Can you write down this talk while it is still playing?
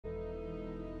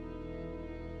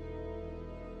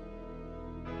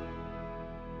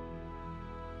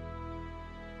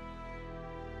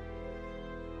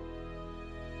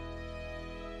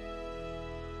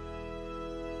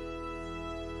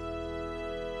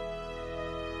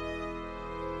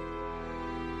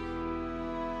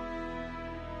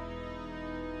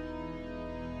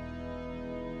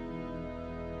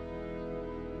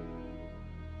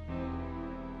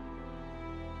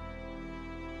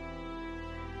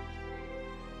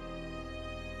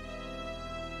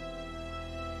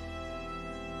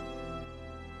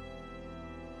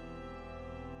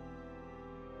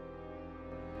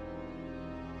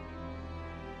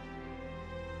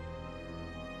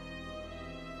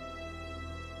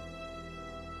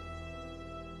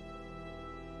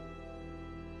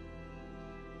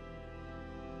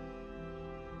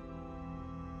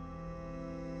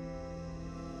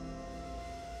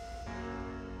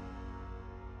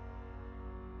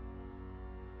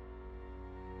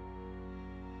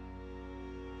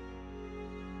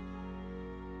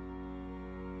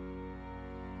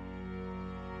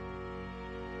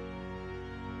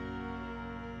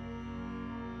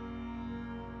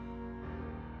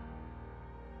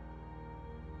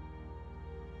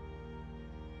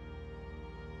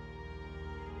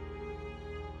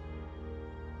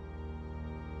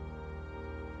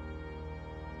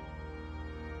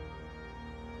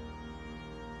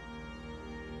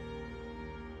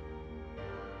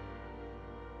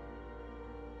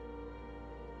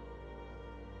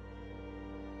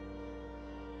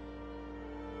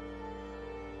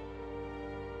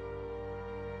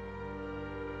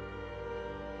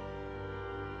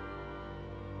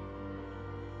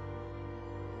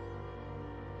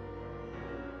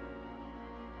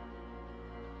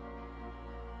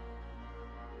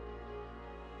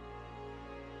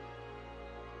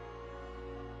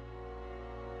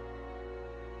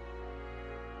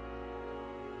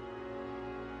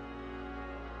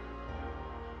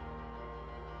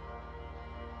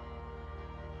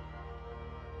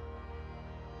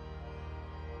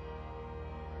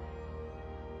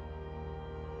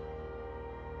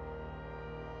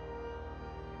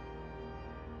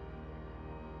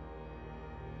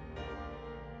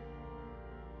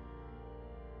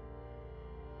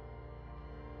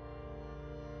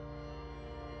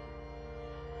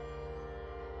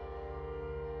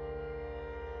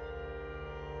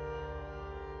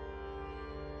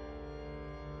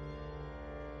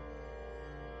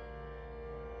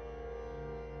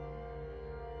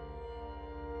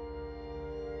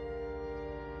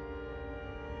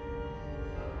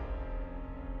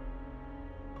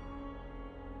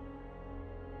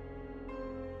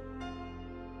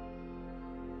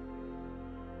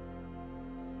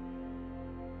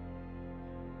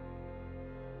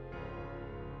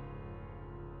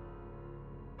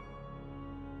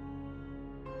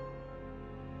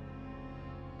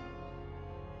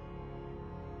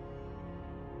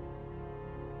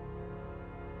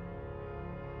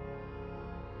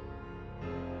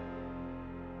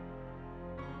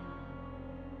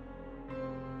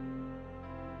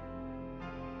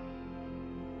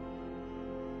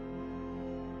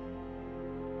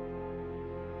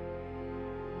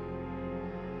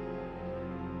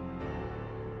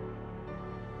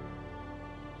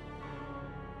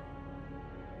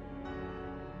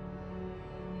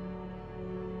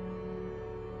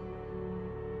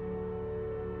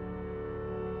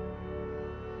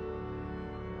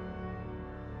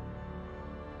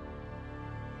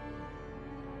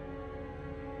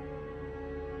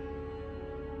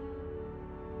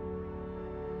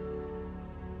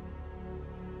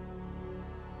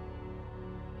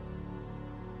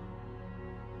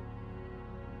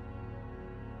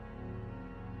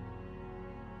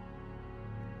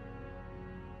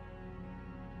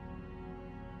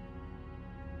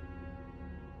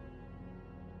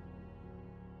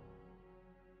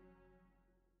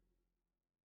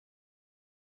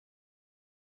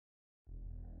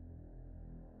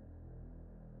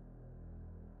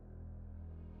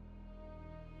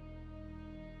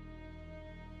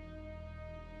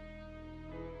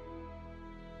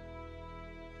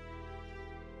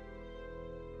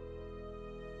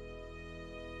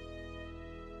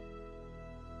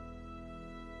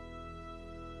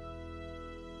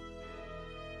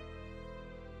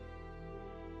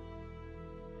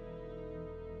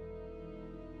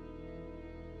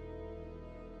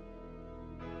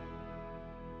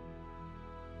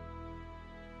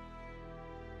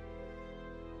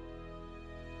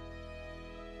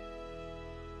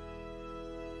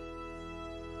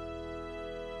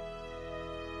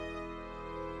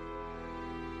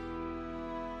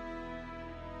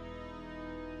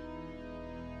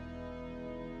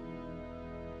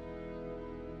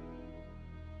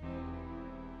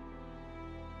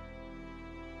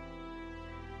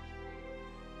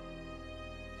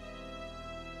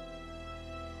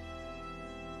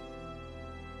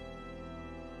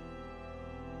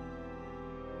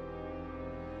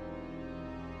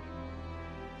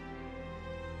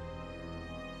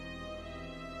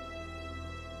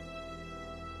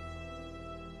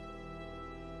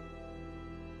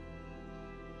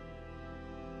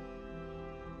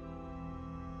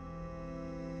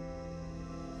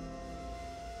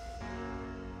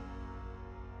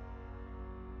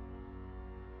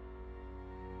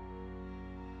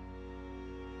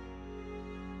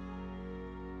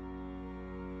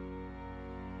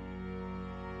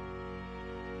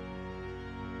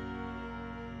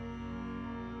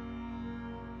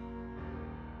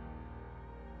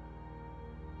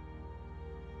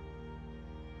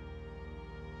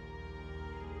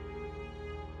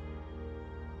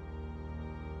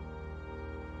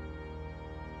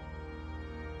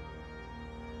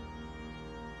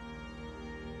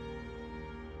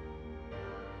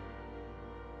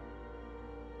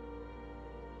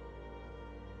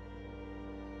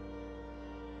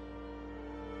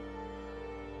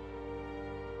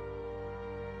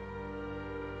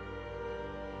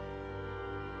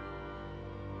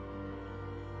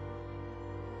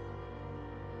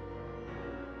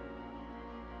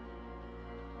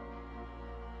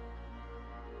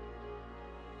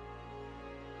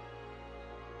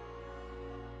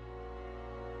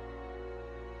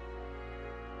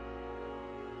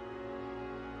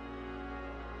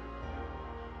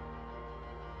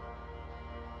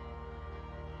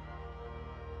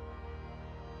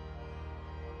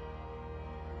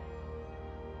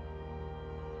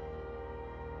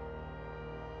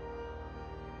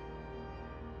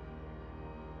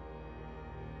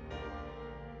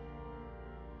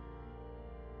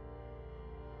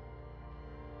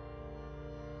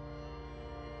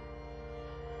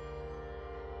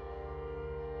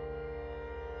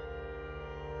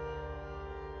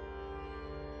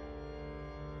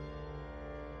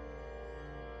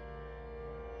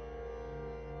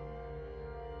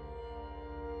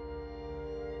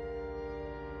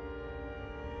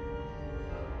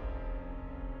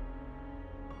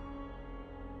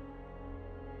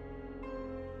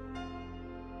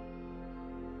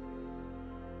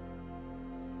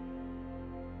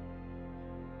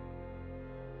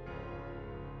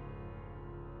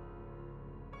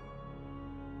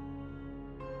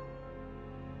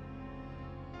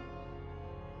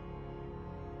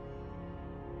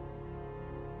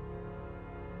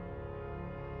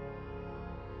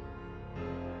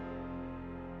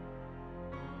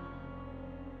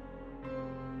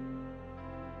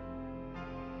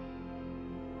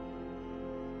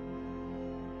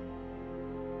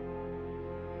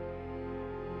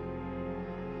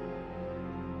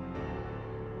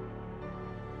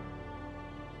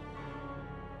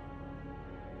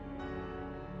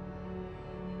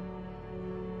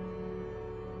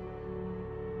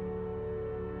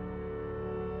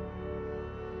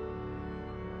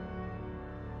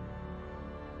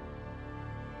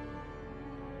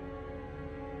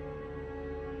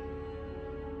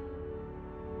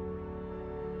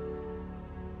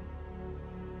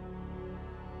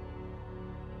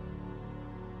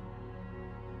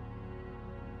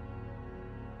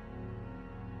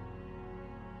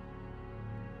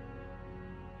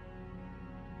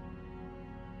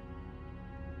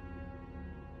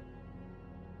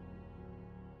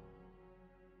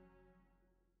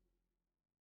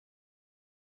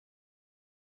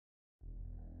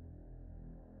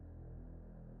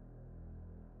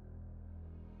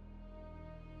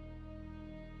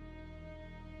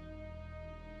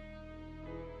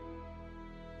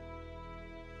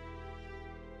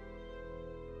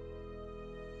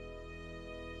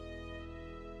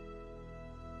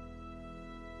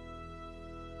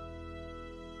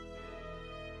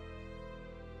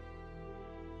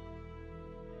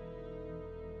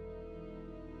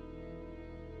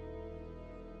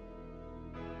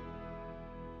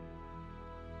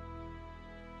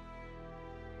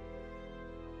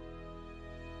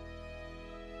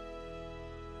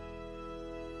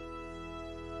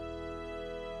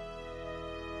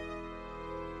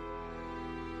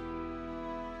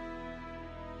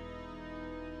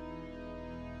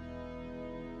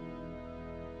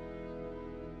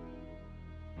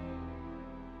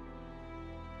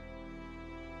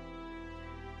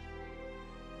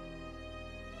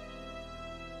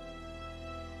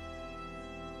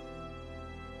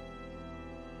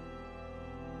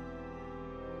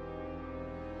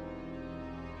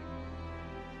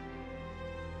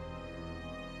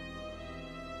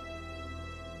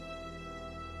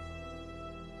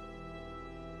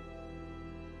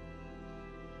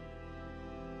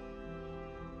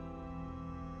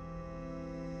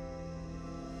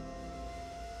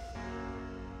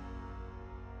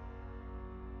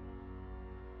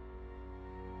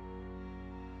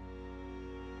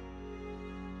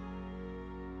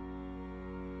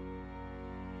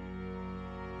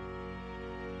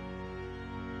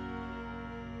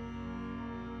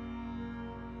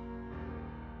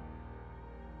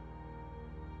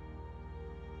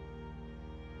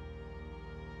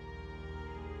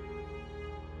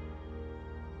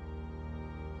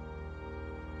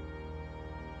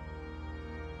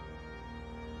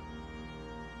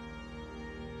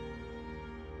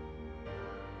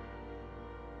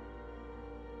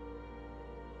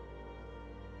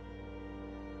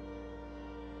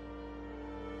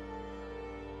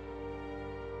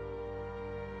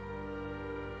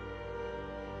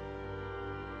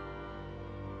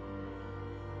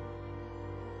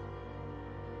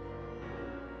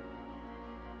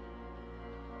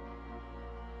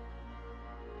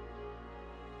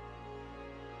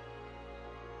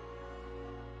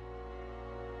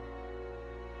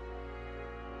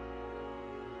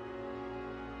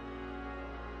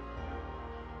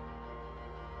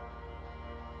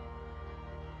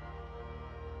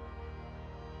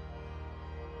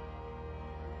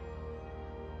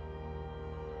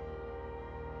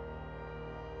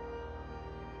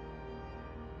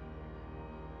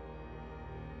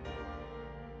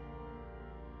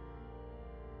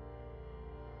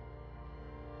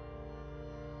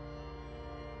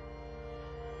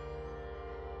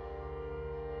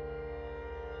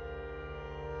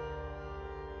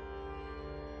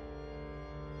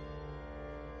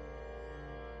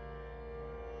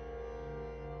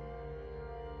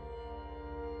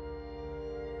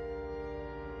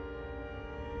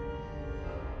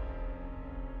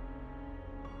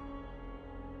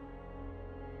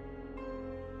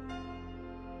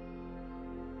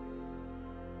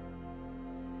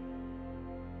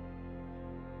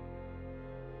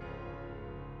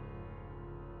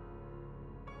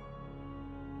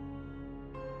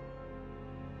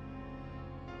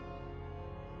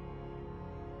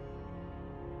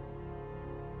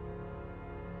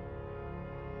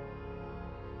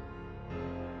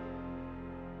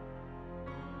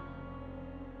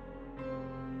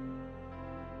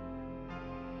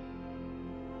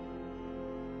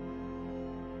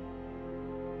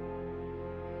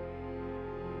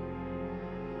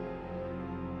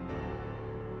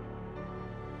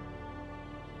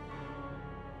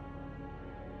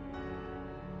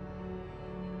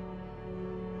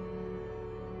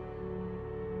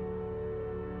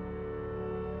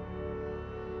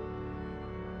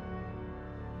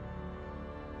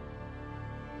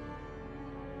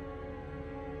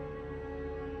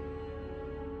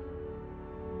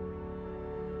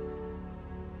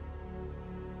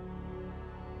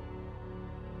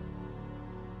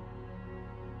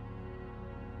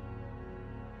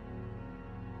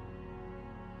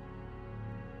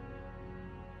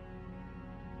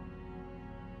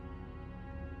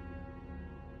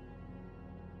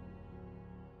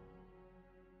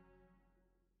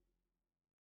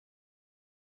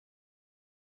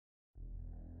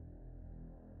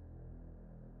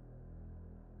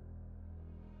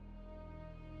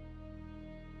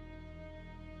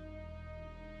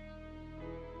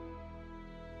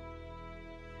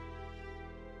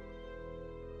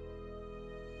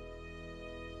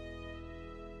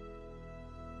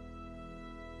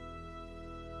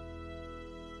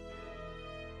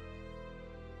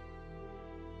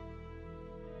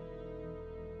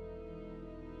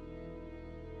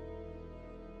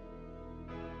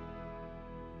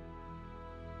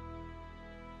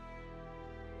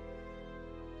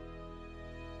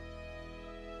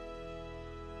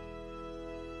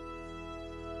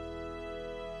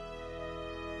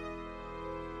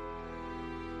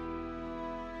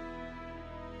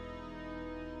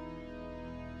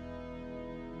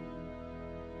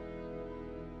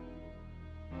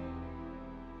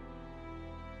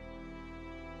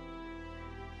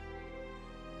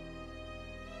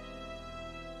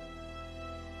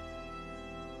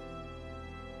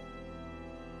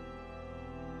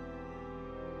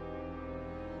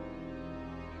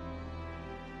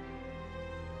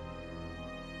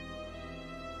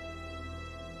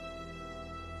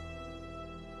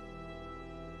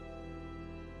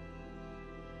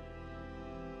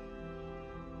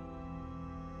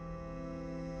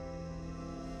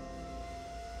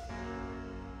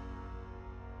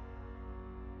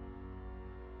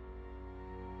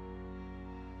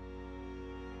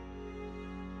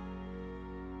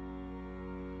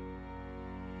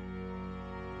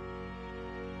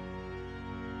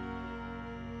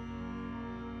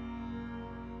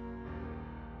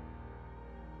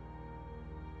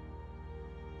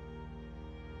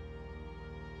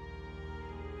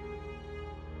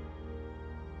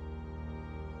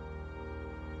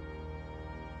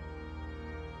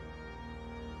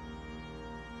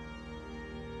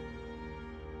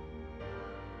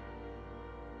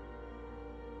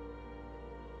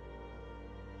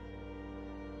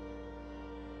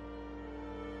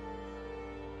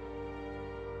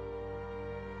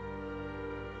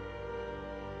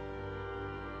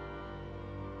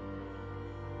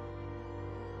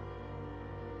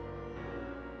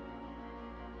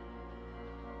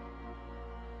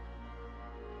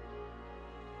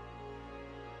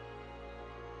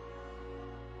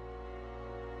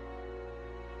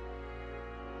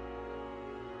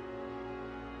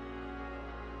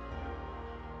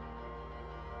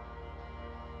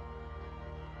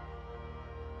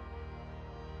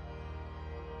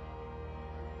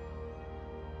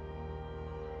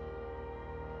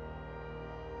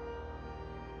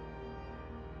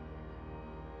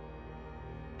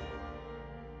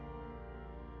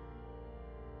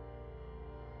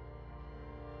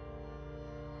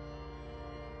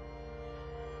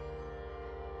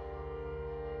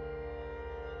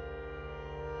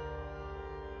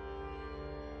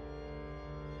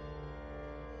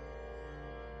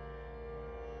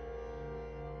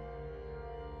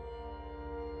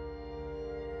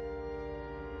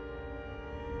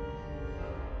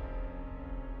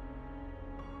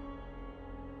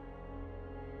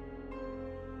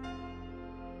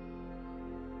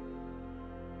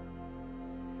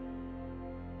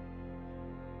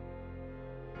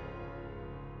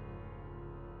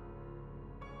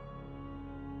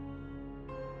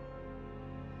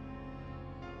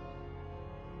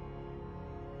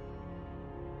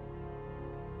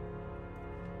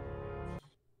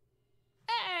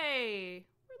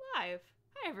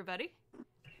everybody.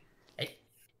 Hey.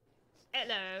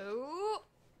 Hello.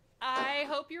 I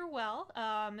hope you're well.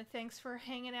 Thanks for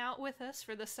hanging out with us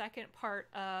for the second part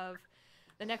of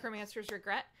the Necromancer's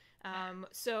Regret.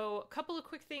 So a couple of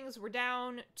quick things. We're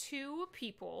down 2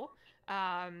 people.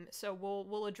 So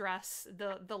we'll address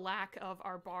the lack of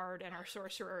our bard and our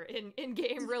sorcerer in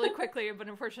game really quickly. But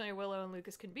unfortunately, Willow and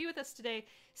Lucas couldn't be with us today.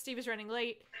 Steve is running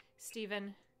late.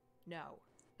 Steven, no.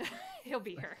 He'll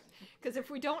be here. Because if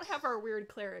we don't have our weird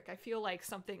cleric, I feel like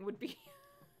something would be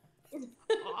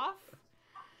off.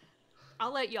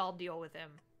 I'll let y'all deal with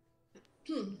him.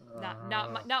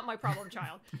 Not my problem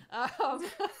child. Hi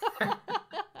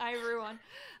everyone.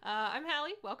 I'm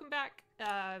Hallie. Welcome back.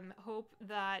 Hope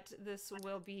that this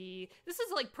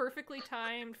is like perfectly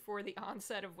timed for the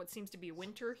onset of what seems to be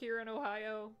winter here in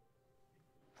Ohio.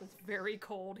 It's very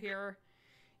cold here,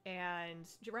 and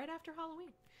right after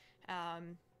Halloween.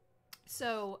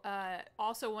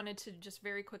 Also wanted to just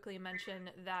very quickly mention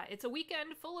that it's a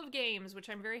weekend full of games, which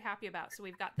I'm very happy about. So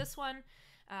we've got this one.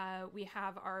 We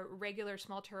have our regular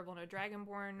Small Terrible No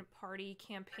Dragonborn party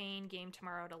campaign game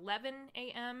tomorrow at 11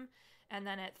 a.m. And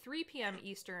then at 3 p.m.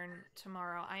 Eastern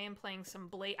tomorrow, I am playing some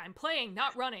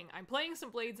not running. I'm playing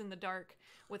some Blades in the Dark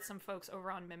with some folks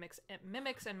over on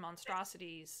Mimics and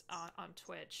Monstrosities on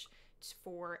Twitch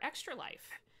for Extra Life,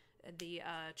 the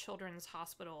children's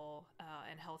hospital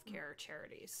and healthcare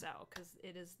charity. So, because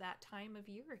it is that time of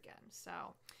year again.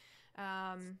 So,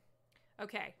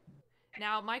 okay.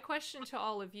 Now, my question to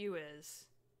all of you is,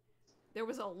 there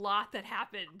was a lot that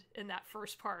happened in that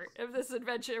first part of this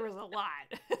adventure. There was a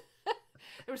lot.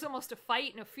 There was almost a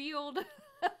fight in a field.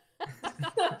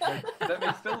 There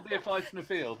may still be a fight in the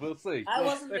field. We'll see. I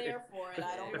wasn't there for it.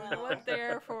 I don't know. You weren't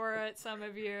there for it, some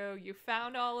of you. You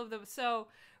found all of them. So,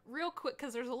 real quick,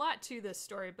 because there's a lot to this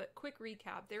story, but quick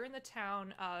recap. They're in the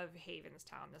town of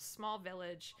Havenstown, this small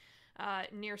village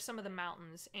near some of the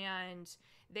mountains, and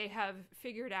they have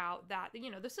figured out that,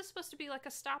 this is supposed to be like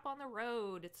a stop on the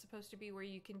road. It's supposed to be where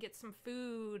you can get some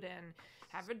food and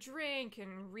have a drink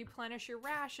and replenish your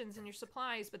rations and your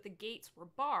supplies, but the gates were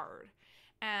barred.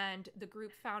 And the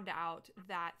group found out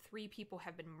that 3 people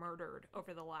have been murdered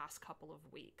over the last couple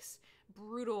of weeks.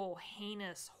 Brutal,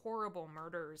 heinous, horrible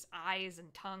murders, eyes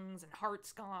and tongues and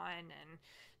hearts gone, and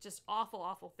just awful,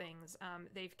 awful things.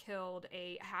 They've killed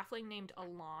a halfling named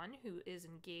Alon, who is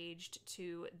engaged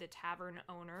to the tavern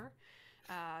owner.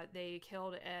 They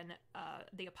killed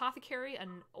the apothecary,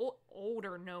 an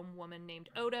older gnome woman named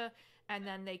Oda, and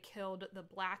then they killed the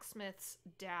blacksmith's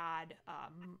dad,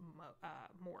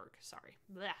 Morg. Sorry.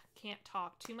 Blech, can't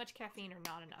talk. Too much caffeine or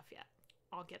not enough yet.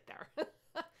 I'll get there.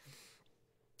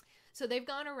 So they've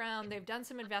gone around, they've done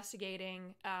some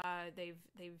investigating,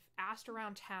 they've asked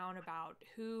around town about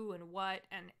who and what,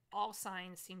 and all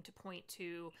signs seem to point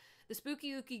to the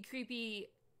spooky, ooky, creepy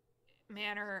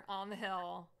manor on the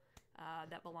hill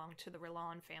that belonged to the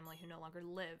Rillon family, who no longer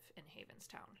live in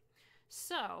Havenstown.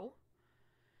 So,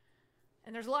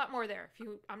 and there's a lot more there.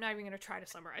 I'm not even going to try to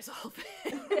summarize all of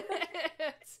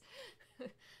it.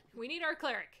 We need our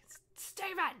cleric.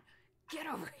 Steven, get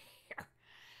over here.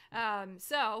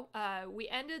 We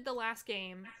ended the last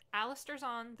game. Alistair's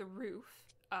on the roof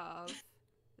of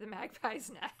the Magpie's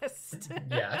Nest.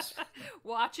 Yes.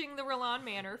 Watching the Rillon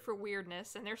Manor for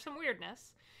weirdness, and there's some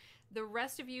weirdness. The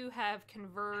rest of you have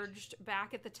converged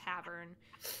back at the tavern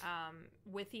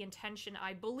with the intention,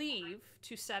 I believe,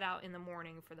 to set out in the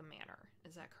morning for the manor.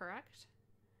 Is that correct?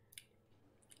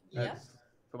 Yes.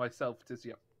 For myself, it is,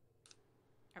 yeah.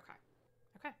 Okay.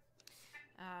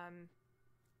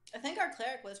 I think our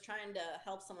cleric was trying to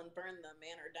help someone burn the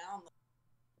manor down.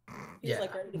 He's Yeah.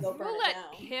 like ready to go burn We'll it let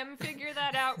down. him figure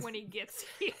that out when he gets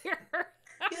here. He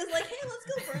was like, "Hey, let's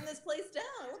go burn this place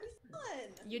down. It'll be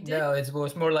fun." You did. No, it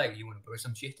was more like, you want to burn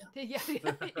some shit down? Yeah, it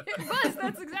was.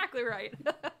 That's exactly right.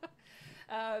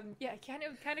 Yeah, kind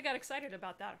of got excited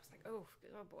about that. I was like, oh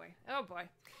boy,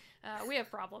 we have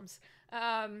problems.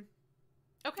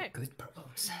 Okay. Good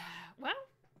problems. Well,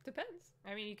 depends.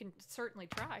 I mean, you can certainly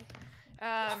try.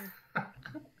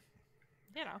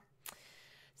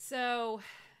 So,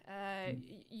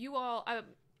 you all,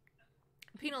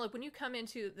 Penelope, when you come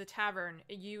into the tavern,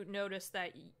 you notice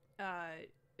that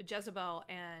Jezebel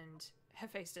and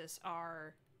Hephaestus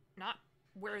are not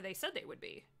where they said they would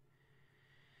be.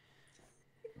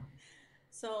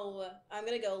 So I'm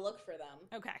gonna go look for them.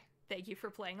 Okay. Thank you for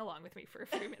playing along with me for a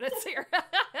few minutes here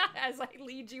as I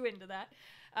lead you into that.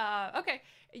 Okay.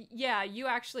 Yeah, you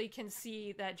actually can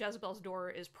see that Jezebel's door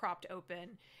is propped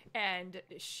open, and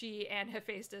she and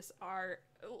Hephaestus are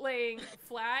laying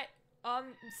flat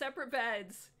on separate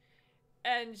beds,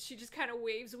 and she just kind of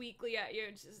waves weakly at you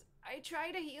and says, I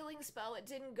tried a healing spell. It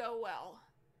didn't go well.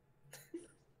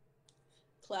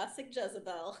 Classic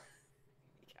Jezebel.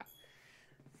 Yeah.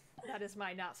 That is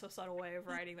my not so subtle way of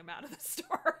writing them out of the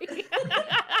story.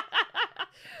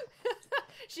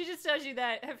 She just tells you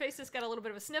that Hephaestus got a little bit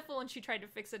of a sniffle and she tried to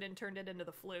fix it and turned it into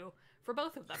the flu for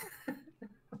both of them.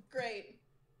 Great.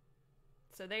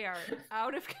 So they are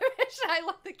out of commission. I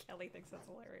love that Kelly thinks that's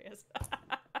hilarious.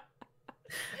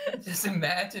 Just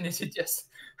imagine if you just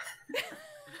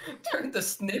turned the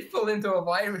sniffle into a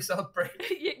virus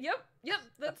outbreak. Yep.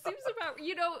 That seems about,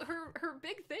 her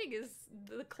big thing is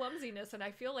the clumsiness, and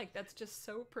I feel like that's just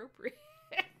so appropriate.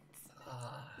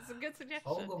 It's a good suggestion.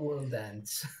 All the world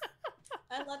ends.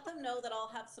 I let them know that I'll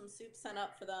have some soup sent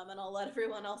up for them, and I'll let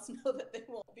everyone else know that they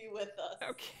won't be with us.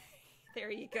 Okay.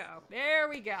 There you go. There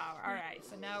we go. All right.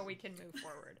 So now we can move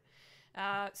forward.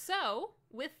 So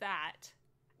with that,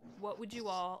 what would you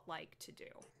all like to do?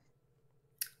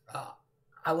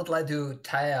 I would like to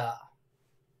tie a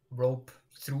rope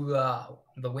through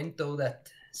the window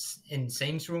that's in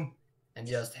Same's room and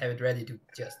just have it ready to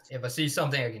if I see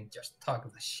something, I can just talk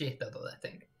the shit out of that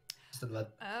thing.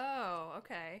 Oh,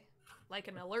 okay. Like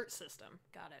an alert system.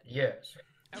 Got it. Yes.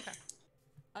 Okay.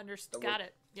 Understood. Got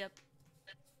it. Yep.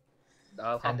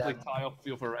 I'll happily tie off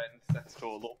the other end, set it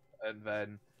all up, and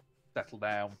then settle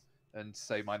down and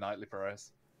say my nightly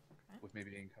prayers. Okay. With me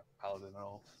being paladin and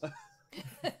all. All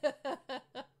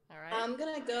right. I'm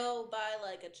gonna go buy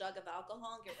like a jug of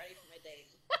alcohol and get ready for my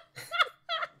date.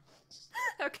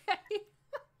 Okay.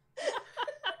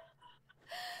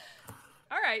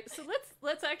 All right, so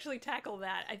let's actually tackle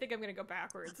that. I think I'm gonna go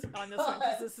backwards on this one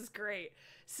because this is great.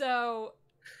 So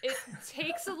it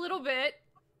takes a little bit.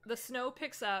 The snow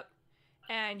picks up,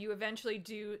 and you eventually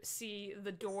do see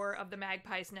the door of the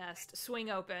magpie's nest swing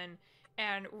open,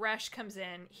 and Resh comes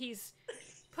in. He's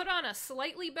put on a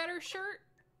slightly better shirt,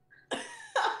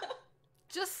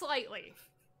 just slightly.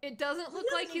 It doesn't look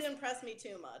like he's impressed me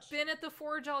too much. Been at the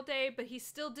forge all day, but he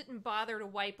still didn't bother to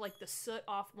wipe like the soot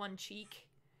off one cheek.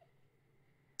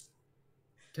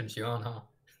 Turns you on, huh?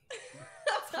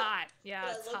 It's hot. Yeah,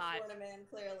 it's hot. For a man,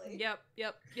 clearly.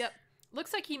 Yep.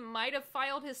 Looks like he might have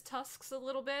filed his tusks a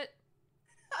little bit.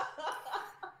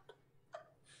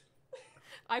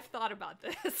 I've thought about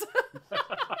this.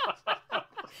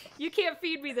 You can't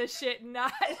feed me this shit and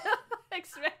not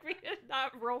expect me to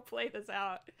not roleplay this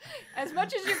out. As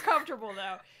much as you're comfortable,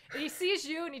 though. And he sees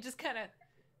you and he just kind of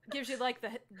gives you like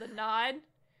the nod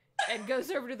and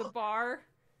goes over to the bar.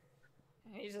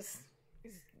 And he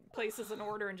places an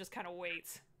order and just kind of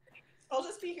waits. I'll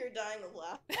just be here dying of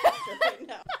laughter right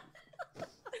now.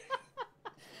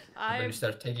 I'm going to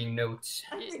start taking notes.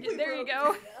 There you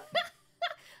go.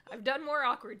 I've done more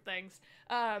awkward things.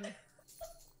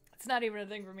 It's not even a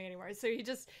thing for me anymore. So he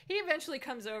eventually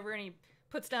comes over and he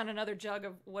puts down another jug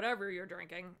of whatever you're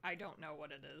drinking. I don't know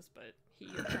what it is, but he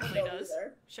apparently does.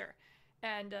 Either. Sure.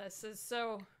 And says,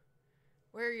 so,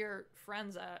 where are your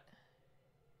friends at?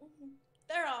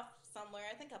 They're off somewhere.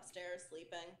 I think upstairs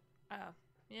sleeping. Oh,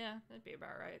 yeah, that'd be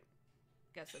about right.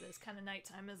 Guess it is kind of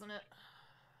nighttime, isn't it?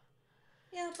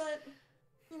 Yeah, but,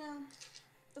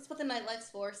 that's what the nightlife's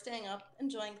for. Staying up,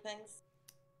 enjoying things.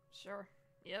 Sure.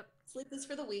 Yep. Sleep is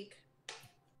for the weak.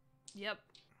 Yep.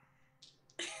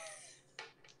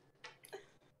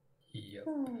 Yep.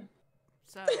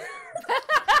 So.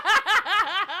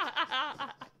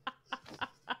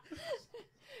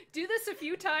 Do this a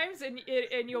few times and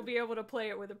you'll be able to play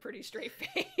it with a pretty straight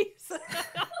face.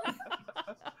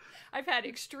 I've had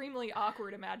extremely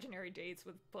awkward imaginary dates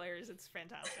with players. It's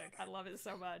fantastic. I love it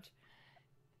so much.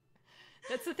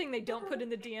 That's the thing they don't put in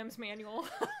the DM's manual.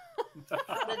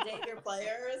 How to date your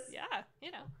players. Yeah,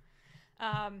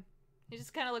 he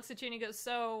just kind of looks at you and he goes,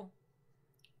 so,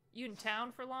 you in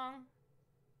town for long?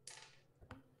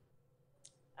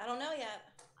 I don't know yet.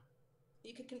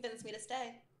 You could convince me to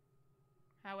stay.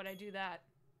 How would I do that?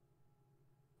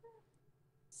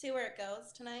 See where it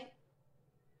goes tonight.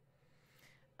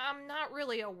 I'm not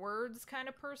really a words kind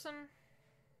of person,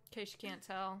 in case you can't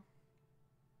tell.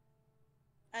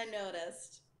 I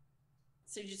noticed.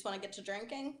 So you just want to get to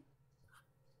drinking?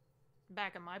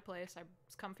 Back in my place, I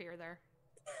was comfier there.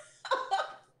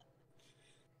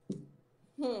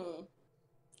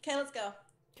 Okay, let's go.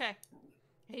 Okay.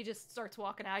 He just starts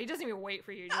walking out. He doesn't even wait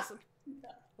for you. He just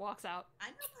walks out. I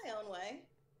know my own way.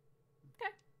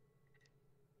 Okay.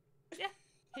 Yeah.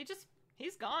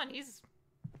 He's gone. He's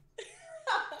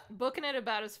booking it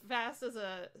about as fast as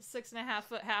a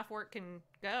 6.5-foot half-orc can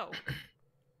go.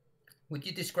 Would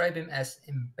you describe him as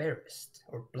embarrassed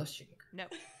or blushing? No.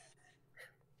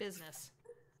 Business.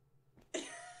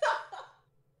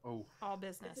 Oh. All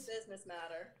business. It's a business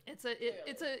matter. It's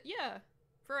a yeah,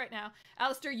 for right now.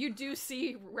 Alistair, you do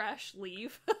see Resh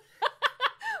leave.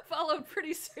 followed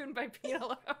pretty soon by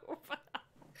Penelope.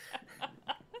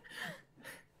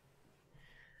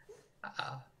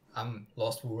 I'm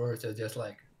lost for words. I'm just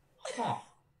like, huh.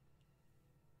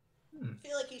 I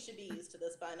feel like he should be used to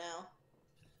this by now.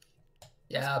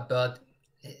 Yeah, but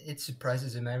it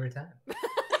surprises him every time.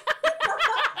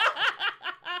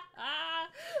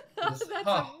 Just, That's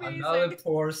amazing. Another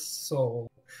poor soul.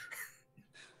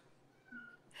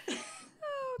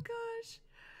 Oh gosh.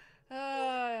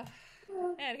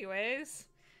 Anyways,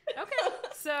 okay.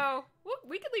 So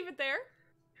we could leave it there.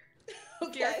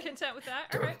 If you're content with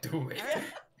that, all right. Don't do it.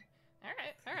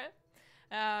 All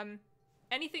right.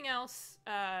 Anything else,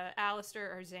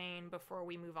 Alistair or Zane, before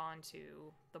we move on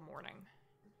to the morning?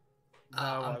 No,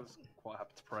 I was quite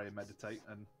happy to pray and meditate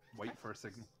and wait for a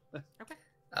signal. Okay.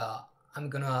 I'm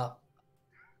gonna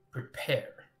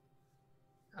prepare.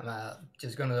 I'm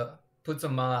just gonna put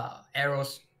some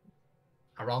arrows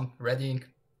around, readying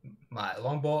my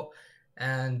longbow,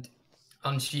 and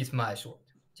unsheath my sword.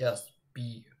 Just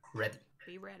be ready.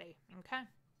 Be ready. Okay.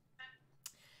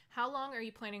 How long are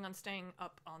you planning on staying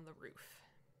up on the roof?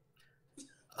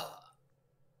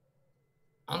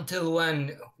 Until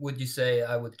when would you say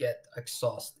I would get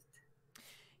exhausted?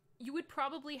 You would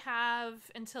probably have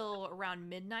until around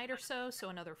midnight or so, so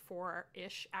another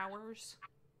 4-ish hours.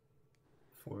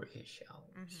 4-ish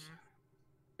hours. Mm-hmm.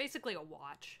 Basically a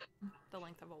watch. The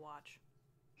length of a watch.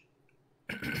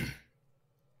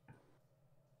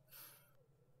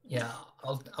 Yeah,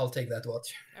 I'll take that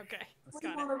watch. Okay.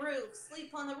 Sleep on the roof.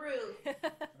 Sleep on the roof.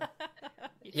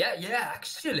 Yeah.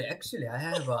 Actually, I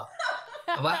have a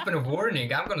weapon of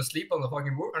warning. I'm gonna sleep on the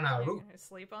fucking roof.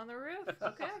 Sleep on the roof.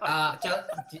 Okay.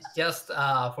 Just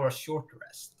for a short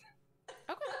rest.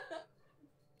 Okay.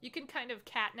 You can kind of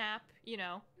catnap,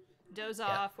 doze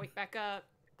off, wake back up,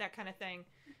 that kind of thing.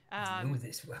 I knew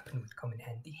this weapon would come in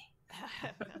handy.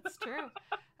 That's true.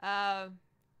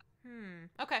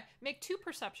 Okay, make 2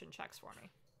 perception checks for me.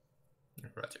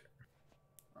 Roger.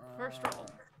 First roll.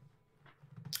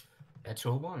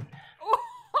 Natural 1.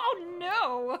 Oh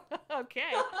no!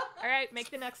 Okay. All right,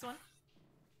 make the next one.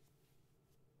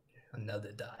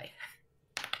 Another die.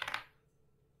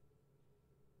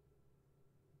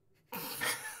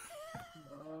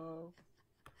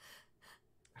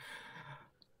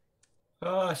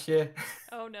 Oh shit.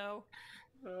 Oh no.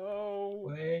 No.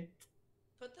 Wait.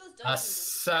 Put those A dice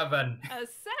 7. A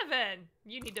 7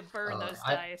 You need to burn those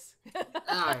dice.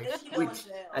 Nice. You go in Which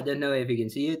jail. I don't know if you can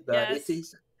see it, but Yes. it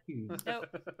is. Nope.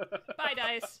 Bye,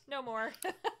 dice. No more.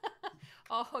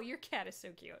 Oh, your cat is so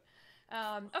cute.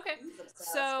 Okay. He's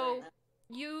obsessed So right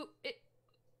now.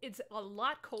 it's a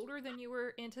lot colder than you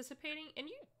were anticipating, and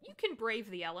you can brave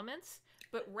the elements,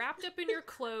 but wrapped up in your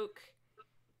cloak,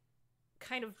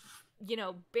 kind of,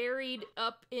 buried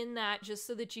up in that just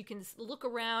so that you can look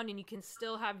around and you can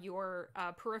still have your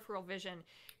peripheral vision,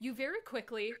 you very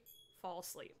quickly fall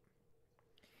asleep.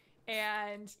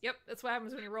 And yep, that's what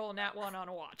happens when you roll a nat 1 on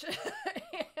a watch.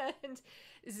 And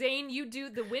Zane,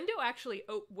 the window actually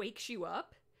wakes you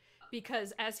up,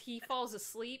 because as he falls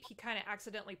asleep, he kind of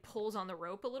accidentally pulls on the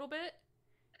rope a little bit,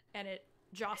 and it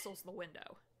jostles the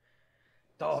window.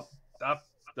 Stop.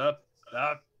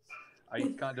 I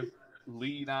kind of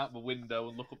lean out the window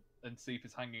and look up and see if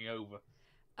it's hanging over.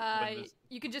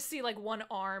 You can just see like one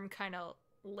arm kind of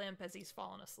limp as he's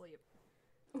fallen asleep.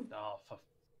 Oh, for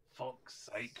fuck's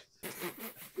sake.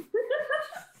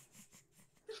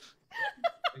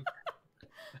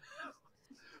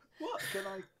 What can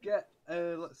I get?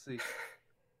 Let's see.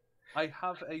 I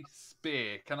have a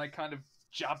spear. Can I kind of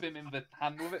jab him in the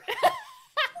hand with it?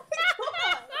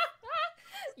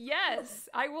 Yes,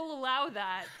 I will allow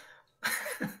that.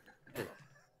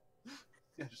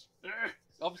 Yeah, just,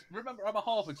 remember, I'm a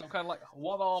halfling, so I'm kind of like,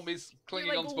 one arm is clinging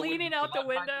You're like onto the leaning window, out the I'm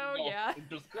window, hanging off, yeah. and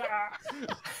just,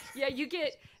 Yeah, you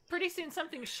get pretty soon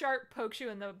something sharp pokes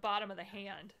you in the bottom of the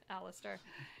hand, Alistair.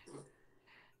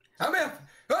 I'm up!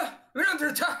 We're under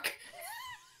attack!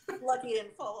 Lucky you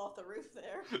didn't fall off the roof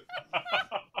there.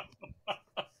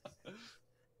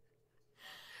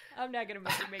 I'm not gonna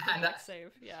make you make a dex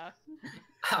save. Yeah.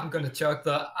 I'm gonna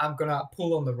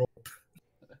pull on the rope.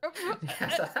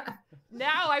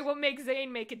 Now I will make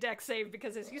Zane make a dex save,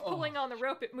 because as he's pulling on the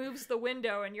rope, it moves the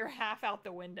window, and you're half out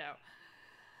the window.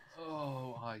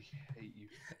 Oh, I hate you.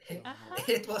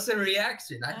 It was a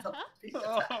reaction. I thought.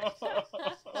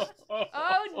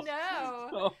 Oh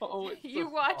no! Oh, You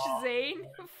watch Zane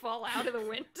fall out of the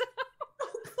window.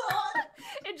 God.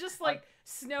 And just like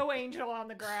Snow Angel on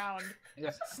the ground.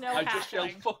 Yeah. Snow I just yelled,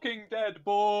 halfling. "Fucking dead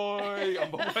boy!"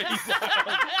 on the way down.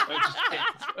 I just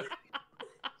hit.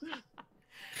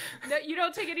 No, you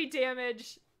don't take any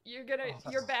damage. You're gonna,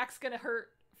 your back's gonna hurt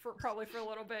probably for a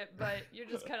little bit, but you're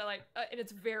just kind of like, and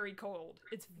it's very cold.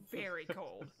 It's very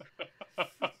cold.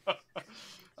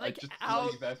 I just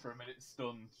lay there for a minute,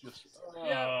 stunned. Just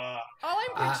yeah. All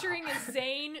I'm picturing is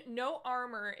Zane, no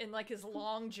armor, in like his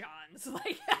long johns,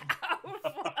 like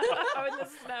out in the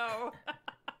snow.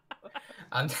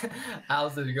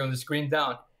 Alistair's going to scream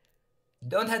down.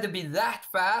 Don't have to be that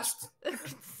fast.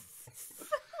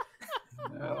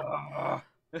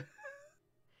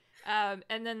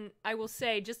 And then I will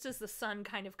say, just as the sun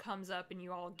kind of comes up and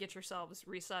you all get yourselves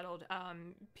resettled,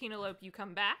 Penelope, you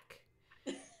come back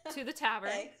to the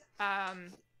tavern.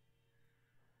 Thanks.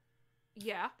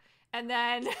 Yeah. And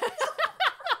then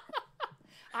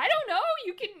I don't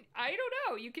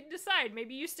know. You can decide.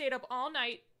 Maybe you stayed up all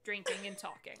night drinking and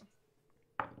talking.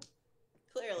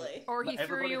 Clearly. Or he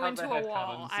threw you into a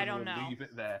wall. I don't know. Leave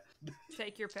it there.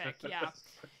 Take your pick, yeah.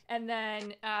 And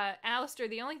then, Alistair,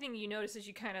 the only thing you notice as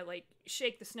you kind of, like,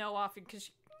 shake the snow off, because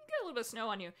you get a little bit of snow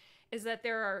on you, is that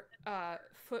there are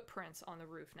footprints on the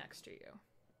roof next to you.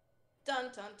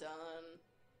 Dun, dun, dun.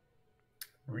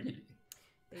 Really?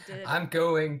 They did I'm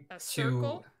going a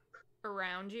circle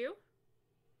around you.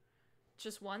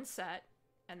 Just one set,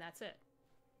 and that's it.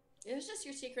 It was just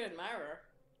your secret admirer.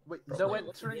 Wait, no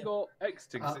entering or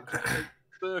exiting? Is it just a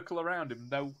circle around him,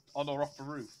 no on or off the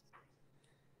roof?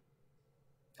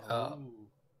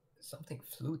 Something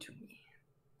flew to me.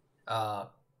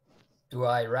 Do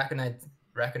I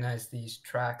recognize these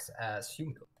tracks as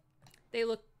humanoid? They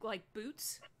look like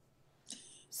boots.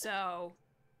 So,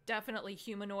 definitely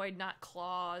humanoid, not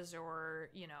claws or,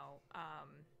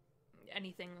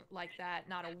 anything like that.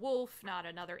 Not a wolf, not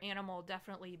another animal.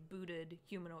 Definitely booted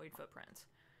humanoid footprints.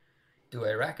 Do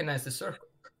I recognize the circle,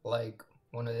 like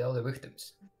one of the other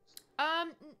victims?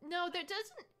 No, there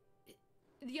doesn't.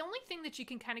 The only thing that you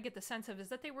can kind of get the sense of is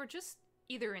that they were just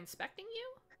either inspecting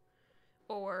you,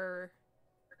 or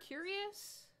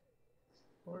curious,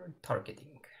 Or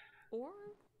targeting? or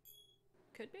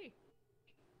could be.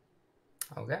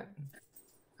 Okay.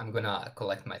 I'm gonna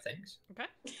collect my things. Okay.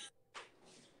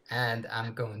 And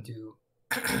I'm going to...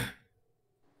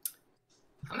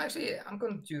 I'm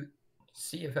going to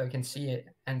see if I can see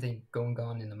anything going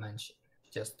on in the mansion,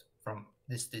 just from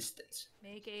this distance.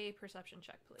 Make a perception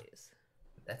check, please.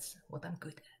 That's what I'm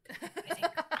good at, I think.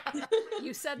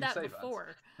 You said that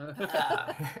before.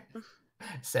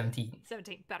 17.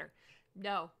 17, better.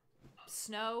 No.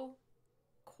 Snow,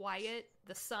 quiet.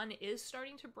 The sun is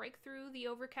starting to break through the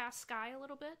overcast sky a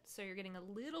little bit, so you're getting a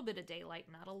little bit of daylight,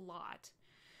 not a lot.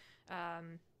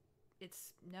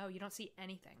 No, you don't see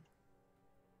anything.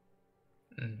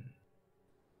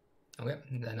 Okay,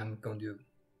 then I'm going to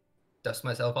dust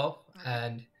myself off, Okay.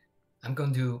 and I'm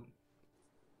going to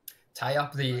tie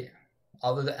up the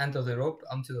other end of the rope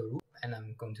onto the roof, and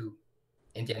I'm going to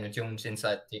Indiana Jones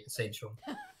inside the Saints room.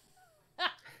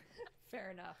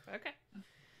 Fair enough. Okay.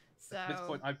 So At this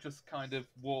point, I've just kind of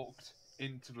walked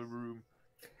into the room,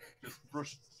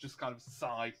 just kind of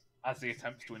sigh as he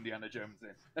attempts to Indiana Jones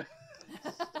in.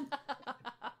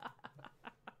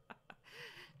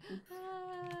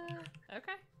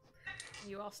 Okay.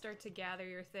 You all start to gather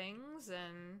your things,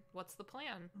 and what's the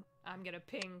plan? I'm gonna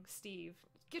ping Steve.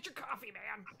 Get your coffee,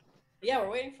 man! Yeah,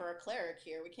 we're waiting for a cleric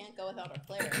here. We can't go without our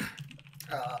cleric.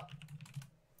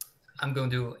 I'm going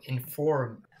to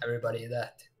inform everybody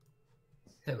that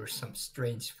there were some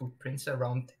strange footprints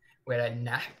around where I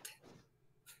napped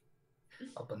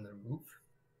up on the roof.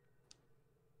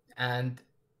 And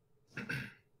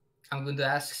I'm going to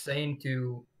ask Zane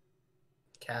to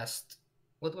cast...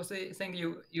 What was the thing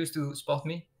you used to spot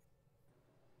me?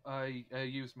 I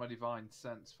used my divine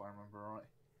sense, if I remember right.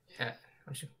 Yeah,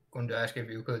 I'm just going to ask if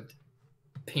you could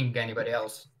ping anybody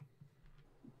else.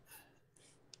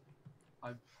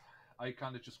 I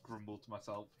kind of just grumbled to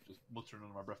myself, just muttering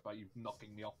under my breath about you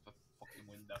knocking me off the fucking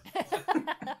window.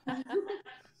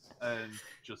 And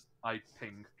just, I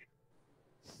ping.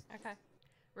 Okay.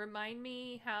 Remind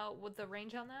me what the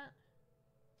range on that?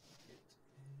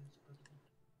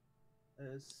 It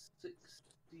is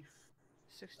 60...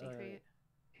 60 feet?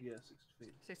 Yeah, 60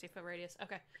 feet. 60 foot radius.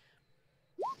 Okay.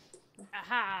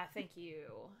 Aha, thank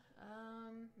you.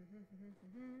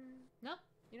 No,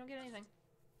 you don't get anything.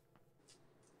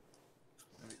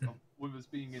 With us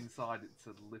being inside, it's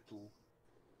a little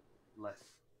less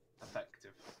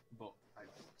effective, but I'm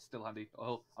still handy.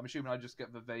 Well, I'm assuming I just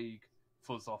get the vague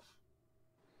fuzz off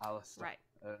Alistair. Right.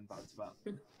 And that's about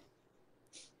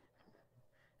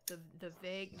The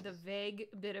vague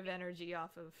bit of energy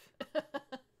off of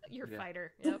your Yeah.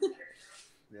 fighter. Yep.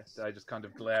 Yeah, I just kind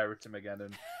of glare at him again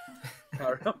and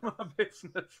carry on my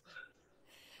business.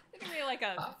 It's gonna be like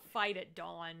a fight at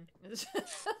dawn.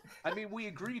 I mean, we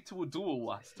agreed to a duel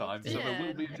last time, so there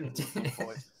will be a duel at some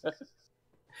point. I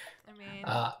mean,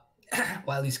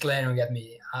 While he's glaring at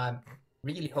me, I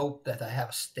really hope that I have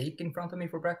a steak in front of me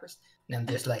for breakfast, and I'm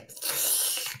just like,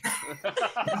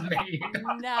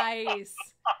 nice.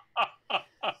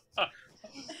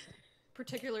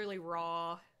 Particularly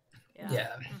raw.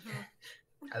 Yeah.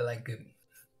 I like it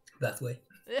that way.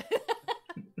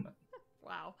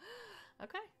 Wow.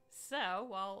 Okay. So,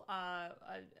 well,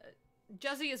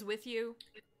 Juzzy is with you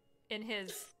in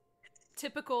his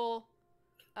typical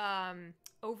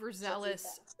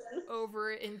overzealous,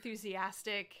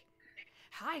 over-enthusiastic.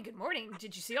 Hi, good morning.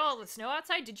 Did you see all the snow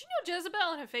outside? Did you know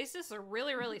Jezebel and Hephaestus are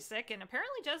really, really sick? And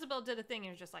apparently Jezebel did a thing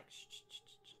and was just like, shh, shh, shh,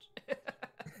 shh.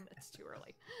 It's too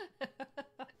early.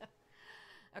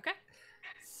 Okay.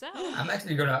 So I'm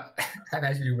actually gonna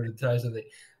try something.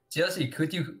 Chelsea,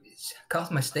 could you cut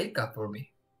my steak up for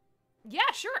me? yeah,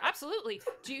 sure, absolutely.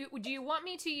 Do you want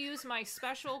me to use my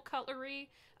special cutlery?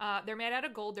 They're made out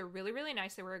of gold. They're really, really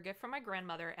nice. They were a gift from my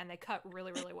grandmother, and they cut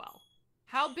really, really well.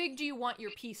 How big do you want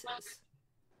your pieces?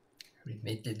 I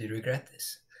immediately regret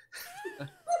this.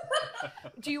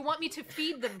 Do you want me to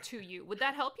feed them to you? Would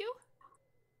that help you?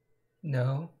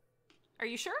 No, Are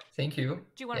you sure? thank you.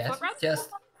 Do you want yes, a foot rub? Just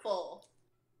Full.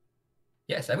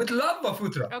 yes, I would love a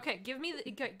foot rub. Okay, give me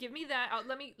that.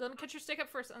 Let me cut your steak up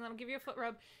first, and then I'll give you a foot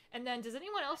rub. And then, does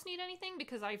anyone else need anything?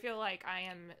 Because I feel like I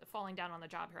am falling down on the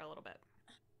job here a little bit.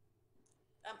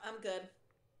 I'm good.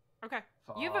 Okay.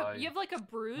 You have like a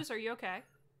bruise. Are you okay?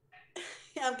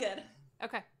 Yeah, I'm good.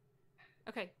 Okay.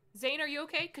 Okay. Zane, are you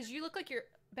okay? Because you look like your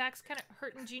back's kind of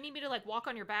hurting. Do you need me to like walk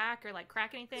on your back or like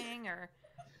crack anything or?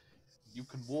 You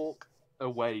can walk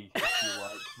away if you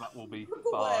like. That will be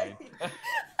Away. fine.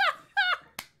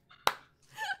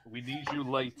 We need you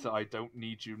later. I don't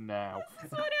need you now.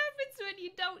 This is what happens when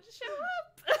you don't show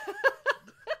up.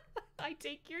 I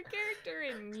take your character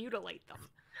and mutilate them.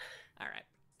 All right.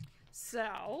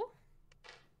 So.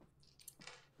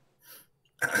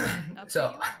 Up to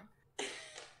So, you now.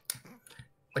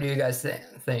 what do you guys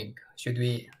think? Should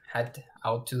we head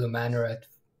out to the manor at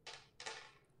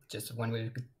just when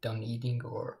we're done eating,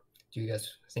 or do you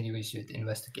guys think we should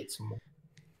investigate some more?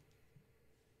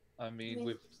 I mean,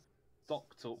 we've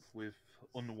stocked up, we've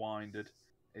unwinded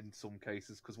in some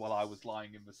cases, because while I was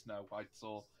lying in the snow, I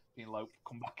saw Penelope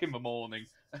come back in the morning.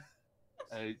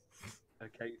 a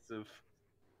case of...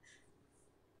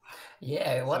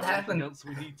 Yeah, what happened? Else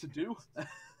we need to do?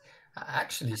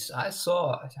 Actually, I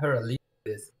saw her leave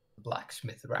with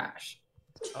blacksmith rash.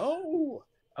 Oh,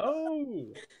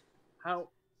 how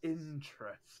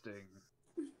interesting.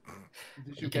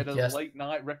 Did you get a late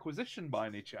night requisition by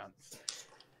any chance?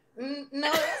 No,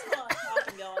 there's a lot of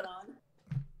talking going on.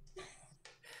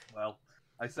 Well,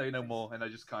 I say no more, and I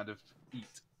just kind of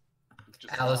eat.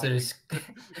 Just Alistair is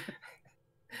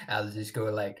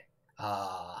going like,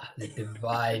 the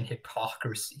divine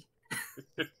hypocrisy.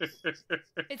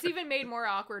 It's even made more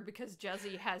awkward because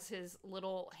Juzzy has his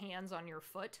little hands on your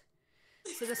foot.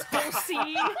 So this whole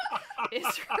scene is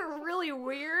really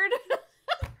weird.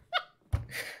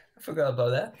 I forgot about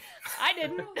that. I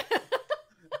didn't.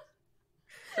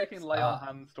 Taking lay on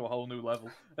hands to a whole new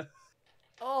level.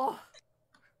 Oh.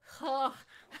 Oh.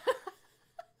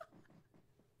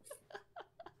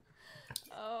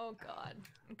 Oh, God.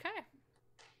 Okay.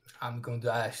 I'm going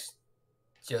to ask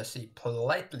Jesse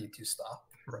politely to stop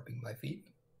rubbing my feet.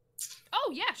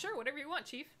 Oh, yeah, sure. Whatever you want,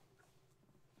 Chief.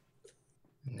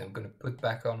 And I'm going to put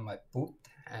back on my boot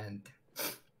and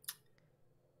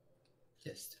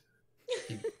just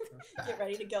Get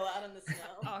ready to go out in the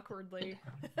snow. Awkwardly.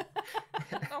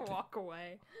 I'll walk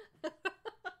away.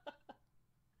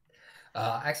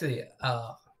 Actually,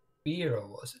 Vero,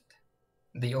 was it?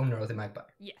 The owner of the magpie.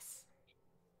 Yes.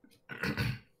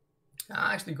 I'm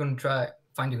actually going to try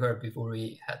finding her before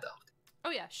we head out.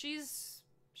 Oh, yeah. She's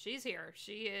here.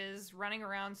 She is running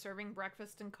around serving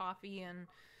breakfast and coffee and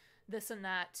this and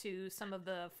that to some of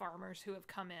the farmers who have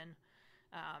come in.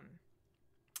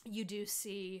 You do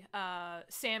see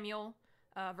Samuel,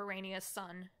 Verania's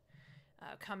son,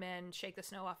 come in, shake the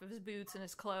snow off of his boots and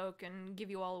his cloak, and give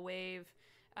you all a wave.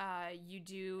 You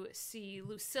do see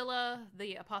Lucilla,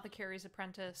 the apothecary's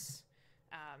apprentice,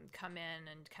 come in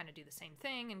and kind of do the same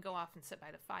thing and go off and sit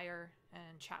by the fire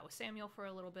and chat with Samuel for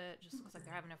a little bit. Just looks like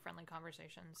they're having a friendly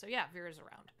conversation. So yeah, Vera's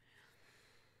around.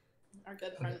 Our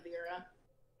good friend Vera.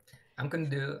 I'm going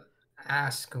to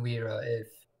ask Vera if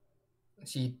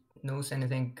she knows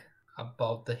anything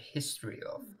about the history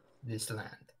of this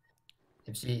land.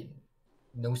 If she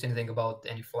knows anything about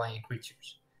any flying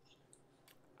creatures.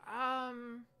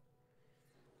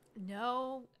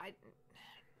 No,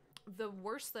 the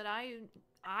worst that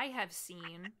I have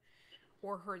seen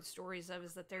or heard stories of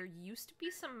is that there used to be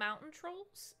some mountain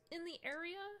trolls in the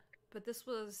area, but this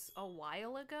was a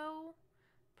while ago,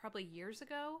 probably years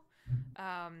ago.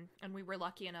 And we were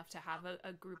lucky enough to have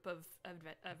a group of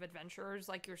adventurers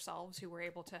like yourselves who were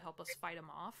able to help us fight them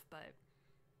off. But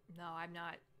no, I'm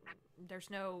not. There's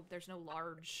no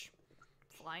large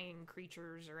flying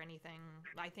creatures or anything.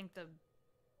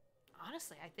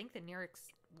 Honestly, I think the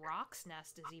nearest Rock's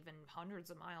Nest is even hundreds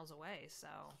of miles away. So.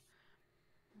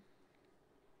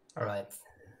 All right.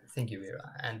 Thank you,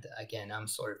 Vera. And again, I'm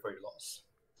sorry for your loss.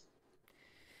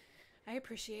 I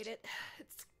appreciate it.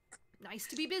 It's nice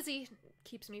to be busy.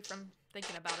 Keeps me from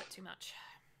thinking about it too much.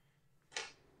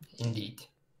 Indeed.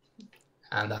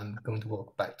 And I'm going to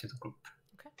walk back to the group.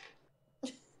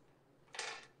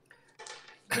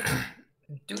 Okay.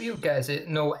 Do you guys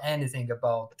know anything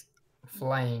about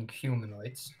flying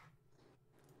humanoids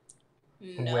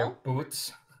who wear No.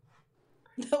 boots?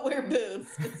 No, wear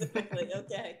boots specifically.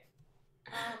 Okay.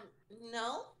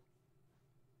 No.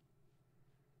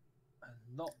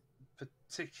 Not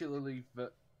particularly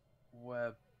that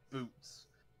wear boots,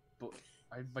 but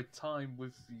my time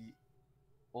with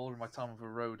all of my time on the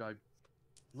road,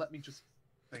 let me just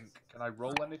think. Can I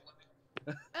roll any?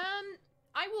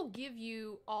 I will give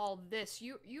you all this.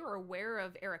 You're aware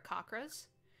of Arakakras,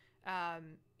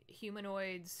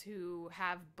 humanoids who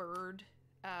have bird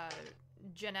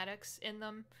genetics in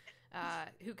them,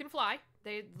 who can fly.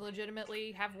 They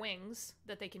legitimately have wings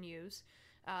that they can use.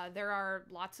 There are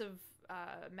lots of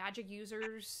magic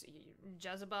users.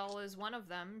 Jezebel is one of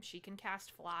them. She can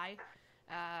cast fly.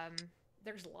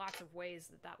 There's lots of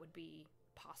ways that would be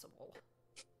possible.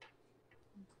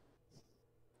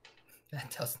 That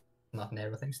does not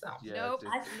narrow things down. Yeah, Nope.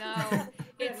 it No.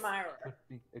 It's admirer. could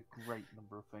be a great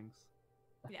number of things.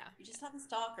 Yeah. You just have a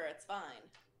stalker. It's fine.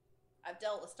 I've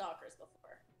dealt with stalkers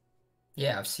before.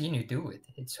 Yeah, I've seen you do it.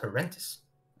 It's horrendous.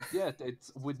 Yeah,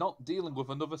 we're not dealing with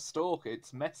another stalker.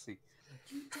 It's messy.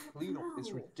 You don't Cleanup is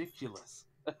know. ridiculous.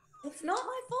 It's not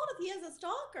my fault if he has a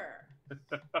stalker.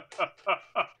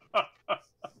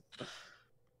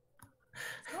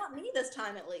 It's not me this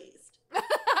time, at least.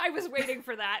 I was waiting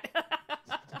for that.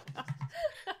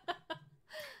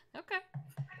 Okay.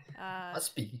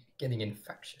 Must be getting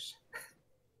infectious.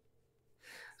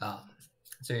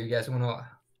 So you guys want to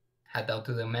head out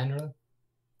to the manor?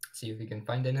 See if we can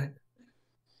find anything?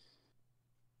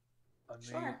 I mean,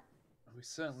 Sure. we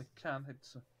certainly can.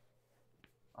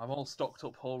 I'm all stocked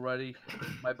up already.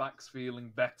 My back's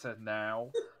feeling better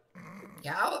now.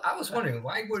 Yeah, I was wondering,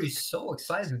 why were you so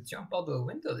excited to jump out the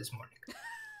window this morning?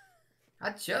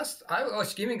 I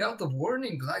was giving out the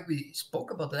warning like we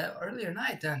spoke about that earlier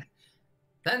night, and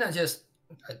then I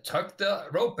tucked the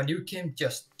rope and you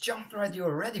jumped right, you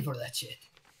were ready for that shit.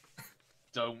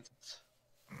 Don't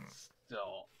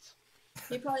start.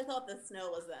 He probably thought the snow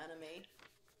was the enemy.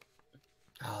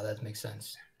 Oh, that makes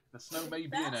sense. The snow may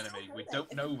be an That's enemy. not We hurting.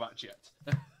 don't know that yet.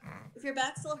 If your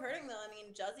back's still hurting, though, I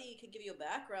mean, Juzzy could give you a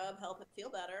back rub, help it feel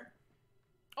better.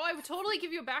 Oh, I would totally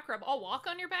give you a back rub. I'll walk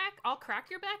on your back. I'll crack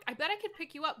your back. I bet I could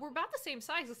pick you up. We're about the same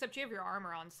size, except you have your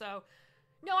armor on. So,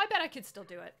 no, I bet I could still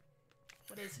do it.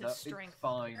 What is his No, strength? It's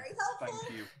fine. Very helpful.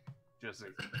 Thank you, Jesse.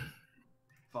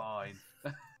 Fine.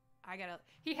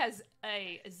 He has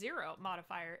a 0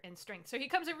 modifier in strength. So he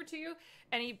comes over to you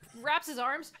and he wraps his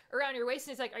arms around your waist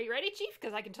and he's like, "Are you ready, Chief?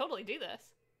 Because I can totally do this."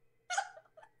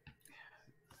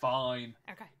 Fine.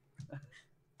 Okay.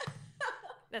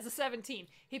 That's a 17.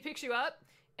 He picks you up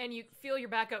and you feel your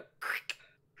back go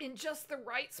in just the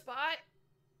right spot.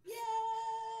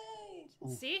 Yay!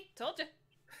 Ooh. See? Told you.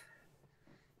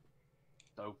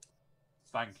 So,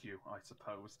 thank you, I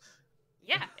suppose.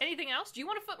 Yeah. Anything else? Do you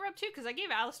want a foot rub too? Because I gave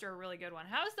Alistair a really good one.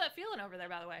 How's that feeling over there,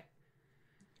 by the way?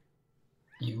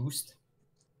 Used.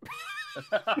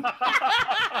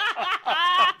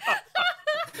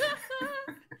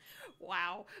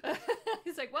 Wow.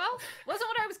 He's like, well, wasn't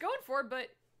what I was going for, but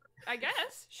I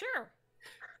guess, sure.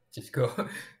 Just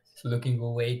looking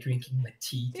away, drinking my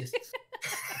tea.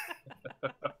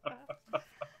 All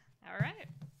right.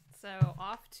 So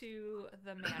off to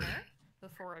the manor, the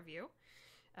 4 of you.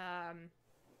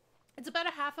 It's about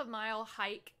a half a mile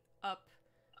hike up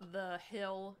the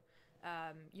hill.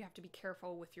 You have to be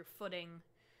careful with your footing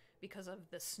because of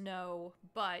the snow,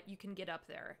 but you can get up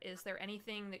there. Is there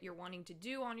anything that you're wanting to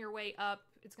do on your way up?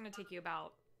 It's going to take you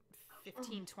about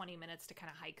 15-20 minutes to kind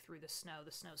of hike through the snow.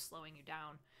 The snow's slowing you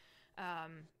down.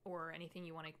 Or anything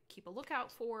you want to keep a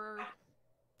lookout for?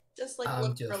 Just like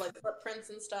look for like footprints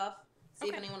and stuff. See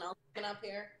if Okay. anyone else has been up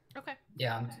here. Okay.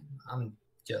 Yeah, I'm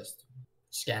just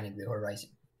scanning the horizon,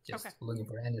 just Okay. looking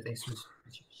for anything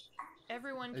suspicious.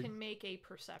 Everyone can make a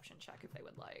perception check if they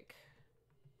would like.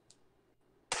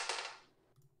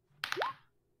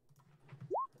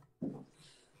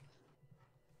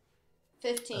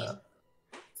 15.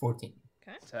 14.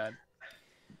 Okay. 10.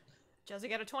 Jesse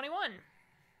got a 21.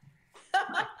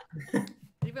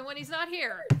 Even when he's not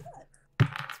here.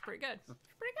 It's pretty good. It's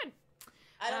pretty good.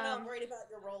 I don't know. I'm worried about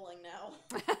your rolling now.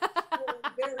 Rolling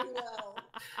very well.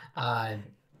 I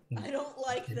don't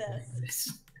like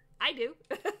this. I do.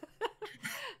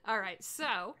 All right,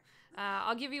 so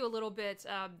I'll give you a little bit.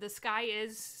 The sky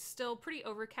is still pretty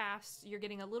overcast. You're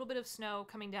getting a little bit of snow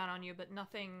coming down on you, but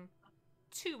nothing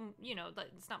too,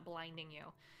 it's not blinding you.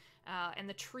 And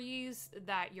the trees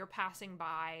that you're passing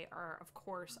by are, of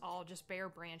course, all just bare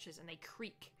branches, and they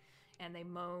creak and they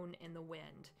moan in the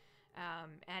wind.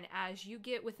 And as you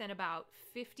get within about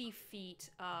 50 feet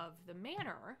of the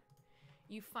manor,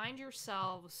 you find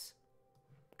yourselves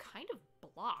kind of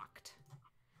blocked.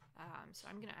 So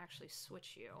I'm going to actually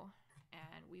switch you,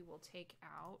 and we will take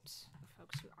out the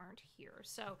folks who aren't here.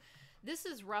 So this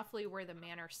is roughly where the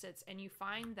manor sits, and you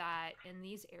find that in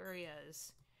these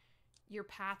areas, your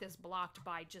path is blocked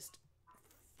by just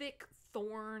thick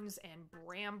thorns and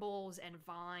brambles and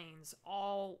vines,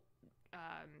 all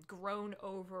grown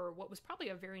over what was probably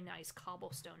a very nice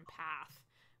cobblestone path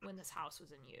when this house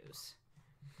was in use.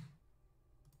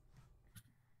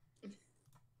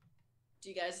 Do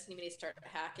you guys need me to start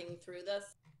hacking through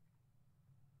this?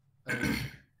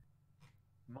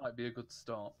 Might be a good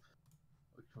start.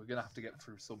 We're gonna have to get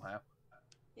through somehow.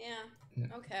 Yeah.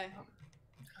 Okay.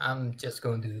 I'm just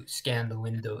going to scan the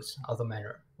windows of the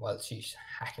manor while she's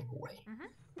hacking away. Mm-hmm.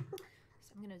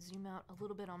 So I'm going to zoom out a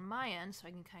little bit on my end so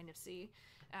I can kind of see.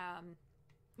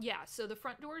 Yeah, so the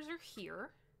front doors are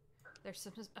here. There's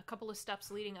a couple of steps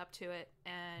leading up to it.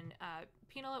 And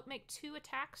Penelope, make 2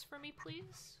 attacks for me,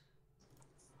 please.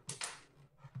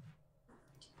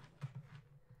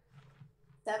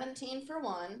 17 for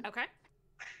one. Okay.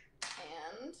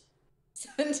 And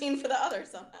 17 for the other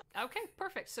somehow. Okay,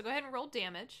 perfect. So go ahead and roll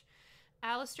damage.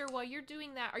 Alistair, while you're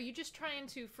doing that, are you just trying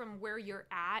to, from where you're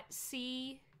at,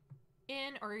 see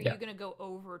in, or are you going to go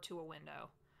over to a window?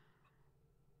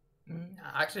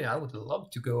 Actually, I would love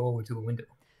to go over to a window.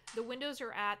 The windows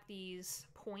are at these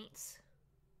points,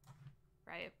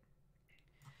 right?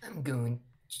 I'm going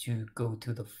to go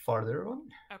to the farther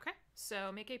one. Okay,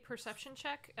 so make a perception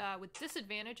check. With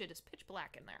disadvantage, it is pitch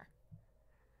black in there.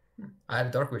 I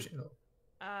have dark vision, though.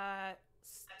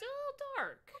 Still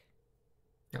dark.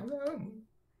 Hello.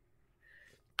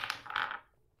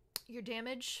 Your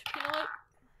damage, Penelope?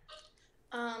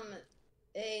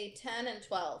 A 10 and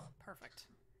 12. Perfect.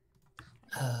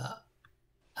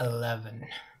 11.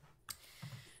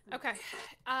 Okay.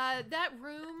 That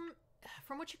room,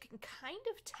 from what you can kind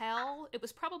of tell, it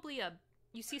was probably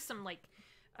you see some,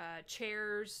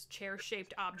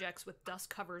 chair-shaped objects with dust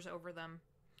covers over them.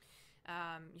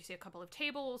 You see a couple of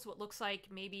tables, what looks like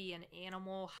maybe an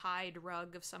animal hide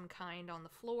rug of some kind on the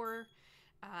floor,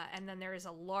 and then there is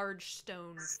a large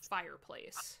stone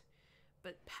fireplace.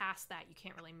 But past that, you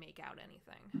can't really make out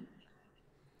anything.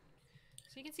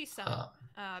 So you can see some.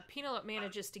 Penelope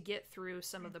manages to get through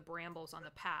some of the brambles on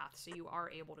the path, so you are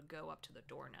able to go up to the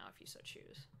door now if you so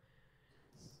choose.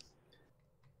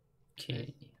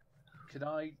 Okay. Can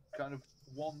I kind of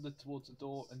wander towards the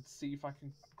door and see if I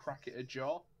can crack it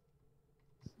ajar?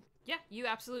 Yeah, you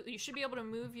should be able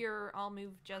to I'll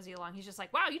move Jesse along. He's just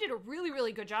like, wow, you did a really,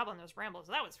 really good job on those brambles.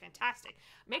 That was fantastic.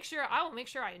 I will make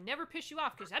sure I never piss you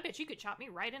off, because I bet you could chop me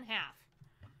right in half.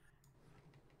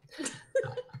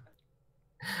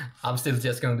 I'm still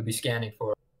just going to be scanning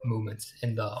for movements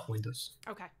in the windows.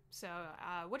 Okay, so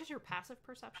what is your passive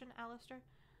perception, Alistair?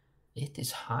 It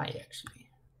is high, actually.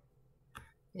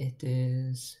 It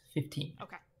is 15.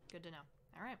 Okay, good to know.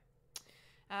 All right.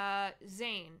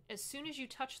 Zane, as soon as you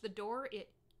touch the door, it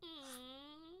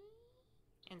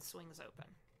and swings open.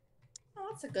 Oh,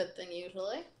 that's a good thing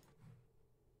usually.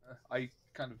 I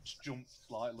kind of jump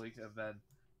slightly and then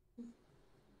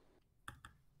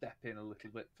step in a little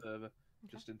bit further,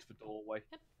 just into the doorway.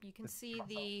 Yep, you can see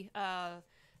the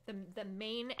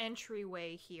main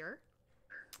entryway here.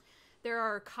 There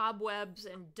are cobwebs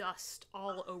and dust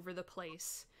all over the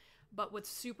place, but what's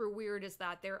super weird is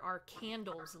that there are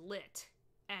candles lit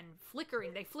and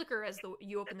flickering. They flicker as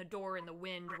you open the door and the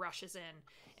wind rushes in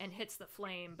and hits the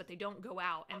flame, but they don't go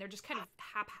out, and they're just kind of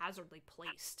haphazardly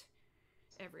placed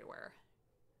everywhere.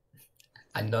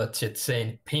 I nudge it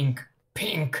saying, pink,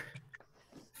 pink.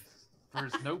 There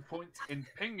is no point in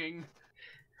pinging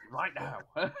right now.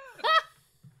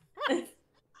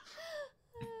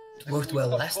 Worked well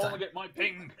last Stop time. calling it my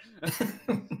ping.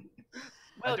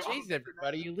 Well, jeez,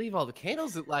 everybody, you leave all the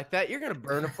candles like that, you're gonna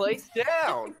burn a place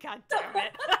down. God damn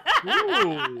it.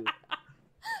 Ooh.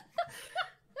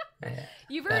 Yeah,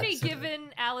 You've already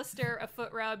given Alistair a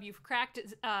foot rub. You've cracked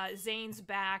Zane's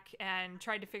back and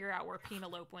tried to figure out where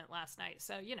Penelope went last night.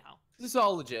 So, you know. This is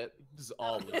all legit. This is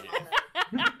all legit.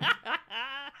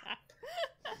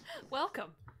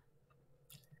 Welcome.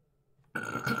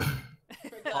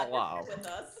 Hello. With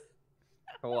us.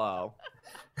 Hello.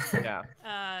 Yeah.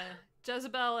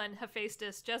 Jezebel and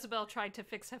Hephaestus. Jezebel tried to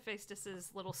fix Hephaestus's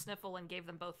little sniffle and gave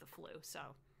them both the flu, so.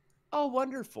 Oh,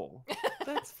 wonderful.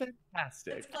 That's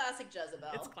fantastic. It's classic Jezebel.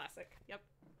 It's classic. Yep.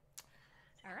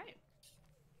 All right.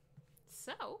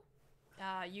 So,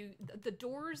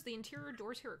 the interior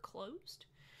doors here are closed,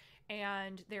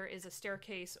 and there is a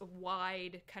staircase, a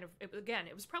wide kind of.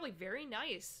 It was probably very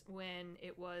nice when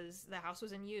the house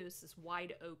was in use. This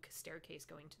wide oak staircase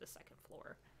going to the second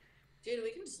floor. Dude,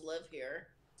 we can just live here.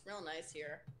 It's real nice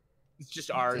here. It's just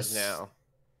ours now.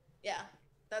 Yeah.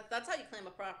 That's how you claim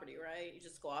a property, right? You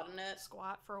just squat in it.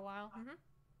 Squat for a while. Mm-hmm.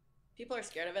 People are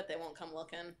scared of it. They won't come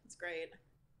looking. It's great.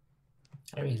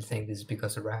 I really think this is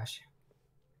because of Rash.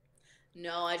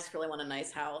 No, I just really want a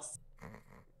nice house.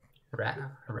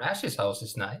 Rash's house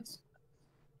is nice.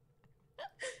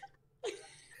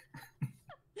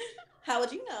 How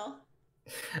would you know?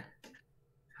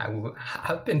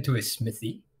 I've been to a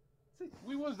smithy.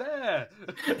 We were there.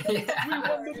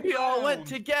 Yeah. We all went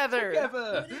together.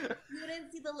 You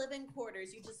didn't see the living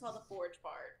quarters. You just saw the forge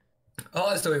part.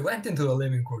 Oh, so we went into the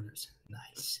living quarters.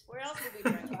 Nice. Where else would we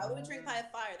drink? Why would we drink by a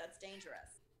fire? That's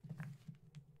dangerous.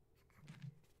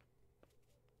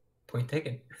 Point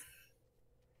taken.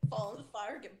 Fall in the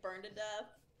fire, get burned to death.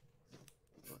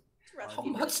 How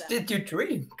much did you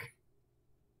drink?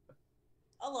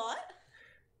 A lot.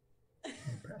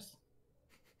 Impressed.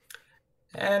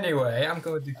 Anyway, I'm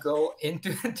going to go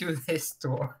into this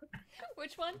door.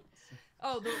 Which one?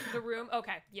 Oh, the room.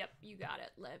 Okay. Yep, you got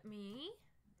it. Let me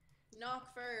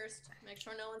knock first. Make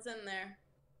sure no one's in there.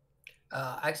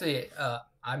 Actually,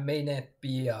 I may not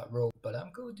be a rogue, but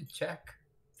I'm going to check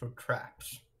for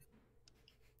traps.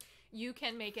 You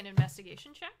can make an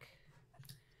investigation check.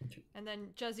 And then,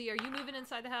 Juzzy, are you moving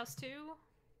inside the house too?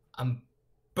 I'm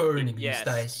burning these Yes.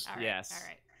 dice. All right, Yes. All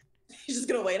right. He's just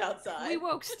gonna wait outside. We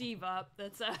woke Steve up.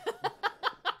 That's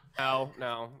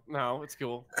No, it's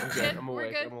cool. I'm good. I'm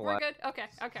awake. I'm We're alive. good.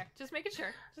 Okay. Just making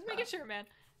sure, man.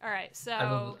 All right.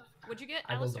 So, what'd you get,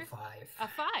 I rolled Alistair? a 5. A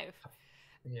 5.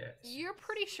 Yes. You're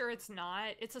pretty sure it's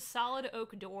not. It's a solid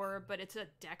oak door, but it's a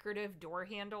decorative door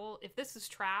handle. If this is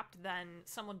trapped, then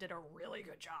someone did a really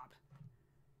good job.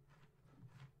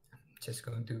 Just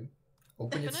going to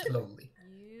open it Open it. slowly.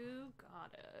 You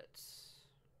got it.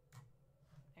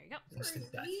 There you go. Just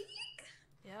like that.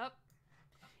 Yep.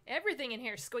 Everything in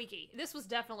here is squeaky. This was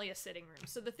definitely a sitting room.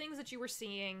 So the things that you were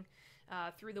seeing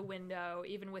through the window,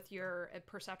 even with your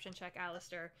perception check,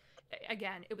 Alistair,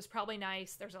 again, it was probably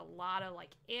nice. There's a lot of like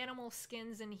animal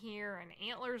skins in here and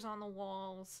antlers on the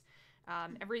walls.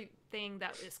 Everything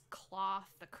that is cloth,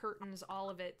 the curtains, all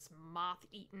of it's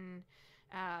moth-eaten.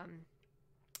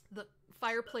 The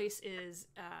fireplace is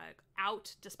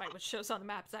out, despite what shows on the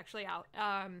map. It's actually out.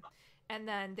 And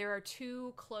then there are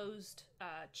 2 closed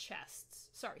chests.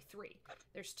 Sorry, 3.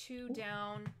 There's 2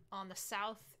 down on the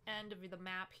south end of the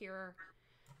map here.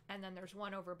 And then there's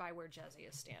 1 over by where Jezzy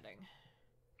is standing.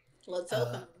 Let's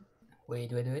open.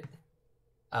 Wait.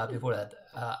 Before that,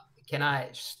 can I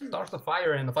start the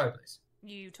fire in the fireplace?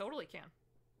 You totally can.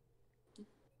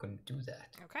 Gonna do that.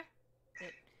 Okay.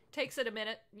 It takes it a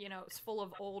minute. You know, it's full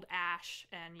of old ash,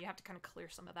 and you have to kind of clear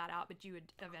some of that out, but you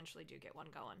would eventually do get one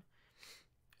going.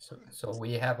 So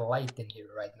we have a light in here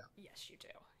right now. Yes, you do.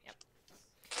 Yep.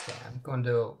 Okay, I'm going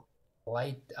to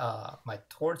light my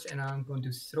torch, and I'm going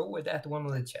to throw it at one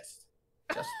of the chests.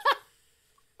 Just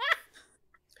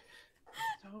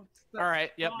All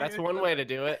right. Yep, that's one way to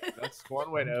do it. That's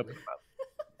one way to open them up.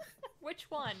 Which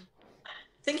one?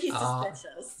 I think he's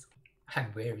suspicious.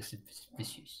 I'm very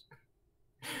suspicious.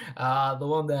 The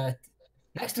one that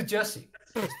next to Jesse.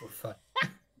 Just for fun.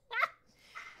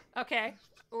 Okay.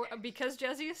 Because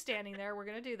Jesse is standing there, we're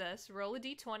going to do this. Roll a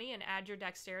d20 and add your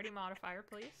dexterity modifier,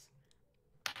 please.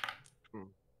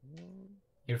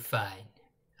 You're fine.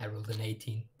 I rolled an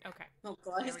 18. Okay. Oh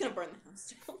god, he's gonna burn the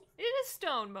house down. It is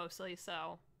stone mostly,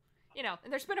 so, you know,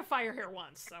 and there's been a fire here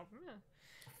once, so.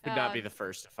 Would not be the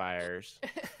first fires.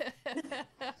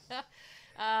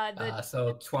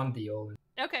 So 20 over.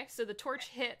 Okay, so the torch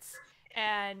hits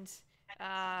and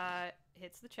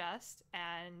hits the chest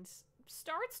and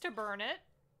starts to burn it.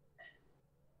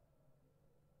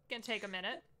 Gonna take a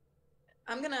minute.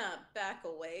 I'm gonna back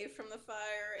away from the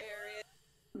fire area.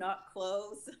 not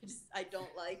close. I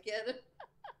don't like it.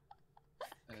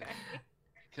 Okay.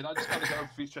 Can I just kind of go over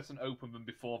each chest and open them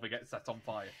before they get set on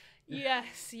fire?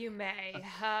 Yes, you may.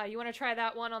 You want to try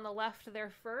that one on the left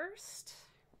there first?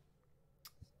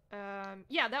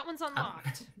 Yeah, that one's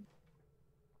unlocked.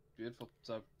 Beautiful.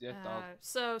 So, yeah.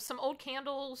 So some old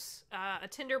candles, a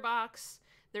tinder box.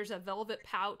 There's a velvet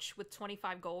pouch with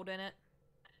 25 gold in it.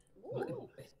 Ooh.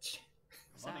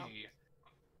 So, Money.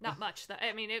 not much.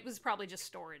 I mean, it was probably just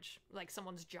storage, like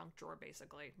someone's junk drawer,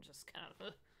 basically. Just kind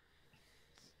of.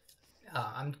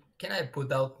 Can I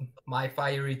put out my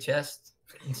fiery chest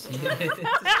and see if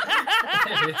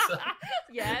it's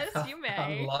Yes, you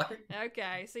may. unlocked?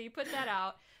 Okay, so you put that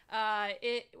out.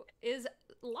 It is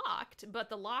locked, but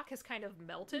the lock has kind of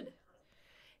melted.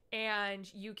 And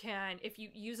you can, if you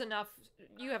use enough,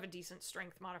 you have a decent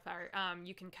strength modifier,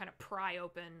 you can kind of pry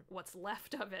open what's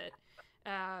left of it.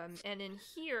 And in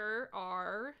here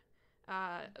are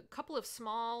a couple of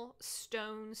small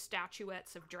stone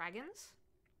statuettes of dragons.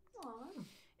 Aww.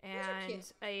 And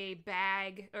a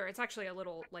bag, or it's actually a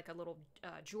little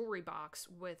jewelry box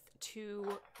with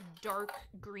 2 dark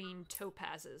green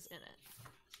topazes in it.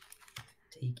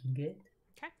 Taking it.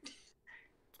 Okay.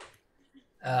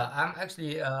 I'm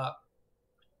actually all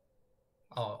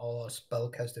our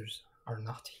spellcasters are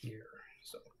not here,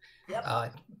 so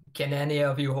Yep. can any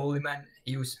of you holy men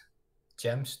use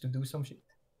gems to do some shit?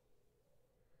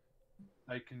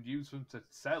 I can use them to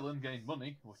sell and gain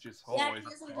money, which is Yeah, always.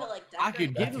 use them to like I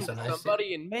could decorate. give That them is a nice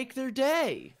somebody and make their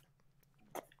day.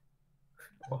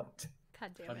 What?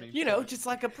 God damn I it. mean- You know, just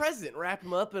like a present. Wrap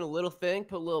them up in a little thing,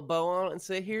 put a little bow on it, and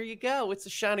say, "Here you go. It's a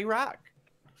shiny rock."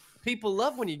 People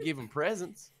love when you give them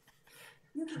presents.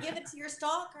 You can give it to your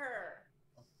stalker.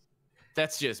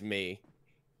 That's just me.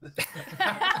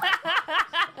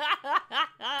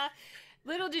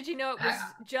 Little did you know it was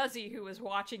Juzzy who was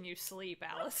watching you sleep,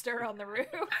 Alistair, on the roof.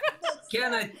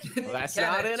 Can I? Well, that's can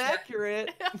not I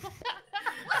inaccurate.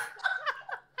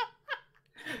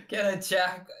 Can I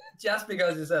check? Just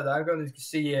because you said, I'm going to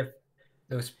see if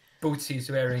those boots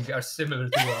he's wearing are similar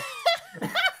to us.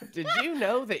 Did you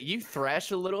know that you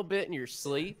thrash a little bit in your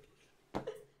sleep?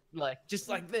 Like, just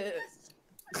like this.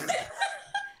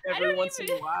 Every don't once in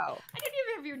even- a while. I didn't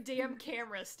even have your damn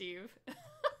camera, Steve.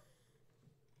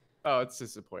 Oh, it's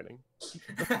disappointing.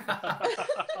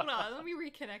 Hold on, let me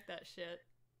reconnect that shit.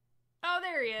 Oh,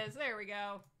 there he is. There we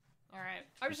go. All right.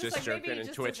 I was Just like, maybe jerking he and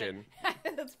just twitching.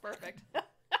 isn't- That's perfect.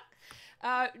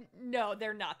 No,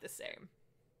 they're not the same.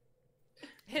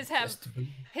 His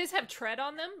have tread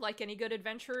on them, like any good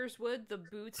adventurers would. The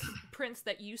boots prints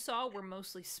that you saw were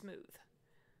mostly smooth.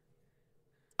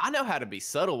 I know how to be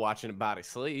subtle watching a body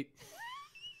sleep.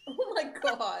 Oh my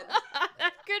god.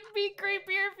 That could be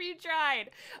creepier if you tried.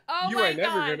 Oh You my ain't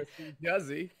god. never gonna see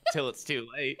Juzzy till it's too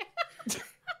late.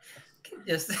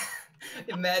 Just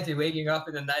imagine waking up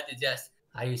in the night and just,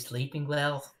 are you sleeping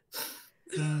well?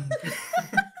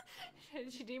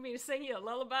 Did you need me to sing you a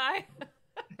lullaby?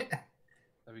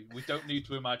 I mean, we don't need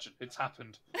to imagine. It's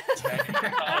happened.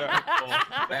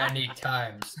 Many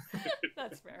times.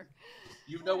 That's fair.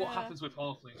 You know what happens with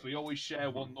halflings. We always share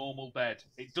one normal bed.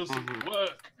 It doesn't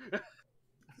work.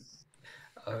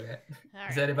 Okay. All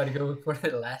Does right. anybody go for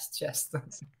the last chest?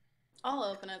 I'll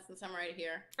open it since I'm right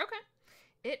here. Okay.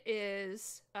 It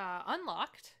is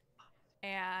unlocked,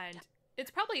 and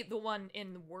it's probably the one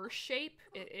in worse shape.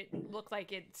 It looked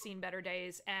like it'd seen better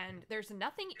days, and there's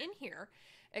nothing in here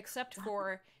except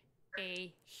for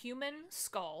a human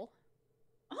skull.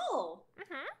 Oh.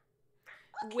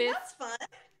 Okay, With that's fun.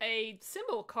 a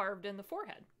symbol carved in the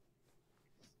forehead.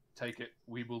 Take it.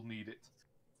 We will need it.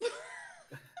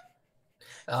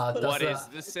 What is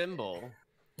the symbol?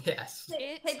 Yes,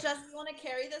 Hey, Justin, you want to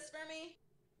carry this for me?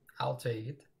 I'll take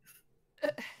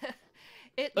it.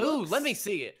 It Ooh, looks... let me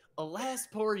see it. Alas,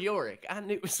 poor Yorick. I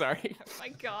knew. Sorry. Oh my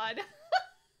god.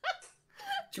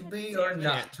 To be or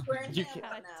not to be. We're in You Tampa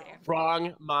God now. damn.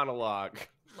 Wrong monologue.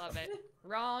 Love it.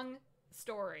 Wrong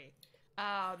story.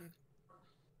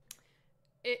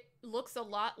 It looks a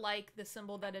lot like the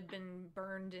symbol that had been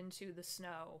burned into the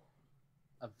snow.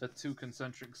 Of the 2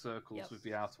 concentric circles Yep. with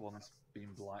the outer ones being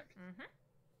black. Mm-hmm.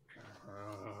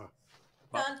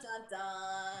 Dun dun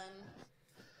dun.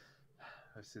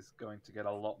 This is going to get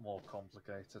a lot more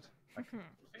complicated. I can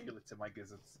feel it in my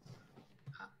gizzards.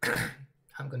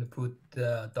 I'm gonna put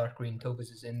the dark green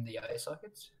topazes in the eye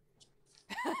sockets.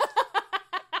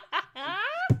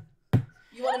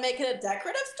 You want to make it a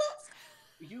decorative stuff?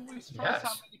 You were surprised how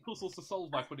Yes. many puzzles to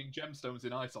solve by putting gemstones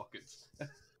in eye sockets.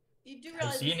 You do Have you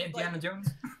realize seen this is, Indiana like, Jones?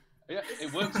 Yeah, This it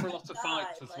is works for a like lot of God,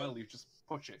 fights as like- well. You just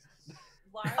push it.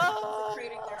 why are you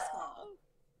desecrating their skull?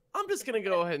 I'm just gonna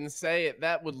go ahead and say it.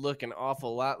 That would look an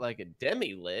awful lot like a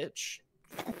demi-lich.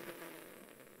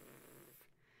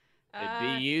 It'd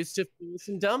be used to fool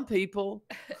some dumb people.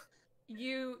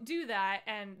 You do that,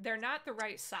 and they're not the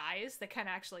right size. They kind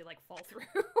of actually like fall through.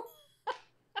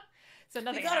 So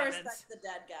nothing We gotta happens. respect the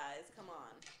dead guys. Come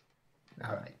on.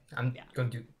 All right, I'm going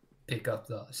to pick up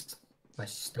my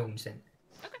stones and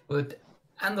put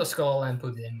and the skull and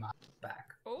put it in my bag.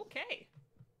 Okay.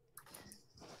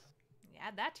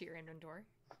 Add that to your inventory.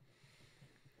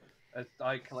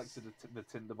 I collected the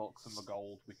tinderbox and the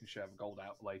gold. We can share the gold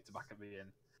out later back at the inn.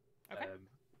 Okay.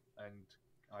 And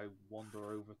I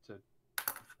wander over to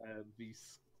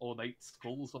these ornate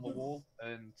skulls on the wall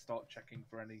and start checking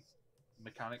for any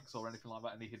mechanics or anything like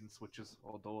that, any hidden switches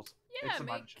or doors. Yeah, It's a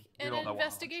make mansion. We an all know what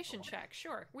investigation mansions are check.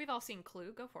 Sure. We've all seen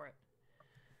Clue. Go for it.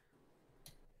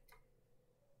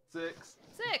 like.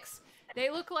 6. They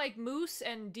look like moose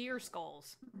and deer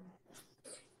skulls.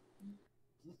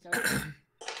 Okay.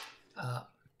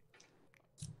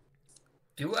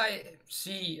 Do I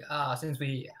see, since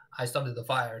I started the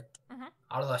fire,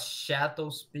 are the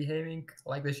shadows behaving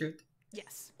like they should?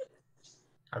 Yes.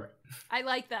 All right. I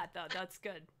like that, though. That's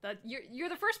good. You're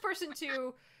the first person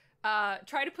to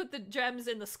try to put the gems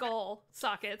in the skull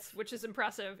sockets, which is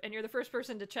impressive, and you're the first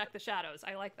person to check the shadows.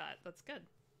 I like that. That's good.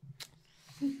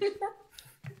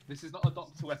 This is not a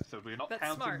Doctor Who episode. We're not That's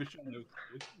counting smart. the shadows.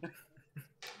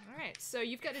 All right, so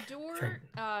you've got a door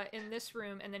in this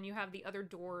room, and then you have the other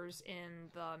doors in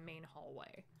the main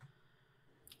hallway.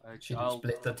 Should we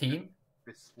split the team?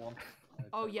 This one.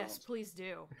 Oh, yes, please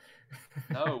do.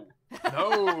 No.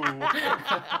 No!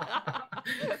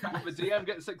 The DM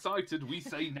gets excited, we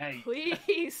say nay.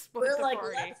 Please split We're the like,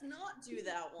 party. let's not do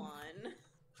that one.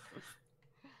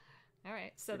 All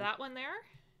right, so that one there.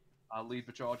 I'll lead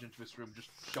the charge into this room, just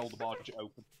shoulder barge it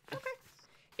open. Okay.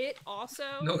 It also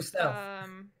No stealth.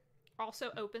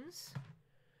 Also opens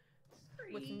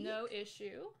with no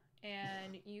issue,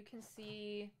 and you can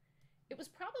see it was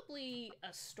probably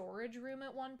a storage room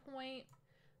at one point.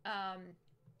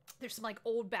 There's some like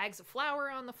old bags of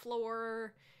flour on the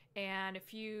floor, and a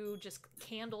few just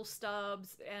candle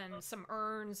stubs, and some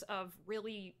urns of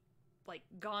really like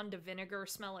gone to vinegar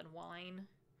smelling wine.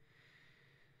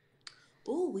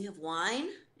 Ooh, we have wine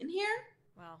in here?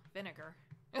 Well, vinegar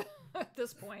at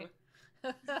this point.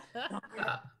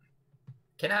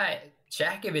 Can I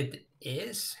check if it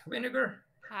is vinegar?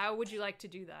 How would you like to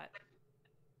do that?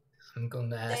 I'm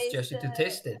gonna ask They Jesse to said-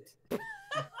 taste it.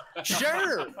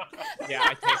 Sure. Yeah,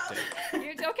 I taste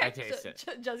it. Okay, I taste it.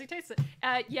 Juzzy tastes it.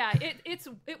 Yeah,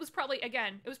 it was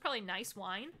probably nice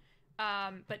wine,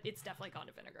 but it's definitely gone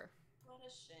to vinegar. What a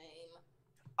shame.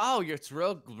 Oh, it's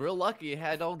real lucky you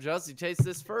had old Jussie taste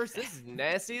this first. This is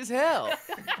nasty as hell.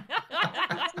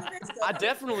 I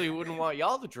definitely wouldn't want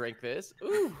y'all to drink this.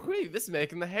 Ooh, wee, this is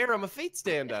making the hair on my feet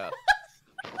stand up.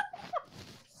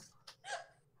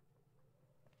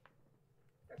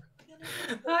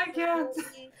 I can't.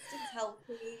 It's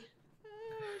healthy.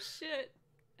 Oh shit.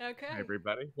 Okay. Hey,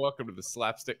 everybody, welcome to the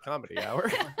Slapstick Comedy Hour.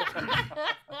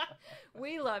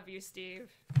 We love you,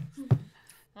 Steve.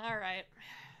 All right.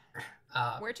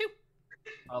 Where to?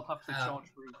 I'll have to charge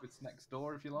through this next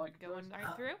door if you like. Going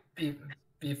right through?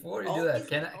 Before you do that,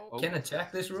 can I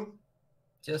check this room?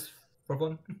 Just for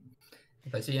fun?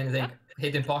 If I see anything,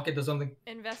 hidden pocket or something?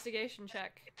 Investigation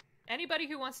check. Anybody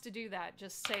who wants to do that,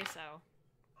 just say so.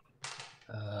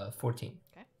 14.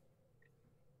 Okay.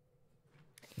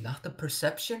 Not the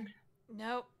perception?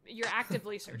 Nope, you're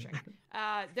actively searching.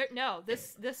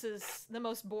 This is the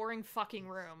most boring fucking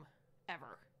room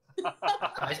ever.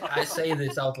 I say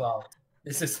this out loud.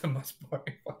 This is the most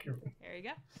boring fucking room. There you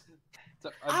go. So,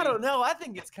 I don't know. I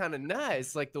think it's kind of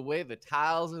nice, like the way the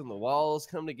tiles and the walls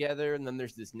come together, and then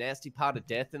there's this nasty pot of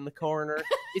death in the corner.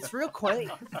 It's real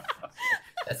quaint.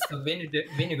 That's the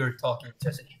vinegar talking,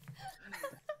 Jesse.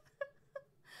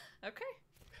 Okay.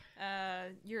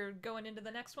 You're going into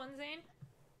the next one, Zane?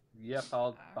 Yep,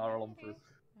 I'll barrel on through.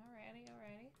 Alrighty.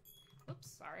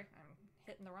 Oops, sorry. I'm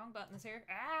hitting the wrong buttons here.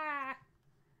 Ah!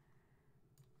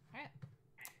 Alright.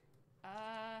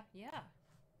 Yeah.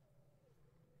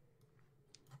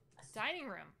 Dining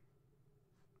room.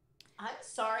 I'm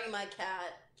sorry my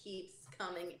cat keeps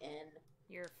coming in.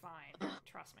 You're fine.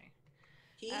 Trust me.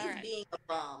 He's All right. being a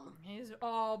bum.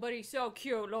 But he's so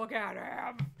cute. Look at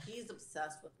him. He's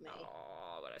obsessed with me.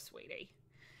 Oh, what a sweetie.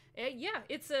 Yeah,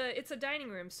 it's a dining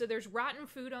room. So there's rotten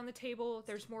food on the table.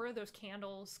 There's more of those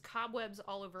candles, cobwebs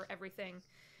all over everything.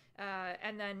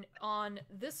 And then on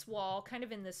this wall, kind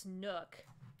of in this nook,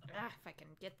 if I can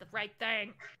get the right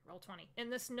thing, roll 20. In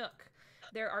this nook,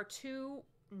 there are two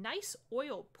nice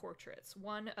oil portraits.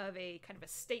 One of a kind of a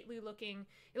stately looking,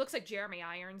 it looks like Jeremy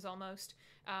Irons almost,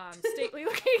 stately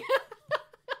looking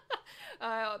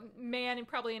man, and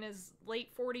probably in his late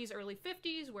 40s, early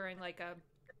 50s, wearing like a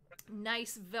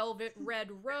nice velvet red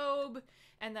robe,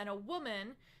 and then a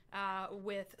woman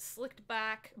with slicked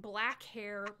back black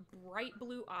hair, bright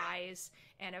blue eyes,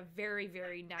 and a very,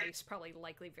 very nice, probably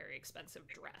likely very expensive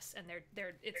dress. And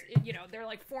they're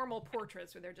like formal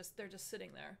portraits where they're just sitting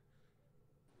there.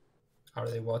 Are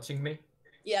they watching me?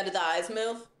 Yeah, did the eyes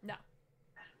move? No.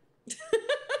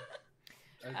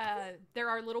 There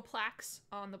are little plaques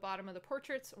on the bottom of the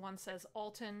portraits. One says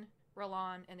Alton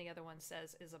Roland, and the other one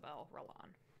says Isabel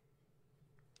Roland.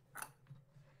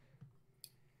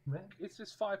 It's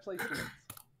just fireplace limits.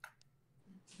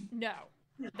 No,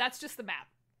 that's just the map.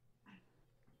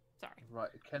 Sorry. Right,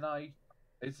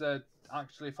 is there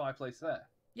actually a fireplace there?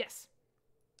 Yes.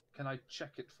 Can I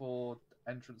check it for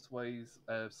entranceways,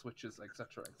 switches,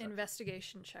 etc.?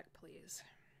 Investigation check, please.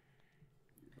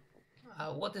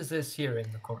 What is this here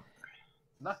in the corner?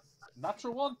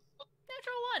 Natural one?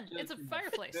 Natural one! It's a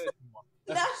fireplace.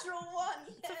 Natural one!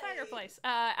 It's a fireplace.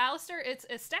 Alistair, it's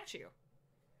a statue.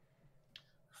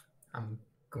 I'm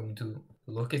going to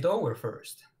look it over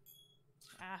first.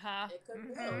 Uh-huh.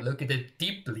 Look at it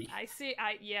deeply. I see.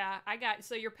 I got.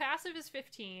 So your passive is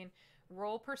 15.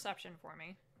 Roll perception for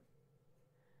me.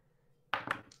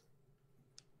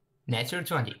 Natural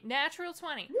 20. Natural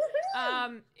 20.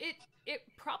 It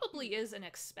probably is an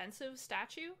expensive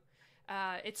statue.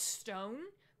 It's stone,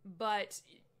 but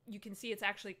you can see it's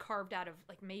actually carved out of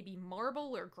like maybe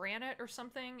marble or granite or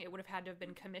something. It would have had to have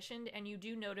been commissioned, and you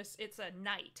do notice it's a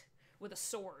knight with a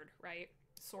sword, right?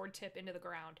 Sword tip into the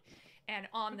ground. And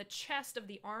on the chest of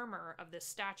the armor of this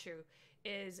statue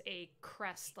is a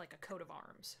crest, like a coat of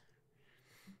arms.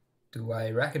 Do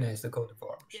I recognize the coat of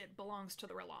arms? It belongs to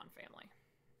the Roland family.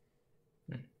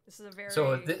 This is a very...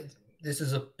 So this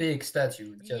is a big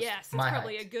statue. Just yes, it's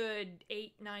probably a good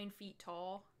 8-9 feet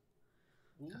tall.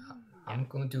 I'm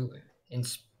going to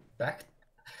inspect.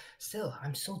 Still,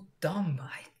 I'm so dumb.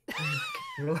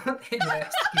 Investigation.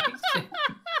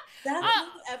 That's me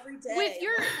every day.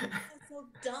 That's so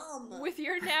dumb. With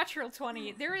your natural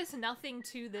 20, there is nothing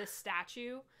to this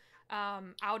statue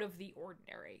out of the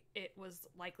ordinary. It was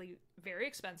likely very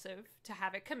expensive to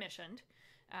have it commissioned.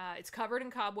 It's covered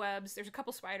in cobwebs. There's a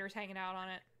couple spiders hanging out on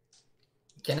it.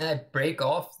 Can I break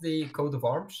off the coat of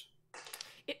arms?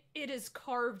 It is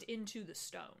carved into the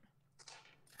stone.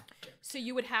 So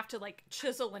you would have to like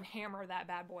chisel and hammer that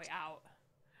bad boy out.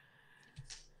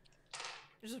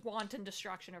 There's just wanton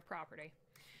destruction of property.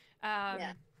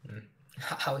 I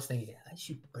was thinking I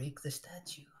should break the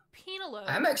statue. Penelope.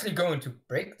 I'm actually going to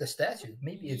break the statue.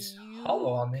 Maybe it's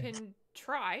hollow on it. You can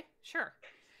try, sure.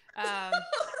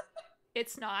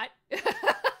 It's not.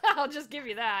 I'll just give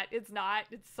you that. It's not.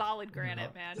 It's solid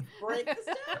granite, man. Break the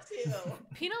statue.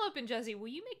 Penelope and Jesse, will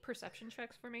you make perception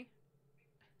checks for me?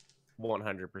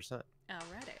 100%. Alrighty.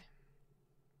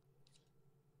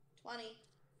 20.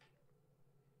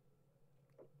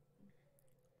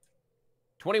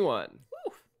 21.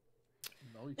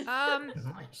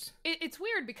 Nice. It's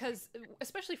weird because,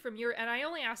 especially from your, and I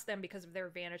only asked them because of their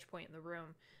vantage point in the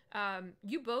room.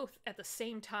 You both at the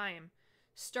same time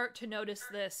start to notice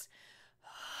this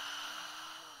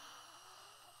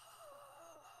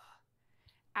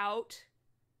out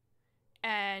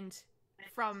and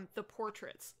from the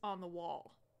portraits on the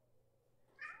wall.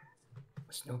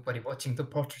 There's nobody watching the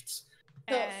portraits.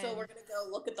 So we're gonna go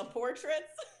look at the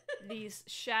portraits. These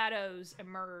shadows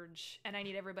emerge, and I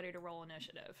need everybody to roll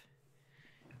initiative.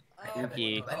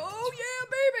 Okay. Oh yeah,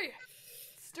 baby!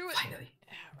 Let's do it. Finally.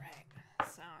 All right.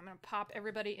 So I'm gonna pop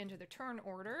everybody into the turn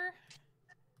order.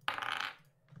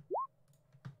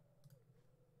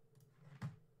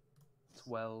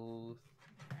 12.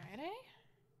 Alrighty.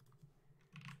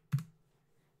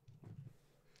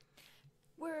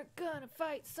 We're gonna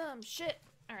fight some shit.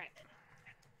 All right.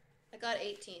 I got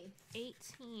 18.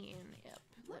 18. Yep.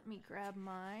 Let me grab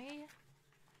my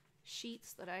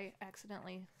sheets that I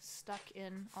accidentally stuck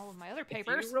in all of my other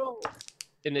papers. If you roll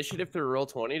initiative through roll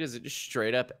 20, does it just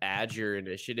straight up add your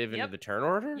initiative into the turn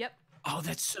order? Yep. Oh,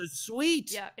 that's so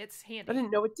sweet. Yeah, it's handy. I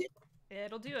didn't know it did.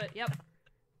 It'll do it. Yep.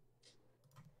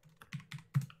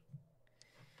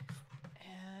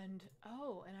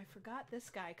 And I forgot this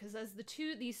guy, because as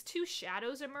these two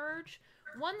shadows emerge,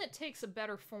 one that takes a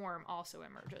better form also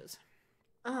emerges.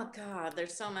 Oh god,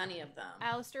 there's so many of them.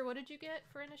 Alistair, what did you get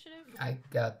for initiative? I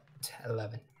got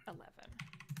 11. 11.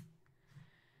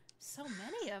 So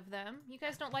many of them. You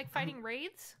guys don't like fighting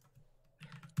raids?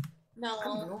 No.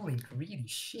 I'm rolling really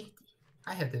shitty.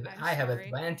 I have sorry.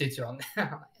 advantage on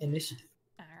initiative.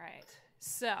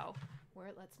 So,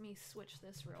 let me switch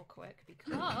this real quick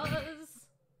because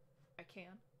I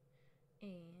can.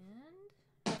 And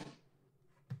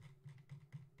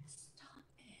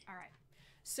all right.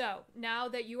 So now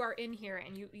that you are in here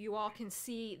and you all can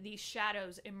see these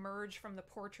shadows emerge from the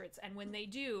portraits, and when they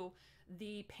do,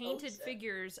 the painted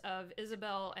figures of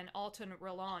Isabel and Alton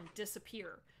Roland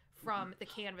disappear from the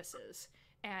canvases,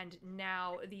 and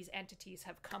now these entities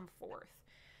have come forth.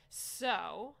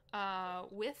 So,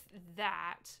 with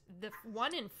that, the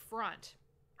one in front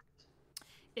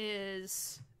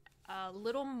is a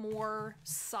little more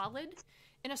solid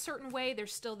in a certain way.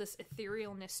 There's still this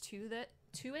etherealness to it.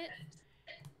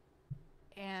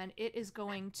 And it is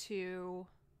going to...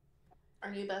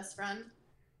 Our new best friend?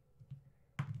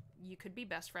 You could be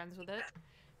best friends with it.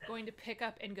 Going to pick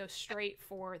up and go straight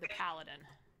for the paladin.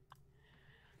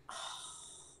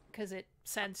 Because it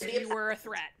sensed you were a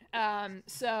threat.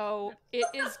 So it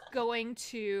is going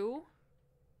to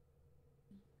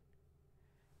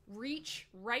reach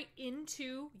right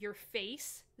into your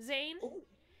face, Zane,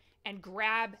 and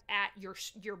grab at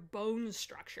your bone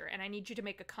structure. And I need you to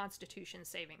make a Constitution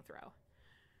saving throw.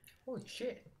 Holy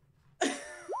shit.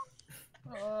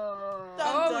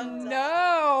 Oh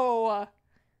no!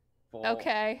 4.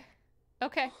 Okay.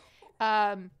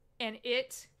 And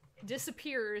it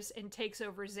disappears and takes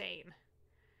over Zane.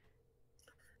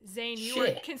 Zane, you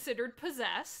are considered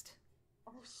possessed.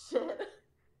 Oh shit.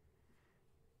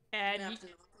 And have to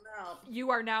knock him out. You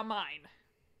are now mine.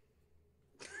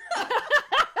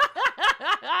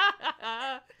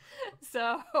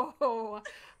 So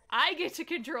I get to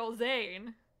control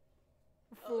Zane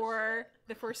for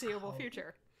the foreseeable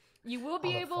future. You will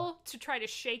be able to try to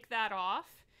shake that off.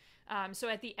 So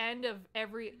at the end of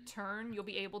every turn, you'll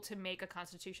be able to make a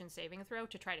Constitution saving throw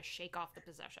to try to shake off the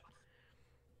possession.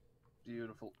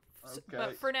 Beautiful. Okay.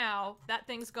 But for now, that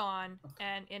thing's gone,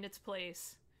 and in its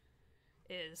place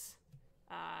is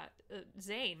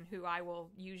Zane, who I will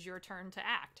use your turn to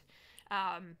act.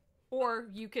 Or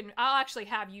you can... I'll actually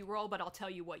have you roll, but I'll tell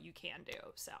you what you can do,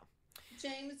 so...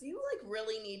 James, you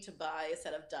really need to buy a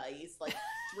set of dice, 3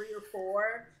 or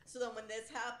 4, so that when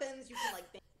this happens, you can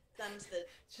send to the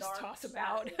just toss them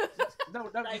out. No,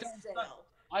 you don't.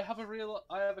 I have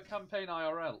a campaign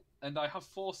IRL, and I have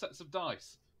 4 sets of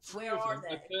dice. 3 of them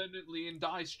are permanently in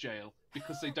dice jail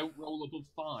because they don't roll above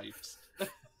 5s. You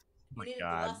need to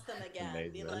bless them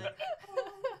again. Be like,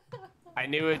 I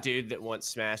knew a dude that once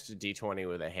smashed a D20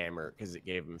 with a hammer because it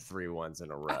gave him 3 ones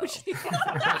in a row.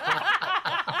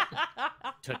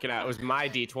 Took it out. It was my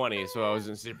D20, so I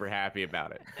wasn't super happy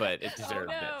about it, but it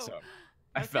deserved it, so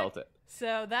I felt it.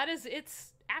 So that is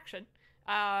its action.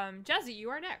 Jazzy, you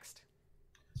are next.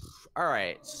 All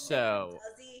right, so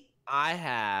I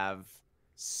have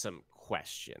some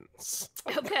questions.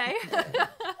 Okay.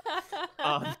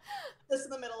 This is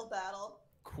the middle of battle.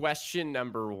 Question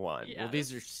number 1. Yes. Well,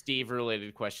 these are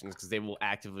Steve-related questions because they will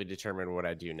actively determine what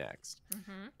I do next.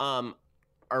 Mm-hmm.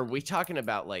 Are we talking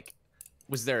about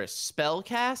was there a spell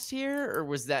cast here, or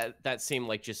was that seemed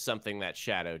like just something that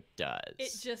Shadow does?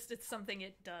 It's something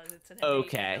it does. It's an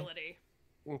innate ability.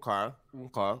 Okay.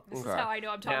 This is how I know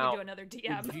I'm talking to another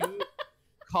DM. Would you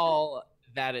call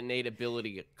that innate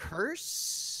ability a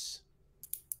curse?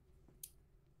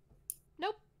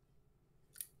 Nope.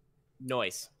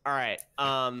 Nice. All right.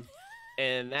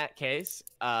 In that case,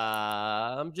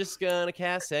 I'm just gonna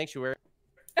cast Sanctuary.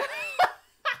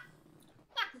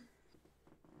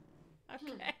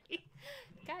 Okay.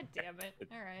 God damn it.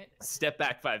 All right. Step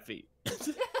back 5 feet.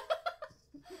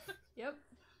 Yep.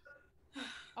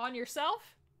 On yourself?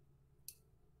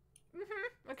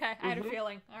 Mm-hmm. Okay, I had a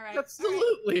feeling. All right.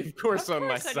 Absolutely, of course, on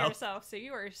myself. On yourself. So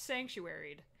you are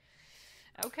sanctuaried.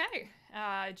 Okay.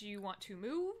 Do you want to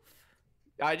move?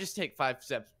 I just take 5 foot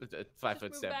step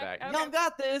back. Okay. Y'all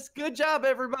got this. Good job,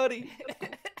 everybody.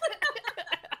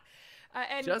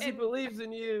 Jesse believes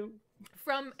in you.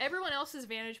 From everyone else's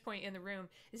vantage point in the room,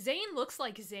 Zane looks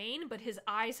like Zane, but his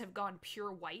eyes have gone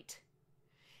pure white.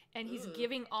 And he's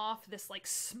giving off this,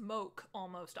 smoke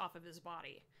almost off of his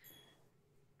body.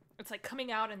 It's,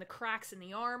 coming out in the cracks in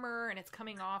the armor, and it's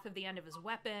coming off of the end of his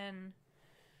weapon.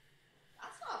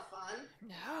 That's not fun.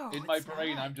 No, In my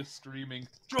brain, I'm just screaming,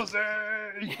 Jesse!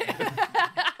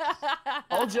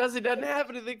 Old Jesse doesn't have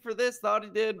anything for this. Thought he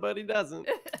did, but he doesn't.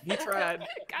 He tried.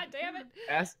 God damn it.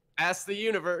 Ask the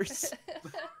universe.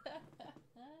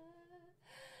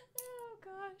 Oh,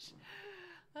 gosh.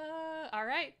 All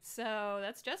right, so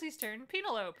that's Jesse's turn.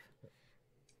 Penelope.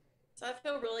 So I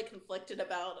feel really conflicted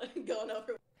about going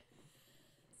over.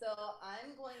 So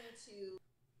I'm going to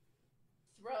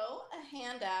throw a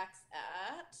hand axe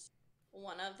at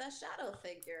one of the shadow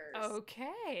figures.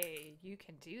 Okay, you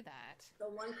can do that. The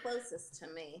one closest to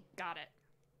me. Got it.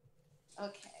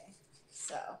 Okay,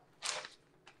 so.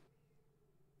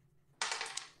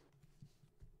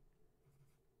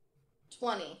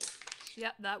 $20.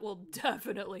 Yep, that will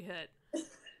definitely hit.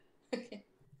 Okay.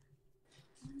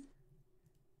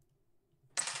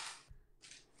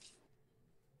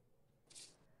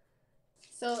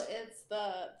 So it's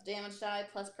the damage die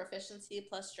plus proficiency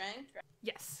plus strength, right?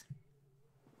 Yes.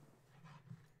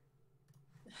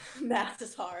 Math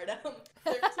is hard.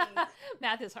 13.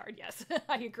 Math is hard, yes.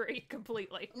 I agree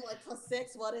completely. I'm like, plus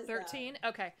 6, what is 13? that?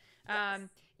 Okay.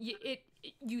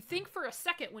 You think for a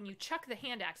second when you chuck the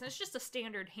hand axe, and it's just a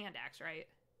standard hand axe, right?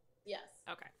 Yes.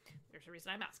 Okay. There's a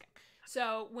reason I'm asking.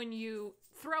 So when you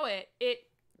throw it, it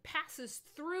passes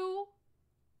through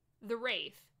the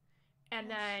wraith and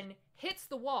then hits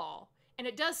the wall, and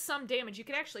it does some damage. You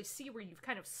can actually see where you've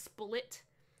kind of split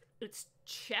its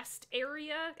chest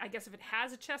area, I guess if it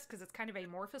has a chest, because it's kind of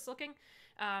amorphous looking.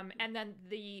 And then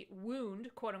the wound,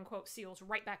 quote unquote, seals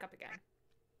right back up again.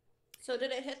 So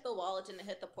did it hit the wall? It didn't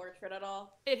hit the portrait at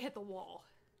all? It hit the wall.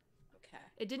 Okay.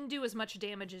 It didn't do as much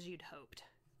damage as you'd hoped.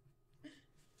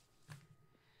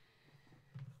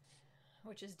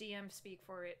 Which is DM speak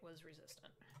for it was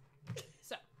resistant.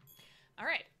 So, all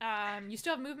right. You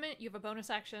still have movement. You have a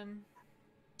bonus action.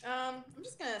 I'm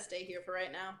just gonna stay here for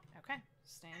right now. Okay,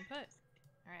 stand put.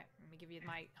 All right, let me give you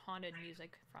my haunted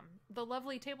music from the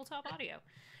lovely tabletop audio.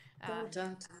 Dun,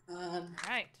 dun, dun. All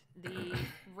right, the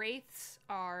wraiths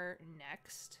are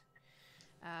next.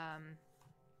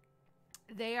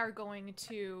 They are going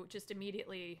to just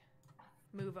immediately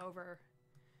move over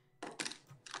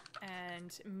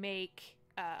and make.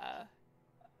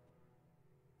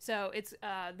 So it's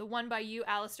the one by you,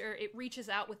 Alistair. It reaches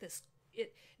out with this.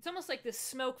 It's almost like this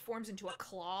smoke forms into a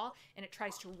claw, and it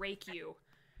tries to rake you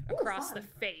across the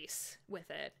face with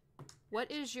it.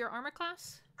 What is your armor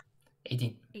class?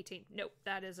 18. 18. Nope,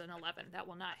 that is an 11. That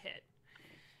will not hit.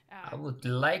 I would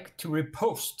like to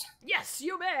riposte. Yes,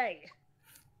 you may.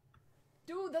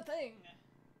 Do the thing.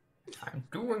 I'm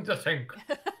doing the thing.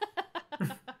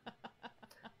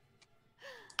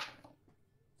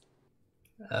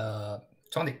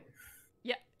 20.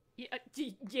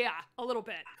 Yeah, a little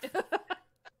bit.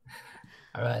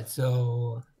 All right,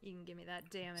 so You can give me that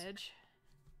damage.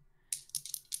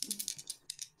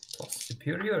 plus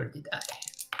superiority die.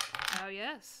 Oh,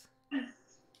 yes.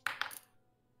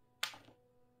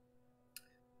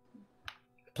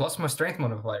 Plus my strength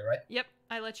modifier, right? Yep,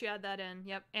 I let you add that in.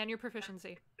 Yep, and your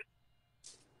proficiency.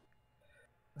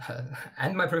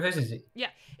 And my proficiency. Yeah,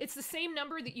 it's the same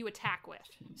number that you attack with.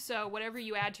 So whatever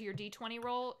you add to your d20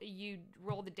 roll, you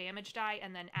roll the damage die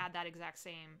and then add that exact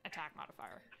same attack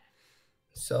modifier.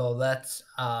 So that's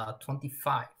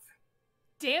 25.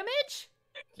 Damage?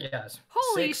 Yes.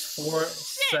 Holy 6, 4,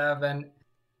 shit! 7,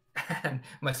 and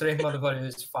my strength modifier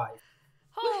is 5.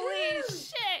 Holy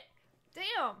shit!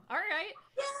 Damn. All right.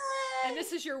 Yay! And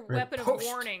this is your weapon of Riposte.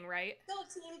 warning, right? Go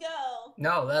team go!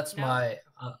 No, that's No. my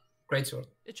greatsword.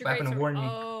 It's your Weapon of greatsword. warning.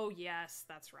 Oh, yes,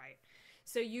 that's right.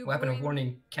 So you Weapon bring... of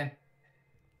warning can't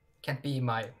be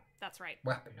my That's right.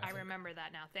 weapon. I think. remember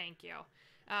that now. Thank you.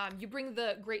 You bring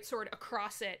the greatsword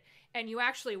across it, and you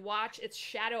actually watch its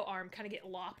shadow arm kind of get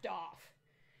lopped off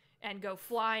and go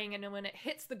flying. And then when it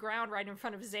hits the ground right in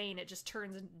front of Zane, it just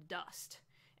turns into dust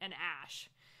and ash.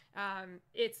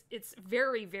 It's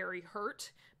very, very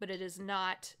hurt, but it has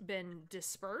not been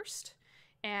dispersed.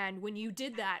 And when you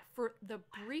did that, for the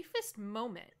briefest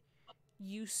moment,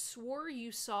 you swore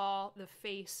you saw the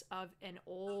face of an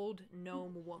old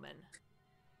gnome woman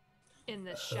in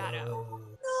the shadow.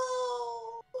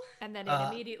 No! And then it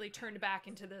immediately turned back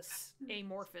into this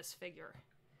amorphous figure.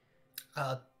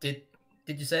 Did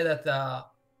you say that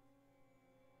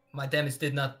my damage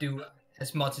did not do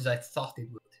as much as I thought it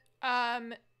would?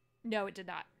 No, it did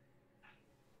not.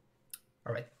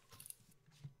 All right.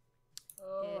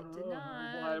 It did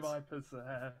not. Why am I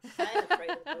possessed? I'm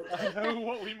afraid of I those. know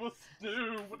what we must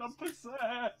do, but I'm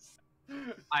possessed.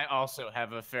 I also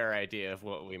have a fair idea of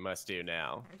what we must do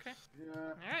now. Okay. Yeah.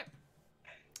 All right.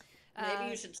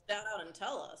 Maybe you should shout out and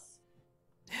tell us.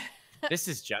 This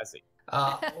is Jazzy.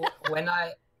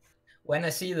 When I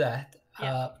see that,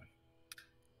 Yeah.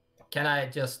 can I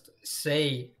just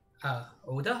say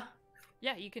Oda?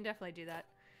 Yeah, you can definitely do that.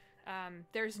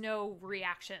 There's no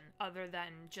reaction other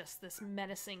than just this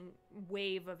menacing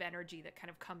wave of energy that kind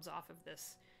of comes off of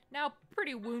this now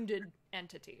pretty wounded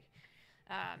entity.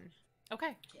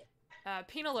 Okay.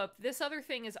 Penelope, this other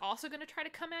thing is also going to try to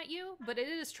come at you, but it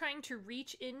is trying to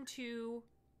reach into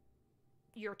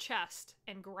your chest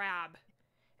and grab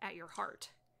at your heart.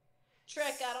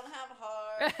 Trick, I don't have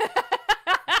heart.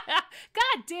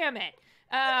 God damn it.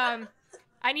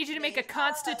 I need you to make a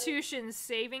Constitution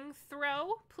saving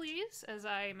throw, please, as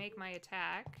I make my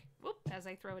attack. Whoop, as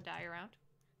I throw a die around.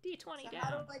 D20 So down.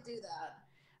 how do I do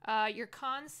that? Your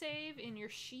con save in your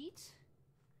sheet.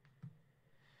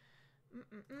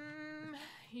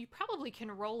 You probably can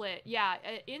roll it. Yeah,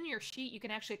 in your sheet, you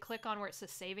can actually click on where it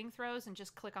says saving throws and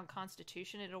just click on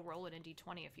Constitution. It'll roll it in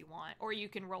D20 if you want. Or you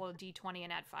can roll a D20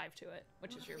 and add 5 to it,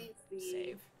 which is your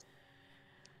save.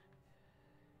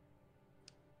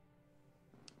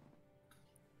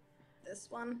 This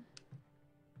one?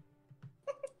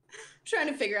 I'm trying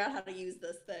to figure out how to use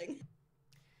this thing.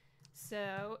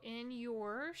 So, in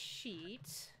your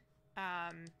sheet,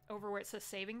 over where it says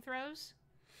saving throws,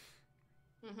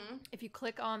 if you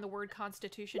click on the word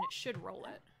Constitution, it should roll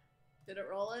it. Did it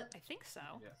roll it? I think so.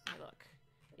 Yeah. Let me look.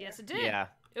 Yes, it did. Yeah.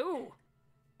 Ooh.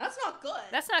 That's not good.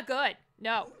 That's not good.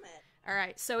 No. Damn it. All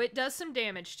right, so it does some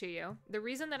damage to you. The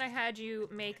reason that I had you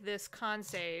make this con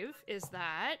save is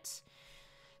that...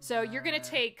 So you're going to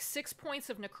take 6 points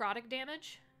of necrotic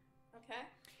damage. Okay.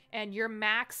 And your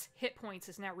max hit points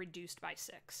is now reduced by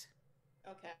 6.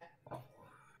 Okay.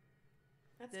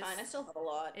 That's fine. I still have a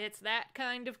lot. It's that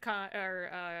kind of necrotic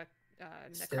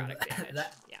damage.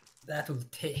 Yeah. That will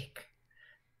take.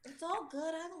 It's all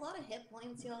good. I have a lot of hit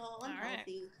points, y'all. I'm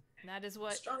healthy. That is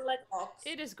what strong like ox.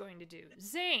 it is going to do.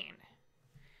 Zane.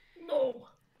 No.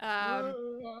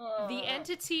 The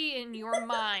entity in your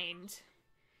mind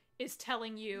is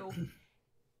telling you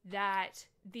that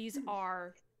these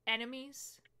are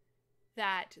enemies,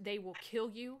 that they will kill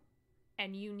you,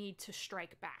 and you need to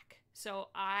strike back. So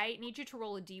I need you to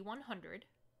roll a D100.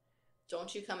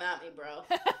 Don't you come at me, bro.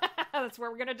 That's where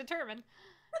we're going to determine.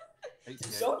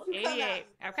 88.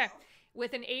 Okay.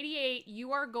 With an 88,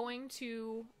 you are going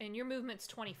to, and your movement's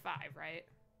 25, right?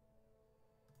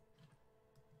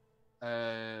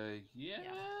 Yes.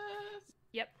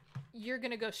 Yep. You're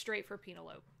going to go straight for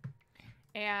Penelope.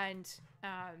 And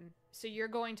so you're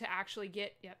going to actually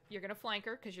you're going to flank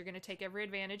her because you're going to take every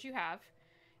advantage you have.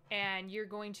 And you're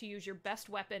going to use your best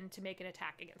weapon to make an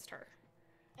attack against her.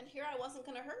 And here I wasn't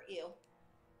going to hurt you.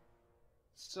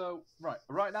 So,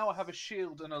 right now I have a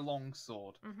shield and a long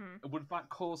sword. Mm-hmm. Would that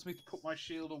cause me to put my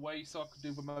shield away so I could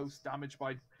do the most damage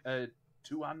by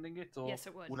two-handing it? Or yes,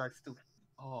 it would. Would I still...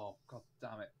 Oh, god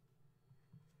damn it.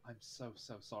 I'm so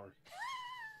sorry.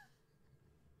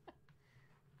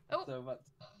 Oh. So that's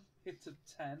hit of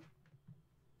 10.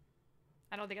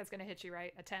 I don't think that's going to hit you,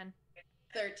 right? A 10?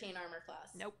 13 armor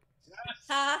class. Nope. Yes!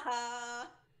 Ha ha!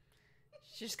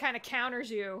 She just kind of counters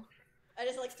you. I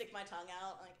just like stick my tongue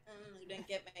out, like, you didn't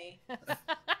get me.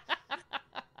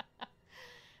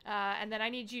 And then I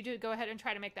need you to go ahead and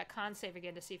try to make that con save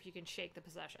again to see if you can shake the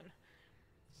possession.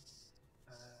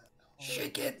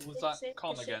 Shake it. Was that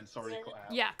con again? Sorry, cut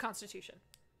out. Yeah, Constitution.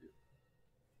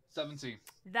 17.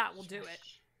 That will do it.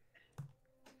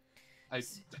 The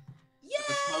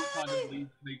smoke kind of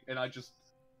leaves me, and I just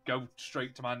go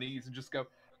straight to my knees and just go,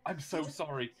 I'm so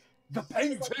sorry. The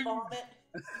painting!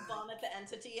 Like vomit the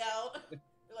entity out. You're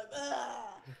like,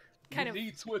 ugh. You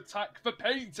need to attack the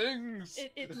paintings!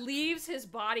 It leaves his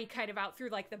body kind of out through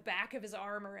like the back of his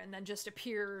armor and then just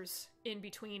appears in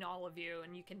between all of you,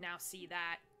 and you can now see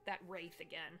that wraith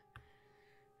again.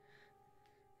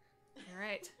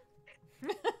 Alright.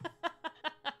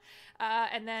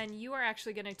 And then you are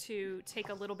actually going to take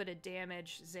a little bit of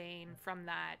damage, Zane, from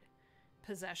that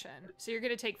possession. So you're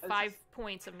going to take 5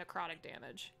 points of necrotic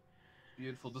damage.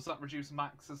 Beautiful. Does that reduce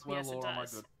max as well, yes, or it am I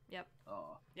does. good? Yep.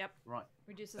 Oh. Yep. Right.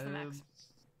 Reduces the max.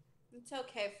 It's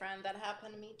okay, friend. That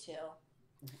happened to me too.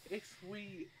 If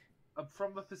we...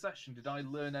 from the possession, did I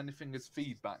learn anything as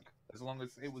feedback? As long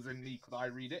as it was in me, could I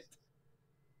read it?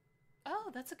 Oh,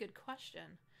 that's a good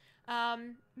question.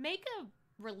 Make a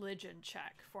religion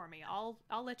check for me. I'll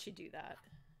let you do that.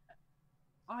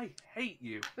 I hate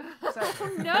you.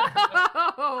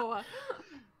 No!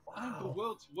 I'm the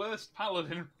world's worst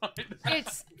paladin right now.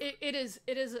 It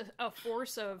is a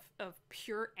force of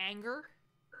pure anger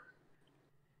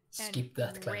and Skip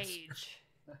that class. rage.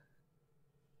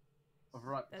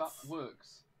 Right, that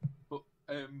works. But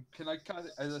can I kind of,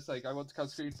 as I say, I want to kind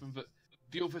of scream them that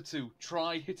the other two,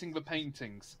 try hitting the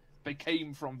paintings. They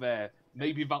came from there.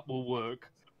 Maybe that will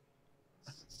work.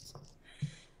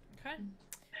 Okay.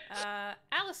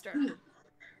 Alistair.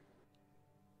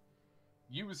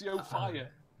 Use your fire.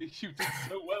 You did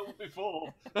so well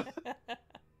before.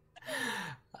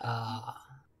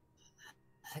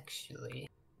 Actually,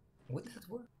 would that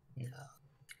work? No.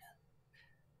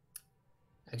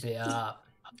 Actually,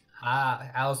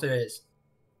 Alistair is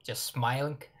just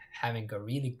smiling, having a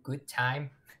really good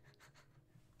time.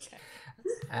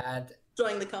 And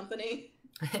Enjoying the company.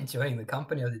 enjoying the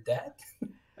company of the dead.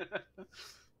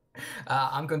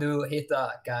 I'm going to hit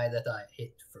the guy that I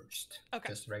hit first. Okay.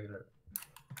 Just regular.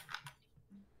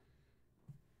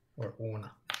 Or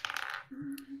Ona.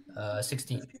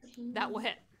 16. That will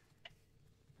hit.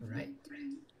 Right.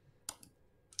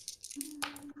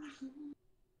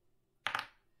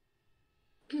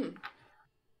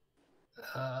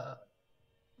 uh,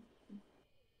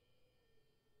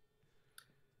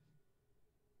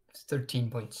 13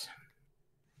 points.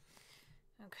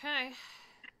 Okay.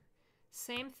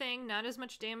 Same thing, not as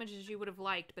much damage as you would have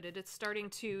liked, but it is starting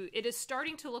to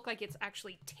look like it's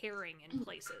actually tearing in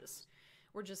places.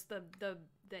 Or just the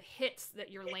hits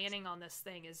that you're landing on this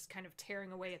thing is kind of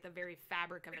tearing away at the very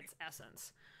fabric of its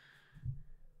essence.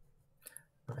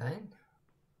 Right.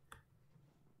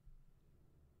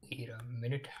 Wait a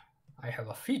minute. I have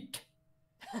a feat.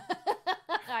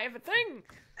 I have a thing.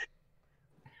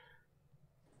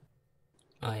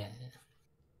 Oh yeah.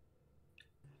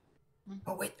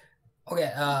 Oh wait.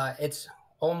 Okay. It's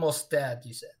almost dead.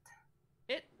 You said.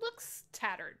 It looks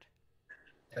tattered.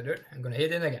 Tattered. I'm gonna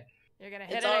hit it again. You're gonna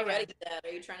hit It's it already again. dead.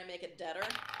 Are you trying to make it deader?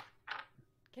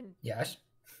 Yes.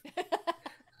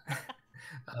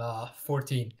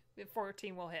 14.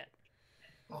 14 will hit.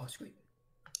 Oh sweet.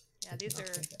 Yeah, these are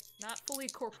not fully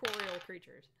corporeal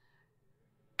creatures.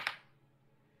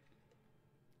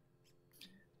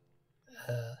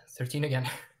 13 again.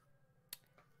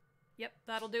 Yep,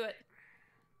 that'll do it.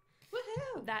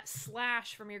 Woohoo! That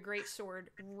slash from your greatsword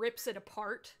rips it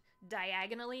apart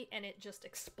diagonally, and it just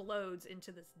explodes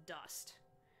into this dust.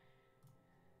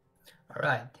 All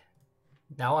right.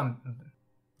 Now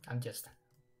I'm just.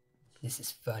 This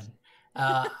is fun.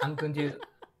 I'm going to.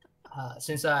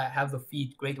 Since I have the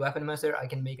feat Great Weapon Master, I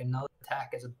can make another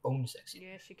attack as a bonus action.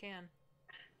 Yes, you can.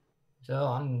 So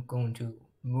I'm going to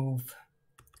move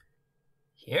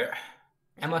here.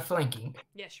 Am I flanking?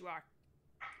 Yes, you are.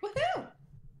 Woohoo!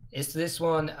 Is this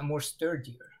one more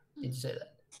sturdier? Did you say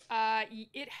that?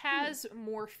 It has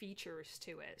more features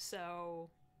to it, so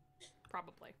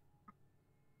probably.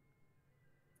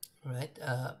 All right.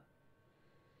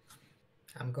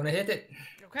 I'm gonna hit it.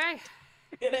 Okay.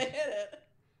 Gonna hit it.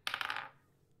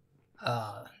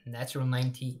 Natural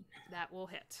 19. That will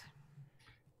hit.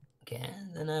 Okay,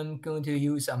 then I'm going to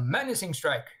use a menacing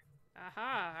strike.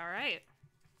 Aha, all right.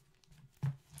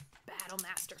 Battle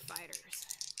Master Fighters.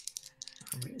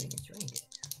 I'm really enjoying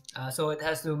it. So it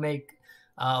has to make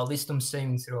a wisdom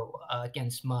saving throw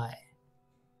against my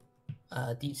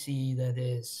DC. That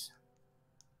is,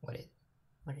 what is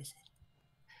it?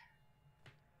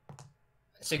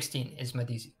 16 is my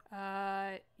DC.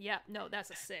 Yeah, no,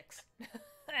 that's a 6.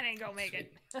 That ain't gonna make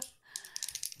it.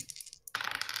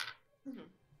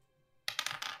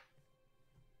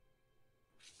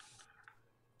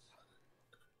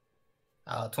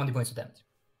 20 points of damage.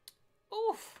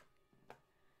 Oof.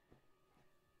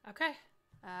 Okay.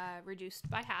 Reduced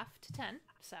by half to 10,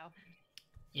 so.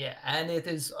 Yeah, and it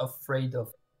is afraid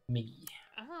of me.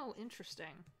 Oh,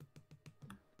 interesting.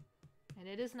 And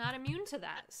it is not immune to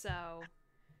that, so.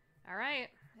 All right.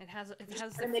 It has the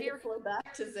Make fear. it flow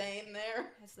back to Zane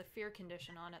there. Has the fear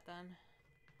condition on it then.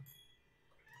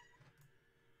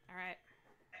 All right.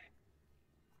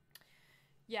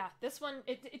 Yeah, this one,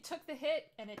 it took the hit,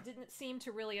 and it didn't seem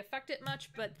to really affect it much,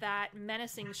 but that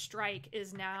menacing strike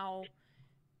is now,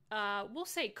 we'll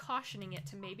say, cautioning it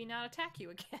to maybe not attack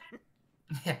you again.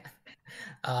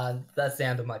 Yeah. That's the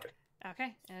end of my turn.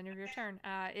 Okay, end of your turn.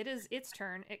 It is its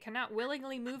turn. It cannot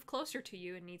willingly move closer to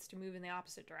you and needs to move in the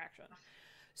opposite direction.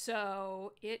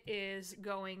 So it is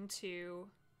going to...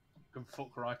 Can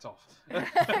fuck right off.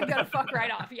 Gonna fuck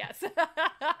right off, yes.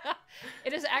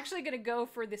 It is actually gonna go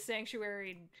for the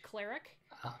Sanctuary Cleric.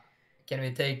 Can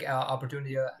we take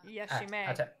opportunity? Yes, you may.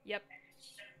 Attack? Yep.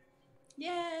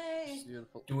 Yay!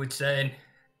 Beautiful. Do it, Zane.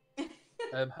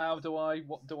 How do I?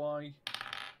 What do I?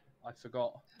 I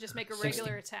forgot. Just make a 16.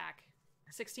 regular attack.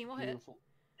 16 will hit. Beautiful.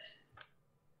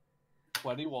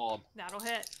 21. That'll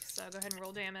hit. So go ahead and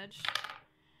roll damage.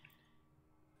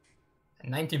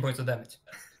 19 points of damage.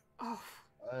 Oh.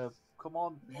 Come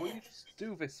on, will you just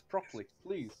do this properly,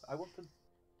 please? I want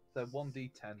the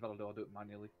 1d10. Well, I'll do it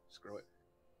manually. Screw it.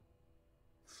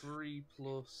 3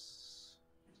 plus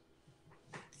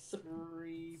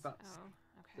 3. That's Oh,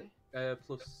 okay.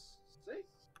 plus 6.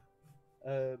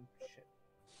 Shit.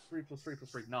 3 plus 3 plus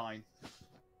 3, 9.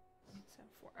 So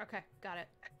 4. Okay, got it.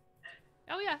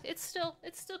 Oh yeah, it's still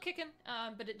kicking.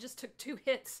 But it just took 2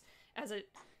 hits as it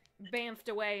bamfed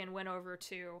away and went over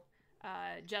to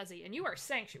Jezzy, and you are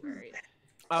Sanctuary.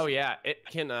 Oh yeah, it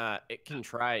can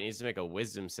try. It needs to make a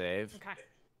Wisdom save. Okay.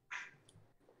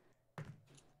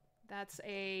 That's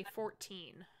a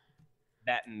 14.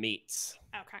 That meets.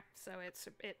 Okay, so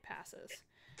it passes.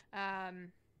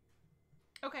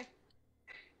 Okay.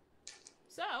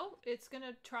 So it's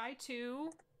gonna try to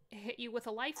hit you with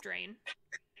a life drain.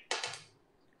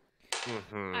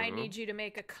 I need you to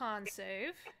make a con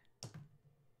save.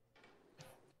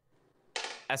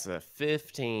 That's a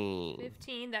 15.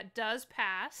 15. That does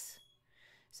pass.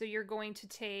 So you're going to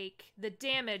take the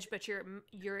damage, but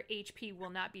your HP will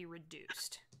not be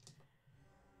reduced.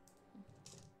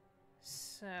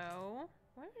 So,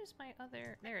 where is my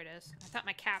other... There it is. I thought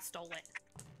my cat stole it.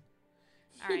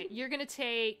 Alright, you're going to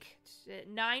take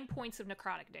 9 points of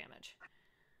necrotic damage.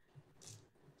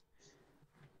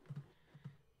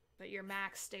 But your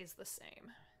max stays the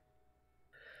same.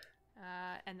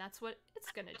 And that's what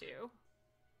it's going to do.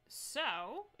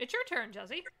 So, it's your turn,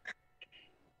 Juzzy.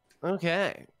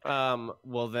 Okay.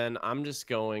 Well, then I'm just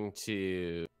going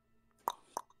to...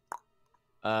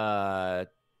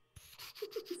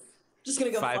 Just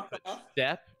gonna go 5 fuck foot off.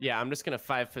 step. Yeah, I'm just going to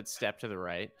 5 foot step to the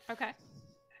right. Okay.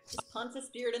 Just punch the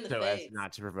spirit in the So face. as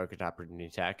not to provoke an opportunity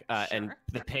attack. Sure. And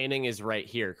the painting is right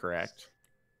here, correct?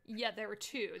 Yeah, there were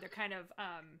two. They're kind of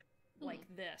like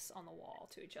this on the wall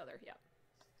to each other. Yeah.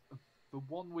 The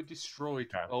one we destroyed.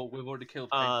 Okay. Oh, we've already killed.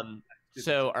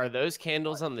 So are those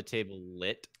candles on the table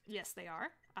lit? Yes, they are.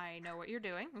 I know what you're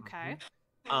doing. Okay.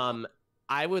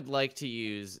 I would like to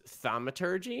use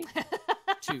thaumaturgy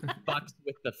to fuck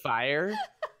with the fire.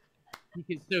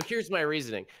 Because, so here's my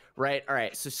reasoning, right? All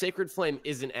right, so Sacred Flame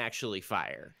isn't actually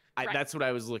fire. Right. That's what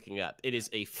I was looking up. It is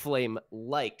a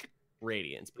flame-like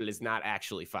radiance, but it is not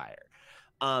actually fire.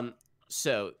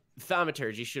 So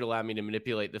thaumaturgy should allow me to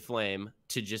manipulate the flame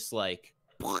to just like,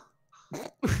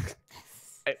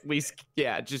 at least,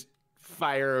 yeah, just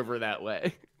fire over that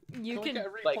way. You Can we can get a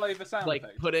replay of the sound Like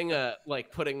effect? putting a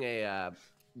can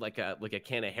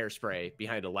of hairspray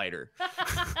behind a lighter.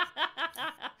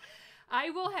 I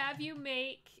will have you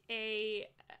make a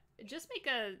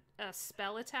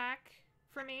spell attack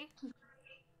for me.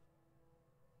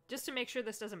 Just to make sure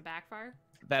this doesn't backfire.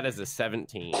 That is a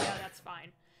 17. Yeah, that's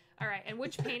fine. All right, and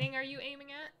which painting are you aiming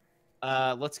at?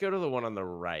 Let's go to the one on the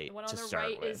right. The one on to the start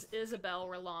right with. is Isabel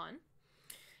Rolon.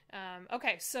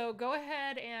 Okay, so go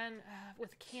ahead and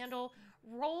with a candle,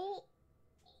 roll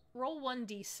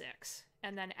 1d6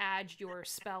 and then add your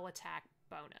spell attack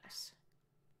bonus.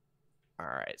 All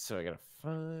right, so I got a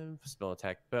 5 spell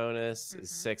attack bonus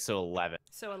is 6, so 11.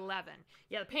 So 11.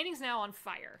 Yeah, the painting's now on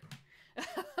fire.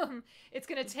 It's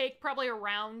going to take probably a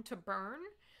round to burn,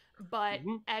 but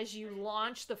as you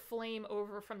launch the flame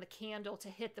over from the candle to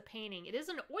hit the painting, it is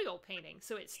an oil painting,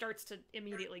 so it starts to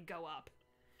immediately go up.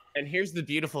 And here's the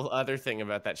beautiful other thing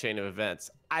about that chain of events.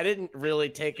 I didn't really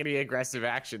take any aggressive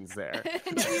actions there. No,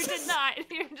 you did not.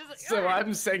 You're just like, So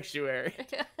I'm Sanctuary.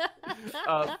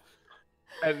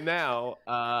 And now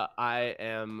I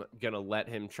am going to let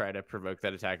him try to provoke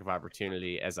that attack of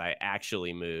opportunity as I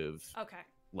actually move, Okay.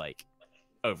 like,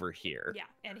 over here. Yeah,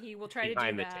 and he will try to do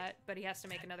Behind the that, but he has to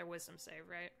make another wisdom save,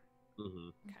 right? Mm-hmm.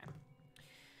 Okay.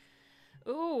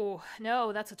 Ooh,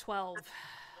 no, that's a 12.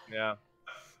 Yeah.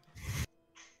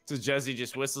 So Jesse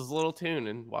just whistles a little tune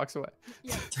and walks away.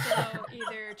 Yeah, so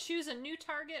either choose a new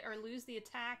target or lose the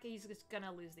attack. He's just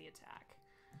gonna lose the attack.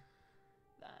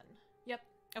 Then, yep,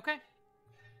 okay.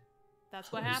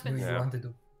 That's what happens. Yeah.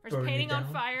 There's a painting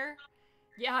on fire.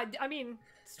 Yeah, I mean,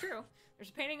 it's true. There's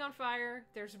a painting on fire.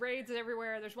 There's raids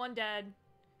everywhere. There's one dead.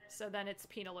 So then it's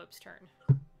Penelope's turn.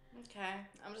 Okay,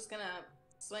 I'm just gonna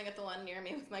swing at the one near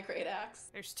me with my great axe.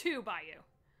 There's two by you.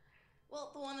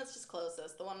 Well, the one that's just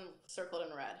closest, the one circled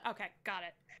in red. Okay, got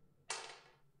it.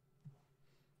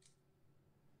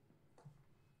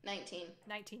 19.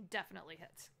 19 definitely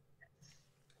hits.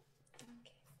 Okay.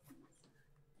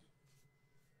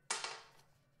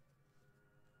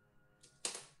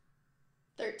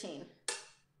 13.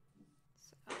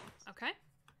 So, okay.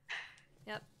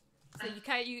 Yep. So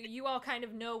you all kind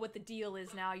of know what the deal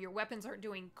is now. Your weapons aren't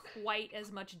doing quite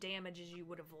as much damage as you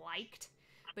would have liked,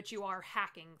 but you are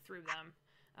hacking through them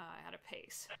at a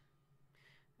pace.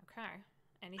 Okay.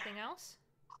 Anything else?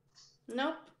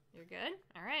 Nope. You're good?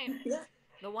 All right. Yeah.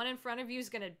 The one in front of you is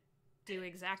going to do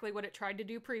exactly what it tried to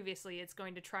do previously. It's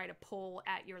going to try to pull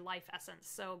at your life essence.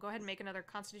 So go ahead and make another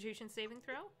Constitution saving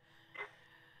throw.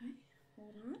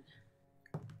 Hold on.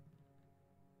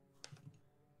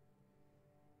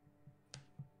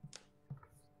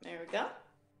 There we go.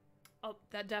 Oh,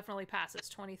 that definitely passes.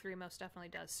 23 most definitely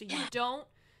does. So you don't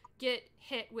get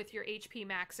hit with your HP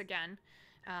max again,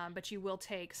 but you will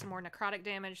take some more necrotic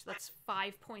damage. That's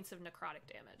 5 points of necrotic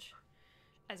damage.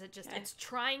 as it's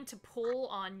trying to pull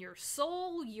on your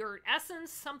soul, your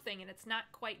essence, something, and it's not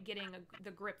quite getting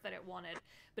the grip that it wanted,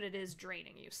 but it is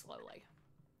draining you slowly.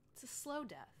 It's a slow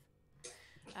death.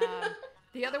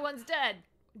 The other one's dead.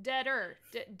 Deader.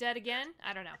 Dead again?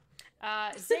 I don't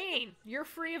know. Zane, you're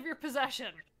free of your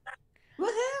possession.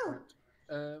 Woohoo!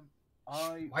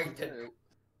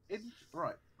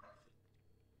 Right.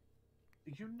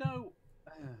 You know,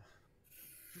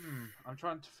 I'm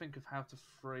trying to think of how to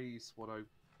phrase what I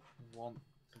want.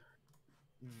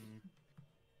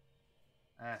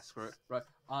 Screw it. Right.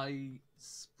 I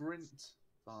sprint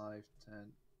 5,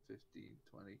 10, 15,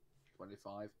 20,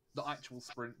 25. The actual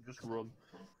sprint, just run.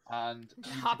 And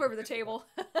hop over the table.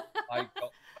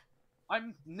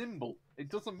 I'm nimble. It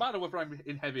doesn't matter whether I'm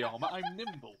in heavy armor. I'm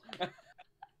nimble.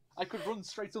 I could run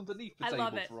straight underneath the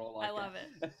table for all I love it.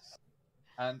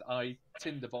 And I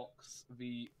tinderbox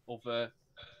the other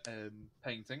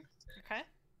painting. Okay.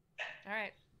 All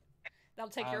right. That'll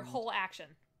take your whole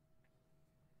action.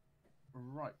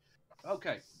 Right.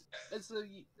 Okay. It's a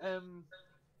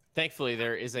Thankfully,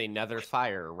 there is another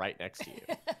fire right next to you.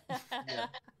 Yeah.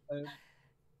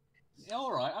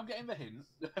 All right. I'm getting the hint.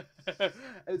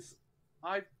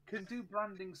 I can do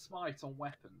branding smite on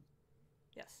weapons.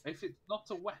 Yes. If it's not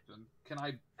a weapon, can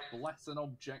I bless an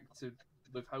object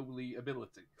with holy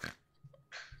ability?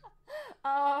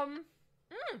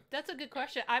 That's a good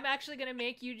question. I'm actually going to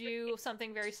make you do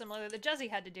something very similar that Jezzy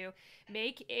had to do.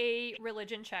 Make a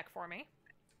religion check for me.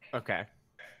 Okay.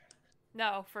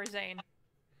 No, for Zane.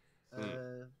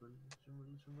 Religion.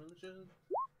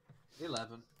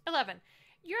 11. 11.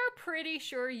 You're pretty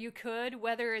sure you could.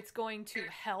 Whether it's going to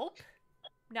help,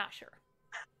 not sure.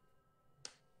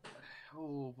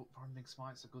 Oh, but branding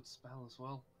smite's a good spell as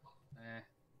well.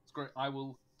 It's great. I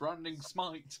will branding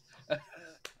smite.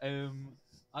 I've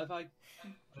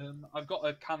got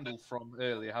a candle from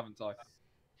earlier, haven't I?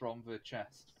 From the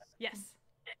chest. Yes.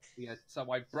 Yeah. So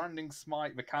I branding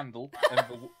smite the candle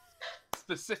and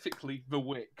specifically the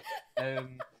wick.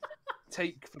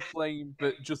 Take the flame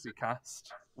that Jussie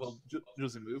cast. Well,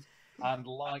 Jussie moved, and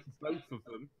light both of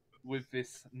them with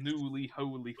this newly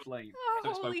holy flame.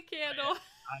 Oh, so holy candle!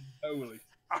 And holy.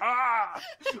 Aha!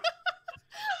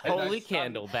 Holy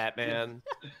candle, Batman.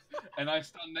 And I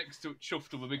stand next to it,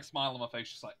 chuffed with a big smile on my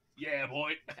face, just like, yeah,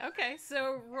 boy. Okay,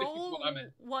 so roll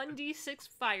 1d6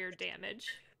 fire damage,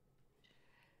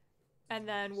 and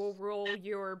then we'll roll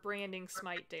your branding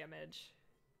smite damage.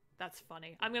 That's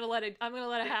funny. I'm gonna let it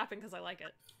happen because I like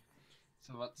it.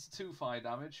 So that's 2 fire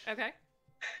damage. Okay.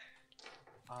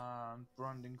 And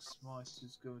branding smite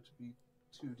is going to be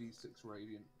 2d6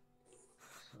 radiant.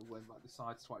 So when that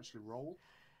decides to actually roll,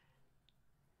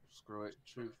 screw it,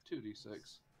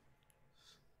 2d6.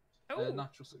 Oh.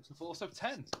 Natural 6 and 4, so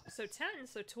 10. So 10,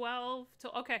 so 12.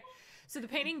 Okay, so the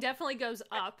painting definitely goes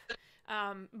up,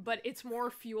 but it's more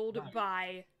fueled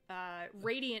by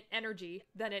radiant energy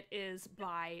than it is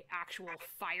by actual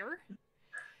fire.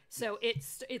 So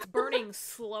it's burning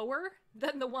slower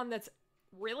than the one that's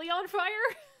really on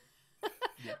fire,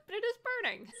 Yeah. but it is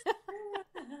burning.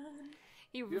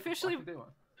 You officially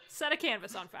set a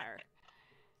canvas on fire.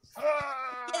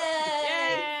 Yay!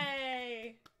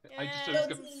 Yay! I just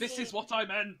go, this is what I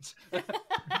meant!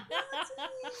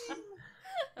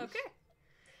 Okay.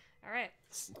 All right.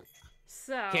 So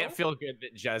Can't feel good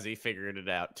that Jezzy figured it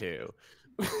out too.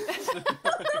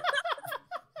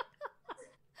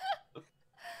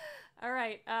 All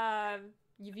right.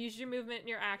 You've used your movement and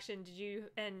your action. Did you?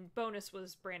 And bonus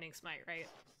was branding smite, right?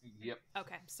 Yep.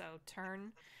 Okay. So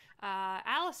turn.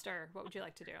 Alistair, what would you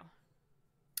like to do?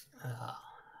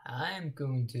 I'm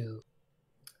going to.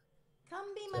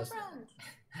 Come be my friend.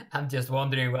 I'm just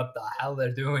wondering what the hell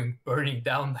they're doing, burning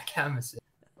down the canvas.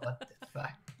 What the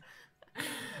fuck?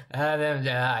 And then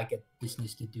I get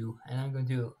business to do, and I'm going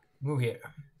to move here.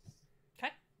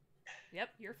 Okay. Yep,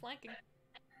 you're flanking.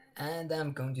 And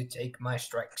I'm going to take my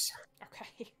strikes.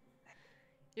 Okay.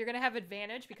 You're going to have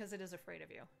advantage because it is afraid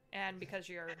of you, and because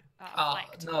you're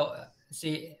flanked. No,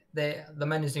 see, the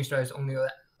menacing strikes only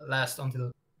last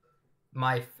until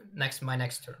my next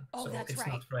turn. Oh, so that's it's right.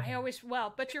 Not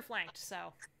but you're flanked,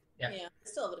 so. Yeah, I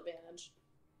still have an advantage.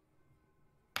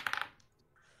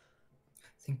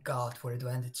 Thank God for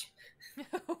advantage.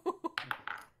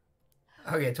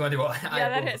 Okay, 21. Yeah,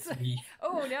 that hits.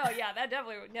 Oh, no, yeah, that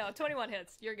definitely... No, 21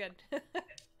 hits. You're good.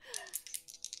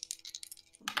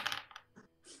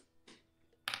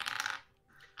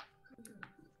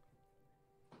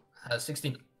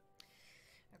 16.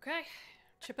 Okay.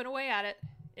 Chipping away at it.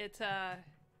 It's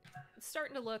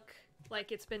starting to look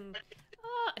like it's been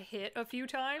hit a few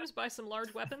times by some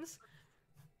large weapons.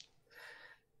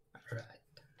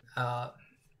 Alright.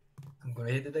 I'm I'm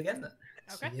gonna hit it again then.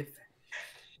 Okay. See if it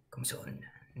comes on.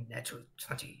 Natural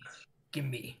 20. Give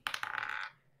me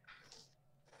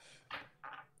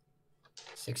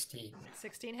 16.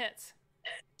 16 hits.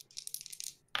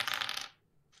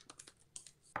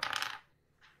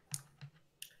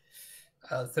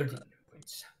 Uh, 13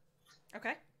 points.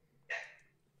 Okay.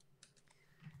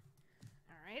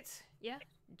 All right. Yeah,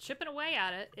 chipping away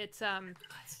at it. It's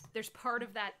there's part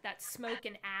of that smoke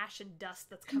and ash and dust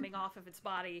that's coming off of its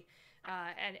body,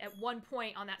 and at one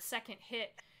point on that second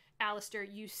hit, Alistair,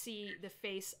 you see the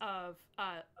face of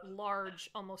a large,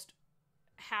 almost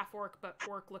half orc but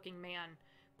orc-looking man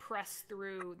press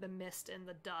through the mist and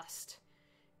the dust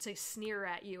to sneer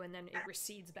at you, and then it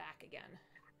recedes back again.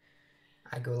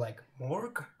 I go like,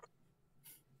 Morg?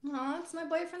 Aw, it's my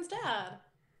boyfriend's dad.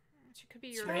 Which could be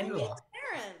your Stranger. Parents.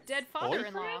 dead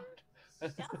father-in-law. Yeah,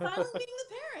 finally meeting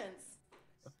the parents.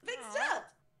 Big Aw.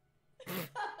 step.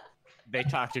 They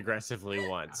talked aggressively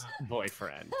once.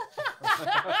 Boyfriend.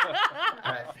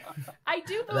 Alright. I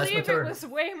do That's my believe it turn. was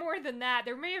way more than that.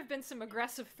 There may have been some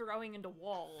aggressive throwing into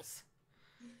walls,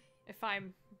 if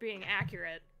I'm being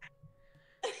accurate.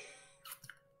 I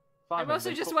Fine,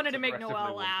 mostly they just cooked wanted to make aggressively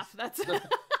Noelle once. laugh. That's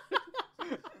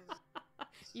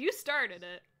you started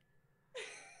it.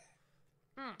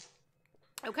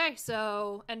 Okay,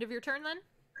 so end of your turn then.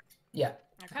 Yeah.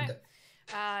 Okay.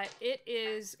 Okay. It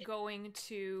is going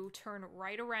to turn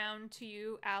right around to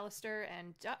you, Alistair,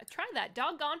 and try that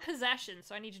doggone possession.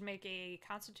 So I need you to make a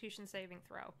Constitution saving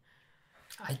throw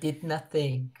I did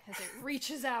nothing. as it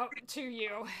reaches out to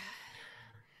you.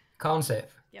 Con save.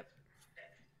 Yep.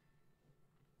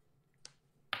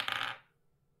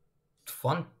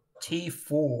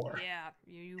 24. Yeah,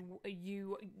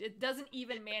 you it doesn't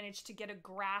even manage to get a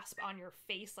grasp on your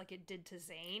face like it did to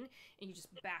Zane, and you just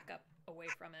back up away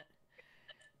from it.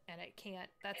 And it can't.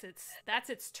 That's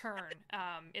its turn.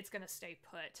 It's gonna stay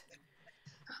put.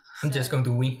 I'm just So- going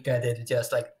to wink at it,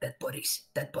 just like, dead bodies.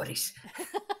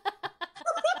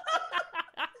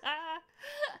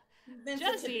 Sensitivity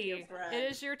Jesse, of Brad.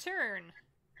 it is your turn.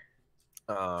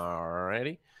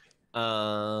 Alrighty.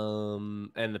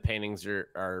 And the paintings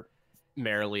are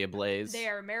merrily ablaze. They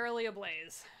are merrily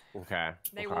ablaze. Okay.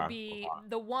 They okay, will be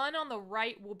the one on the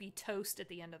right will be toast at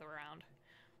the end of the round.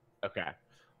 Okay.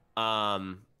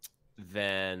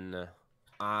 Then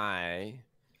I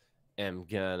am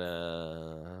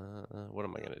gonna. What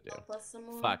am I gonna do? Plus some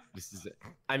more. Fuck, this is it.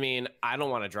 I mean, I don't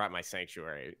want to drop my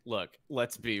sanctuary. Look,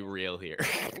 let's be real here.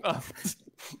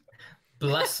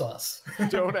 Bless us.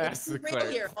 Don't ask the Right cleric.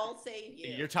 here, I'll save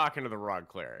you. You're talking to the wrong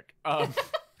cleric.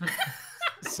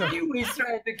 So You was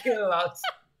trying to kill us.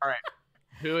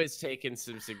 who has taken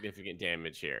some significant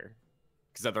damage here?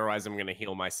 Because otherwise, I'm gonna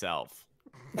heal myself.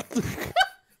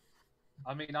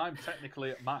 I mean, I'm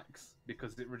technically at max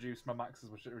because it reduced my max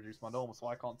as much as it reduced my normal, so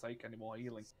I can't take any more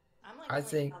healing. I'm like I only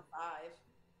think- on 5.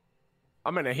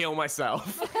 I'm gonna heal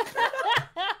myself.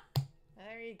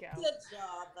 There you go. Good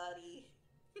job, buddy.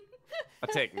 I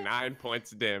take 9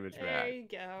 points of damage There back. you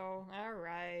go. All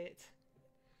right.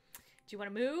 Do you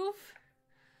want to move?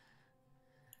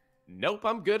 Nope,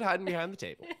 I'm good hiding behind the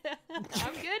table.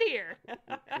 I'm good here.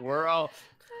 We're all.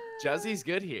 Juzzy's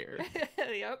good here.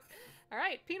 Yep. All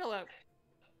right, Penelope.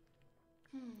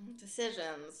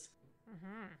 Decisions.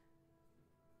 Mm-hmm.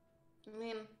 I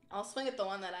mean, I'll swing at the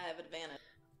one that I have advantage.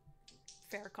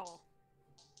 Fair call.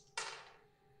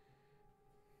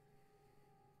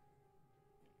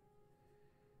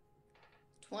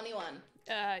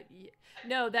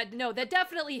 No, that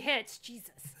definitely hits.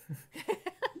 Jesus.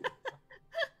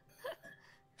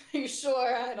 Are you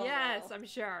sure? I don't Yes, know. I'm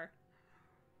sure.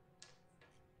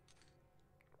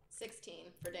 16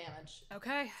 for damage.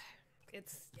 Okay.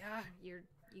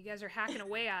 You guys are hacking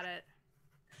away at it.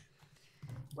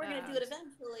 We're gonna do it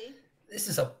eventually. This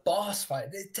is a boss fight.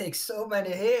 It takes so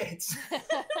many hits.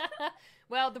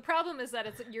 Well, the problem is that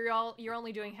you're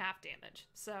only doing half damage.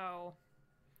 So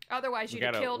otherwise We you'd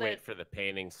have gotta killed wait it. for the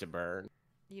paintings to burn.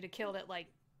 You'd have killed it like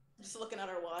Just looking at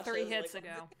our watches. 3 hits like,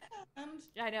 ago. And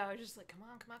I know, just like come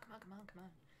on.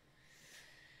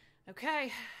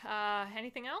 Okay.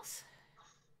 Anything else?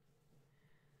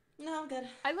 no, I'm good.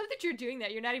 I love that you're doing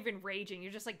that. You're not even raging.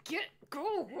 You're just like,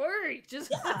 go away. Just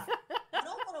Yeah. I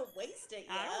don't want to waste it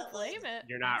yet. I don't blame it.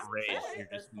 You're not I'm raged, annoyed you're at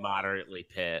this just point. moderately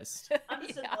pissed. I'm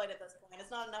just Yeah. annoyed at this point.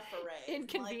 It's not enough for rage.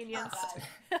 Inconvenience. I'm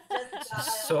like, oh, guys, just die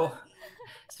So- already.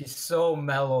 She's so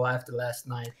mellow after last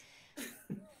night.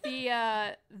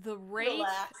 The wraith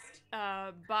Relaxed.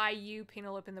 by you,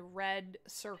 Penelope, in the red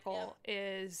circle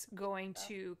is going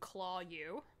to claw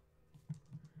you.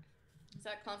 Is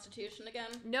that Constitution again?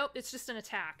 Nope, it's just an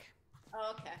attack.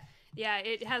 Oh, okay. Yeah,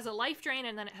 it has a life drain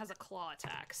and then it has a claw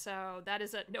attack. So that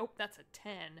is a nope. That's a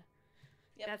 10.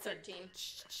 Yep, That's 13.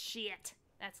 Shit.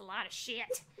 That's a lot of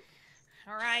shit.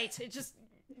 All right, it just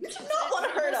You do not want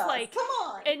to hurt us. like Come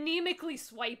on. anemically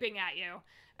swiping at you.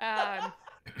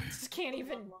 Just can't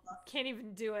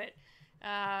even do it.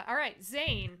 All right,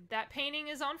 Zane. That painting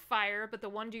is on fire, but the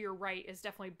one to your right is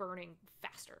definitely burning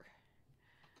faster.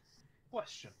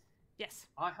 Question. Yes.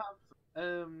 I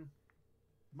have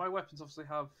my weapons obviously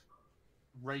have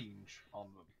range on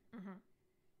them.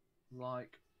 Mm-hmm.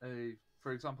 Like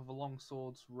for example, the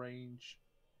longsword's range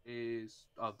is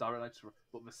direct,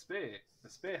 but the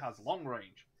spear has long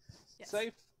range. Yes.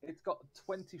 Say it's got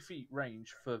 20 feet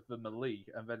range for the melee,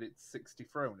 and then it's 60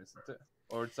 thrown, isn't it?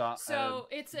 Or is that so?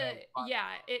 It's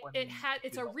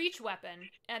it's a reach weapon,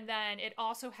 and then it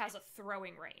also has a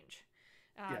throwing range.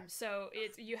 So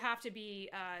you have to be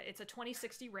it's a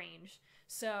 20-60 range,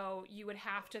 so you would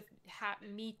have to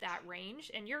meet that range,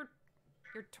 and you're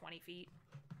 20 feet.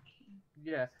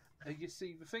 Yeah, you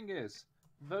see, the thing is,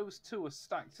 those two are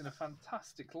stacked in a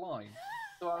fantastic line.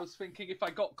 So I was thinking, if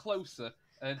I got closer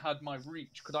and had my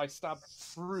reach, could I stab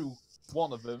through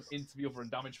one of them into the other and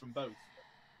damage them both?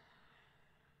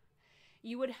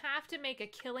 You would have to make a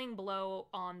killing blow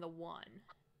on the one.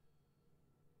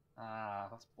 Ah,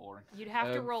 that's boring. You'd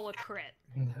have to roll a crit.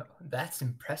 No, that's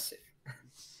impressive.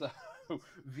 So,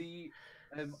 the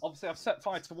obviously I've set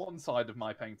fire to one side of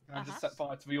my painting. I just set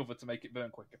fire to the other to make it burn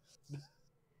quicker.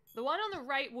 The one on the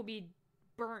right will be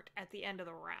burnt at the end of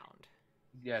the round.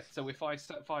 Yeah, so if I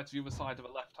set fire to the other side of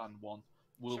a left-hand one,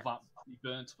 will that be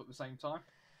burnt up at the same time?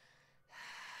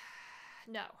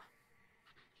 No.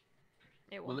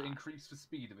 It will it not. Increase the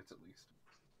speed of it at least?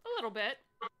 A little bit.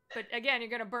 But again, you're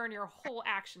going to burn your whole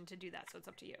action to do that, so it's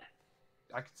up to you.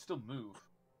 I can still move.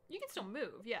 You can still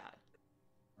move, yeah.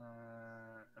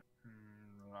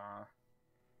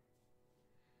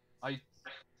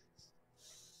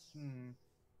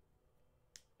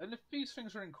 And if these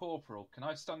things are incorporeal, can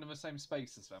I stand in the same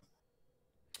space as them?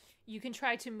 You can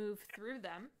try to move through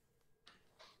them.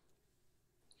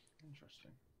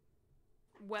 Interesting.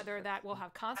 Whether that will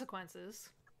have consequences.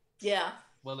 Yeah.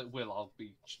 Well, it will. I'll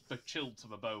be chilled to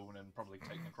the bone and probably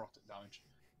take necrotic damage.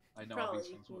 I know how these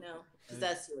things work.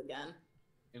 Possess you again.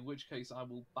 In which case, I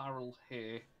will barrel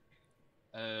here.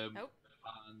 Nope.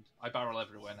 And I barrel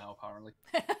everywhere now, apparently.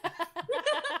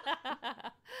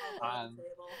 And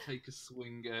take a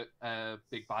swing at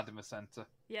Big Bad in the centre.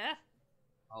 Yeah.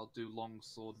 I'll do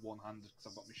longsword one-handed because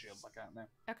I've got my shield back out now.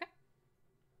 Okay.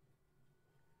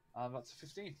 That's a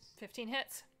 15. 15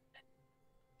 hits.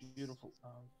 Beautiful.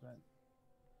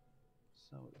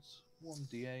 So it's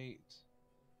 1d8.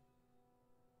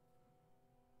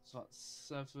 So that's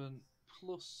 7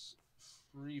 plus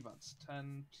 3, that's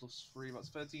 10 plus 3, that's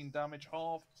 13 damage,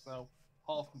 half. So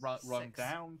half run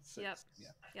down. 6. Yep. Yeah.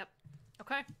 Yep.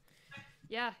 Okay.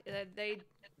 Yeah,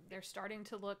 they're starting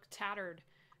to look tattered.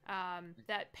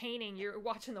 That painting, you're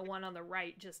watching the one on the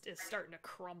right, just is starting to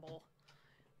crumble.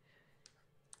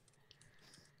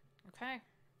 Okay.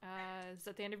 Is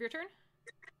that the end of your turn?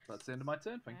 That's the end of my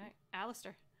turn, thank you.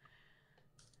 Alistair.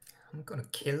 I'm gonna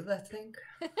kill that thing.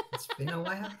 It's been a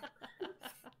while.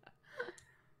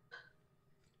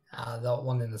 That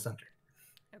one in the center.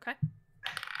 Okay.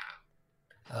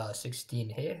 16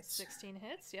 hits. 16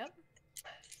 hits, yep.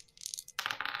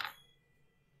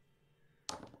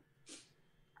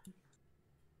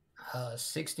 Uh,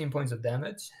 16 points of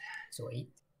damage, so 8.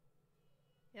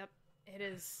 Yep, it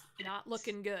is not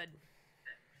looking good.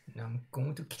 Now I'm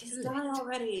going to kill He's died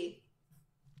already.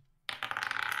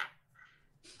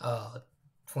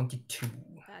 22.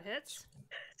 That hits.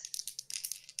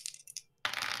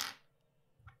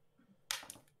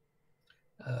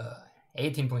 Uh,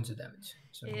 18 points of damage.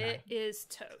 So It 9. is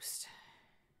toast.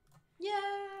 Yay!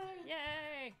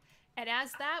 Yay! And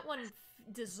as that one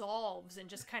dissolves and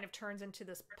just kind of turns into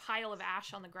this pile of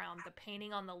ash on the ground, the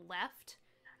painting on the left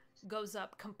goes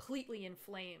up completely in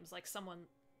flames, like someone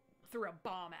threw a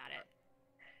bomb at it.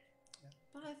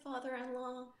 Bye,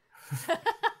 father-in-law.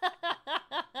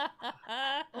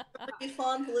 Very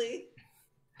fondly.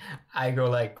 I go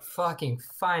like, fucking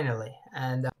finally.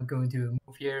 And I'm going to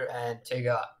move here and take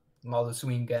a model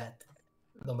swing at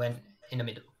the one in the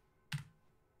middle.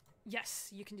 Yes,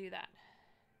 you can do that.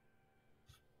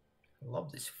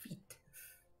 Love this feat.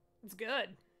 It's good.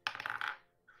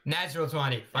 Natural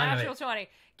 20, finally. Natural 20.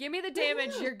 Give me the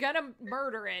damage. You're gonna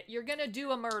murder it. You're gonna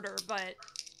do a murder, but...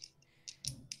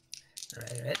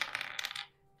 Right.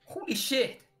 Holy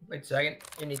shit! Wait a second.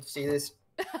 You need to see this.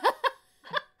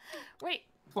 Wait.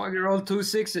 Fuck, you rolled 2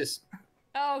 6s.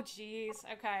 Oh, jeez.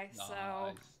 Okay, Nice.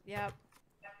 so... Yep.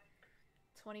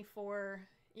 24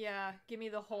 Yeah, give me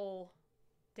the whole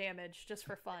damage just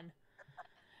for fun.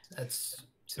 That's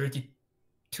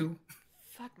 32.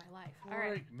 Fuck my life. All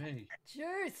right. Me.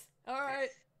 Jeez. All right.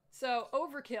 So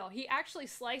overkill. He actually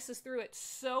slices through it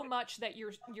so much that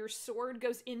your sword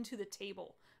goes into the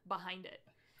table behind it.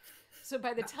 So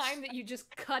by the time that you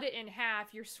just cut it in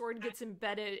half, your sword gets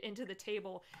embedded into the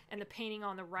table, and the painting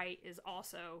on the right is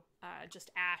also just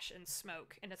ash and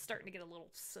smoke, and it's starting to get a little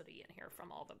sooty in here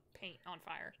from all the paint on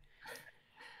fire.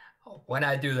 When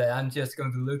I do that, I'm just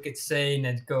going to look at Zane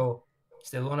and go,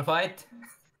 still want to fight?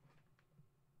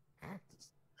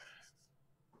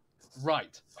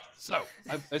 Right. So,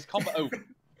 it's combat over.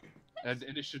 And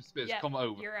initiative spears, Yep, combat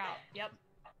over. You're out. Yep.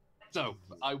 So,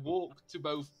 I walk to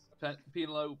both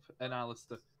Penelope and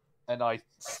Alistair, and I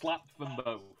slap them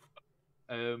both.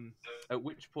 At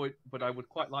which point, but I would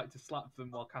quite like to slap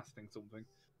them while casting something.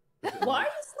 Why are you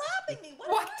slapping me?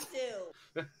 What did I do?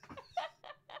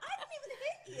 I didn't even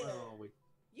hit you. Where are we?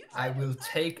 I will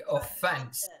take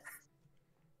offense.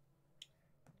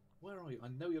 Where are you? I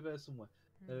know you're there somewhere.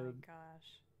 Oh my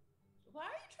gosh. Why are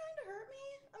you trying to hurt me?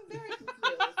 I'm very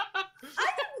confused. I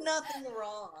did nothing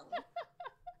wrong.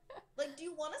 Like, do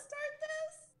you want to start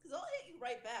this? Because I'll hit you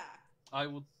right back. I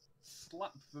will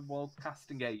slap them while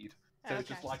casting aid. So it's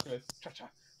just like a cha-cha.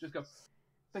 Just go.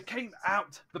 They came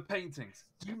out the paintings.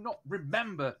 Do you not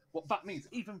remember what that means?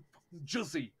 Even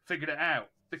Juzzy figured it out.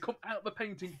 They come out the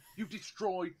painting. You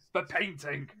destroy the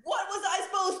painting. What was I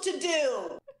supposed to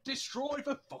do? Destroy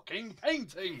the fucking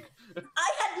painting.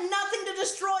 I had nothing to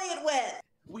destroy it with.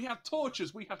 We had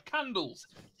torches. We had candles.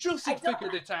 Juzzy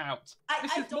figured it out.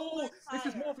 This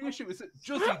is more the issue. Is that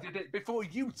Juzzy did it before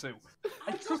you two.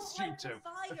 I trust you two.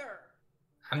 Fire.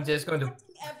 I'm just going to...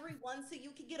 everyone so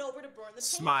you can get over to burn the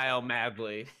smile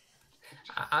madly.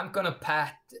 I'm going to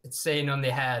pat Zane on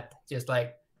the head. Just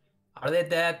like, are they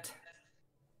dead?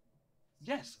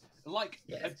 Yes. Like...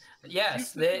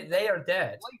 Yes, they are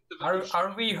dead.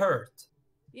 Are we hurt?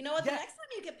 You know what? The next time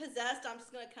you get possessed, I'm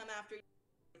just going to come after you.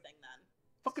 Then.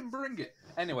 Fucking bring it.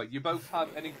 Anyway, you both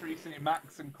have an increase in your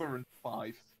max and current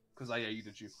 5, because I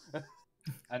aided you.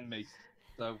 And me.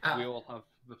 So we all have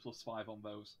the +5 on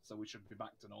those, so we should be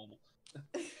back to normal.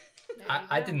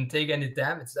 I didn't take any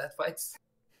damage that fight.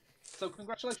 So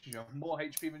congratulations, you have more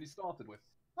HP than you started with.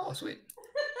 Oh, sweet.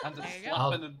 And a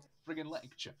slap and a friggin'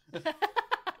 lecture.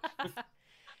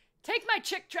 Take my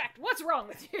chick tract. What's wrong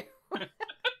with you?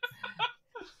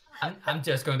 I'm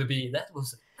just going to be, that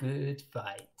was a good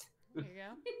fight. There you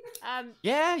go.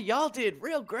 Yeah, y'all did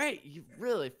real great. You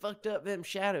really fucked up them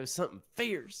shadows something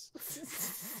fierce.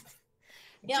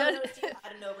 Yeah, I noticed you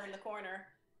hiding over in the corner.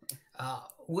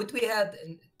 Would we have,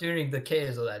 during the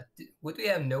chaos of that, would we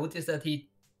have noticed that he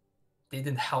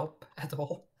didn't help at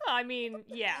all? I mean,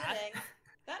 yeah.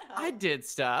 That helped. I did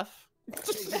stuff.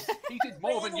 He did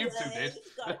more than you two did.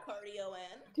 He's got cardio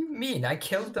in. What do you mean? I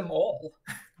killed them all.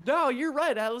 No, you're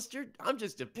right, Alistair. I'm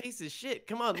just a piece of shit.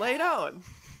 Come on, lay it on.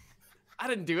 I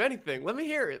didn't do anything. Let me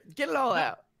hear it. Get it all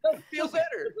out. Feel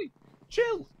better.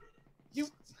 Chill.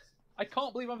 I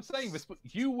can't believe I'm saying this, but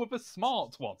you were the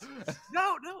smart one.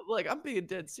 No, like, I'm being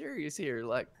dead serious here.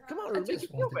 Like, come on, make you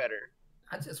feel better.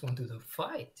 I just wanted to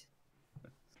fight.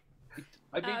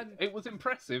 I mean, it was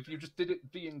impressive. You just did it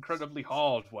the incredibly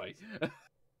hard way.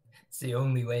 It's the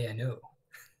only way I know.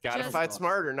 Gotta fight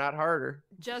smarter, not harder.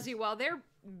 Juzzy, while they're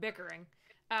bickering,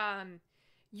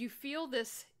 you feel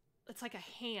this, it's like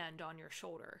a hand on your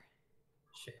shoulder.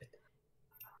 Shit.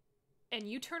 And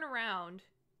you turn around,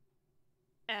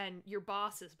 and your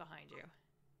boss is behind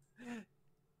you.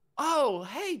 Oh,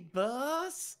 hey,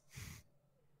 boss.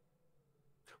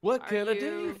 What can I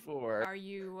do for? Are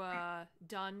you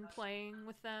done playing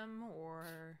with them,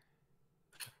 or?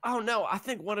 Oh no, I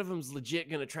think one of them's legit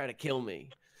gonna try to kill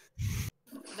me.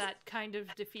 That kind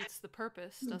of defeats the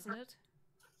purpose, doesn't it?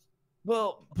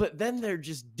 Well, but then they're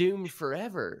just doomed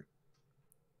forever.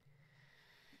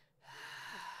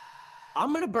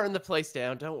 I'm gonna burn the place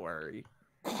down, don't worry.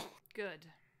 Good.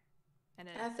 And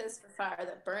it F is for fire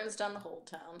that burns down the whole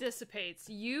town. dissipates.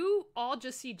 You all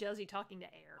just see Juzzy talking to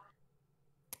air.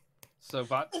 So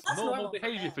that's normal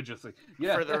behavior for Juzzy.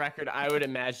 Yeah. For the record, I would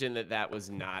imagine that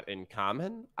was not in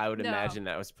common. I would imagine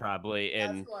that was probably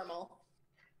in normal.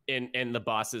 in the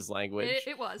boss's language.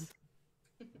 It was.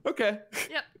 Okay.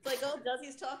 Yep. It's like, oh,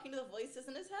 Juzzy's talking to the voices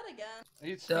in his head again.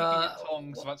 He's speaking in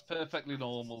tongues, so that's perfectly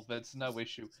normal. There's no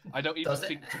issue. I don't even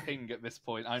think to ping at this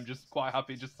point. I'm just quite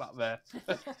happy just sat there.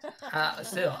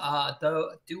 Still,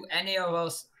 do any of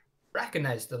us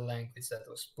recognize the language that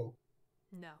was spoken?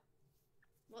 No.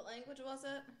 What language was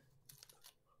it?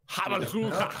 So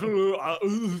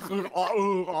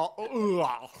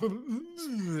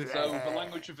the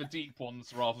language of the deep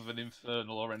ones rather than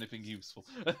infernal or anything useful.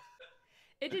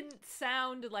 It didn't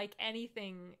sound like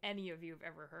anything any of you have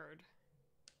ever heard.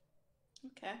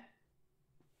 Okay.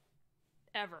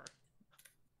 Ever.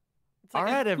 It's All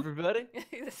like right, everybody.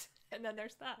 and then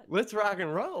there's that. Let's rock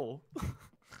and roll.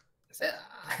 So,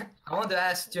 I want to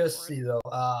ask Jussie though.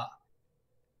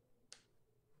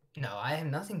 No, I have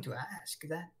nothing to ask.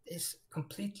 That is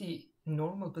completely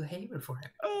normal behavior for him.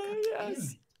 Oh,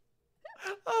 yes.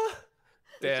 Really.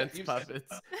 Dance You-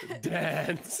 puppets.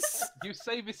 Dance. You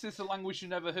say this is a language you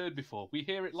never heard before. We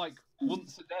hear it like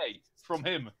once a day from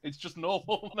him. It's just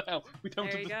normal now. We don't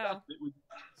There you understand go.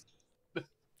 it.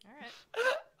 All right.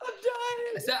 I'm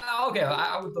dying. So, okay,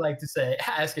 I would like to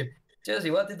ask him,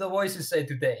 Jussie, what did the voices say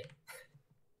today?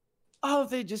 Oh,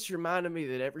 they just reminded me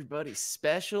that everybody's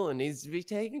special and needs to be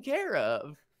taken care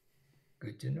of.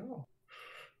 Good to know.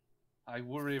 I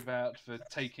worry about the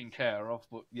taking care of,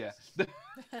 but yeah.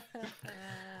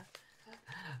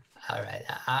 All right,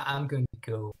 I'm going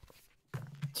to go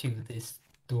to this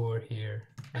door here,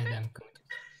 and I'm going to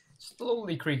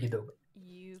slowly creak it open.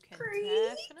 You can Creep.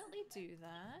 definitely do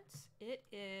that. It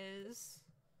is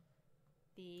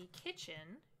the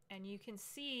kitchen, and you can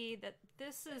see that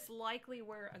this is likely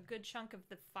where a good chunk of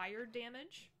the fire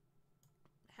damage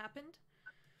happened.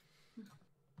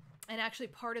 And actually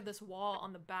part of this wall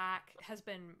on the back has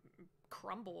been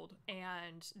crumbled,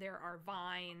 and there are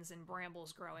vines and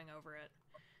brambles growing over it.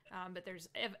 But there's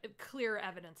clear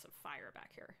evidence of fire back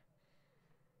here.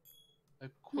 A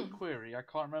quick query. I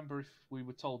can't remember if we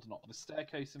were told or not. The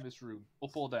staircase in this room,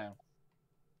 up or down?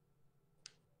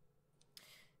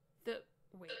 The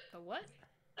what?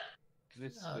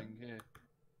 This thing here.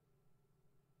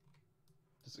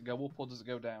 Does it go up or does it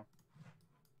go down?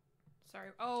 Sorry.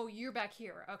 Oh, you're back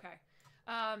here. Okay.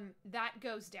 That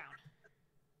goes down.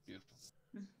 Beautiful.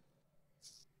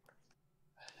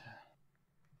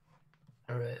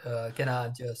 All right, can I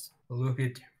just look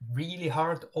it really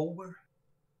hard over?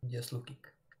 Just looking.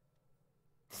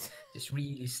 Just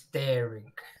really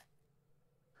staring.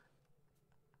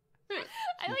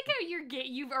 I like how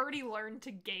you've already learned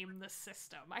to game the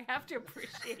system. I have to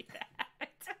appreciate that.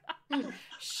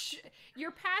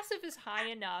 Your passive is high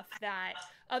enough that,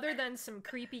 other than some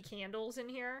creepy candles in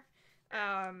here,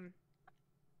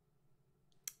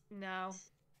 no.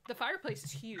 The fireplace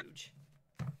is huge.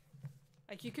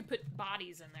 Like, you could put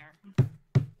bodies in there.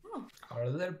 Are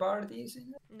there parties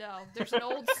in it? No, there's an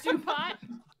old stew pot.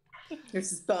 Here's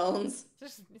his bones.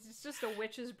 It's just a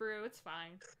witch's brew. It's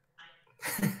fine.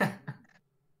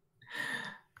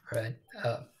 Right.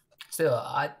 Still,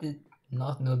 I did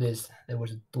not notice there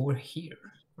was a door here,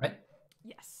 right?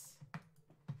 Yes.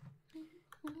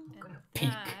 gonna And peek.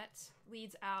 that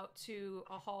leads out to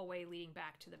a hallway leading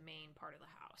back to the main part of the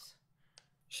house.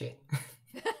 Shit.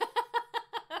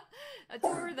 A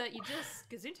door that you just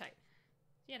gazuntite.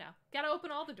 You know, gotta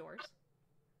open all the doors.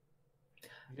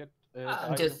 You get,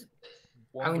 I'm I just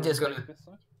wander just over gonna- this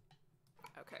side.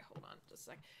 Okay, hold on just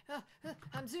a sec.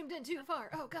 I'm zoomed in too far.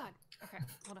 Oh god. Okay,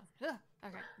 hold on.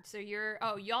 Okay, so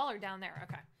y'all are down there.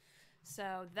 Okay.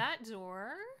 So that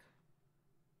door.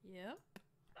 Yep.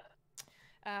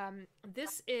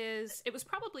 It was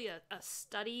probably a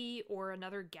study or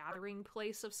another gathering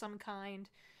place of some kind.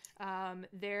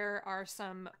 There are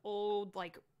some old,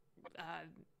 like,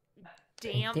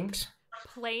 damp Paintings?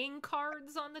 playing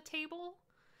cards on the table.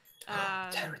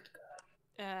 Tarot.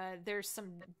 There's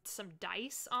some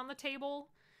dice on the table,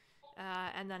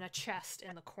 and then a chest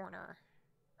in the corner.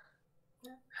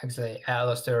 Actually,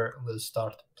 Alistair will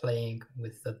start playing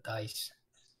with the dice.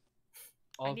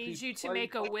 I Are need these you to playing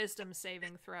make a wisdom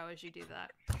saving throw as you do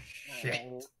that. Shit.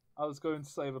 Oh, I was going to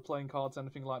say, the playing cards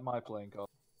anything like my playing card?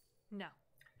 No,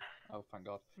 Oh, thank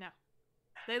God.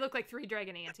 they look like 3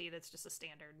 Dragon Ante. That's just a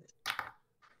standard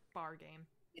bar game.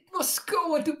 It was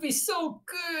going to be so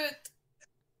good!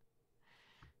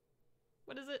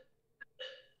 What is it?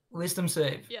 Wisdom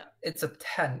save. Yeah. It's a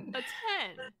 10. A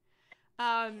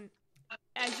 10.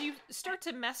 As you start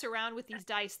to mess around with these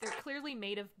dice, they're clearly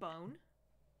made of bone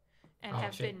and Oh,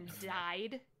 have shit. been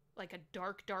dyed like a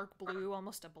dark blue,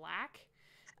 almost a black.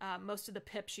 Most of the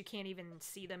pips, you can't even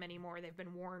see them anymore. They've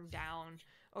been worn down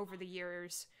over the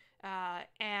years.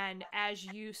 And as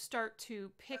you start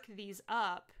to pick these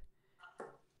up,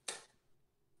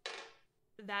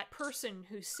 that person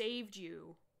who saved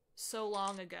you so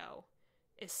long ago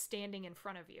is standing in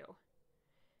front of you.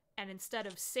 And instead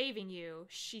of saving you,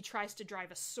 she tries to drive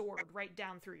a sword right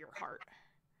down through your heart.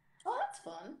 Oh, that's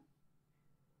fun.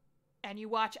 And you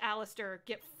watch Alistair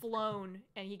get flown,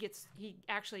 and he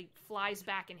actually flies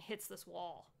back and hits this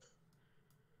wall.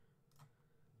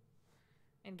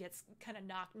 and gets kind of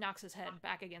knocks his head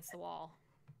back against the wall.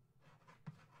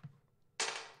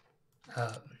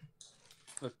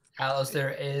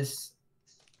 Alistair is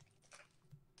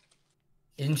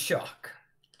in shock.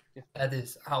 Yeah. That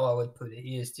is how I would put it.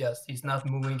 He's not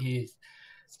moving. He's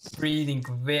breathing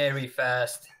very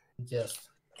fast. I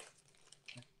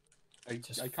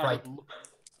kind frightened. of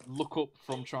look up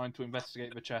from trying to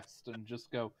investigate the chest and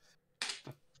just go,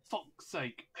 for fuck's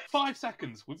sake, 5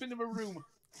 seconds. We've been in a room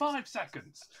 5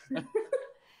 seconds.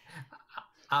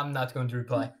 I'm not going to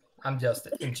reply. I'm just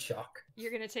in shock.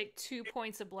 You're going to take 2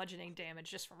 points of bludgeoning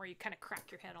damage just from where you kind of crack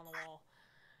your head on the wall.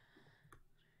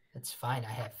 It's fine.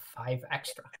 I have 5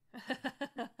 extra.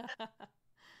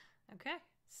 Okay,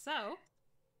 so...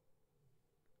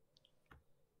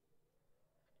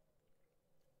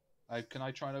 Can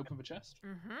I try and open the chest?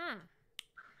 Mm-hmm.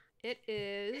 It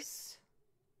is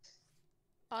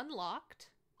unlocked.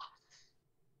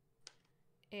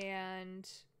 And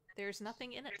there's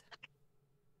nothing in it.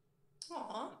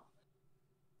 Aww.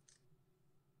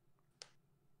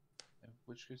 In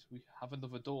which case we have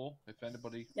another door, if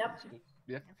anybody Yep. wants to...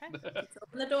 Yeah. Okay. Let's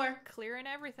open the door. Clearing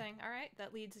everything. All right,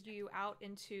 that leads you out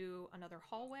into another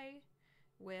hallway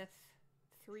with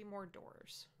 3 more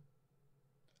doors.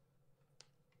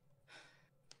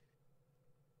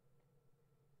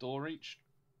 Door reached.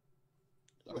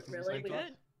 Really?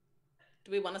 Good.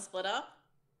 Do we want to split up?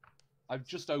 I've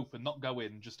just opened, not go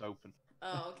in, just open.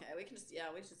 Oh, okay. We can just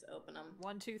open them.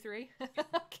 1, 2, 3.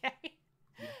 Okay.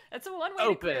 That's a one way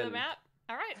to clear the Open. map.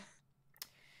 All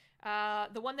right.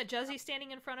 The one that Juzzy's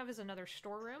standing in front of is another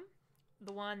storeroom.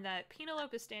 The one that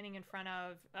Penelope is standing in front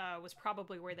of was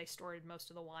probably where they stored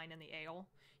most of the wine and the ale.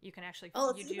 You can actually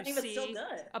you do it's still see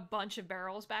good. a bunch of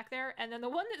barrels back there. And then the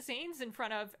one that Zane's in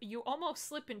front of, you almost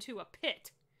slip into a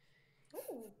pit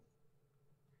Ooh.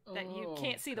 that you Oh,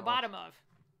 can't see the God. bottom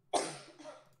of.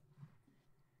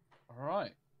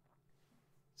 Alright.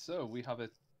 So we have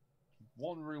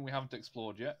one room we haven't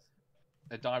explored yet.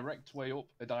 A direct way up,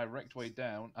 a direct way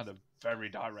down, and a very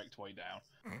direct way down.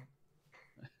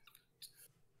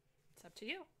 It's up to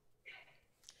you.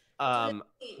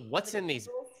 What's in these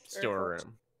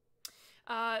storeroom?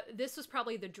 This was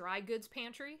probably the dry goods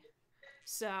pantry.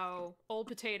 So, old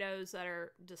potatoes that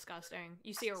are disgusting.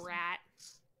 You see a rat,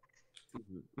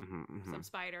 some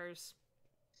spiders.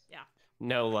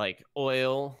 No, like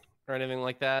oil or anything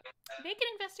like that. Make an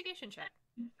investigation check.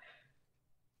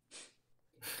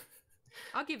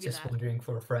 I'll give you Just that. wondering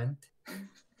for a friend.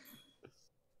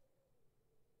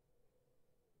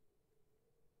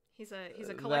 He's a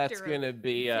collector. That's gonna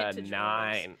be a vintage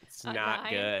 9. wares. It's A not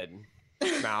 9? good.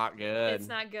 Not good. It's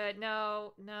not good.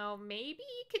 No. Maybe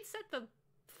you could set the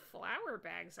flour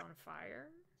bags on fire.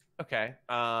 Okay.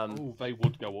 Oh, they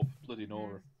would go up. Bloody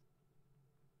Nora.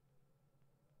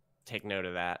 Take note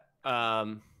of that.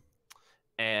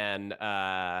 And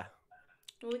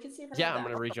Well, we can see if yeah, I'm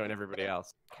gonna rejoin everybody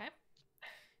else. Okay.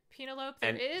 Penelope, there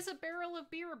And- is a barrel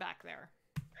of beer back there.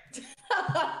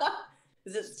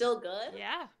 Is it still good?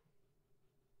 Yeah.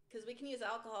 Because we can use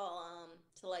alcohol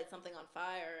to light something on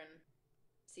fire and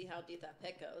see how deep that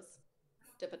pit goes.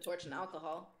 Dip a torch in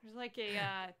alcohol. There's like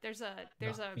a there's a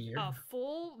beer.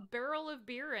 full barrel of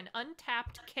beer, an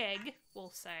untapped keg, we'll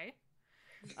say,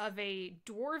 of a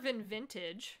dwarven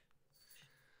vintage.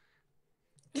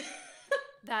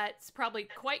 That's probably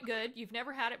quite good. You've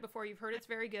never had it before. You've heard it's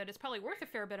very good. It's probably worth a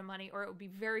fair bit of money, or it would be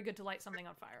very good to light something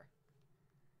on fire.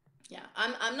 Yeah,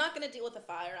 I'm not gonna deal with the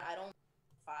fire. I don't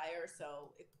fire,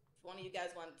 so if one of you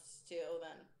guys wants to,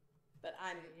 then. But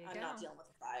I'm not dealing with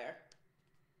the fire.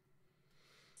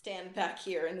 Stand back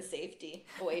here in the safety,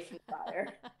 away from the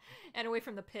fire. And away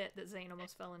from the pit that Zane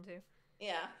almost fell into.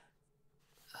 Yeah.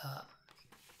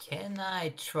 Can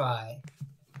I try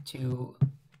to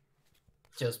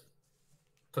just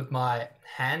put my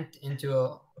hand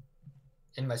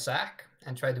in my sack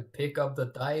and try to pick up the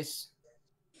dice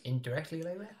indirectly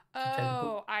like that?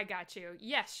 Oh, I got you.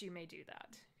 Yes, you may do that.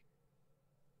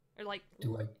 Or like,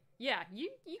 Do I? yeah, you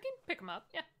can pick them up.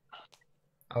 Yeah.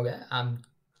 Okay, I'm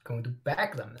going to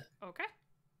bag them then. Okay.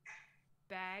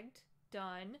 Bagged.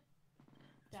 Done.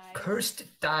 Dice.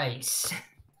 Cursed dice.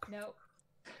 No.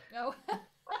 No.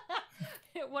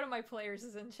 One of my players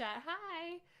is in chat.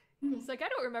 Hi. It's like, I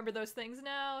don't remember those things.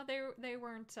 No, they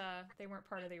weren't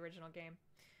part of the original game.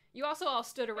 You also all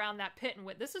stood around that pit and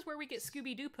went, this is where we get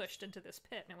Scooby-Doo pushed into this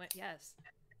pit. And I went, yes.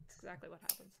 That's exactly what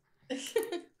happens.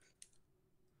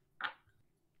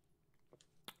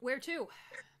 Where to?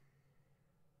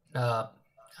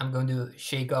 I'm going to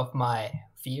shake off my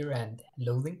fear and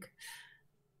loathing.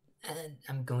 And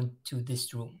I'm going to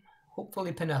this room.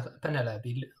 Hopefully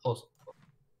Penelope also.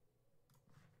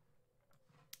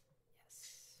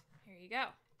 Yes. go.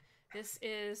 This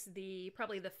is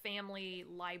probably the family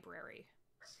library.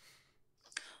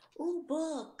 Ooh,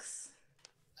 books.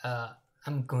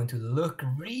 I'm going to look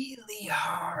really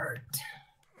hard.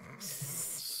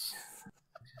 Just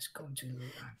going to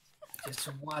just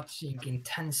watching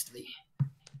intensely.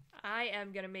 I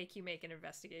am gonna make you make an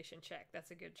investigation check. That's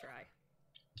a good try.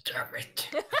 Damn it.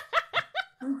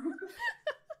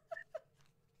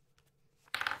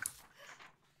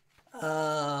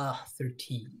 13.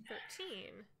 13.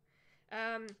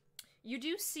 You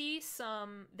do see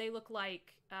some, they look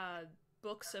like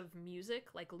books of music,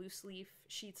 like loose leaf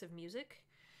sheets of music.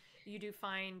 You do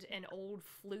find an old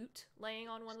flute laying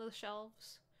on one of the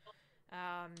shelves.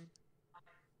 Yeah,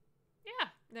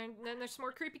 then there's some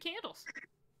more creepy candles.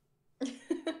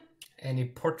 Any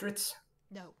portraits?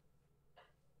 No.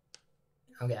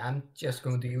 Okay, I'm just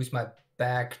going to use my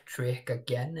bag trick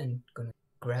again and gonna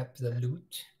grab the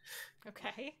loot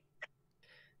Okay.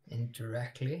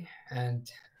 indirectly,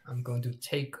 and I'm going to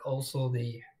take also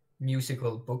the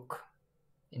musical book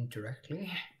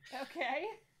indirectly. Okay. Okay.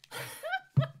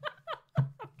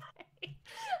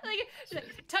 Like,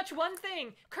 touch one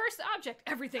thing, cursed object,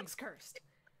 everything's cursed.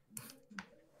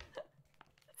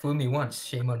 Fool me once,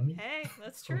 shame on me. Hey,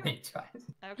 that's Fool true. me twice.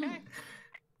 Okay.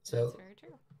 So That's very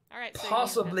true. All right, so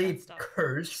possibly you have that stuff.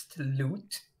 cursed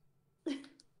loot. Why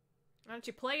don't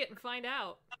you play it and find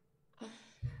out?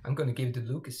 I'm going to give it to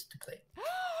Lucas to play.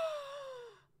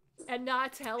 And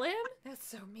not tell him? That's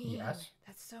so mean. Yes.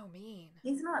 That's so mean.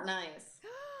 He's not nice.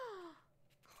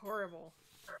 Horrible.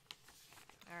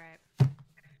 All right.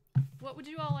 What would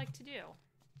you all like to do?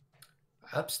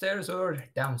 Upstairs or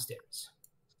downstairs?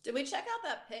 Did we check out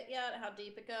that pit yet? How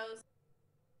deep it goes?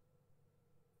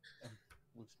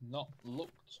 We've not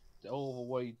looked all the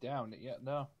way down it yet,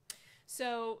 no.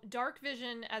 So, dark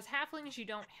vision, as halflings, you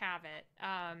don't have it.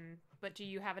 But do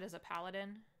you have it as a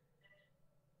paladin?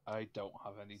 I don't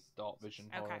have any dark vision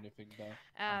or Okay. anything there.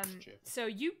 I'm just cheerful. So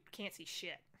you can't see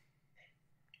shit.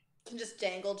 Can just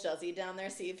dangle Juzzy down there,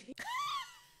 see if he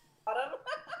got him.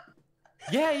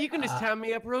 Yeah, you can just tie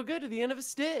me up real good to the end of a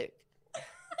stick.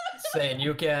 Saying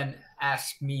you can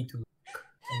ask me to look.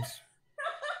 Thanks.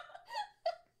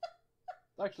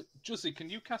 Actually, Jussie, can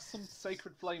you cast some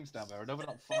sacred flames down there? I know they're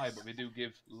not fire, but they do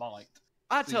give light.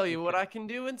 I'll See tell if you we what can- I can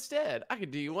do instead. I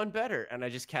could do you one better, and I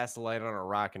just cast a light on a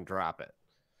rock and drop it.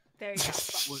 There you go.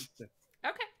 That works too.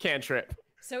 Okay. Cantrip.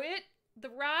 So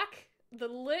the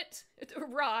lit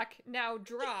rock now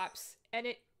drops, and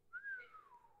it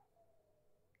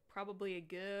probably a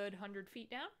good 100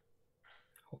 feet down.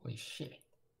 Holy shit.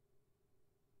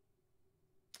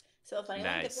 So if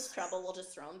anyone gives Nice. us trouble, we'll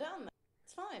just throw him down there.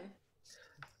 It's fine.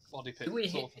 Body pit. Do we,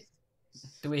 sort of-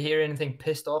 do we hear anything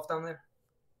pissed off down there?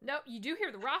 No, you do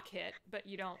hear the rock hit, but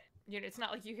you don't. It's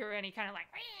not like you hear any kind of like,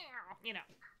 "Meow," you know.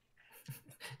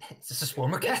 It's just a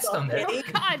swarm of cats down there. Oh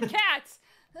God, cats!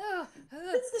 Ugh, ugh.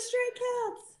 It's the stray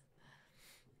cats.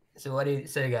 So what do you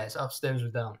say, guys? Upstairs or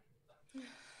down?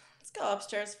 Let's go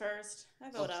upstairs first.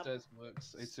 I vote up. Upstairs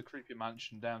works. It's a creepy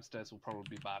mansion. Downstairs will probably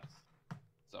be bad.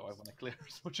 So I want to clear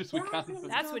as much as we can. Yes, That's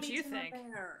it's what gonna you be think.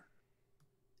 there.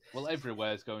 Well,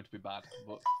 everywhere is going to be bad,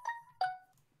 but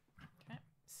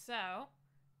So,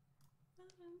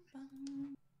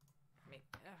 if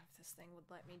this thing would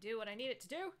let me do what I need it to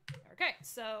do. Okay,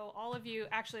 so all of you,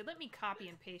 actually, let me copy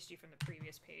and paste you from the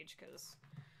previous page, because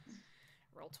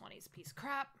Roll20 is a piece of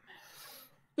crap.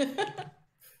 Frickin'.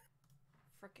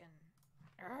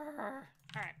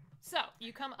 Alright, so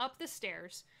you come up the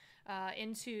stairs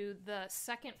into the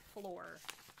second floor.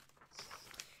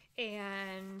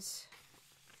 And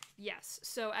yes,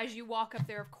 so as you walk up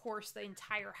there, of course, the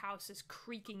entire house is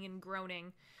creaking and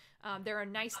groaning. There are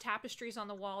nice tapestries on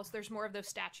the walls. There's more of those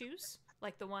statues,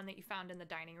 like the one that you found in the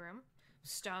dining room.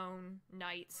 Stone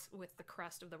knights with the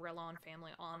crest of the Rillon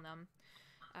family on them.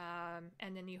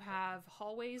 And then you have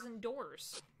hallways and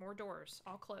doors. More doors,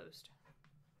 all closed.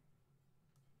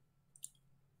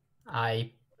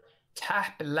 I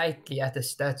tap lightly at the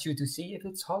statue to see if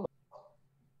it's hollow.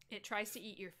 It tries to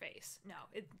eat your face. No,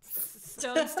 it's a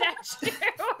stone statue.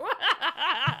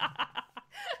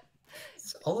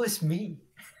 It's always me.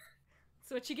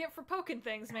 That's what you get for poking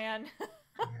things, man.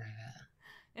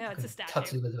 Yeah, I'm it's a gonna touch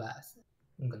statue. it with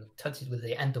I'm gonna touch it with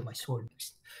the end of my sword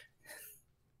next.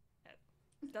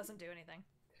 It doesn't do anything.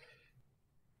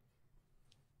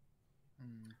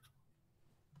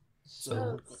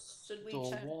 so Should we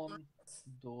door check? 1,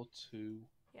 door 2.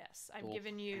 Yes, I've Door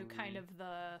given you kind 3. of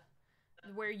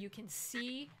where you can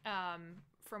see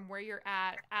from where you're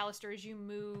at. Alistair, as you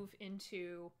move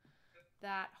into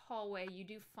that hallway, you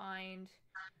do find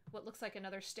what looks like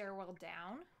another stairwell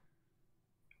down.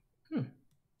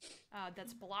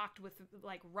 that's blocked with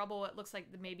like rubble. It looks like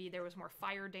maybe there was more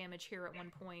fire damage here at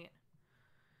one point.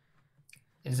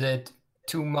 Is it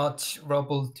too much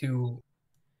rubble to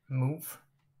move?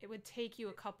 It would take you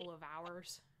a couple of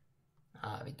hours.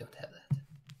 We don't have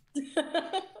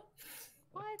that.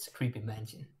 What? It's a creepy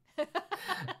mansion.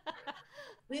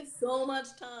 We have so much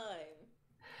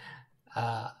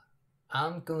time.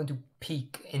 I'm going to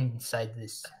peek inside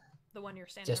this. The one you're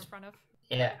standing Just- in front of?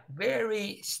 Yeah,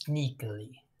 very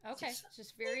sneakily. Okay,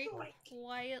 just very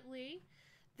quietly.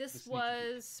 This Just sneaky.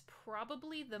 was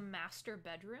probably the master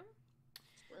bedroom.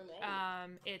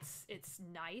 Roommate. It's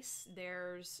nice.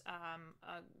 There's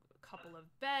a couple of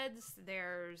beds.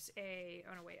 There's a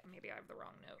oh no wait, maybe I have the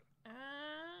wrong note.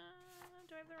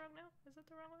 Do I have the wrong note? Is it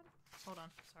the wrong one? Hold on,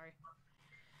 sorry.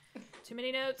 Too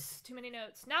many notes. Too many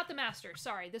notes. Not the master.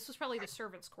 Sorry, this was probably the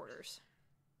servants' quarters.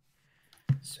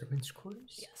 Servants'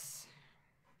 quarters? Yes.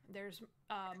 There's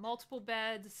multiple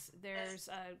beds. There's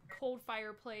a cold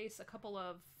fireplace. A couple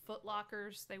of foot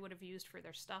lockers they would have used for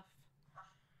their stuff.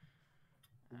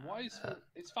 Why is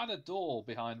that a door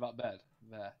behind that bed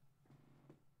there?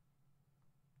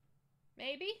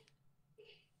 Maybe?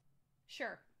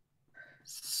 Sure.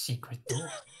 Secret door.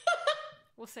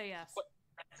 We'll say yes.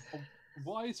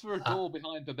 Why is there a door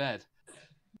behind the bed?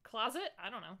 Closet? I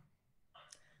don't know.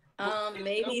 It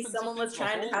Maybe opens someone up was into a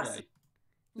trying to have some, hallway.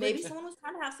 maybe someone was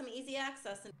trying to have some easy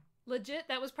access. And Legit,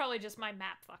 that was probably just my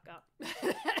map fuck up. That's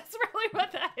really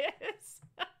what that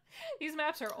is. These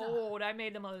maps are old. I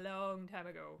made them a long time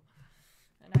ago.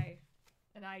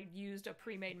 And I used a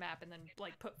pre-made map and then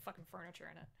like put fucking furniture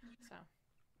in it. So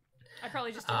I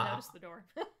probably just didn't notice the door.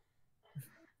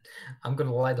 I'm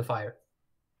gonna light the fire.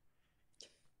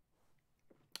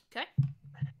 Okay.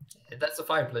 That's the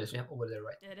fireplace, yeah, over there,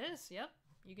 right? It is, yep.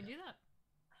 You can do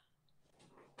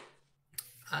that.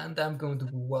 And I'm going to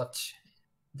watch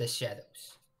the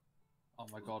shadows. Oh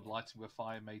my god, lighting with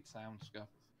fire made sounds go.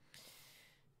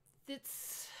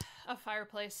 It's a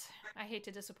fireplace. I hate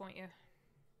to disappoint you.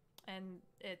 And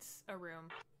it's a room.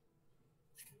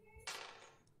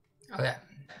 Okay.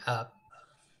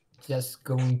 Just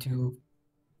going to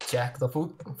check the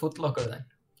foot locker then.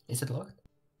 Is it locked?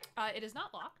 It is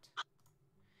not locked.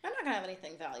 I'm not gonna have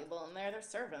anything valuable in there. They're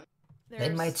servants. There's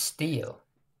They might steal.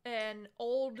 an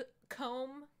old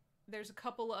comb. There's a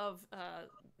couple of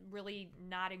really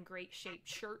not in great shape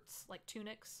shirts, like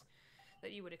tunics,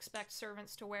 that you would expect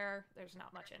servants to wear. There's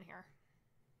not much in here.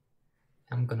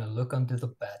 I'm gonna look under the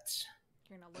beds.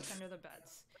 You're gonna look under the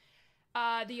beds.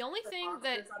 The only thing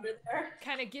that Monsters under there.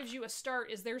 kind of gives you a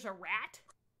start is there's a rat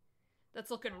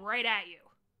that's looking right at you.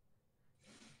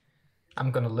 I'm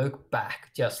gonna look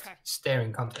back, just Okay.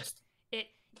 staring contest. It.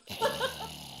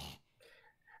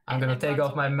 I'm And gonna then take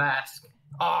runs off my away. mask.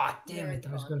 Oh, damn Very it.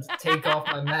 I was gone. gonna take off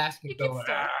my mask and You can go.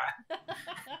 still- "Ah."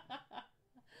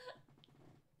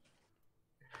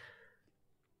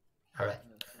 Alright.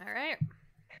 All right.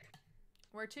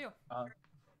 Where to?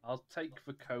 I'll take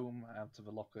the comb out of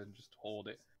the locker and just hoard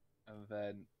it, and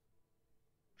then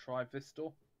try this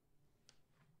door.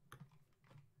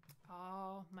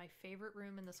 Oh, my favorite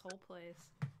room in this whole place.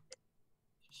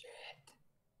 Shit.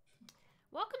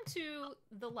 Welcome to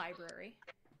the library.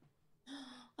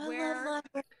 I Where- love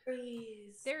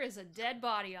libraries. There is a dead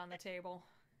body on the table.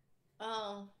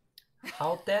 Oh,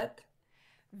 How dead?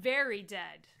 Very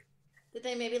dead. did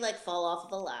they maybe like fall off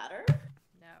of a ladder?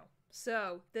 No.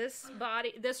 So, this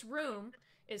room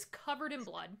is covered in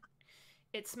blood.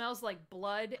 It smells like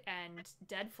blood and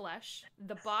dead flesh.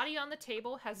 The body on the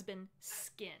table has been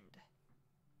skinned.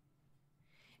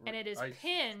 And it is I-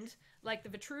 pinned like the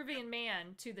Vitruvian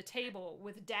man to the table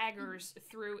with daggers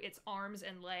through its arms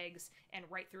and legs and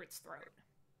right through its throat.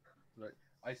 Right.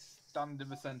 I stand in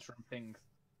the center and ping.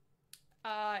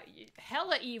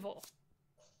 Hella evil.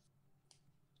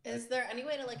 Is there any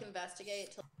way to like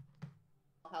investigate to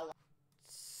how long?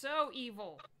 So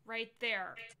evil. Right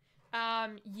there.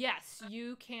 Yes,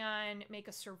 you can make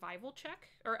a survival check.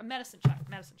 Or a medicine check.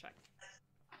 Medicine check.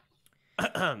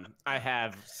 I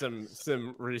have some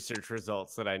research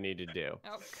results that I need to do.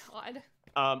 Oh, God.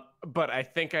 But I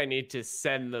think I need to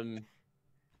send them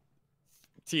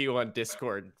to you on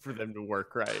Discord for them to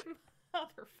work right.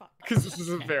 Motherfucker. Because this is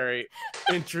a very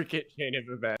intricate chain of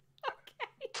events.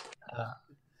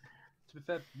 To be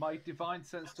fair, my divine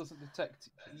sense doesn't detect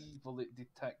evil; it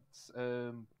detects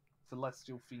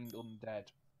celestial fiend undead.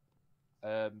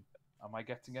 Am I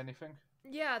getting anything?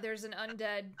 Yeah, there's an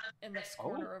undead in this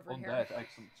corner over undead! here.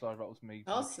 Excellent. Sorry, that was me.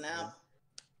 Oh snap!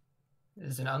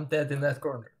 There's an undead in that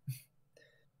corner.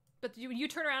 But you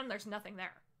turn around and there's nothing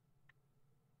there.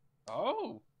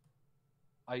 Oh,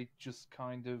 I just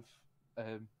kind of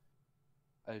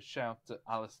shout at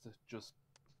Alistair, just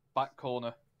back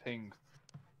corner, ping.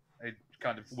 I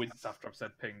kind of wince after I've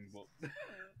said ping, but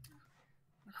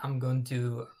I'm going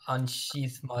to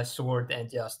unsheath my sword and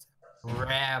just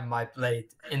ram my blade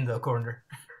in the corner.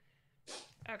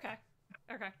 Okay.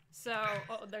 Okay. So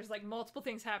there's like multiple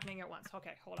things happening at once.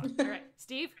 Okay, hold on. All right,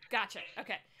 Steve, gotcha.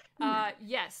 Okay.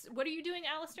 Yes. What are you doing,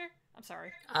 Alistair? I'm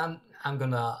sorry. I'm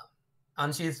gonna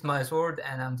unsheath my sword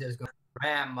and I'm just gonna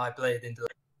ram my blade into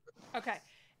the... Okay.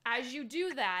 As you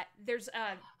do that, there's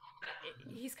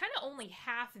he's kind of only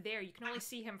half there. You can only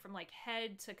see him from like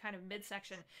head to kind of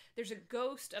midsection. There's a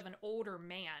ghost of an older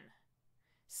man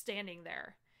standing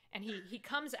there, and he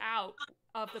comes out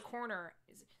of the corner.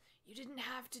 You didn't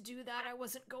have to do that. I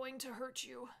wasn't going to hurt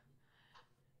you.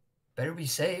 Better be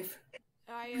safe.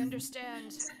 I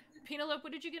understand. Penelope,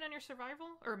 what did you get on your survival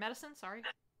or medicine? Sorry.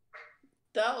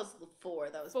 That was the 4.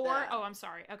 That was 4. bad. Oh, I'm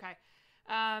sorry. Okay.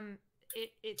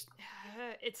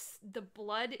 It's the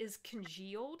blood is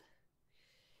congealed,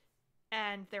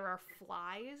 and there are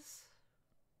flies.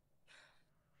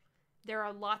 There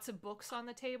are lots of books on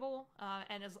the table,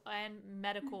 and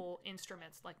medical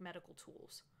instruments like medical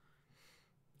tools.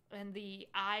 And the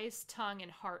eyes, tongue,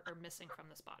 and heart are missing from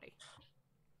this body.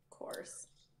 Of course.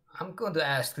 I'm going to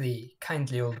ask the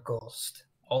kindly old ghost,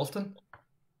 Alton.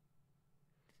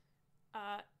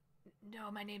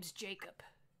 No, my name's Jacob.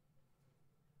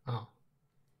 Oh,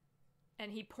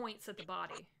 And he points at the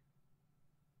body.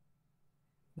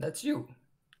 that's you.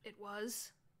 It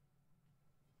was.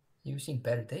 You've seen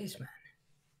better days,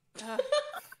 man.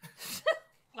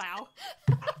 Wow.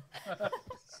 I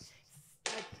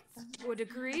would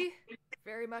agree.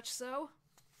 Very much so.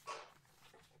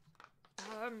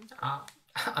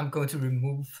 I'm going to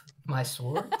remove my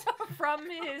sword. From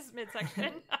his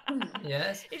midsection.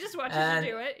 Yes. He just watches And-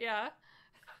 you do it, yeah.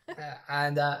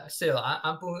 And still,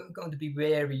 I'm going to be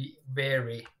very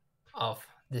wary of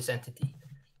this entity.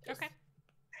 Okay.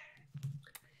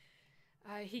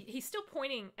 He's still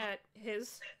pointing at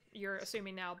his, you're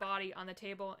assuming now, body on the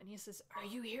table, and he says, "Are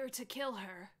you here to kill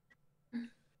her?"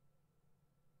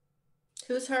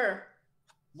 Who's her?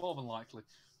 more than likely.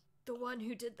 The one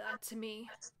who did that to me.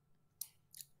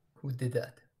 Who did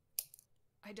that?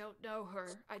 I don't know her.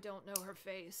 I don't know her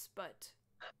face, but...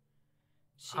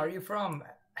 Are you from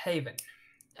Haven?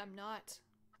 I'm not.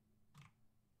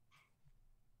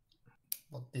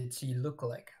 What did she look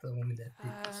like, the woman that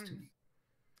did this to you?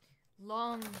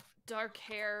 Long, dark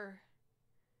hair,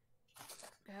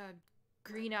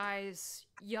 green eyes,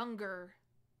 younger,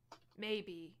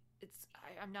 maybe.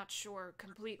 I'm not sure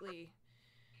completely.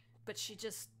 But she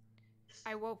just...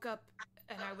 I woke up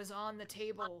and I was on the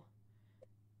table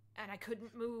and I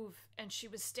couldn't move and she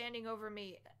was standing over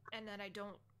me and then I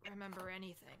don't remember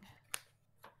anything.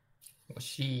 Was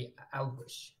she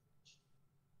Elvish?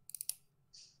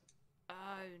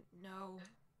 No.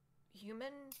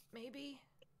 Human, maybe?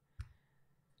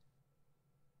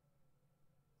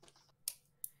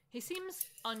 He seems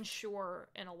unsure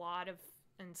in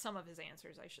some of his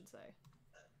answers, I should say.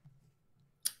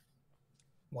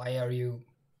 Why are you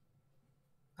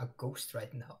a ghost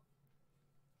right now?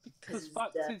 Because He's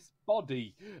that's dead. his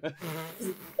body.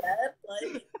 He's dead?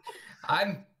 Like,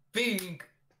 I'm being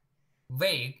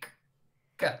vague.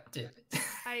 God damn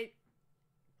it.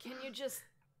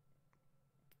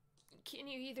 Can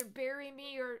you either bury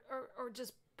me or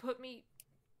just put me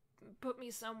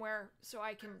somewhere so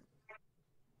I can...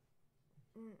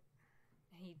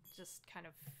 He just kind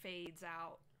of fades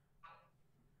out.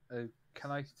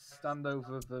 Can I stand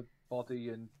over the body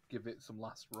and give it some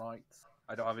last rites?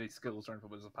 I don't have any skills or anything,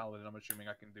 but as a paladin, I'm assuming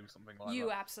I can do something like You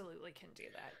that. absolutely can do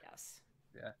that, yes.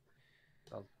 Yeah.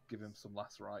 I'll give him some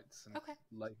last rites and Okay.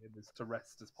 lay him as to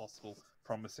rest as possible,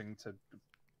 promising to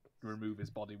remove his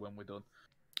body when we're done.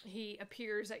 He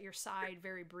appears at your side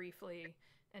very briefly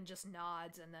and just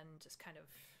nods and then just kind of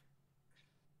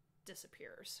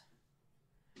disappears.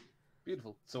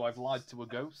 Beautiful. So I've lied to a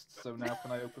ghost, so now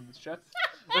can I open this chest?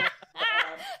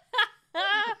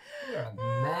 You're a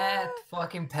mad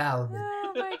fucking paladin.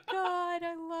 Oh my god,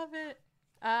 I love it.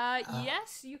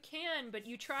 Yes, you can, but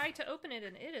you try to open it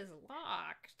and it is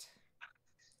locked.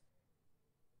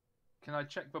 Can I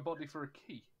check the body for a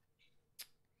key?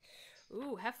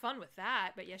 Ooh, have fun with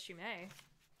that, but yes, you may.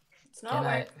 it's not Can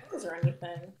wearing I- clothes or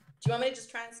anything. Do you want me to just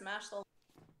try and smash the...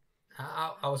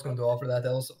 I was going to offer that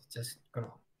also. Just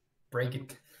gonna break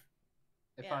it.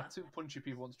 If Yeah. our two punchy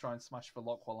people want to try and smash the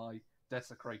lock while I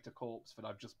desecrate a corpse that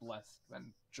I've just blessed,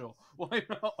 then sure, why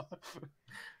not?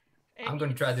 I'm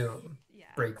gonna try to Yeah.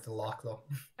 break the lock though.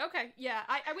 Okay, yeah.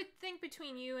 I would think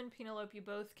between you and Penelope, you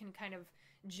both can kind of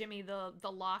jimmy the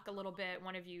lock a little bit.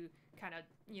 One of you kind of,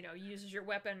 uses your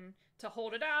weapon to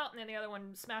hold it out, and then the other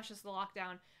one smashes the lock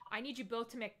down. I need you both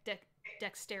to make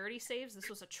dexterity saves. This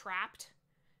was a trapped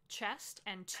chest,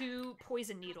 and 2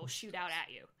 poison needles shoot out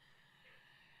at you.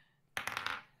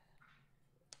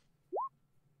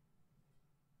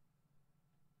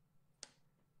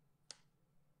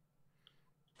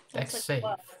 Dex Looks save.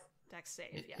 like 12. Dex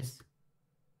save, It yes. is-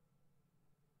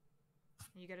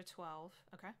 You get a 12.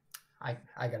 Okay.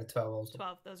 I got a 12 also.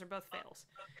 12. Those are both fails.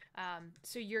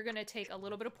 So you're going to take a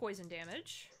little bit of poison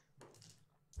damage.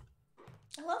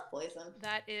 I love poison.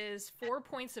 That is 4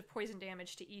 points of poison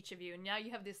damage to each of you. And now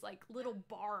you have this, like, little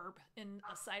barb in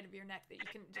the side of your neck that you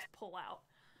can just pull out.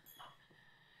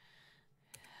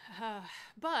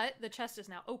 But the chest is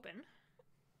now open.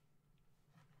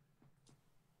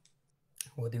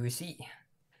 What do we see?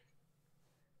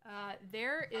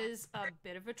 There is a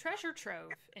bit of a treasure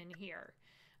trove in here.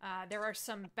 There are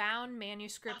some bound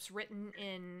manuscripts written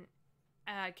in...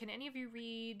 can any of you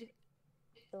read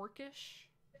Orcish?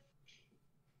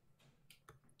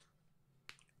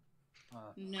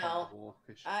 No.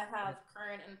 Orcish. I have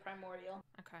current and primordial.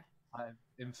 Okay. I have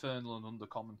infernal and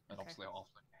undercommon, and Okay. obviously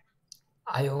halfling.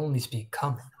 I only speak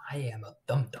common. I am a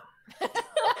dum-dum.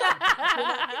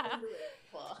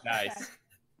 Fuck. Nice.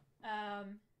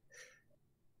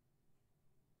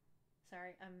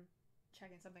 Sorry, I'm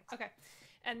checking something. Okay.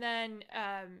 And then,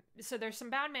 so there's some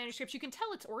bound manuscripts. You can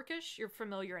tell it's Orcish. You're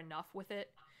familiar enough with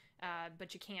it,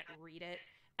 but you can't read it.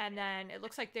 And then it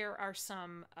looks like there are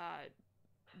some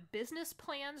business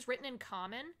plans written in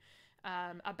common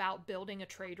about building a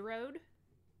trade road,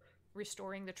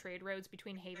 restoring the trade roads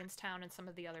between Havenstown and some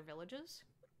of the other villages.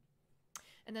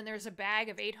 And then there's a bag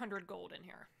of 800 gold in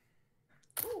here.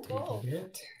 Ooh, gold.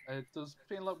 Does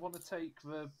Penelope want to take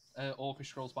the Orcish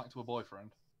scrolls back to her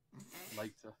boyfriend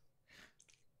later?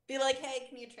 Be like, hey,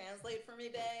 can you translate for me,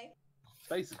 bae?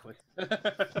 Basically.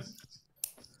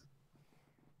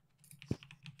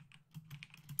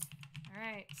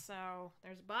 Alright, so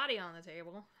there's a body on the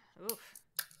table. Oof.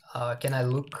 Can I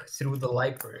look through the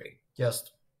library?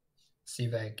 Just see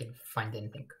if I can find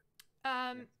anything.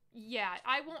 Yeah,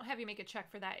 I won't have you make a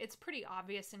check for that. It's pretty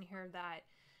obvious in here that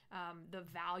the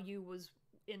value was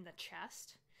in the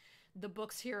chest. The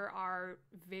books here are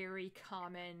very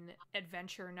common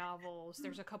adventure novels.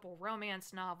 There's a couple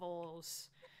romance novels.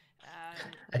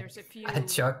 There's a few... I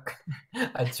chuck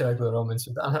the romance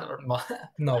with a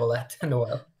novelette in a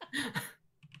while.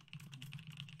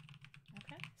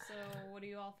 Okay, so what do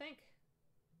you all think?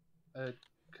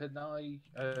 Can I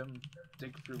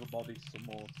dig through the body some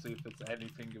more, see if there's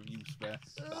anything of use there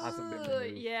that hasn't been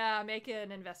removed? Yeah, make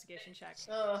an investigation check.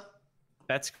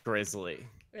 That's grisly.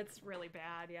 It's really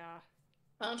bad, yeah.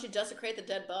 Why don't you desecrate the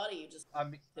dead body? You just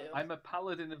do. I'm a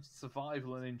paladin of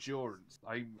survival and endurance.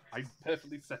 I'm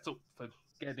perfectly set up for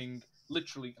getting,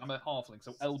 literally, I'm a halfling,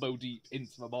 so elbow deep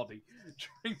into the body,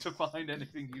 trying to find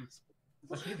anything useful.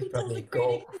 Why are You we probably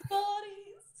desecrating go. the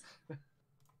bodies?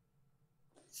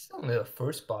 It's only the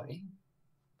first body.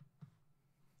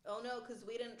 Oh no, because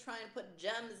we didn't try and put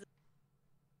gems.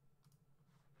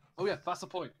 Oh yeah, that's the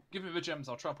point. Give me the gems,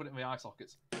 I'll try and put it in the eye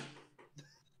sockets.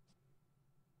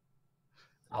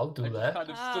 I'll do I just that. kind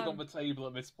of stood on the table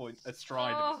at this point,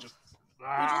 astride, and it just... We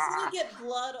just need to get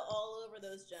blood all over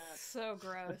those gems. So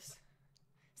gross.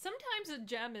 Sometimes a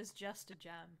gem is just a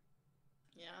gem.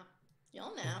 Yeah.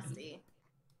 Y'all nasty.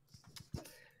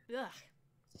 Ugh.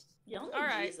 Y'all need All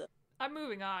right. Jesus. I'm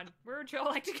moving on. Where would y'all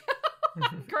like to go?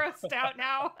 Grossed out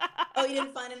now. Oh, you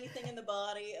didn't find anything in the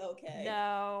body? Okay.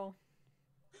 No.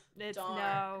 It's Darn.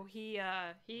 no.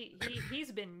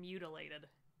 He's been mutilated.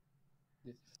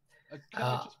 Can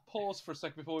I just pause for a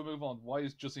second before we move on? Why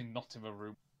is Jussie not in the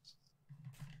room?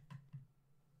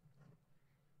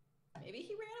 Maybe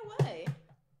he ran away.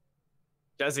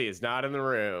 Desi is not in the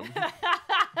room.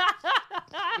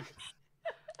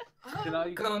 Can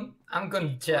I I'm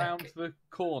gonna check. round the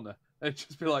corner and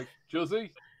just be like, Jussie,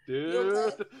 You dude?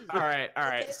 okay? All right.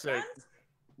 Okay, So, friends?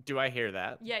 do I hear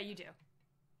that? Yeah, you do.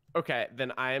 Okay,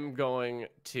 then I am going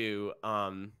to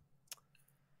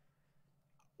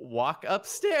walk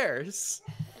upstairs.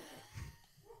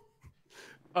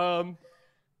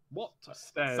 What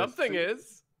stairs? Something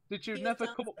is. Did you He's never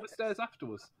come up the downstairs. stairs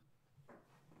afterwards?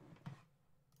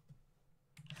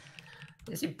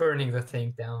 Is he burning the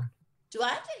thing down? Do I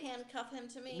have to handcuff him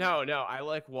to me? No, I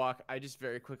like walk. I just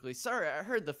very quickly. Sorry, I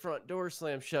heard the front door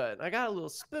slam shut, and I got a little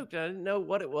spooked. And I didn't know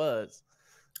what it was.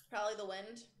 Probably the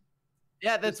wind.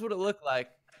 Yeah, that's what it looked like.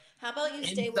 How about you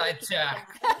stay with Inside me?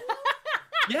 check.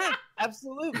 Yeah,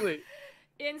 Absolutely.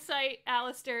 Insight,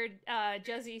 Alistair,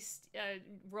 Juzzy,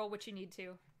 roll what you need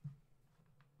to.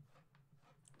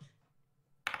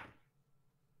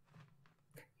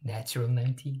 Natural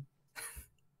 19.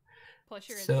 Plus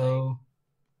your insight. So,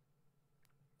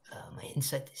 my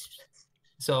insight is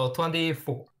so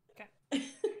 24.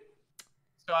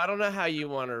 So I don't know how you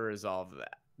want to resolve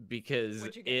that because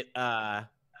What'd you get? I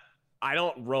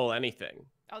don't roll anything.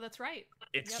 Oh, that's right.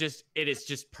 It's Yep. just it is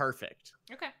just perfect.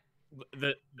 Okay.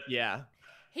 Yeah.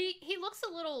 He looks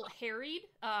a little harried.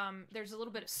 There's a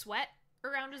little bit of sweat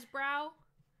around his brow,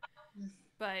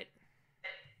 but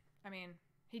I mean,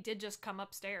 he did just come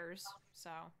upstairs, so.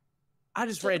 I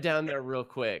just ran down there real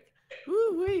quick.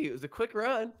 Woo-wee, it was a quick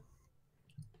run.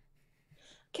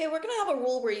 Okay, we're gonna have a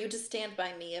rule where you just stand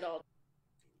by me at all.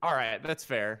 All right, that's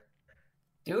fair.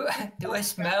 Do I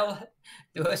smell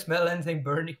anything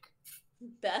burning?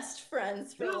 Best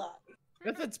friends for life.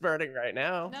 If it's burning right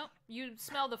now. No, you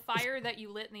smell the fire that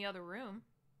you lit in the other room.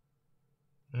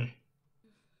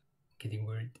 Getting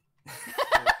worried.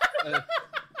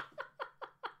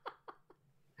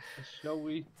 Shall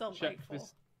we It's check delightful.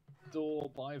 this door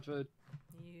by the...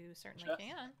 You certainly Chest.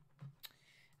 can.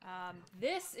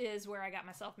 This is where I got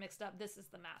myself mixed up. This is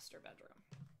the master bedroom.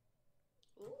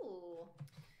 Ooh.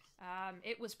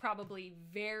 It was probably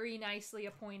very nicely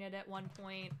appointed at one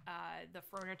point. The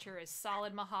furniture is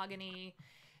solid mahogany.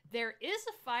 There is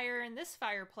a fire in this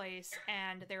fireplace,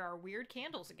 and there are weird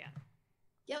candles again.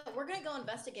 Yeah, we're gonna go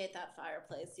investigate that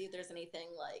fireplace, see if there's anything,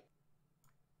 like,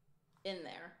 in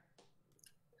there.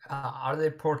 Are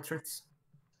there portraits?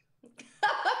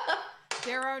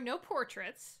 There are no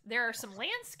portraits. There are some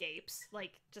landscapes,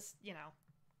 like just,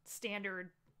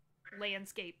 standard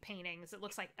landscape paintings. It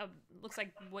looks like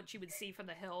what you would see from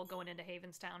the hill going into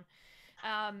Havenstown.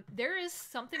 There is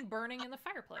something burning in the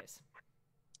fireplace.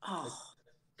 Oh.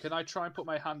 Can I try and put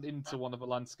my hand into one of the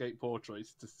landscape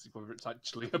portraits to see whether it's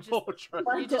actually a portrait?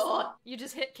 My God. You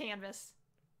just hit canvus.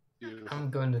 Beautiful. I'm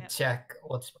going to Yep. check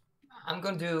what's. I'm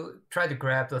going to try to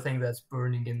grab the thing that's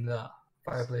burning in the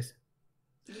fireplace.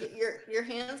 Your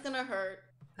hand's gonna hurt.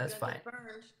 That's You're fine. gonna get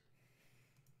burned.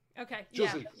 Okay.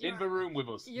 Josie, Yeah. in the room with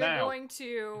us You're now. going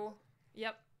to.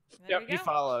 Yep. There Yep, you he go.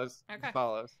 follows. Okay. He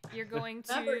follows. You're going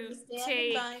Remember, to you're standing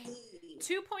take by me.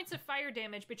 2 points of fire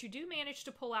damage, but you do manage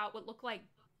to pull out what look like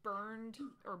burned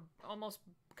or almost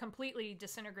completely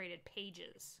disintegrated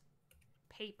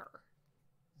paper.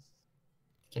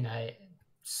 Can I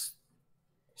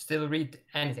still read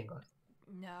anything on it?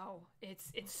 No,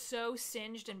 it's so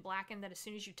singed and blackened that as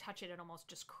soon as you touch it, it almost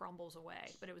just crumbles away.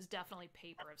 But it was definitely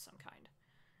paper of some kind.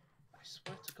 I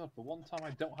swear to God, the one time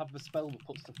I don't have the spell that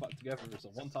puts stuff back together is the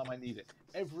one time I need it.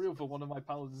 Every other one of my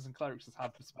paladins and clerics has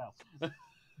had the spell.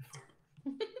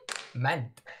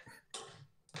 Meant.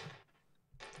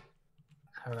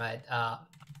 All right.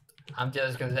 I'm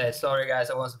just gonna say sorry, guys.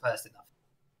 I wasn't fast enough.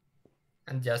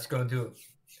 I'm just gonna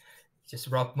just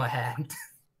rub my hand.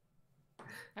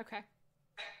 Okay.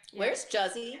 Yeah. Where's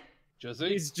Juzzy? Josie?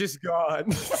 He's just gone.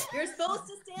 You're supposed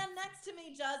to stand next to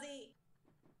me, Juzzy.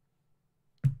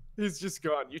 He's just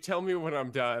gone. You tell me when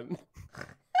I'm done.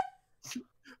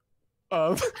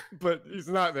 But he's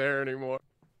not there anymore.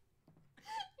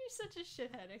 You're such a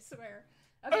shithead, I swear.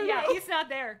 Okay, yeah, he's not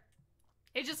there.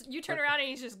 You turn around and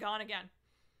he's just gone again.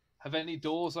 Have any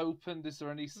doors opened? Is there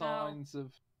any signs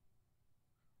of...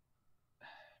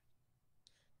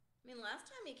 I mean, last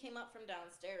time he came up from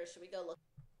downstairs. Should we go look?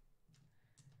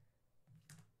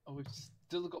 Oh, we've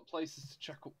still got places to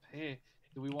check up here.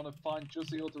 Do we want to find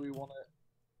Josie or do we want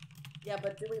to... Yeah,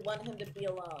 but do we want him to be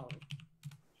alone?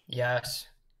 Yes.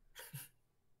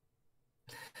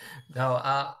 No.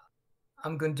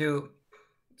 I'm going to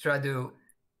try to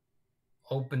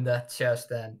open that chest,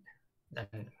 and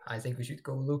then I think we should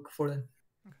go look for them.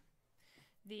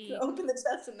 The Open the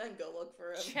chest and then go look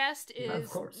for him. chest Of is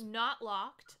course. not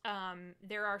locked.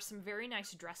 There are some very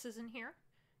nice dresses in here.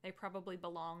 They probably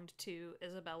belonged to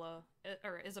Isabel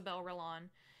Rallon.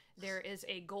 There is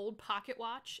a gold pocket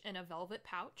watch in a velvet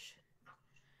pouch.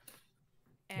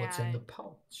 What's in the And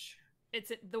pouch?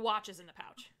 the watch is in the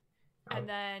pouch. Oh. And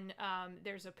then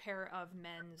there's a pair of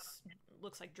men's,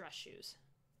 looks like dress shoes.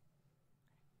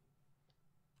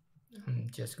 I'm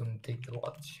just going to take the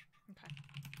watch. Okay.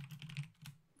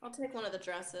 I'll take one of the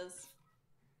dresses.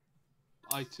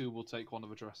 I too will take one of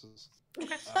the dresses.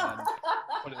 Okay. And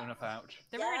put it in a pouch.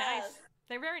 They're very nice. Yes.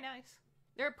 They're very nice.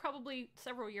 They're probably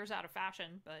several years out of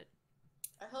fashion, but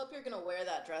I hope you're gonna wear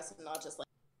that dress and not just like.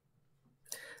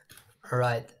 All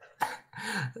right. all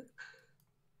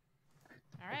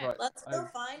right. Right. Let's go Oh.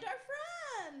 find our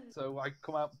friend. So I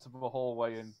come out to the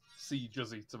hallway and see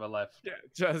Juzzy to the left. Yeah,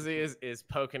 Juzzy is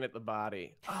poking at the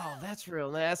body. Oh, that's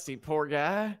real nasty, poor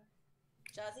guy.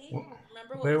 Juzzy,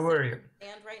 remember what Where we were said? you?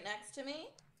 Stand right next to me.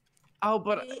 Oh,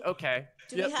 but We- okay.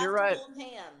 Do we Yep, have you're to right. hold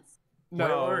hands? No,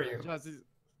 Where were you? Juzzy's...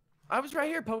 I was right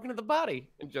here poking at the body,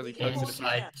 and Juzzy We can pokes at hold the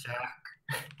Inside hands.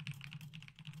 Jack.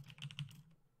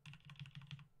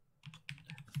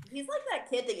 He's like that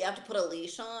kid that you have to put a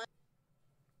leash on.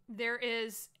 There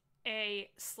is a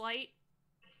slight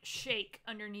shake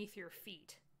underneath your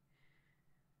feet.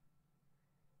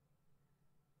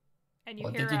 And you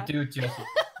What hear did you do, Jesse?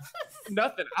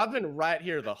 Nothing. I've been right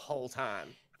here the whole time.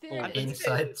 There-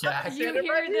 Inside Jack. you standing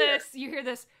hear right here. this, you hear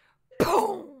this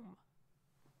boom,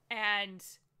 and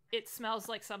it smells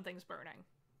like something's burning.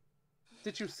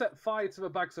 Did you set fire to the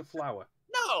bags of flour?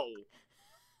 No,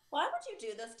 Why would you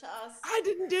do this to us? I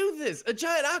didn't do this. A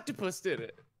giant octopus did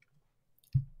it.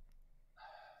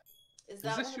 Is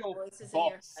that this one of your the voices in your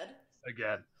boss? head?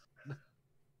 Again.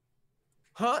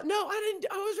 Huh? No, I didn't.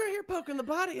 I was right here poking the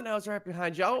body, and I was right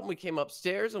behind y'all. And we came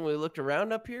upstairs, and we looked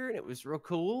around up here, and it was real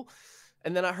cool.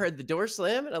 And then I heard the door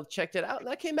slam, and I checked it out, and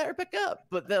I came back up.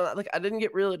 But then, like, I didn't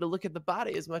get really to look at the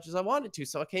body as much as I wanted to,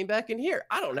 so I came back in here.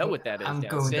 I don't know what that is. I'm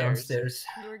downstairs. going downstairs.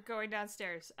 We're going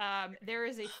downstairs. There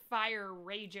is a fire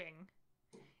raging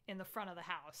in the front of the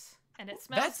house, and it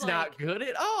smells That's like not good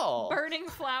at all. burning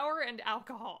flour and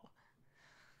alcohol.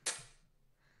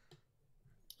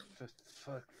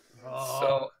 Fuck.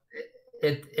 So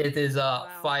it is a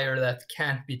Wow. fire that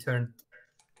can't be turned.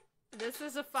 This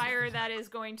is a fire that is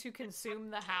going to consume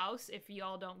the house if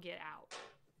y'all don't get out.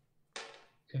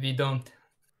 If you don't,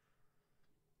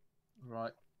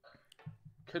 Right.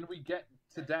 Can we get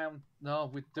to down?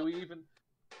 No, do we even?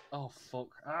 Oh fuck!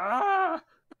 Ah!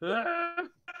 Ah!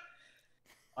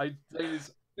 I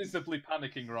is visibly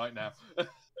panicking right now.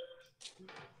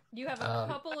 You have a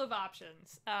couple of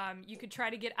options. You could try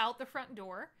to get out the front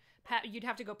door. You'd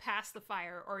have to go past the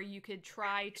fire, or you could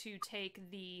try to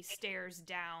take the stairs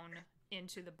down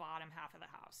into the bottom half of the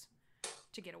house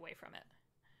to get away from it.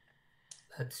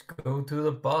 let's go to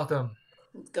the bottom.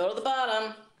 Let's go to the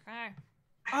bottom. Okay.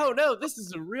 Oh no, this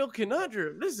is a real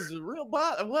conundrum. This is a real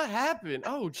bot. What happened?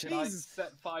 Oh Can I Jesus!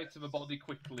 set fire to the body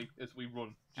quickly as we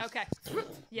run? Just- Okay.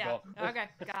 Yeah. Gone. Okay.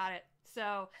 Got it.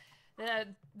 So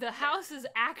the house is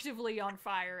actively on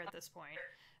fire at this point.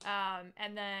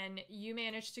 And then you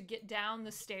managed to get down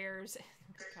the stairs.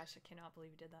 Gosh, I cannot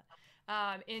believe you did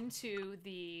that. Into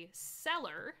the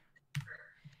cellar.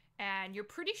 And you're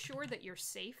pretty sure that you're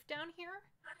safe down here.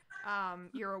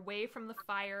 You're away from the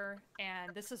fire,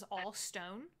 and this is all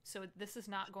stone, so this is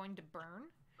not going to burn.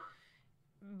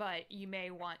 But you may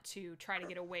want to try to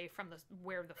get away from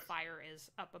where the fire is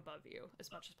up above you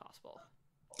as much as possible.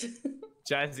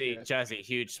 Jazzy,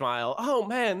 huge smile. Oh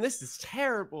man, this is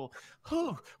terrible.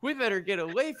 Oh, we better get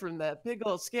away from that big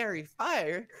old scary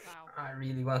fire. Wow. I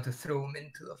really want to throw him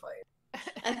into the fire.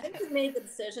 I think we made the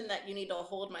decision that you need to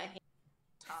hold my hand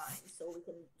time so we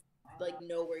can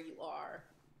know where you are.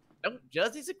 Nope,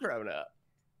 Jazzy's a grown up.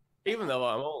 Even though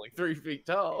I'm only 3 feet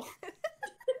tall.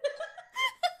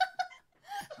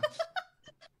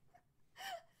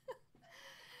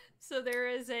 So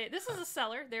this is a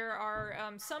cellar. There are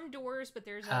some doors, but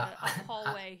there's a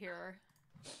hallway here.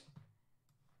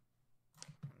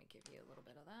 Let me give you a little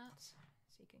bit of that so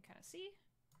you can kind of see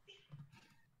what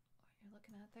you're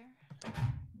looking at there.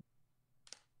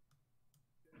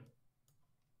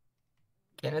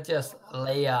 Can I just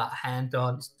lay a hand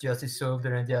on Jesse's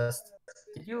shoulder and just...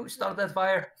 Did you start that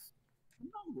fire?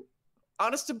 No.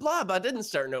 Honest to blob, I didn't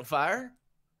start no fire.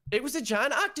 It was a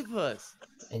giant octopus.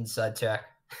 Inside Jack.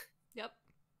 Yep.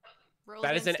 Roll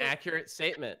That is an against it. accurate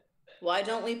statement. Why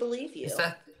don't we believe you? Is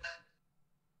that...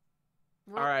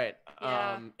 All right.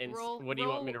 Yeah, And roll- what do you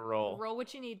want me to roll? Roll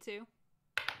what you need to.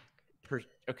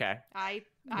 Okay. I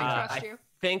Uh, trust you.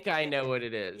 Think I know what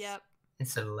it is. Yep.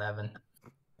 It's 11.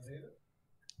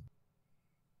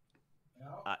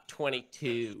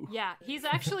 22. Yeah, he's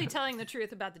actually telling the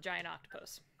truth about the giant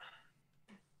octopus.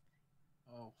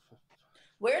 Oh,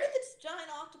 Where did this giant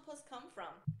octopus come from?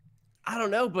 I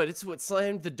don't know, but it's what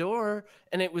slammed the door,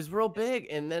 and it was real big,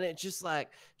 and then it just like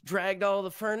dragged all the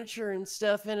furniture and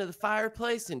stuff into the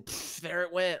fireplace, and there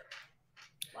it went.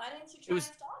 Why didn't you try was-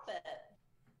 and stop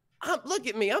it? Look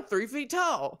at me, I'm 3 feet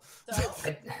tall.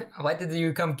 So, Why did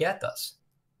you come get us?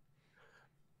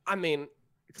 I mean,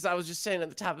 because I was just standing at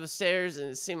the top of the stairs, and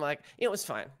it seemed like it was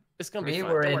fine. It's gonna be We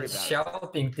fine. were Don't in worry about it.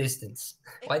 shouting distance.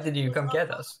 Why did you come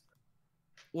get us?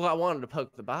 Well, I wanted to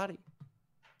poke the body.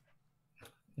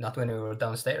 Not when we were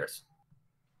downstairs.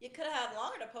 you could have had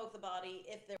longer to poke the body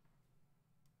if there.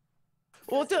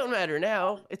 Well, it don't matter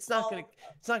now. It's not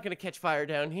gonna catch fire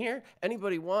down here.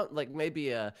 Anybody want like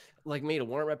maybe like me to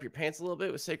warm up your pants a little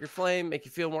bit with Sacred Flame, make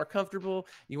you feel more comfortable?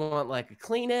 You want like a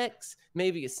Kleenex,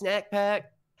 maybe a snack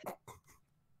pack?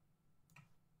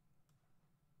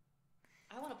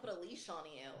 I want to put a leash on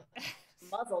you.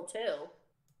 Muzzle too.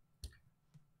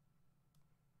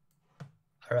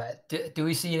 All right. Do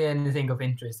we see anything of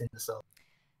interest in the cell?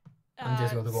 I'm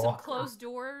just going to Some walk. closed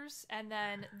doors, and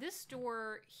then this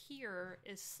door here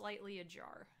is slightly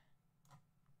ajar.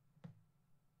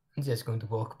 I'm just going to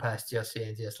walk past Jesse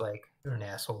and just like, you're an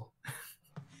asshole.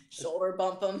 Shoulder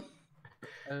bump him.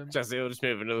 Jesse will just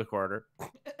move into the corner.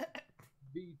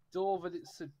 The door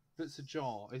that's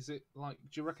ajar, is it like,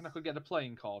 do you reckon I could get a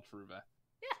playing card through there?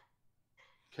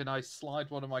 Yeah. Can I slide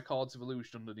one of my cards of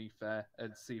illusion underneath there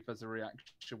and see if there's a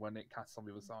reaction when it casts on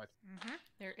the other side? Mm-hmm.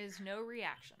 There is no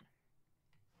reaction.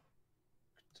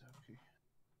 Okay.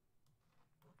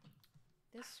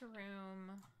 This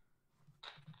room.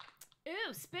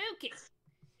 Ooh, spooky!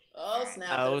 Oh snap!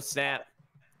 Oh snap!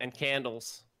 And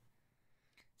candles.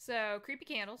 So, creepy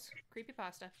candles, creepy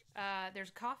pasta. There's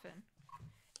a coffin,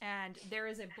 and there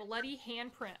is a bloody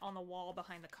handprint on the wall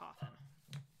behind the coffin.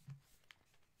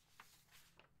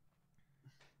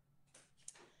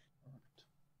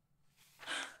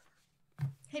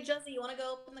 Hey Jesse, you want to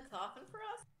go open the coffin for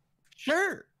us?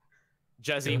 Sure.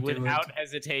 Jesse, Don't do without it.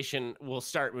 hesitation, will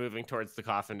start moving towards the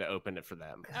coffin to open it for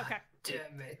them. Okay.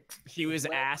 Damn it. He was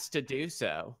asked to do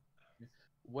so.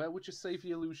 Where would you say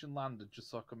the illusion landed, just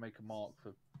so I can make a mark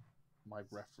for my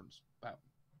reference? About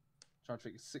trying to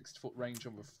think, a 6-foot range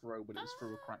on the throw, but it was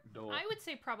through a cracked door. I would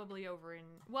say probably over in...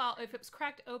 Well, if it was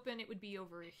cracked open, it would be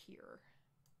over here.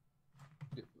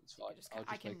 Yeah, that's fine. I'll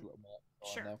I just make can- a little mark. so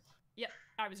I Sure. know. Yep,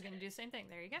 I was going to do the same thing.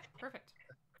 There you go. Perfect.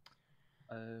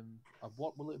 And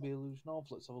what will it be illusion of?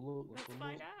 Let's have a look. Let's have a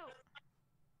find look.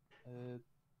 out.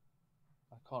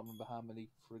 I can't remember how many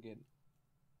friggin'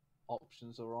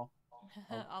 options there are.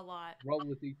 A lot. Roll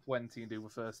the d20 and do the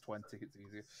first 20. It's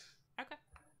easier. Okay.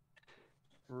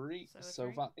 3. So a So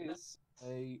three. that is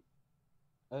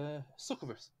a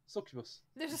succubus. Succubus.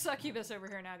 There's a succubus over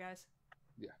here now, guys.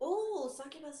 Ooh,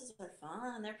 succubuses are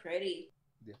fun. They're pretty.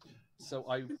 Yeah. So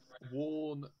I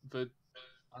warn the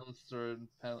Alistair and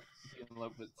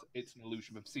Penelope that it's an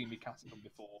illusion. They've seen me cast them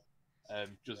before.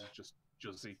 Just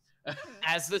Juzzy.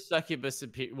 As the succubus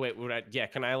yeah,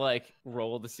 can I like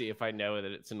roll to see if I know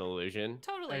that it's an illusion?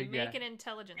 Totally. yeah. Make an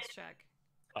intelligence check.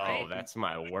 Oh, Right. that's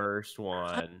my worst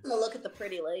one. I'm gonna look at the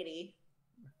pretty lady.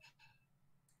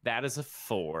 That is a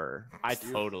 4. I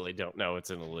totally don't know it's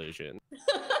an illusion.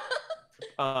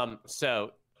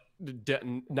 So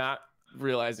not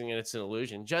realizing it's an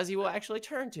illusion, Juzzy will actually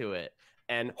turn to it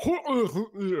and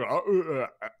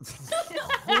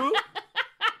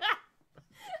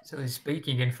So he's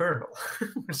speaking infernal.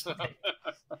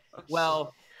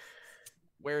 well,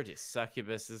 where do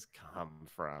succubuses come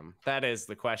from? That is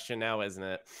the question now, isn't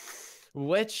it?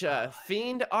 Which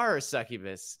fiend are a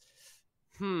succubus?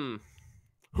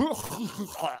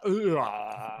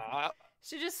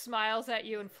 She just smiles at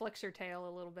you and flicks her tail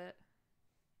a little bit.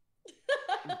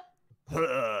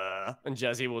 And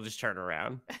Juzzy will just turn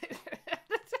around.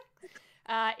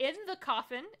 In the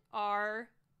coffin are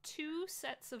 2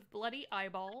 sets of bloody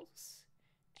eyeballs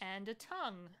and a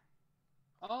tongue.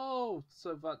 Oh,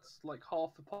 so that's like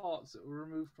half the parts that were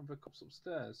removed from the cups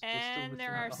upstairs. They're still And missing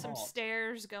there out are the some heart.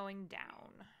 stairs going down.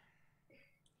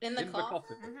 In the In the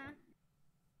coffin.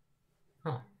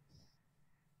 coffin.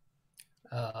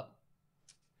 Mm-hmm.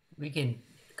 We can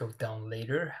go down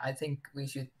later. I think we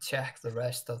should check the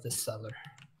rest of the cellar.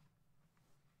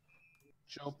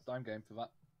 Sure, I'm game for that.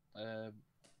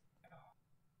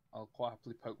 I'll quite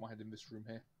happily poke my head in this room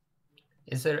here.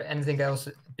 Is there anything else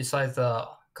besides the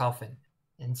coffin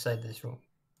inside this room?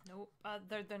 Nope.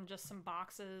 Other than just some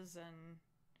boxes and.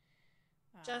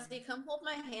 Jesse, come hold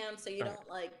my hand so you don't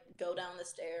like go down the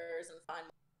stairs and find.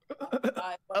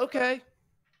 Okay.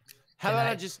 How Can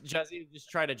about I- just Juzzy just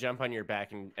try to jump on your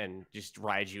back and just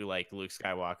ride you like Luke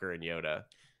Skywalker and Yoda?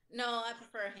 No, I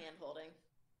prefer hand holding.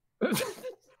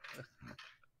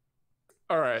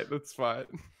 All right, that's fine.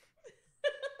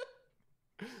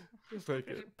 Just take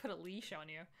it. Put a leash on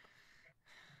you.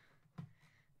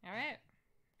 All right.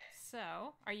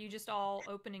 So, are you just all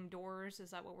opening doors?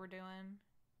 Is that what we're doing?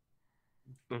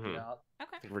 Mhm. Yeah, I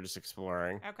Okay. think we're just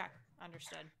exploring. Okay.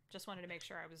 Understood. Just wanted to make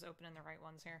sure I was opening the right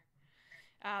ones here.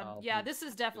 I'll Yeah, be- this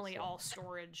is definitely this all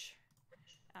storage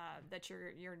that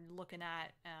you're looking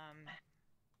at.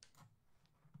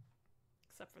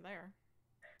 Except for there.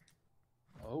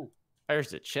 Oh,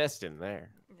 There's a chest in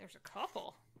there. There's a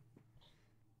couple.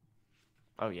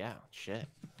 Oh yeah, shit.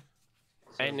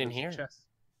 So And in there's here. chest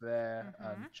there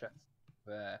Mhm. and chest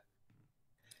there.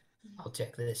 I'll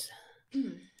check this.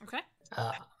 Okay.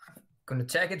 Gonna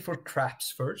check it for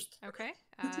traps first. Okay.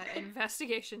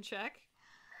 Investigation check.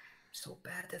 So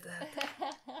bad at that.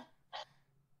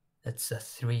 That's a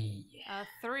 3.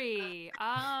 3.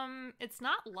 It's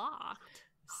not locked,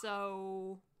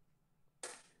 so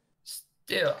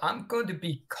Still, I'm going to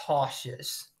be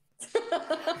cautious.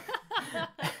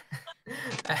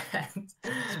 And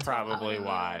It's probably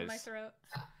My wise. throat.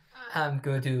 I'm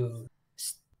going to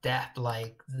step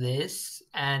like this,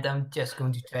 and I'm just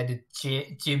going to try to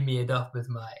jimmy it up with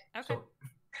my. Okay. sword.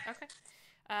 Okay.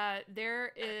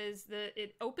 There is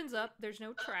it opens up. There's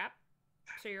no trap,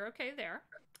 so you're okay there.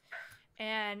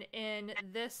 And in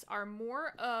this are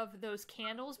more of those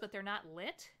candles, but they're not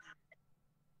lit.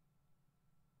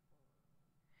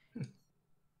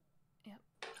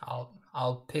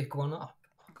 I'll pick one up.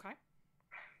 Okay.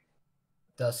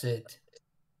 Does it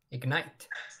ignite?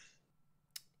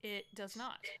 It does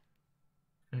not.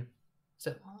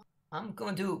 So I'm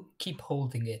going to keep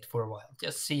holding it for a while,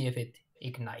 just see if it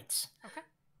ignites. Okay.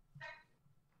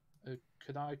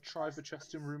 Can I try the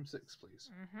chest in room 6,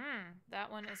 please? That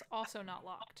one is also not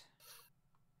locked.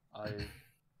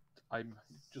 I'm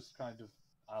just kind of.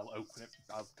 I'll open it.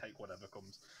 I'll take whatever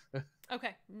comes.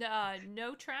 Okay.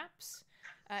 No traps.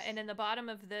 And in the bottom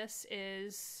of this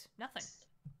is nothing.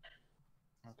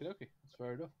 Okay, that's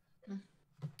fair enough.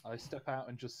 I step out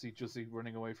and just see Juzzy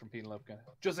running away from Penelope. Going,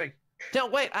 Juzzy! No,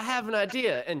 wait, I have an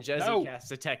idea. And Jesse No. casts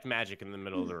Detect Magic in the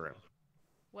middle of the room.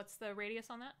 What's the radius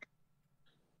on that?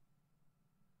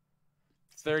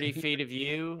 30 feet of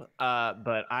you,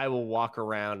 but I will walk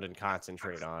around and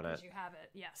concentrate on it. You have it.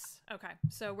 Yes. Okay.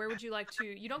 So where would you like to?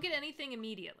 You don't get anything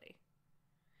immediately,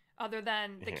 other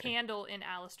than the Here. candle in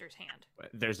Alistair's hand.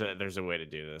 There's a way to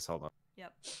do this. Hold on.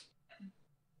 Yep.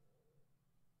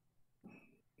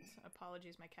 So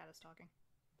apologies, my cat is talking.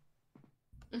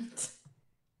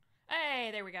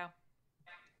 Hey, there we go.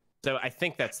 So I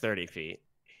think that's 30 feet.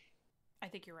 I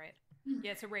think you're right.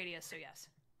 Yeah, it's a radius, so yes.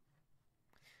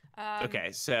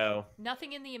 Okay, so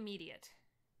Nothing in the immediate.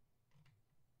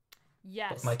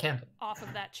 Yes. But my candle. Off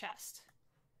of that chest.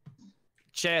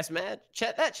 that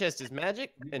chest is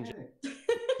magic, and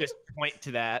just point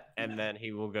to that, and then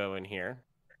he will go in here.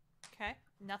 Okay.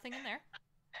 Nothing in there.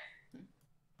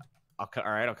 All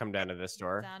right, I'll come down to this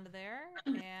door. Down to there,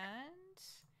 and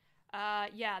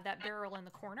yeah, that barrel in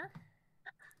the corner.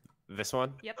 This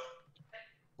one. Yep.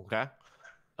 Okay.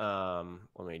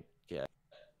 Let me get.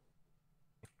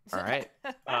 All right.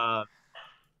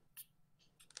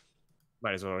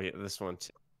 Might as well get this one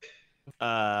too.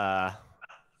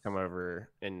 Come over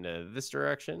into this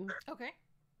direction. Okay.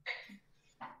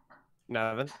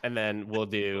 Nothing. And then we'll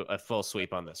do a full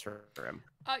sweep on this room.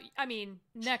 I mean,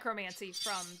 necromancy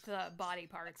from the body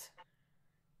parts.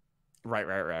 Right.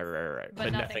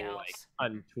 But nothing else. like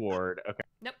untoward. Okay.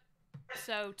 Nope.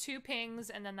 So 2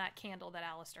 pings and then that candle that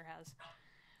Alistair has.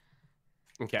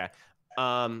 Okay.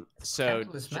 So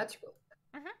Candle is magical.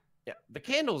 yeah, the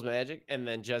candle's magic, and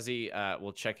then Juzzy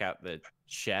will check out the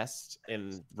chest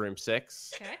in room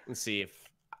 6 Okay. and see if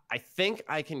I think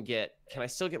I can get. Can I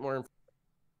still get more?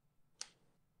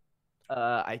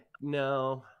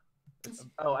 No.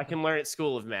 Oh, I can learn at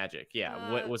School of Magic.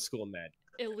 Yeah. What was School of Magic?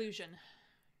 Illusion.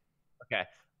 Okay.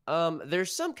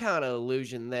 There's some kind of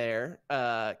illusion there.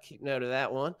 Keep note of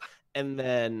that one. And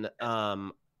then,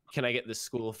 can I get the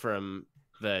school from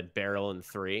the barrel in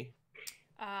 3?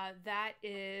 That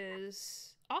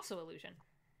is also illusion.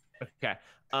 Okay.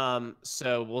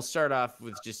 So we'll start off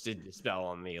with just a dispel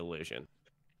on the illusion.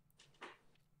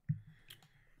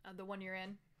 The one you're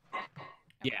in.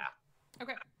 Yeah.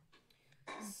 Okay.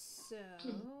 So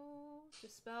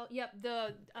dispel. Yep.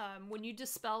 The when you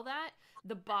dispel that,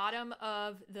 the bottom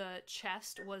of the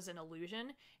chest was an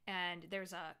illusion, and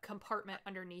there's a compartment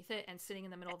underneath it, and sitting in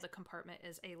the middle of the compartment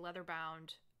is a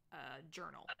leather-bound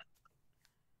journal.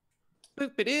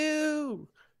 Boop-a-doo!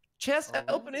 Chest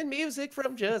opening music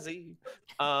from Juzzy.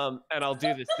 And I'll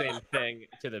do the same thing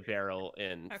to the barrel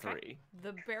in 3.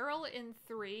 The barrel in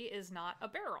 3 is not a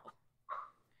barrel.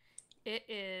 It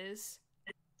is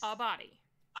a body.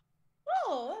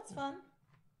 Oh, that's fun.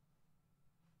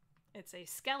 It's a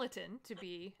skeleton, to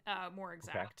be more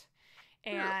exact.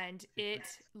 And it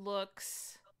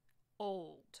looks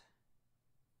old.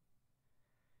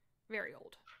 Very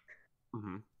old.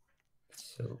 Mm-hmm.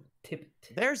 So tip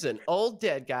it. There's an old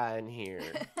dead guy in here.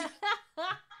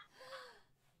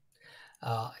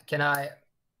 Can I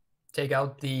take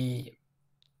out the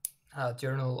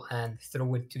journal and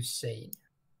throw it to Sane?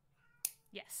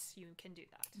 Yes, you can do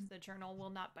that. The journal will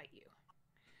not bite you.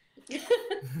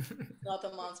 Not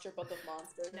the monster, but the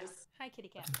monsters. No. Hi, kitty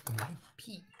cat. My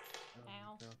pee.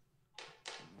 Ow. God.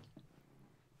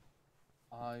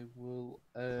 I will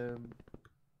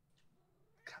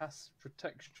cast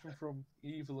protection from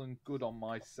evil and good on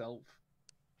myself.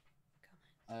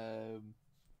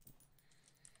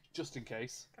 Just in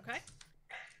case. Okay.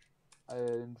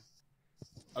 And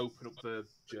open up the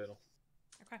journal.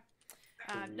 Okay.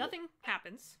 Nothing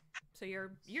happens, so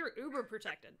you're uber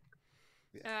protected.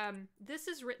 Yeah. This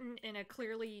is written in a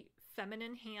clearly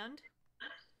feminine hand,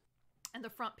 and the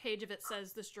front page of it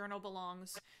says this journal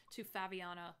belongs to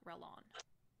Fabiana Relon.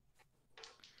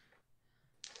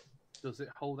 Does it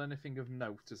hold anything of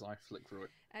note as I flick through it?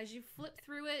 As you flip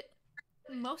through it,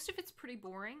 most of it's pretty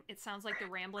boring. It sounds like the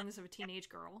ramblings of a teenage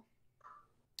girl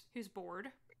who's bored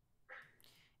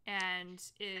and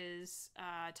is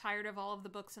tired of all of the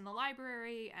books in the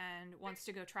library and wants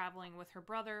to go traveling with her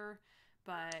brother,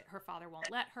 but her father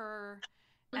won't let her.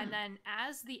 And then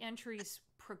as the entries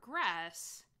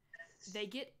progress, they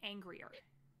get angrier.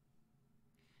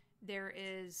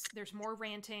 There's more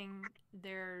ranting,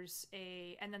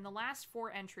 and then the last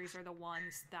 4 entries are the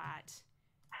ones that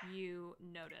you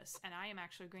notice, and I am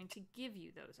actually going to give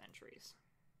you those entries.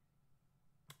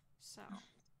 So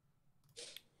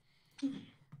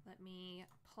let me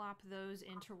plop those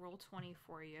into Roll20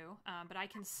 for you, but I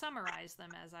can summarize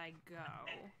them as I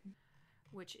go,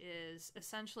 which is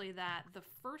essentially that the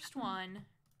first one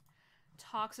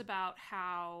talks about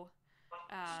how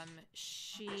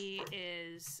she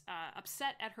is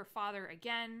upset at her father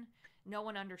again. No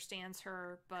one understands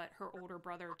her but her older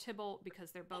brother Tybalt,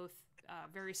 because they're both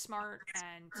very smart,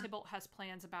 and Tybalt has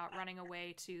plans about running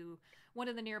away to one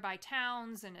of the nearby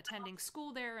towns and attending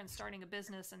school there and starting a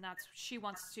business, and she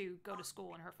wants to go to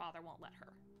school and her father won't let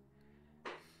her.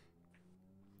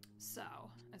 So,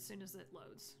 as soon as it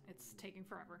loads, it's taking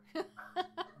forever.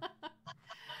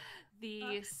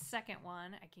 The second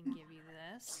one, I can give you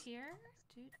this here.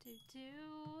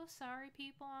 Sorry,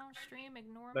 people on stream,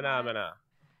 ignore Phenomena.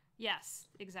 Yes,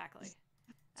 exactly.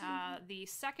 The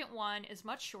second one is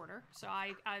much shorter, so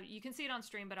you can see it on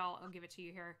stream, but I'll give it to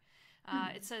you here.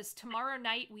 It says, "Tomorrow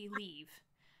night we leave.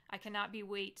 I cannot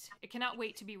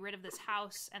wait to be rid of this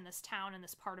house and this town and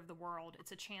this part of the world.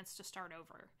 It's a chance to start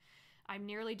over. I'm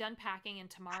nearly done packing, and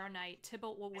tomorrow night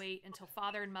Tybalt will wait until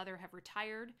father and mother have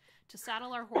retired to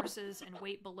saddle our horses and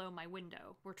wait below my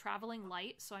window. We're traveling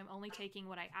light, so I'm only taking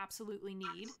what I absolutely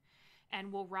need,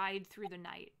 and we'll ride through the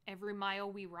night. Every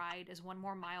mile we ride is one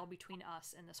more mile between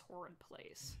us and this horrid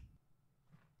place."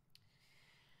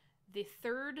 The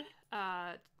third,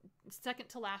 second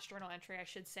to last journal entry, I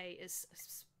should say, is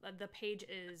the page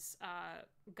is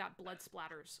got blood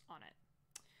splatters on it.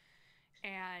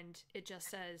 And it just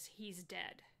says, "He's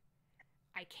dead.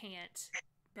 I can't,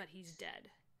 but he's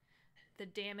dead. The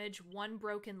damage one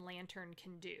broken lantern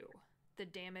can do. The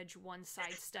damage one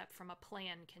sidestep from a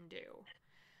plan can do.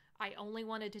 I only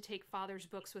wanted to take father's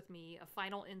books with me, a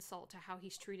final insult to how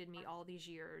he's treated me all these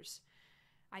years.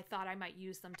 I thought I might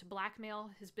use them to blackmail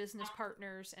his business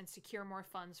partners and secure more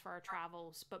funds for our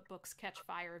travels, but books catch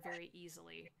fire very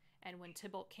easily. And when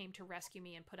Tybalt came to rescue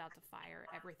me and put out the fire,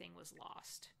 everything was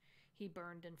lost. He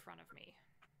burned in front of me."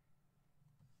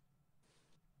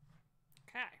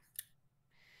 Okay.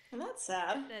 And that's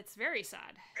sad. That's very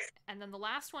sad. And then the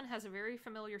last one has a very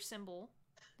familiar symbol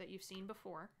that you've seen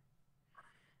before.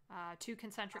 2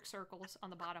 concentric circles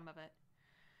on the bottom of it.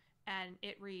 And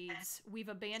it reads, "We've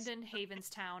abandoned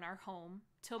Havenstown, our home.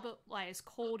 Tybalt lies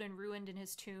cold and ruined in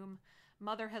his tomb.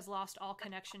 Mother has lost all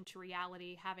connection to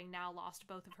reality, having now lost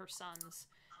both of her sons.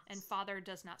 And father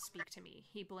does not speak to me.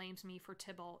 He blames me for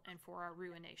Tybalt and for our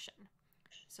ruination.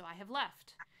 So I have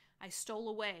left. I stole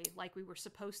away like we were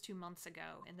supposed to months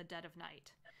ago in the dead of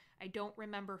night. I don't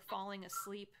remember falling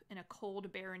asleep in a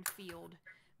cold, barren field,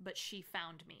 but she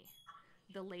found me.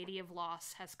 The Lady of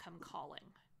Loss has come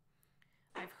calling.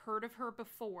 I've heard of her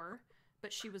before,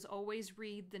 but she was always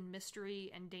wreathed in mystery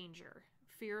and danger,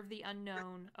 fear of the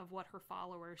unknown, of what her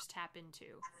followers tap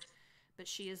into. But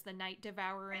she is the night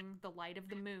devouring the light of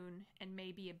the moon, and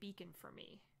may be a beacon for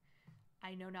me.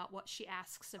 I know not what she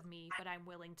asks of me, but I'm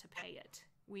willing to pay it.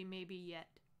 We may be yet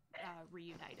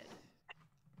reunited."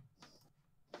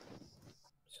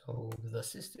 So the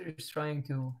sister is trying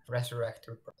to resurrect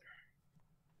her brother.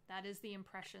 That is the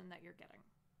impression that you're getting.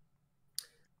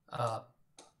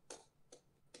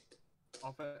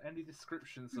 Are there any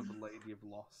descriptions of the Lady of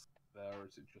Loss there, or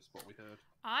is it just what we heard?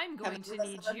 I'm going Have to you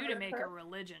need ever you to heard make her? a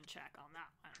religion check on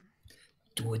that one.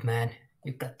 Do it, man.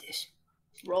 You got this.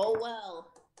 Roll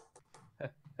well.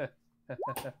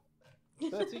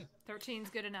 13.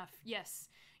 13's good enough. Yes.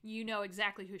 You know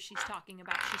exactly who she's talking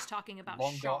about. She's talking about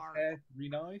Long dark Shar. hair, really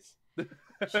nice.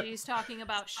 She's talking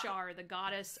about Shar, the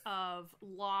goddess of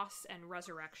loss and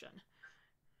resurrection.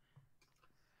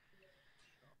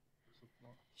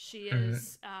 She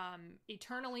is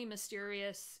eternally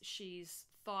mysterious. She's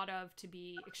thought of to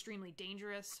be extremely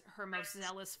dangerous. Her most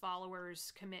zealous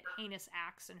followers commit heinous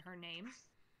acts in her name.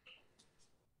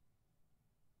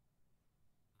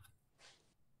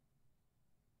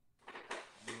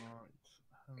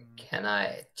 Can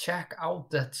I check out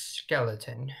that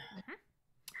skeleton? Mm-hmm.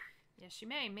 Yes, you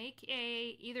may. Make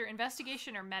a either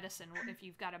investigation or medicine if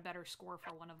you've got a better score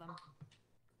for one of them.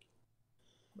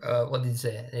 What did you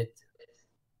say?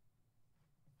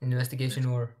 Investigation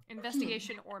or?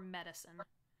 Investigation or medicine.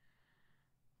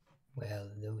 Well,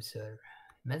 those are...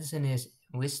 Medicine is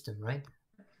wisdom, right?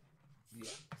 Yeah.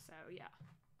 So, yeah.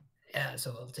 Yeah,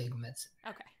 so I'll take medicine.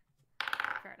 Okay.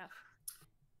 Fair enough.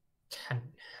 10.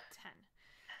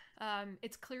 10.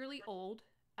 It's clearly old.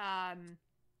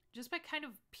 Just by kind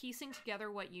of piecing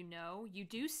together what you know, you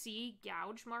do see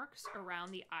gouge marks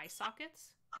around the eye sockets.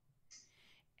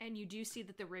 And you do see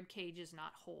that the rib cage is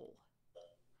not whole.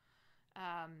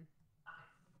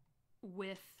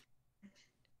 With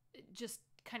just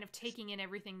kind of taking in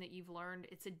everything that you've learned,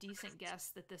 it's a decent guess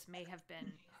that this may have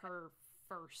been her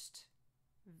first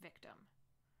victim.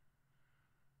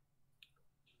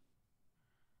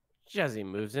 Jazzy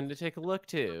moves in to take a look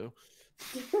too.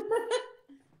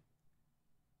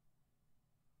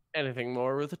 Anything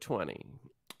more with a 20?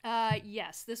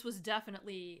 Yes, this was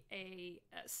definitely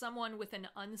someone with an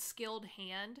unskilled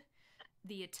hand.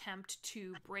 The attempt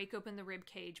to break open the rib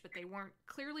cage, but they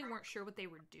clearly weren't sure what they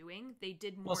were doing. They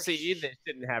did more. Well, see, they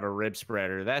didn't have a rib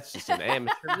spreader. That's just an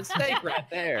amateur mistake right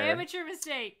there. Amateur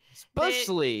mistake. Bush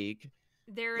League.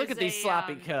 Look at these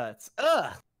sloppy cuts.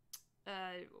 Ugh.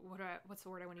 What's the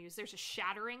word I want to use? There's a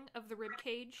shattering of the rib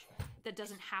cage that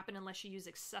doesn't happen unless you use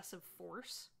excessive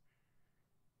force.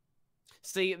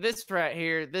 See, this right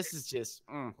here, this is just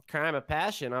crime of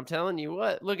passion. I'm telling you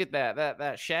what. Look at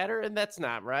that shatter, and that's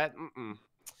not right.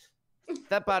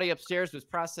 That body upstairs was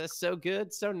processed so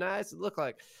good, so nice. It looked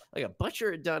like a butcher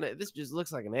had done it. This just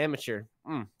looks like an amateur.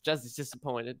 Just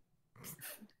disappointed.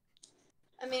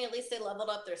 I mean, at least they leveled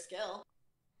up their skill.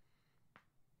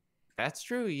 That's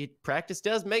true. Practice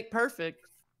does make perfect.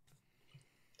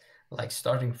 Like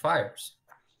starting fires.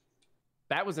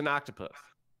 That was an octopus.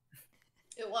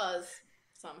 It was,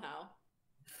 somehow.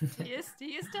 He is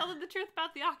telling the truth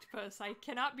about the octopus. I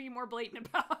cannot be more blatant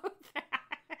about that.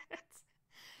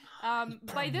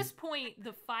 By this point,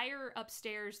 the fire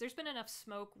upstairs, there's been enough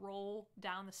smoke roll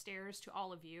down the stairs to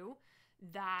all of you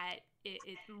that it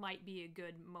might be a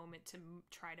good moment to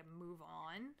try to move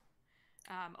on.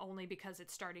 Only because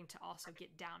it's starting to also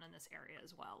get down in this area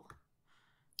as well.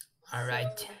 All right.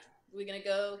 So, are we going to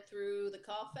go through the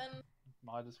coffin?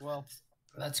 Might as well.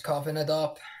 Let's coffin it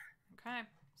up. Okay,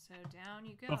 so down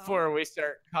you go. Before we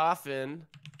start coughing,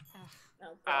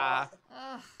 Oh, God.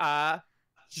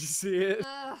 did you see it?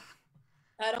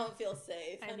 I don't feel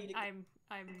safe. I'm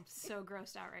so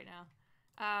grossed out right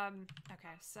now.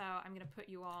 Okay, so I'm gonna put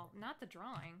you all, not the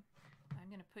drawing. I'm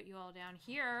gonna put you all down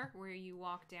here where you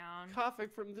walk down. Coughing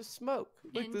from the smoke,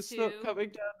 like the Into- smoke coming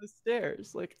down the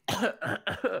stairs, like.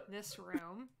 This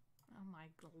room. Oh my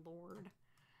lord.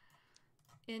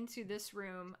 Into this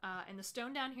room, and the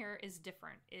stone down here is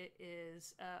different. It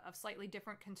is of slightly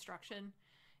different construction,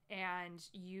 and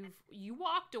you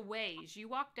walked a ways. You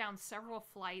walked down several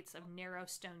flights of narrow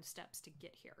stone steps to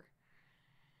get here.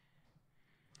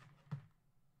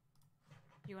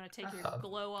 You want to take your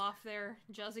glow off there,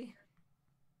 Juzzy?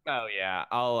 Oh yeah,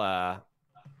 I'll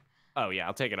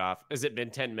take it off. Has it been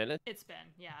 10 minutes? It's been,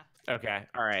 yeah. Okay,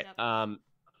 all right. Yep. I'll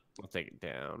take it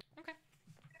down. Okay.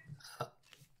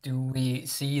 Do we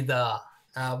see the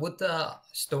would the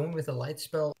stone with the light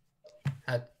spell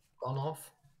had gone off?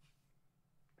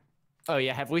 Oh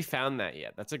yeah, have we found that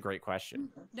yet? That's a great question.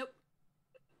 Nope.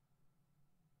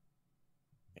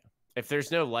 If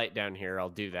there's no light down here, I'll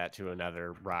do that to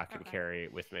another rock and Okay. carry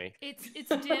it with me. It's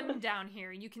dim down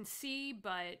here. You can see,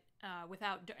 but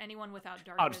without anyone without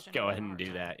dark I'll vision. just go will ahead and have a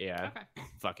do hard time. that. Yeah. Okay.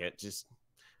 Fuck it. Just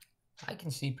I can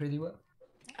see pretty well.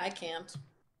 I can't.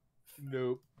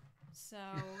 Nope. So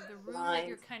the room that Blind.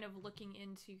 you're kind of looking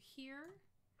into here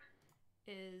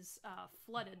is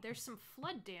flooded. There's some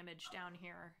flood damage down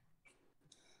here.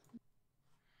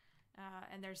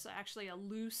 And there's actually a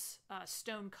loose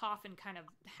stone coffin kind of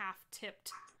half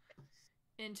tipped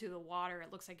into the water.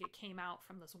 It looks like it came out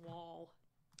from this wall.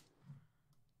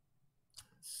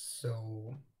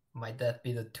 So might that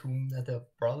be the tomb that the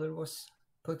brother was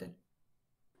put in?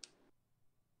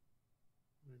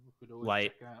 We could always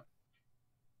Light. check out.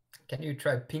 Can you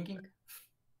try pinging?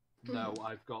 No,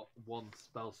 I've got one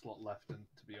spell slot left, and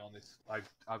to be honest, I've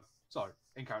sorry,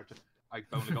 in character, I've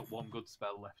only got one good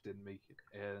spell left in me,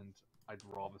 and I'd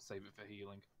rather save it for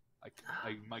healing.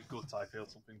 My gut, I feel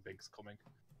something big's coming.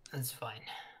 That's fine.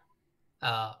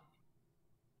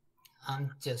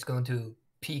 I'm just going to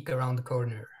peek around the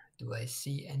corner. Do I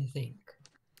see anything?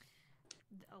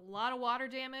 A lot of water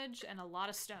damage and a lot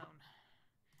of stone.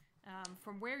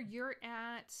 From where you're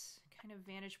at, kind of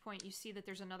vantage point, you see that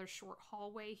there's another short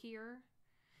hallway here.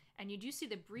 And you do see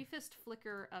the briefest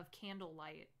flicker of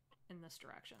candlelight in this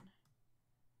direction.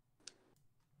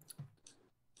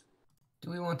 Do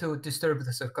we want to disturb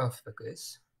the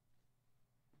sarcophagus?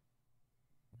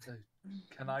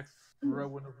 Can I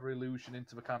throw another illusion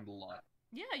into the candlelight?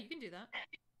 Yeah, you can do that.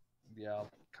 Yeah, I'll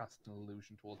cast an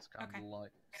illusion towards the candlelight.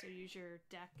 So use your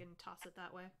deck and toss it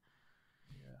that way.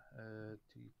 Yeah,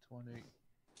 D20.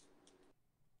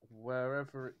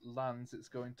 Wherever it lands, it's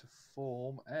going to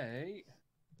form a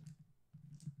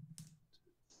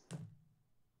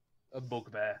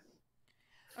bugbear.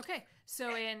 Okay,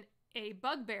 so a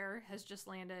bugbear has just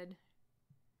landed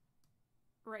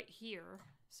right here,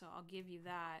 so I'll give you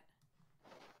that.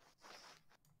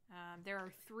 There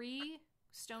are 3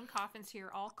 stone coffins here,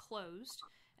 all closed,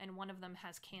 and one of them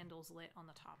has candles lit on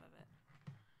the top of it.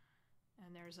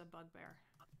 And there's a bugbear.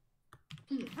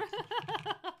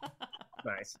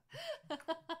 Nice.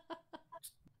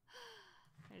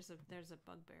 There's a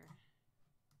bugbear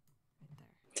right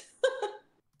there.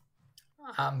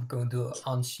 I'm going to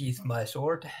unsheath my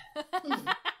sword.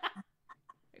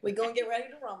 We gonna get ready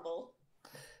to rumble.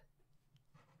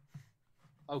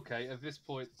 Okay, at this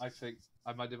point, I think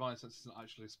my divine sense isn't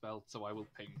actually spelled, so I will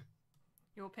ping.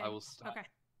 You will ping. I will stand Okay.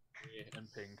 here and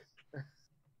ping.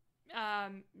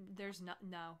 There's no.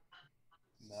 No.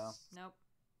 Nope.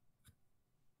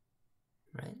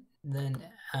 Right. Then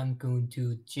I'm going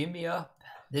to jimmy up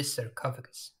this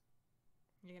sarcophagus.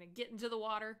 You're gonna get into the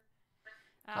water.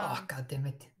 Oh, god damn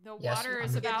it. The Yes, water I'm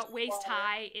is gonna- about waist Water.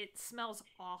 high. It smells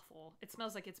awful. It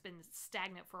smells like it's been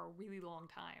stagnant for a really long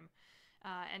time.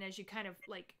 And as you kind of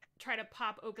like try to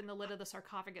pop open the lid of the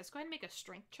sarcophagus, go ahead and make a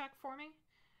strength check for me.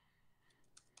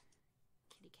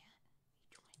 Kitty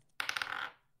cat.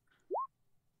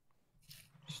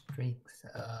 Strength,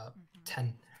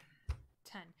 10.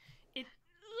 10.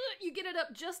 You get it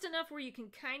up just enough where you can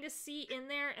kind of see in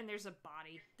there, and there's a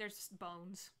body. There's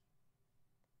bones.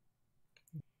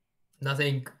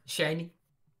 Nothing shiny?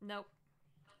 Nope.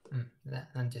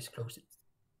 Then just close it.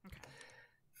 Okay.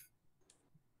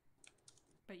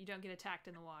 But you don't get attacked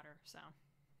in the water, so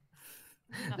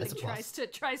That's nothing a plus.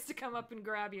 tries to come up and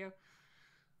grab you.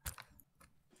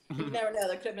 You never know.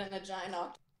 There could have been a giant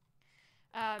octopus.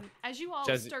 As you all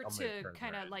Jesse- start I'm gonna to turn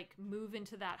kind of around. like move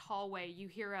into that hallway, you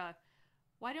hear a,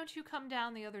 "Why don't you come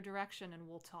down the other direction and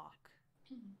we'll talk?"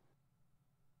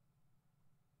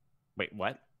 Wait,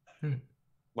 what? Hmm.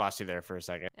 Lost you there for a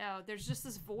second. Oh, there's just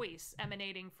this voice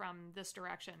emanating from this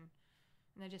direction,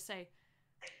 and they just say,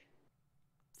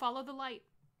 "Follow the light.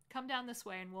 Come down this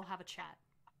way, and we'll have a chat."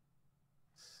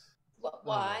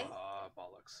 Why?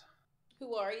 Bollocks.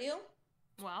 Who are you?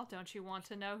 Well, don't you want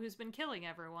to know who's been killing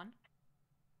everyone?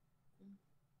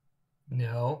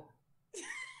 No.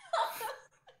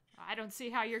 I don't see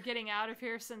how you're getting out of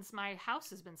here since my house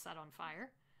has been set on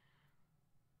fire.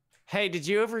 Hey, did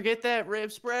you ever get that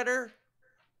rib spreader?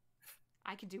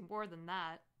 I could do more than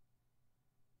that.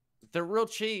 They're real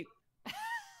cheap.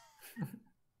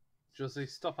 Josie,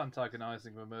 stop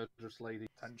antagonizing the murderous lady,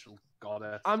 potential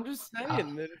goddess. I'm just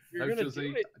saying that if you're No, gonna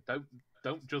Josie, do it,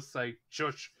 don't just say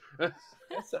shush.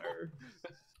 yes, sir.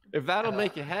 If that'll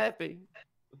make you happy.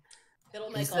 It'll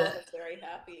make Is all of that- us very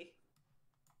happy.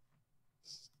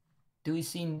 Do we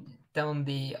see down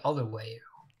the other way?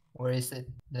 Or is it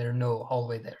there no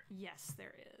hallway there? Yes,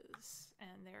 there is.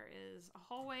 And there is a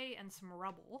hallway and some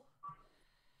rubble.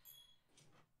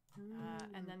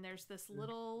 And then there's this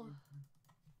little...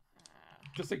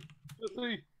 Josie,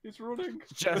 he's running.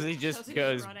 Jesse just Jesse's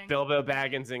goes running. Bilbo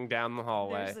Bagginsing down the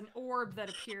hallway. There's an orb that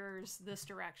appears this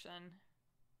direction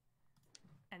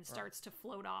and starts to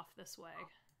float off this way.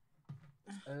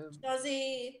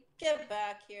 Juzzy, get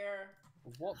back here.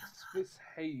 What's this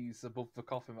haze above the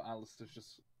coffin that Alistair's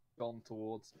just gone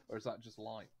towards, or is that just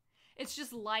light? It's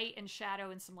just light and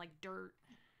shadow and some like dirt.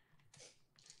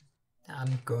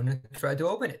 I'm gonna try to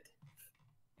open it.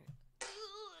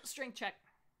 Strength check.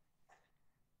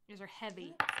 These are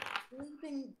heavy.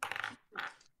 Sleeping.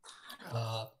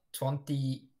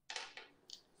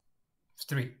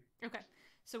 23. Okay.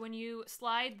 So when you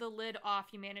slide the lid off,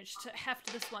 you manage to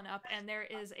heft this one up, and there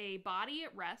is a body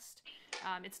at rest.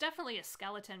 It's definitely a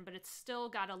skeleton, but it's still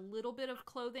got a little bit of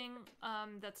clothing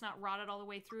that's not rotted all the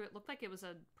way through. It looked like it was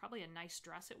probably a nice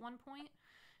dress at one point.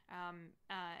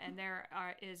 And there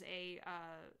is a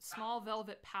small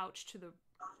velvet pouch to the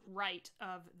right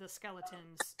of the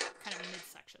skeleton's kind of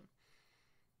midsection.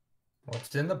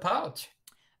 What's in the pouch?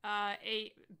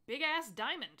 A big-ass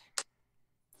diamond.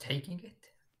 Taking it.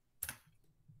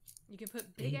 You can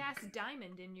put big-ass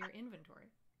diamond in your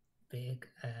inventory. Big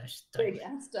ass Big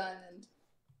diamond. ass diamond.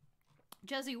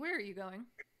 Jesse, where are you going?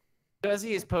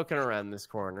 Jesse is poking around this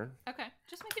corner. Okay,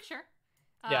 just making sure.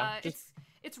 Yeah, just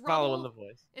it's rubble. Following the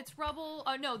voice. It's rubble.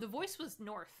 Oh no, the voice was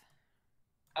north.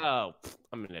 Oh,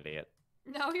 I'm an idiot.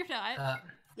 No, you're not.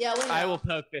 Yeah, we know. I will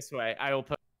poke this way. I will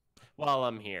poke while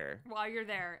I'm here. While you're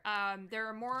there, there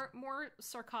are more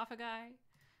sarcophagi,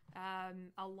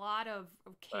 a lot of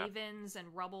cave-ins and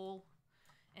rubble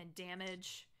and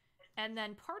damage, and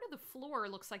then part of the floor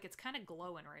looks like it's kind of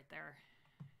glowing right there.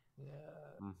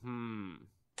 Yeah. Hmm.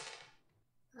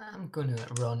 I'm gonna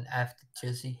run after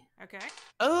Jesse. Okay.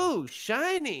 Oh,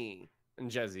 shiny!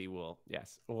 And Jesse will,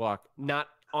 yes, walk not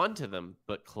onto them,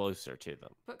 but closer to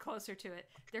them. But closer to it.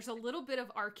 There's a little bit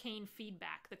of arcane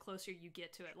feedback the closer you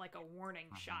get to it, like a warning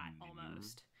shot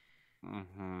almost.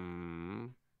 Hmm.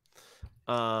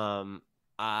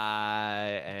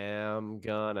 I am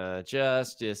gonna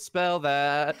just dispel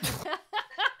that.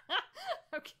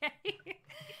 Okay.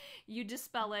 You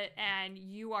dispel it, and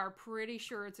you are pretty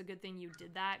sure it's a good thing you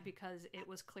did that because it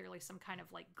was clearly some kind of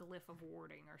like glyph of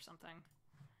warding or something.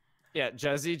 Yeah,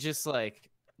 Jesse just like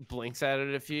blinks at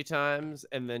it a few times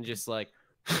and then just like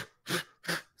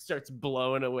starts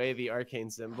blowing away the arcane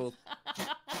symbol.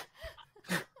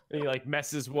 And he like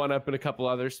messes one up in a couple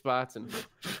other spots and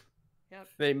Yep.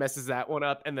 then he messes that one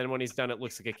up, and then when he's done it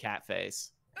looks like a cat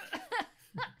face.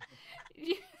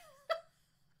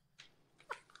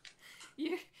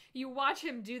 You watch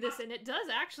him do this, and it does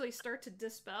actually start to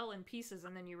dispel in pieces,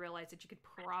 and then you realize that you could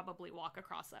probably walk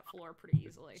across that floor pretty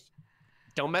easily.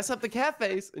 Don't mess up the cat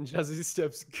face, and Jesse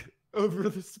steps over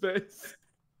the space.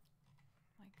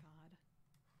 My God.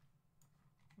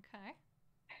 Okay.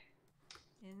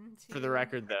 Into... For the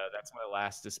record, though, that's my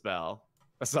last dispel.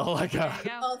 That's all I got.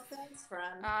 There you go. Oh, thanks,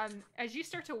 friend. As you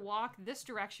start to walk this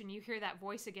direction, you hear that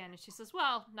voice again, and she says,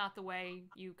 well, not the way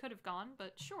you could have gone,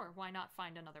 but sure, why not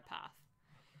find another path?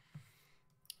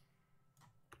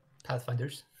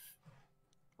 Pathfinders.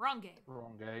 Wrong game.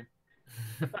 Wrong game.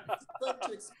 Look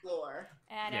to explore.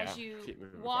 And Yeah, as you keep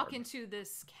moving walk forward. into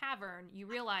this cavern, you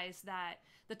realize that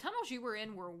the tunnels you were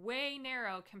in were way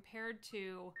narrow compared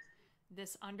to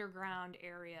this underground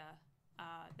area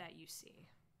that you see.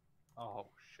 Oh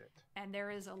shit. And there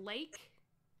is a lake.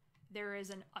 There is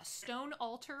a stone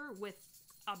altar with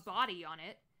a body on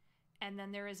it. And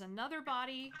then there is another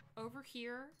body over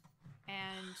here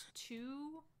and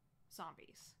 2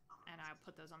 zombies. And I'll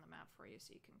put those on the map for you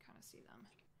so you can kind of see them.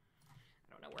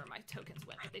 I don't know where my tokens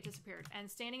went, but they disappeared. And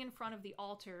standing in front of the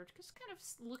altar, just kind of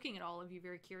looking at all of you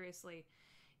very curiously,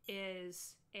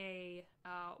 is a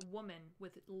woman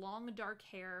with long dark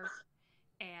hair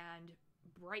and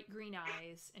bright green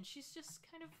eyes, and she's just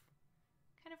kind of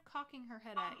cocking her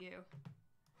head at you.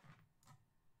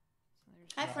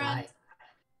 So Hi, there's friend.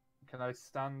 Can I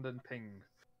stand and ping?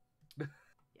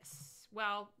 Yes.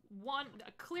 Well, one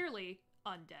clearly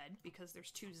undead because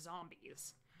there's 2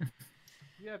 zombies.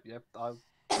 Yep. I'll...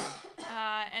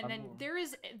 And then I'm- there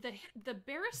is the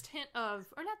barest hint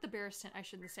of, or not the barest hint, I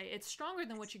shouldn't say. It's stronger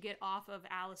than what you get off of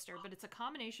Alistair, but it's a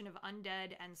combination of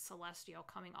undead and celestial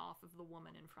coming off of the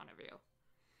woman in front of you.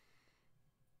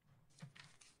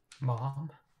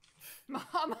 Mom.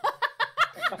 Mom.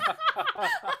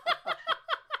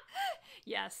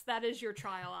 Yes, that is your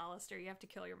trial, Alistair. You have to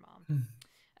kill your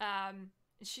mom.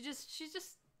 She's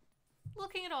just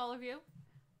looking at all of you.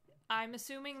 I'm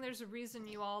assuming there's a reason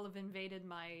you all have invaded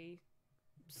my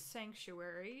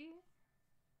sanctuary.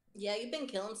 Yeah, you've been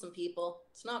killing some people.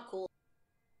 It's not cool.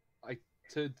 I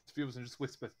turn to viewers and just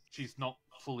whisper, she's not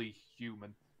fully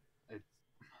human. It's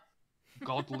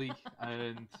godly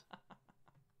and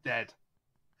dead.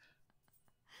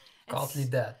 Godly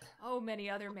And death. oh, many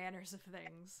other manners of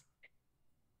things.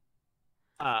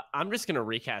 I'm just going to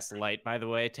recast light, by the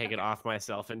way, take it off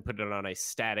myself and put it on a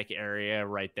static area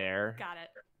right there. Got it.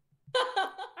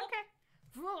 Okay.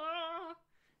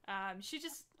 She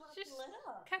just Lit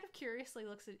up. kind of curiously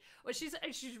looks at. Well, she's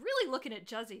really looking at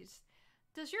Juzzy's.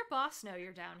 Does your boss know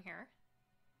you're down here?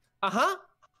 Uh-huh.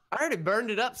 I already burned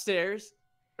it upstairs.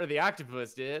 Or the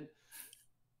octopus did.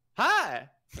 Hi!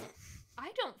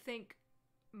 I don't think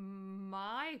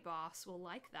my boss will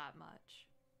like that much.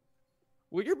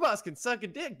 Well, your boss can suck a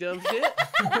dick, dumb shit.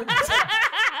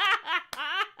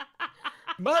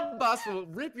 My boss will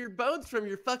rip your bones from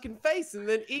your fucking face and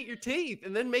then eat your teeth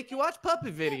and then make you watch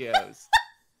puppet videos.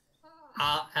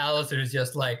 Alistair is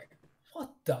just like,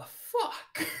 what the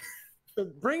fuck?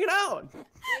 Bring it on. Wait,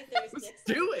 there's Let's dicks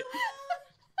do it.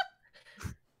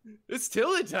 It's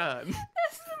Tilly time. This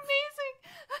is amazing.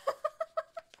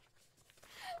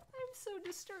 I'm so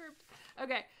disturbed.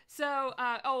 Okay, so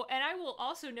oh, and I will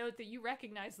also note that you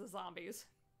recognize the zombies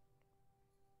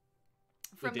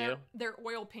from their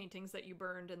oil paintings that you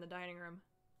burned in the dining room.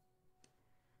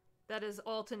 That is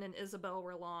Alton and Isabel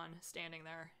Rolon standing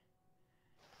there.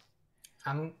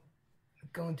 I'm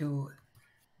going to.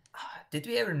 Did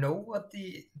we ever know what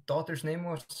the daughter's name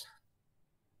was?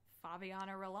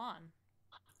 Fabiana Rolon.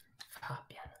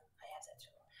 Fabiana. Yes, that's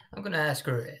right. I'm gonna ask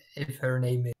her if her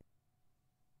name is.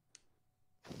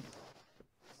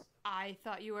 I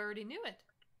thought you already knew it.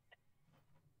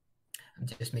 I'm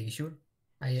just making sure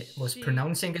I was She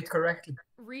pronouncing it correctly.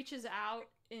 reaches out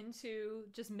into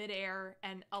just midair,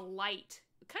 and a light,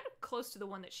 kind of close to the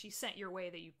one that she sent your way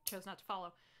that you chose not to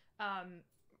follow,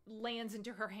 lands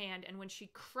into her hand, and when she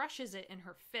crushes it in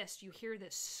her fist, you hear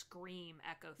this scream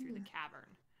echo through the cavern.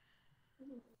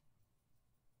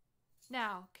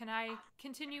 Now, can I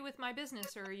continue with my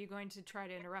business, or are you going to try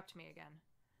to interrupt me again?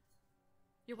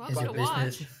 You're welcome to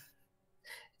watch.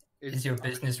 Is your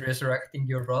business resurrecting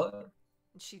your brother?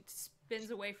 And she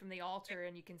spins away from the altar,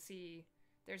 and you can see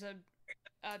there's a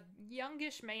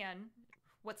youngish man,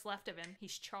 what's left of him,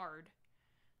 he's charred,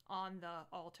 on the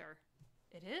altar.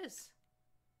 It is.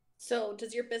 So,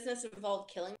 does your business involve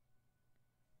killing?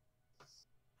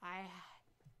 I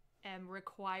am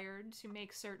required to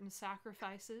make certain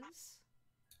sacrifices.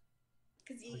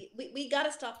 Because we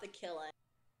gotta stop the killing.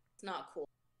 It's not cool.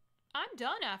 I'm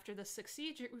done after this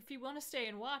succeeds. If you want to stay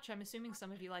and watch, I'm assuming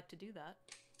some of you like to do that.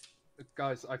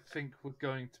 Guys, I think we're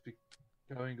going to be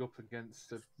going up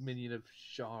against a minion of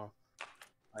Shah.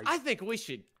 I think we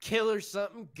should kill her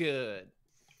something good.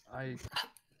 I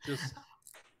just...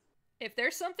 If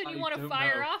there's something you want to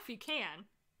fire off, you can.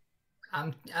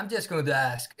 I'm just going to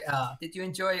ask, did you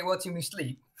enjoy watching me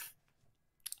sleep?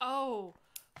 Oh,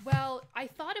 well, I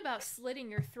thought about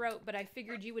slitting your throat, but I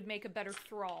figured you would make a better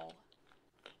thrall.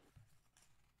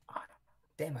 Oh,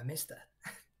 damn, I missed that.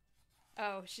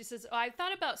 Oh, she says, I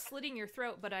thought about slitting your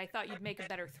throat, but I thought you'd make a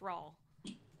better thrall.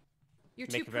 You're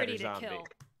too pretty to kill.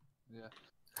 Yeah.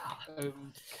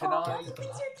 Can I... Kids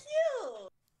are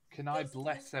cute! Can I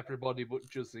bless everybody but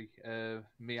Juzzy?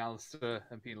 Me, Alistair,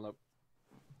 and Penelope.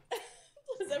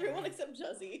 Bless everyone except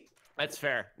Juzzy. That's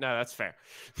fair. No, that's fair.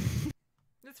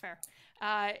 That's fair.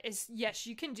 Yes,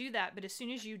 you can do that, but as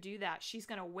soon as you do that, she's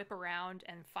going to whip around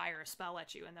and fire a spell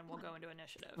at you, and then we'll go into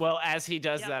initiative. Well, as he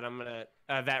does that, I'm going to,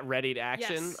 that readied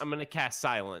action, Yes. I'm going to cast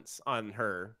Silence on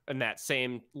her in that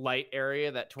same light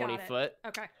area, that 20 foot.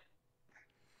 Okay.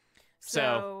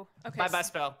 So okay. bye-bye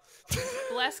spell.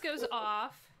 Bless goes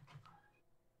off.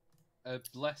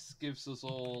 Bless gives us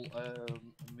all,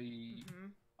 me,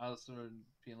 Alistair, and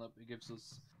Penelope gives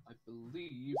us, I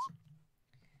believe...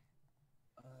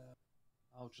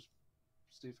 I'll just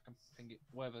see if I can ping it.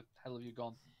 Where the hell have you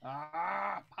gone?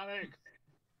 Ah, panic!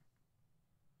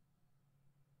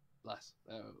 Bless.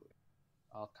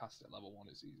 I'll cast it at level 1,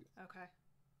 it's easier. Okay.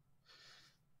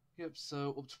 Yep,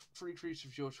 so up to 3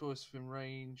 creatures of your choice within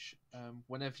range.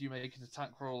 Whenever you make an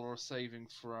attack roll or a saving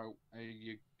throw,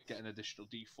 you get an additional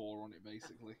d4 on it,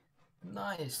 basically.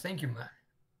 Nice, thank you, man.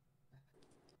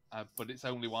 But it's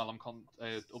only while I'm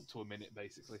up to a minute,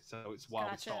 basically, so it's while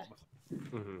we start.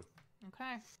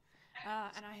 Okay.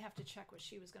 And I have to check what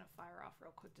she was going to fire off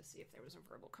real quick to see if there was a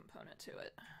verbal component to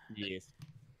it. Yes.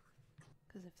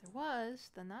 Because if there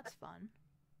was, then that's fun.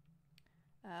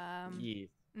 Yes.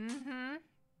 Mm-hmm.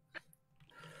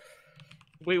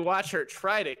 We watch her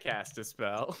try to cast a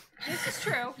spell. This is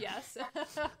true, yes.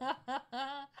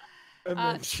 And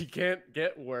then she can't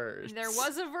get worse. There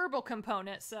was a verbal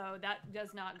component, so that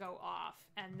does not go off.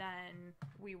 And then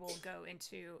we will go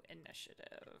into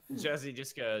initiative. Jesse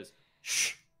just goes,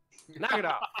 shh, knock it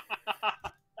off.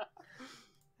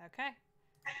 Okay.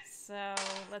 So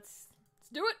let's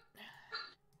do it.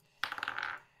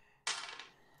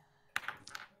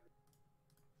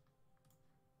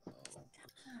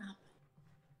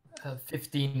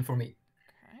 15 for me.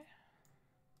 Okay.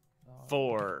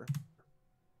 4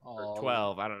 or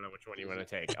 12. I don't know which one you want to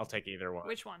take. I'll take either one.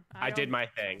 Which one? I did my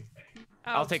thing.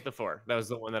 Oh. I'll take the 4. That was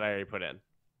the one that I already put in.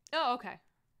 Oh, okay.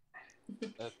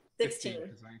 16. That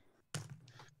is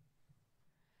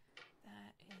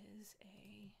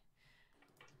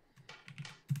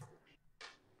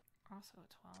also a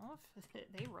 12.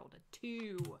 They rolled a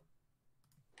 2.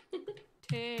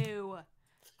 2.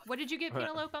 What did you get,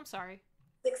 Penelope? I'm sorry.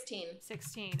 16.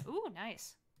 16. Ooh,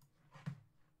 nice.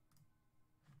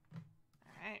 All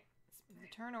right. Let's move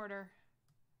the turn order.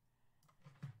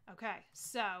 Okay,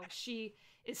 so she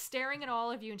is staring at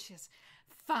all of you and she says,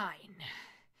 "Fine.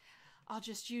 I'll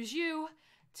just use you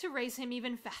to raise him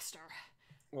even faster."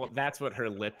 Well, that's what her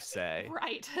lips say.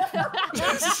 Right.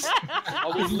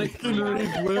 I was literally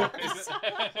lips.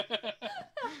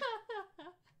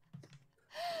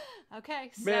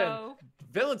 Okay, so Man,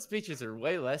 villain speeches are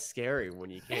way less scary when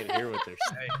you can't hear what they're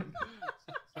saying.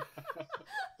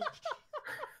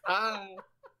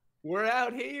 We're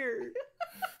out here.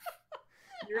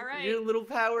 all right. Your little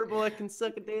power boy can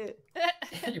suck a dick.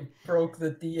 You broke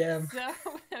the DM. So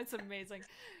that's amazing.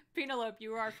 Penelope,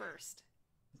 you are first.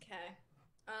 Okay.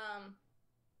 I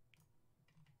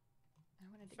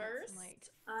wanted to get First, some, like...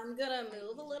 I'm gonna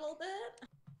move a little bit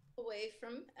away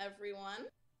from everyone.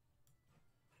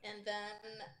 And then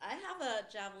I have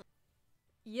a javelin.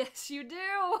 Yes, you do.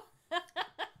 All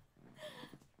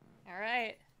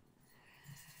right.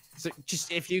 So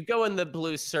just if you go in the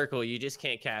blue circle, you just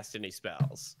can't cast any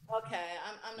spells. Okay,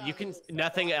 I'm not. You can. moving, so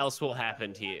Nothing I'm- else will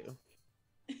happen to you.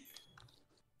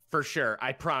 For sure,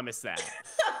 I promise that.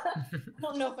 I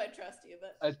don't know if I trust you,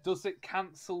 but Does it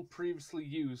cancel previously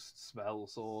used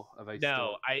spells, or are they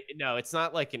No, no, it's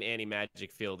not like an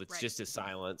anti-magic field. It's Right. just a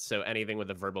silence, so anything with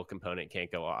a verbal component can't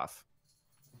go off.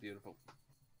 still beautiful?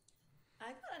 I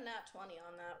got a nat 20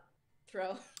 on that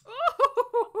throw.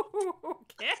 Ooh,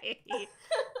 okay.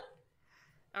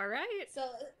 All right. So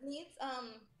it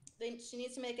needs she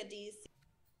needs to make a DC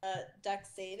dex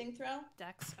saving throw.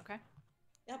 Dex. Okay.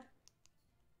 Yep.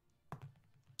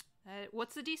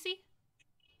 What's the DC?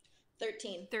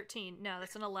 13. 13. No,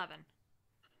 that's an 11.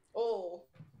 Oh.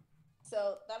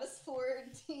 So that is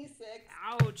 4d6.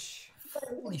 Ouch.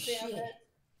 Holy shit.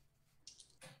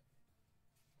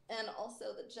 And also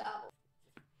the javelin.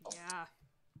 Yeah.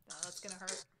 No, that's gonna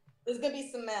hurt. There's gonna be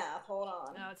some math. Hold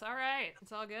on. No, it's all right.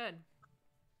 It's all good.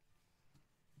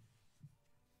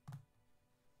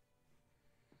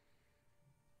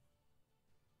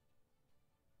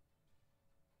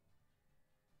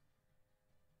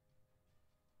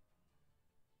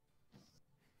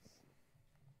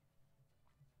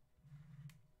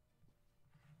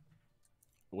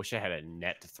 Wish I had a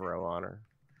net to throw on her.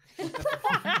 Wait.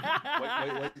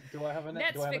 Do I have a net?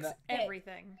 Nets Do I have a fix net?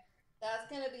 everything. That's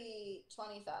gonna be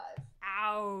 25.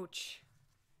 Ouch.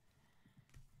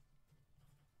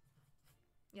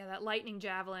 Yeah, that lightning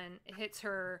javelin hits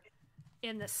her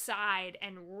in the side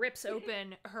and rips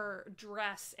open her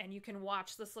dress, and you can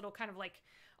watch this little kind of like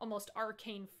almost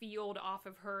arcane field off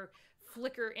of her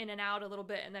flicker in and out a little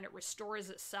bit, and then it restores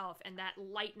itself, and that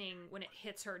lightning, when it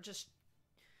hits her, just,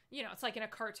 you know, it's like in a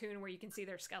cartoon where you can see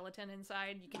their skeleton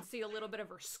inside. You can see a little bit of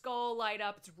her skull light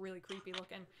up. It's really creepy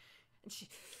looking. And she,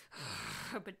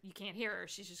 but you can't hear her.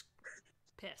 She's just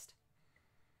pissed.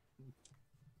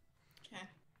 Okay.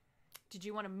 Did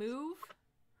you want to move?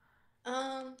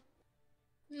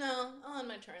 No, I'll end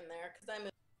my turn there because I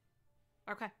moved.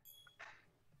 Okay.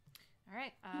 All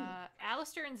right.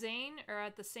 Alistair and Zane are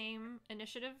at the same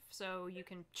initiative, so you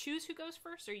can choose who goes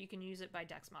first, or you can use it by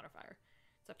Dex modifier.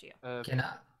 It's up to you.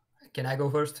 Can I go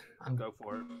first? Go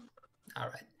for it. All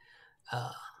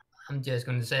right. I'm just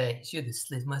gonna say, should have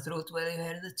slit my throat while you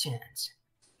had the chance,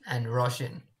 and rush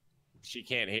in. She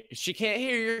can't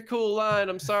hear your cool line.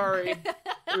 I'm sorry.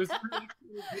 It was really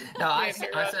cool. No, I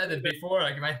Can't hear us. said it before.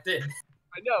 Like I did.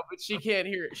 I know, but she can't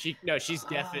hear it. She's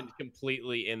deafened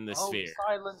completely in the sphere.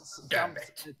 Silence. Damn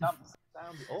Damps it. down.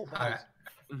 Oh, All wow.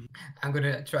 right. I'm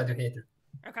gonna try to hit her.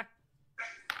 Okay.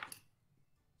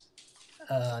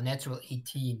 Natural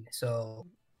 18, so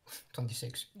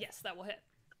 26. Yes, that will hit.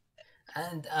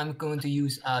 And I'm going to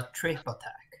use a trip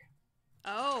attack.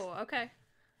 Oh, okay.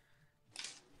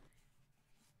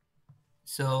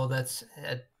 So that's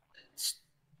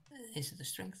is it a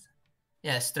strength?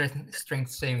 Yeah, strength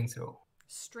saving throw.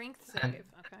 Strength And- save.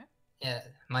 Okay. Yeah,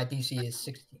 my DC is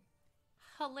 16.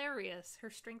 Hilarious. Her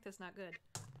strength is not good.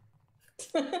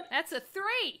 That's a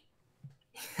 3.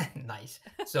 Nice.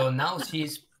 So now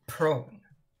she's prone.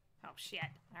 Oh, shit.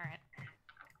 All right.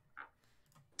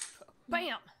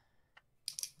 Bam.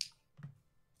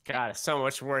 God, it's so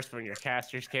much worse when your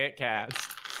casters can't cast.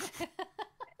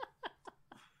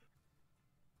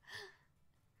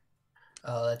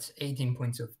 That's 18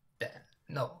 points of damage.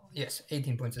 No, yes,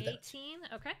 18 points of damage. 18.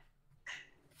 Okay.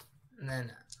 And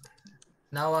then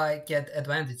now I get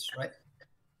advantage, right?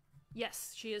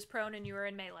 Yes, she is prone and you are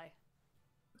in melee.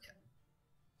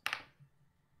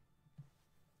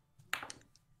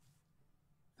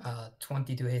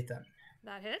 20 to hit them.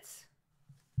 That hits.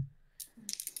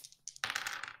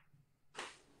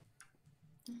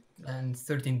 And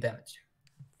 13 damage.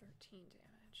 13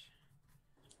 damage.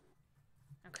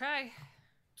 Okay.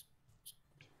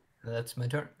 That's my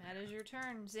turn. That is your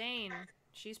turn. Zane,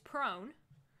 she's prone.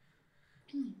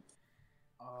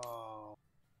 Oh,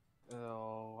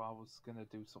 I was gonna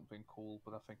do something cool,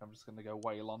 but I think I'm just gonna go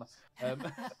wail on her.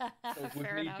 So with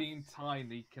Fair me enough. being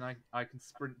tiny, I can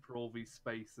sprint for all these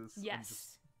spaces? And Yes.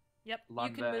 just, Yep. You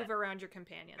land can there. move around your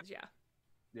companions, yeah.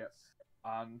 yep.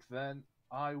 And then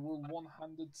I will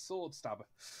one-handed sword stab her.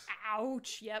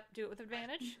 Ouch. Yep. Do it with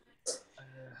advantage.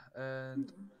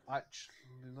 And actually,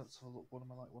 let's have a look. What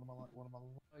am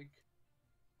I like?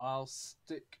 I'll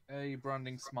stick a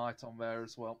branding smite on there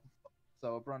as well.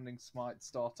 So a branding smite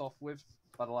start off with.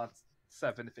 That'll add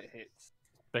 7 if it hits.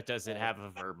 But does it have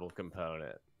a verbal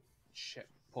component?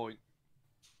 Checkpoint.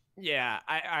 Yeah,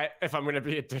 I if I'm gonna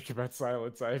be a dick about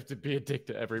silence, I have to be a dick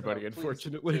to everybody, No, please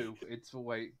unfortunately. do. It's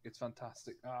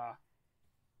fantastic. It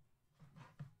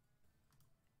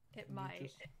Can you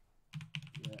might.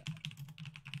 Yeah.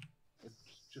 It's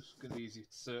just gonna be easy to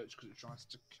search because it tries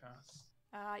to cast.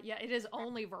 Yeah, it is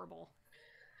only verbal.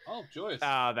 Oh, joyous.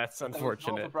 Oh, that's So ignore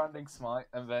unfortunate. the branding smite,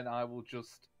 and then I will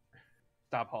just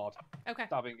stab hard. Okay.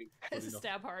 Stabbing is good This is enough.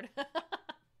 stab hard.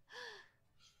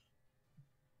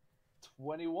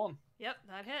 21. Yep,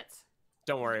 that hits.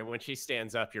 Don't worry, when she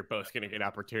stands up, you're both gonna get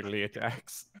opportunity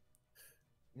attacks.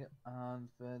 Yep, and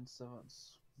then so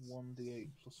that's 1d8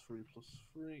 plus 3 plus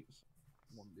 3.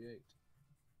 So 1d8.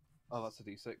 Oh, that's a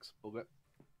d6. Bugger.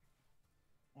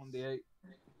 1d8.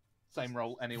 Same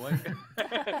roll anyway.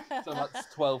 So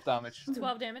that's 12 damage.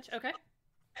 12 damage. Okay.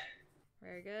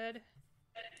 Very good.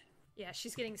 Yeah,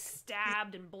 she's getting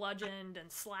stabbed and bludgeoned and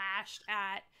slashed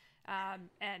at.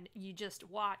 And you just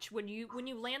watch when you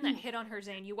land that hit on her,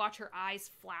 Zane, you watch her eyes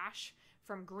flash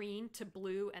from green to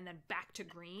blue and then back to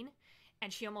green,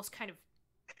 and she almost kind of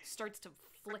starts to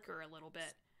flicker a little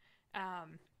bit.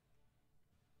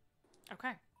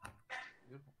 Okay.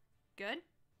 Good.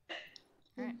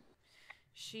 All right.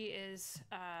 She is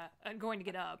going to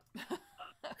get up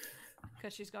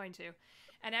because she's going to,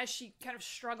 and as she kind of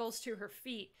struggles to her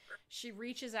feet, she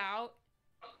reaches out,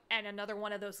 and another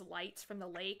one of those lights from the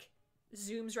lake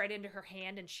zooms right into her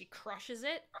hand, and she crushes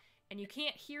it. And you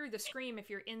can't hear the scream if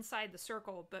you're inside the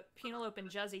circle, but Penelope and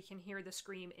Juzzy can hear the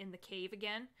scream in the cave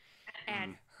again.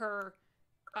 And her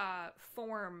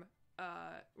form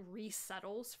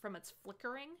resettles from its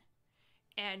flickering,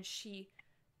 and she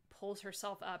pulls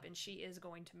herself up, and she is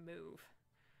going to move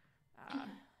that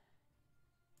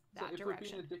So if direction. we're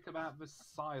being a dick about the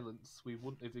silence, we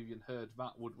wouldn't have even heard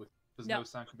that, would we? Because No. no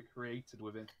sound can be created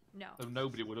within. No. So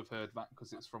nobody would have heard that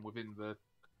because it's from within the...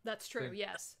 That's true, thing.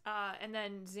 yes. And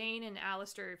then Zane and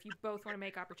Alistair, if you both want to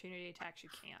make opportunity attacks, you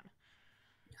can.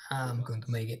 I'm going to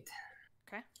make it.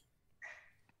 Okay.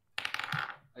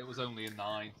 It was only a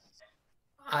 9.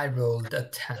 I rolled a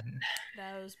 10.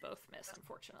 Those both miss,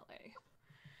 unfortunately.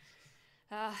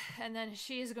 And then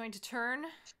she is going to turn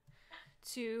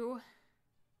to...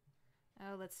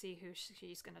 Oh, let's see who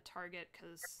she's going to target,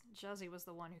 because Juzzy was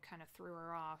the one who kind of threw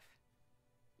her off.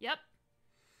 Yep.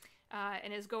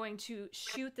 And is going to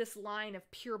shoot this line of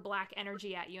pure black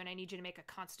energy at you, and I need you to make a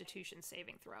Constitution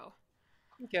saving throw.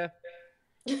 Okay.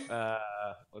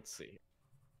 Let's see.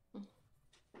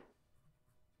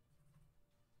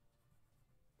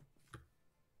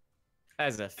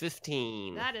 As a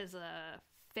 15. That is a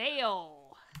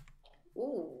fail.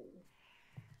 Ooh.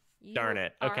 You Darn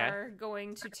it. Okay. are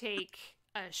going to take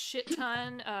a shit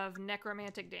ton of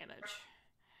necromantic damage.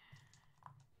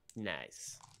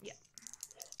 Nice. Yeah.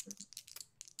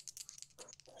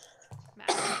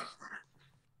 Matt.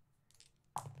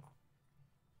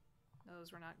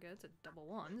 Those were not good. It's a double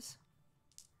ones.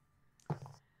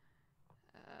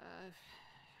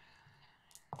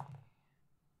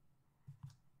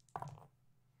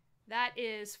 That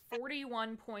is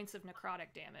 41 points of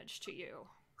necrotic damage to you.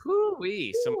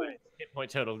 Whoo-wee. So my hit point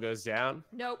total goes down.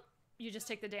 Nope. You just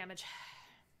take the damage.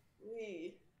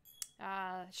 Wee.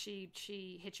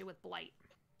 She hit you with blight.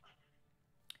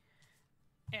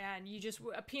 And you just,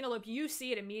 Penelope, you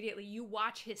see it immediately. You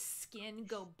watch his skin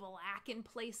go black in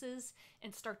places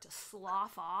and start to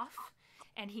slough off.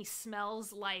 And he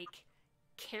smells like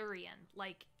carrion,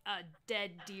 like a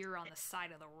dead deer on the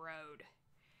side of the road.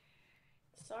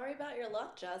 Sorry about your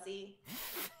luck, Juzzy.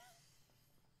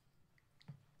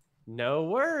 No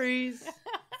worries.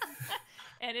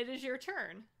 And it is your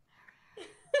turn.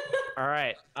 All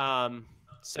right.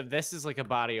 So this is like a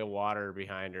body of water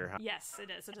behind her. Huh? Yes, it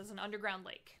is. It is an underground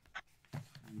lake.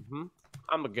 I'm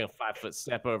gonna go 5-foot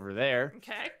step over there,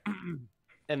 Okay.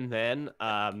 and then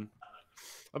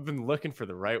I've been looking for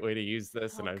the right way to use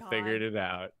this, and Oh, I God. figured it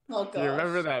out. Oh Do you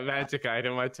remember gosh. that magic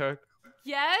item I took?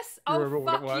 Yes. You Oh, remember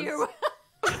what it fuck was? you.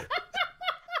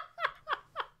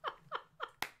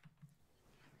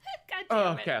 God Oh,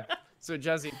 damn it. okay. So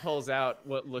Juzzy pulls out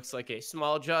what looks like a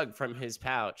small jug from his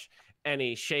pouch, and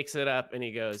he shakes it up, and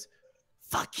he goes,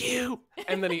 "Fuck you!"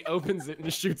 And then he opens it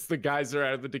and shoots the geyser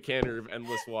out of the decanter of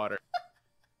endless water.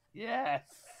 Yes.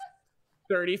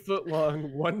 30-foot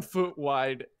long, 1 foot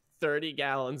wide, 30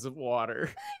 gallons of water.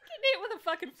 Getting hit with a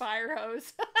fucking fire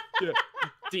hose. Yeah.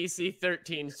 DC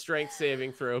 13 strength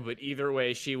saving throw, but either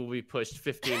way, she will be pushed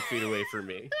 15 feet away from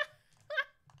me.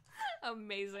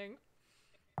 Amazing.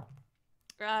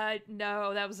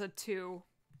 No, that was a 2.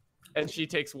 And she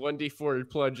takes 1d4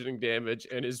 bludgeoning damage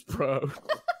and is prone In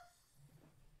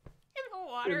the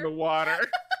water. in the water.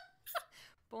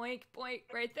 Boink, boink,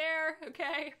 right there.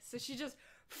 Okay. So she just,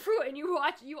 and you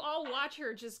all watch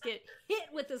her just get hit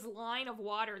with this line of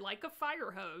water like a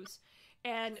fire hose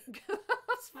and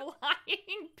goes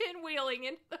flying, pinwheeling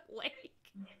into the lake.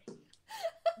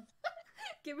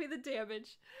 Give me the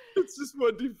damage. It's just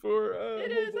 1d4.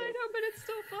 It is, I know, but it's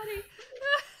still funny.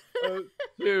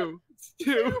 2. It's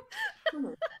 2.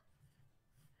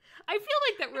 I feel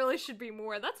like that really should be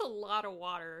more. That's a lot of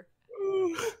water.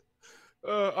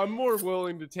 I'm more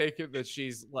willing to take it that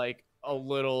she's like a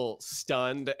little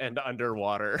stunned and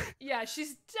underwater. Yeah,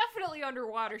 she's definitely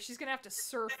underwater. She's gonna have to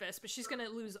surface, but she's gonna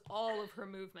lose all of her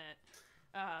movement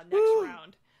next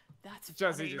round. That's funny.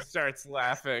 Jesse just starts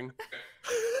laughing.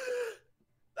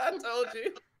 I told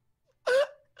you.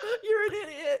 You're an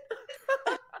idiot.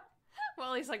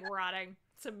 Well, he's like rotting.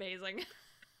 It's amazing.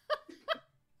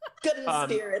 Good in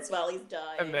spirits while he's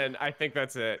dying. And then I think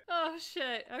that's it. Oh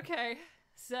shit. Okay.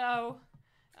 So.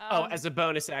 As a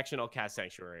bonus action, I'll cast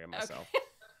Sanctuary on myself.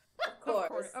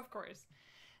 Of course.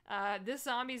 This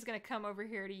zombie's gonna come over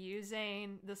here to you,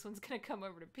 Zane. This one's gonna come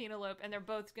over to Penelope, and they're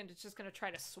both just gonna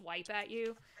try to swipe at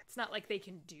you. It's not like they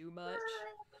can do much.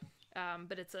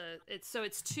 But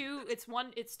it's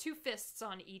two fists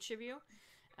on each of you.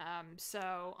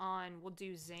 We'll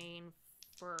do Zane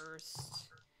first.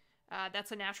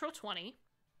 That's a natural 20.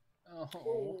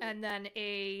 Oh. And then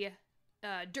a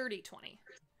dirty 20.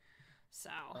 So.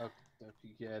 Okay,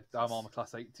 yeah, I'm on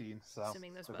class 18, so.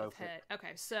 Assuming those so both hit.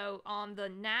 Okay, so on the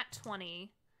nat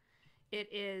 20, it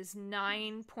is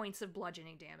 9 points of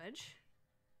bludgeoning damage.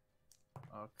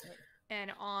 Okay.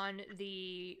 And on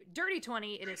the dirty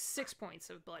 20, it is 6 points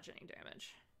of bludgeoning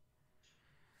damage.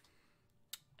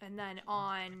 And then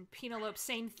on Penelope,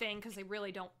 same thing, because they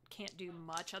really can't do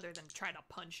much other than try to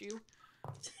punch you.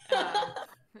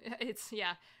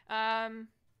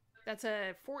 That's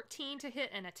a 14 to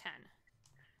hit and a 10.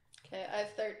 Okay, I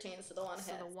have 13, so the one hits.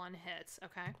 So the one hits,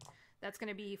 okay. That's going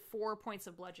to be 4 points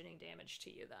of bludgeoning damage to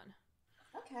you then.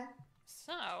 Okay.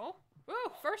 So,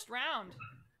 first round.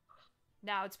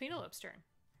 Now it's Penelope's turn.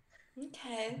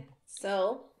 Okay,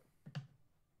 so,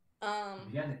 I'm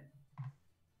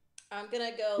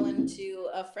gonna go into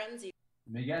a frenzy,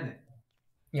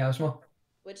 Ja, små.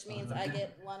 which means I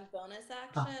get one bonus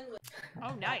action with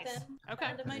Oh, nice. weapon Okay.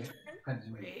 end of my turn.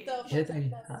 Great. So Shit, first I'm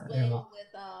gonna swing helemaal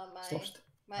with Slåst.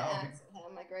 my axe,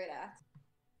 my great axe.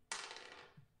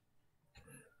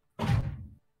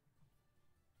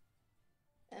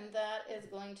 And that is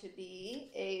going to be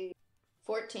a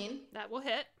 14. That will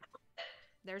hit.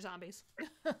 They're zombies.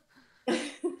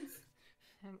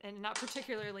 and not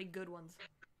particularly good ones.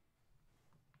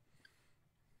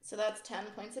 So that's 10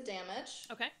 points of damage.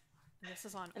 Okay. This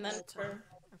is on And then Alton.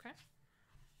 Okay.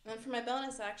 And then for my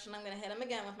bonus action, I'm going to hit him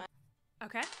again with my...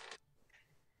 Okay.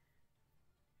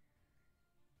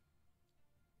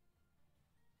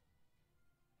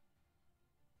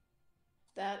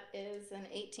 That is an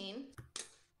 18.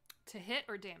 To hit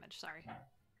or damage? Sorry.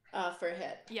 For a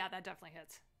hit. Yeah, that definitely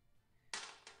hits.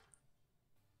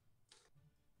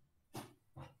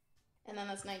 And then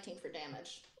that's 19 for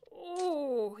damage.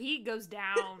 Oh, he goes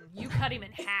down. You cut him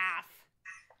in half.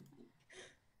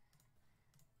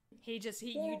 You just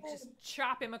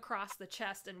chop him across the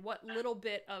chest, and what little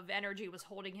bit of energy was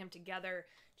holding him together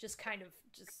just kind of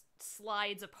just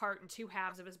slides apart, and two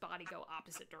halves of his body go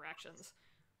opposite directions.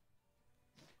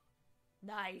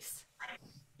 Nice.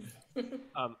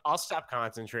 I'll stop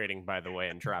concentrating, by the way,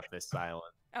 and drop this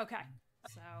silent. Okay,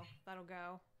 so that'll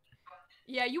go.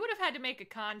 Yeah, you would have had to make a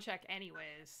con check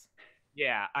anyways.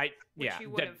 Yeah, Which you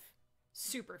would have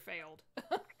super failed.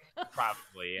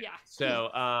 Probably. Yeah. So,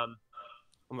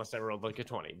 unless I rolled like a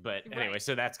 20, but anyway,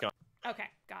 so that's gone. Okay,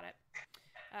 got it.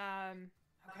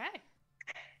 Okay.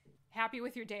 Happy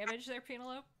with your damage there,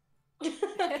 Penelope?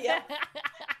 Yeah.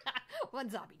 One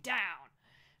zombie down.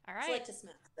 All right. I like to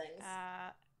smack things.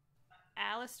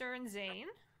 Alistair and Zane.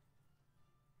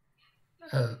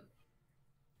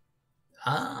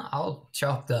 I'll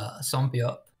chop the zombie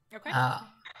up. Okay.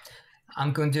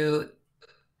 I'm going to,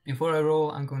 before I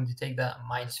roll, I'm going to take that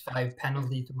 -5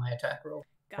 penalty to my attack roll.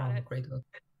 Got it. Great Hook.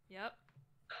 Yep.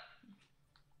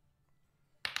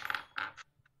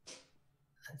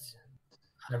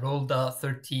 I rolled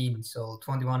 13, so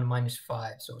 21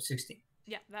 -5, so 16.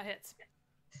 Yeah, that hits.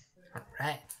 All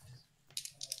right.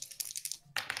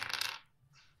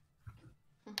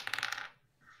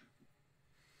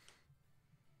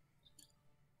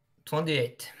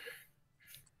 $28.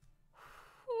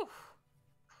 Whew.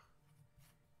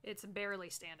 It's barely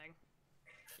standing.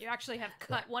 You actually have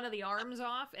cut one of the arms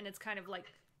off, and it's kind of like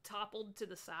toppled to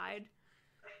the side.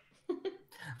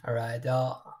 All right.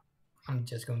 I'm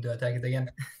just going to attack it again.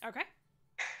 Okay.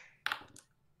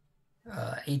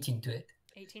 18 to hit.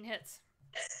 18 hits.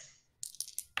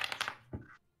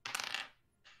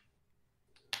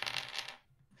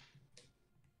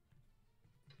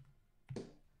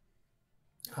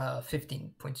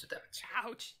 15 points of damage.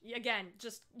 Ouch. Again,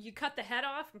 just you cut the head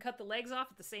off and cut the legs off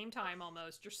at the same time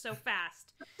almost. You're so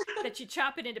fast that you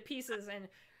chop it into pieces, and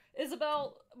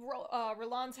Isabel,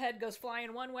 Roland's head goes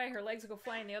flying one way, her legs go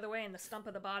flying the other way, and the stump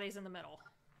of the body's in the middle.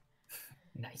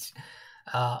 Nice.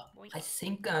 I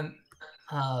think I'm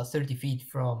 30 feet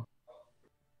from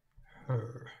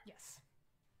her. Yes.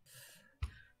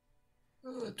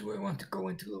 Do I want to go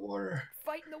into the water?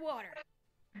 Fight in the water.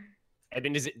 I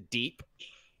mean, is it deep?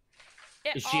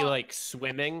 It- Is she like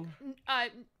swimming?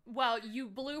 Well, you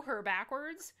blew her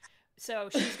backwards, so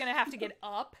she's gonna have to get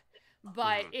up,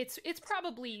 but it's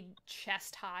probably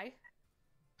chest high.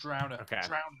 Drown her. Okay.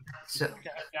 Drown her. So,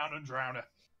 Get her down and drown her.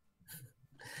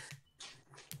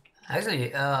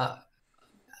 actually,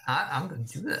 I'm going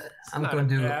to do that. I'm Not going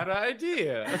a to. bad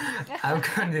idea. I'm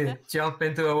going to jump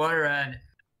into the water and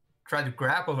try to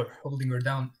grapple her, holding her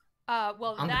down.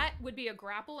 Well, that would be a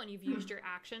grapple, and you've used your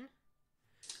action.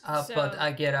 But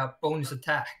I get a bonus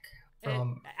attack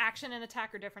from. Action and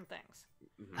attack are different things.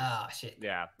 Shit.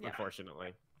 Yeah, Yeah.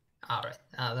 unfortunately. All right.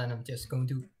 Then I'm just going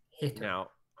to hit her.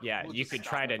 Now, yeah, We'll you just could stop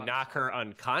try to the knock her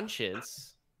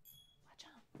unconscious Watch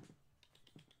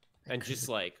out. and just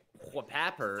like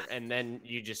whap her, and then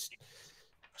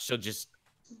she'll just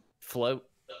float.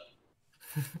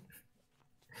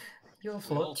 You'll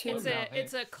float, too.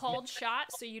 It's a called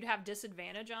shot, so you'd have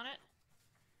disadvantage on it.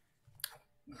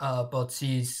 But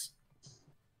she's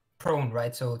prone,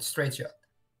 right? So it's straight shot.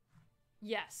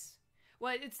 Yes.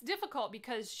 Well, it's difficult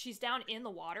because she's down in the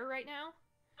water right now.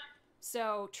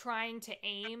 So trying to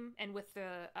aim, and with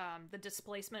the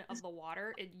displacement of the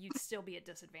water, you'd still be at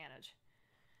disadvantage.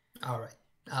 All right.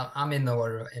 I'm in the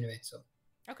water anyway, so.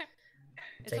 Okay.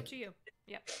 It's Take up to you.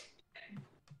 Yep.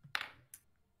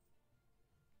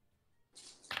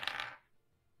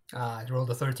 I rolled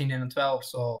a 13 and a 12,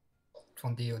 so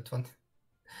 20 or 20.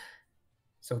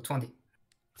 So 20.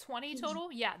 20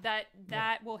 total? Yeah,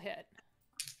 that will hit.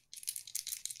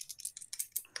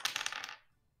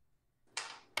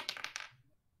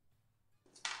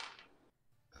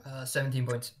 Uh, 17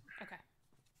 points. Okay.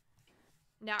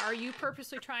 Now, are you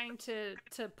purposely trying to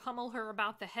pummel her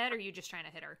about the head, or are you just trying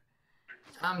to hit her?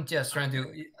 I'm just trying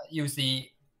to use the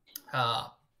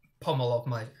pommel of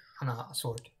my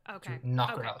sword Okay. to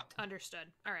knock her out. Understood.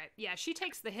 All right. Yeah, she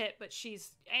takes the hit, but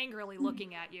she's angrily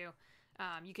looking at you.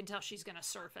 You can tell she's going to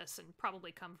surface and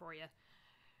probably come for you.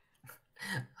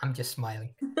 I'm just smiling.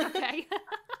 Okay.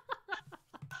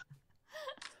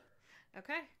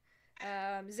 Okay.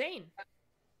 Zane.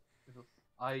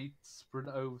 I sprint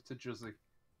over to Juzzy.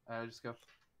 Just go,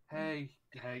 hey,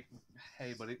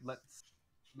 buddy, let's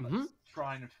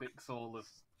try and fix all of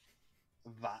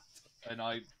that. And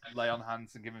I lay on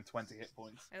hands and give him 20 hit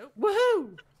points. Oh.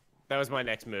 Woohoo! That was my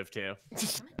next move too.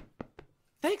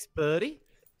 Thanks, buddy.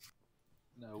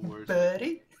 No worries.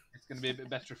 Buddy? It's going to be a bit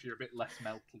better if you're a bit less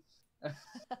melty.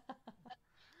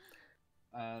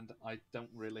 And I don't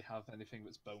really have anything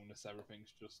that's bonus.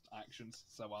 Everything's just actions.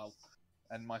 So I'll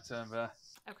end my turn there.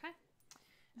 Okay.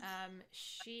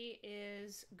 She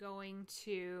is going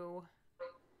to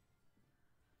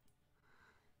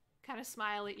kind of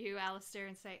smile at you, Alistair,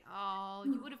 and say, "Oh,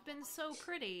 you would have been so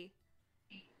pretty."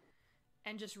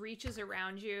 And just reaches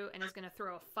around you and is going to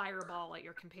throw a fireball at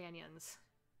your companions.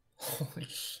 Holy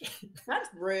shit. That's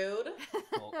rude.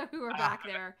 Who are back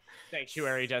there.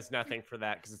 Sanctuary does nothing for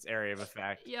that because it's area of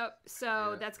effect. Yep.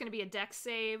 So Yeah. that's going to be a dex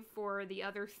save for the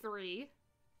other three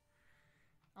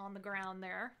on the ground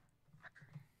there.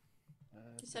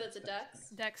 You said it's a dex?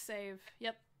 Dex save.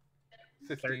 Yep.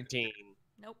 15. 13.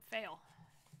 Nope. Fail.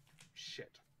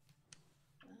 Shit.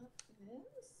 Well,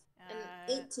 it is.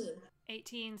 And 18.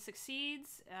 18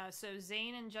 succeeds. So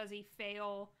Zane and Juzzy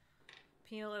fail.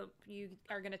 Penelope, you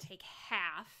are going to take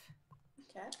half.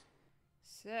 Okay.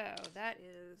 So that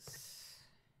is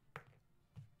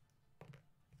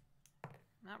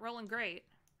not rolling great.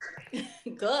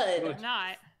 Good.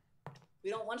 Not. We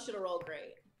don't want you to roll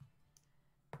great.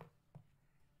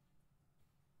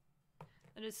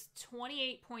 That is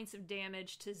 28 points of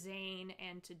damage to Zane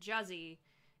and to Juzzy,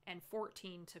 and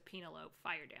 14 to Penelope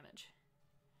fire damage.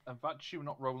 In fact, you were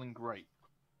not rolling great.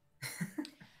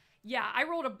 Yeah, I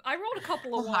rolled a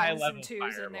couple of High ones level and twos in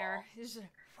fireball. there. It's just,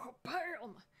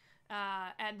 bam!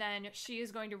 And then she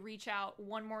is going to reach out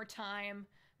one more time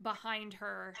behind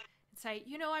her and say,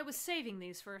 "You know, I was saving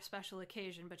these for a special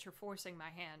occasion, but you're forcing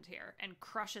my hand here," and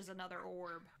crushes another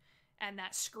orb. And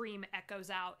that scream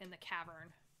echoes out in the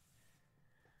cavern.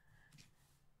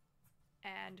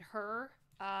 And her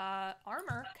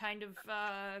armor kind of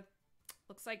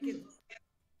looks like it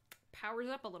powers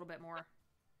up a little bit more.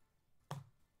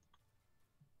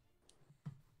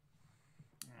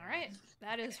 All right,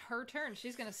 that is her turn.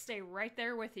 She's going to stay right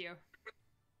there with you.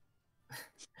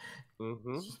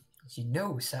 Mm-hmm. She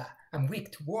knows I'm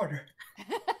weak to water.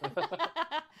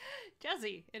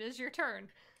 Jesse, it is your turn.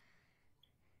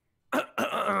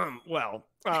 Well,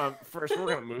 first we're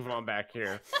gonna move on back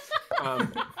here.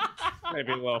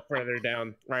 Maybe a little further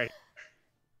down, right?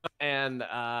 And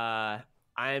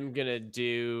I'm gonna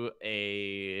do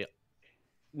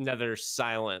another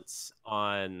silence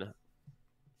on,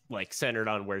 like, centered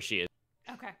on where she is.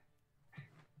 Okay.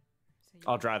 So you-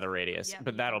 I'll draw the radius, Yep,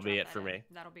 but you that'll can be drop it that for in. me.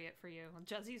 That'll be it for you.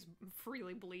 Jesse's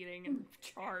freely bleeding and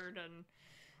charred, and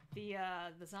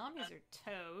the zombies are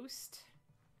toast.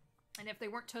 And if they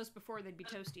weren't toast before, they'd be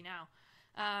toasty now.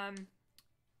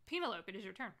 Penelope, it is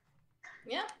your turn.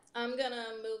 Yeah, I'm gonna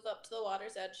move up to the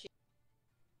water's edge here.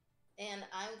 And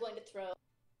I'm going to throw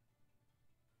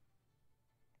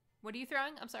What are you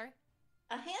throwing? I'm sorry.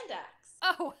 a hand axe.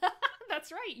 Oh,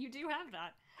 that's right. You do have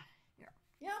that.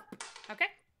 Yeah. Okay.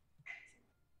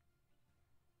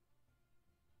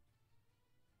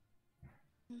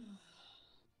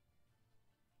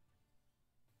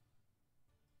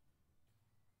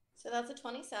 So that's a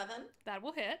 27. That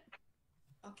will hit.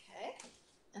 Okay.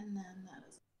 And then that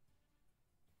is.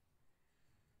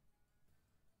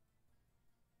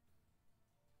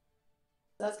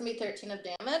 So that's going to be 13 of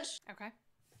damage. Okay.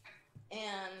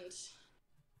 And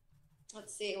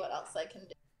let's see what else I can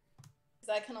do.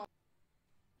 Because I can only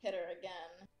hit her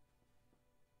again.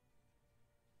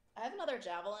 I have another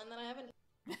javelin that I haven't.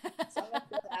 So I'm going to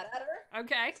throw that at her.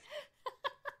 Okay.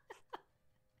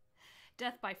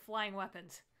 Death by flying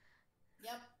weapons.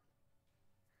 Yep.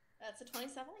 That's a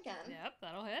 27 again. Yep,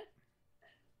 that'll hit.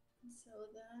 So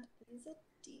that is a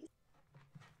D.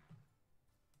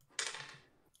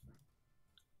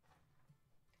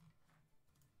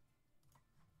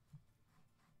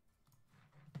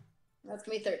 That's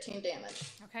going to be 13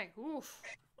 damage. Okay. Oof.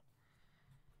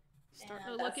 Starting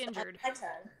And to look that's injured. my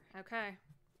turn. Okay.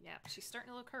 Yeah, she's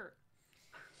starting to look hurt.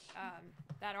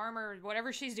 That armor,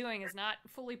 whatever she's doing, is not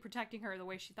fully protecting her the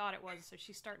way she thought it was, so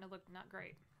she's starting to look not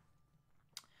great.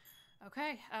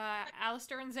 Okay,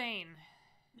 Alistair and Zane.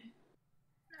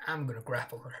 I'm gonna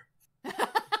grapple her.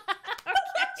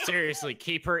 Seriously,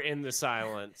 keep her in the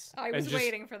silence. I and was just-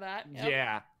 waiting for that. Yep.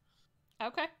 Yeah.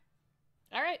 Okay.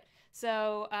 All right.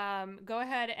 So go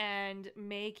ahead and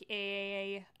make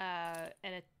an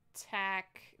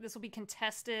attack. This will be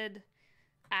contested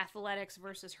athletics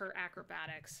versus her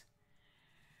acrobatics.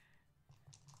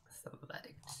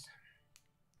 Athletics.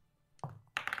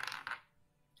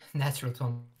 Natural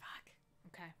 20. Fuck.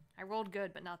 Okay. I rolled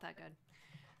good, but not that good.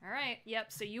 All right.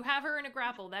 Yep. So you have her in a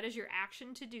grapple. That is your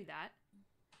action to do that.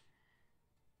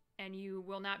 And you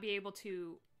will not be able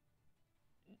to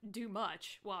do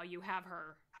much while you have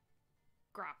her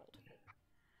grappled.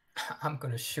 I'm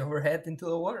gonna shove her head into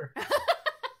the water.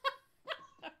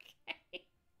 Okay.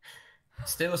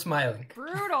 Still smiling.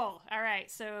 Brutal. All right.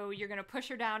 So you're going to push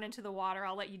her down into the water.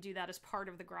 I'll let you do that as part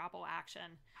of the grapple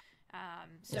action.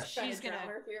 So Yeah. she's going drown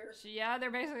her here. Yeah,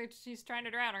 they're basically, she's trying to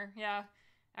drown her. Yeah.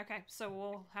 Okay. So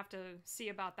we'll have to see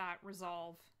about that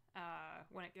resolve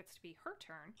when it gets to be her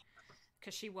turn.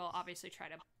 Because she will obviously try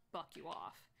to buck you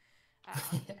off.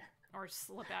 Or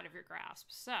slip out of your grasp.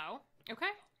 So,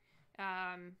 okay.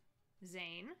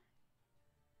 Zane.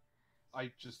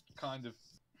 I just kind of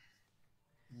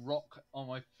rock on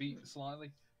my feet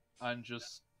slightly and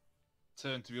just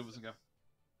turn to the others and go,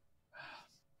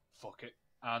 fuck it,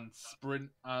 and sprint.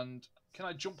 And can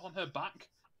I jump on her back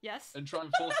Yes. and try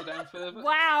and force her down further?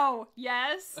 Wow.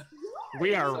 Yes.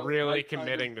 We are So really I kind of-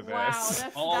 committing to this. Wow,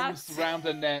 that's Arms around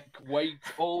her neck, weight,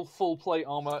 all full plate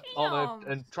armor on Damn.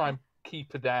 her, and try and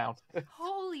keep her down.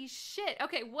 Holy shit.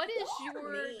 Okay, what is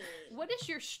Mean.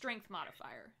 your strength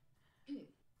modifier?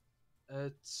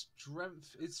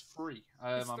 Strength is 3.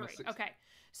 It's I'm 3. a 6. Okay.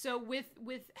 So with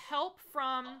help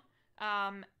from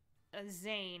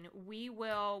Zane, we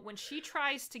will, when she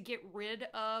tries to get rid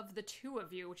of the two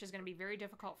of you, which is going to be very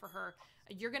difficult for her,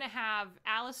 you're going to have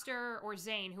Alistair or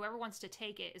Zane, whoever wants to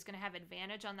take it, is going to have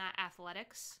advantage on that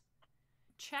athletics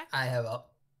check. I have a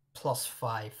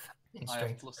 +5 in I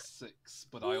have strength. +6,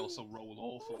 but I also roll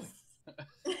awfully.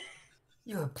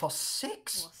 You have +6?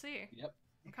 We'll see. Yep,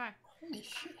 Okay. Holy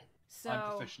shit. So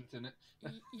I'm proficient in it.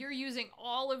 you're using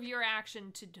all of your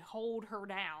action to hold her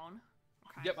down.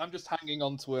 Okay. Yep, I'm just hanging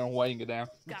on to her and weighing her down.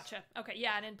 Gotcha. Okay,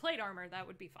 yeah, and in plate armor, that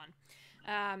would be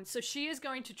fun. So she is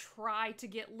going to try to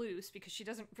get loose because she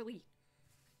doesn't really...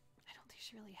 I don't think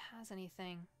she really has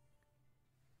anything.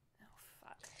 Oh,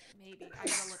 fuck. Maybe. I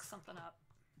gotta look something up.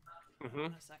 Hold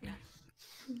on a second.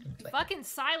 Fucking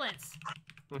silence!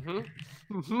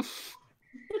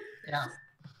 Yeah.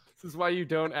 This is why you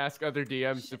don't ask other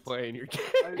DMs to play in your game.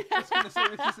 I was just going to say,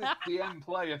 this is a DM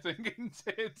play, I think, isn't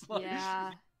it? It's like, Yeah.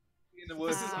 in the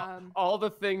woods. This is all the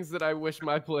things that I wish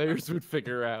my players would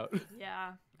figure out.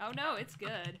 Yeah. Oh, no, it's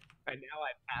good. And now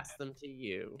I pass them to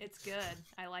you. It's good.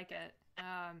 I like it.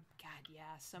 God,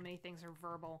 yeah, so many things are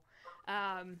verbal.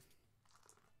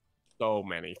 So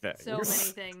many things. So many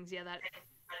things. Yeah, that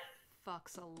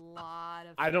fucks a lot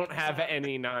of I don't things have up.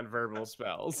 any non-verbal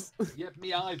spells. Yeah,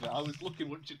 me either. I was looking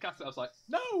once you cast it, I was like,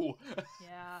 no!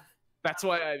 Yeah. That's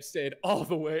why I've stayed all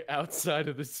the way outside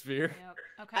of the sphere. Yep.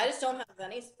 Okay. I just don't have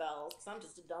any spells because I'm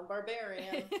just a dumb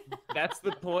barbarian. That's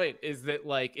the point, is that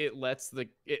like it lets the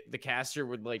caster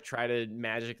would like try to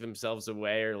magic themselves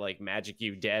away or like magic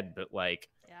you dead, but like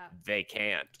Yeah. they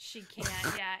can't. She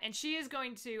can't, yeah. And she is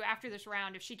going to, after this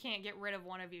round, if she can't get rid of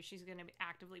one of you, she's going to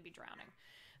actively be drowning.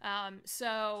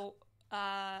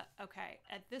 Okay.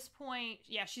 At this point,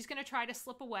 yeah, she's going to try to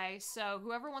slip away. So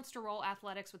whoever wants to roll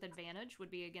athletics with advantage would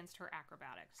be against her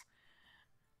acrobatics.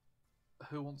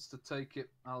 Who wants to take it,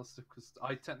 Alistair? Because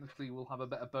I technically will have a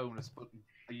better bonus, but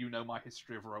you know my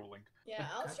history of rolling. Yeah,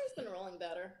 Alistair's been rolling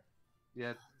better.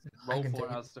 Yeah, I roll can for take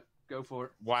it, it. Alistair. Go for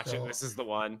it. Watch it. So- This is the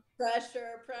one.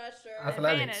 Pressure, pressure.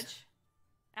 Athletics. Advantage.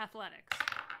 Athletics.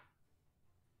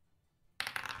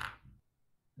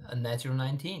 A natural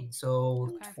 19, so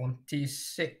Okay.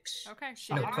 26. Okay.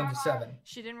 She No, didn't, 27.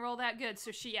 she didn't roll that good.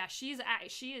 So she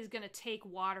is going to take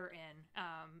water in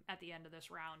at the end of this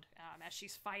round as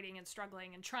she's fighting and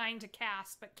struggling and trying to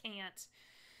cast but can't.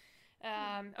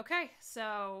 Okay.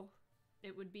 So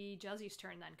it would be Juzzy's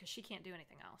turn then because she can't do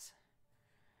anything else.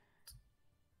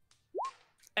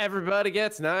 Everybody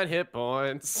gets 9 hit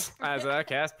points as I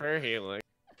cast prayer healing.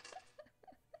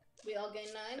 We all gain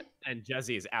 9. And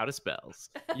Juzzy is out of spells.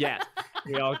 Yeah,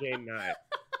 we all gain 9.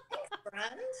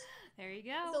 Friend, There you it's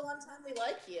go. the one time we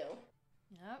like you.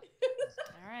 Yep.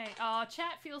 All right. Oh,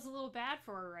 chat feels a little bad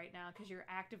for her right now because you're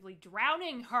actively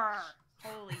drowning her.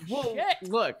 Holy Well, shit.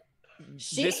 look,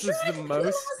 She this was tried the to most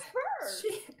kill us first.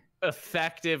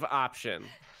 effective option.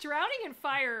 Drowning in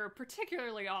fire are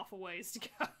particularly awful ways to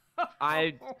go.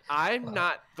 I'm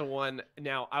not the one.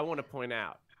 Now, I want to point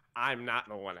out, I'm not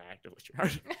the one actively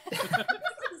drowning. I was going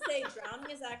to say,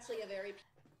 drowning is actually a very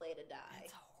painful way to die.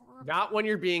 It's horrible. Not when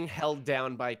you're being held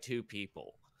down by 2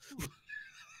 people.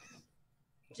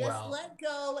 Just Well. let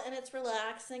go and it's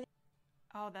relaxing.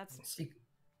 Oh, that's See,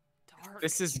 dark.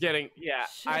 This is getting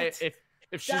Shit.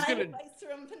 if she's Die gonna by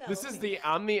Sir this is Penelope.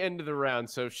 I'm the end of the round,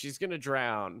 so if she's gonna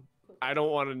drown, I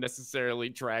don't want to necessarily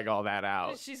drag all that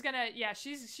out. She's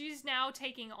she's now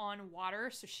taking on water,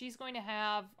 so she's going to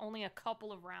have only a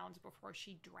couple of rounds before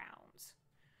she drowns.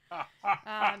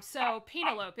 So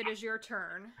Penelope, it is your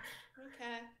turn.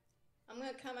 Okay. I'm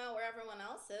going to come out where everyone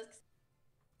else is.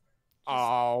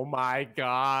 Oh my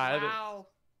god. Wow.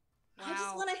 I just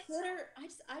Wow. want to hit her. I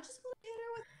just want to hit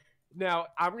her with. Now,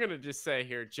 I'm going to just say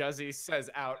here, Juzzy says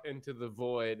out into the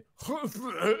void,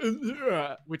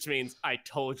 which means I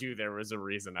told you there was a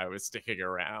reason I was sticking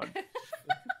around.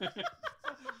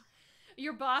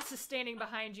 Your boss is standing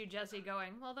behind you, Jesse,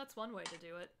 going, well, that's one way to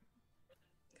do it.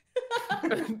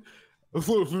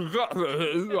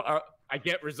 I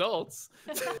get results.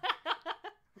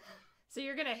 So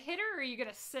you're going to hit her or are you going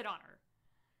to sit on her?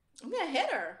 I'm going to hit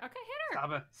her. Okay, hit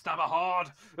her. Stab her hard.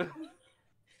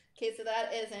 Okay, so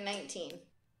that is a 19.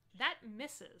 That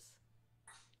misses.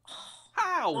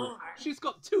 How? She's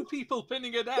got 2 people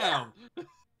pinning her down.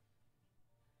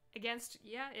 Against,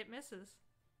 yeah, it misses.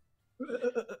 Go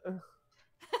on,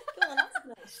 that's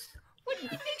nice. What do you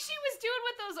think she was doing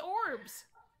with those orbs?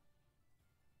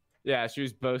 Yeah, she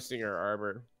was boasting her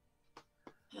armor.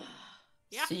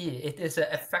 Yeah. See, it is an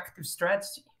effective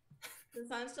strategy. Since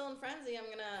I'm still in frenzy, I'm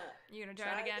gonna. You gonna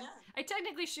try it again? I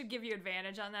technically should give you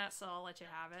advantage on that, so I'll let you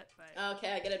have it. But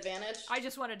Okay, I get advantage. I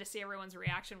just wanted to see everyone's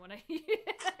reaction when I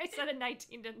I said a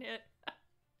 19 didn't hit.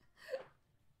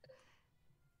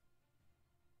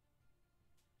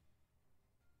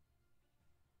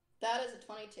 That is a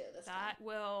 22 this That time.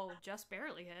 will just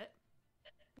barely hit.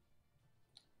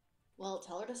 Well,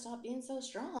 tell her to stop being so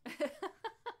strong.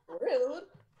 Rude.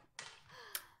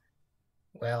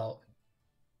 Well,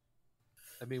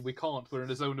 I mean, we can't. We're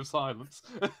in a zone of silence.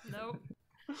 Nope.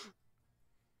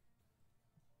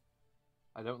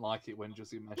 I don't like it when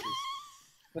Jussie meshes.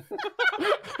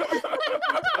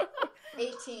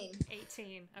 18.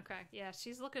 18. Okay. Yeah,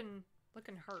 she's looking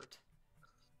hurt.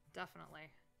 Definitely.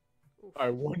 Oof. I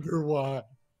wonder why.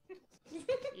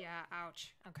 Yeah,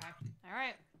 ouch. Okay. All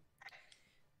right.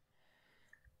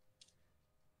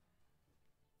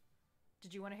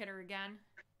 Did you want to hit her again?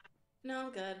 No,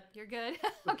 I'm good. You're good?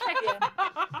 Okay. Yeah.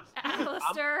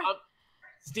 Alistair.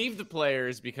 Steve, the player,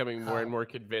 is becoming more and more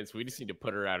convinced we just need to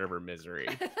put her out of her misery.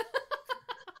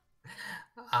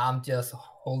 I'm just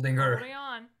holding her. Holding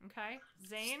on. Okay.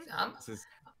 Zane?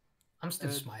 I'm still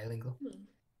Uh, smiling though.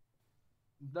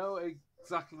 No,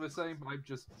 exactly the same.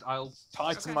 I'll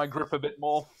tighten Okay. my grip a bit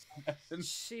more.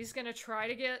 She's going to try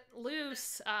to get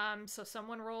loose. So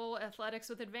someone roll athletics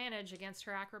with advantage against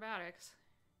her acrobatics.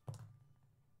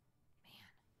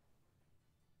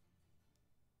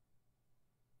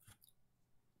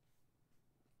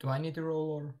 Do I need to roll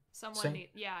or? Someone Zane? need,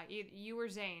 yeah, you or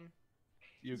Zane.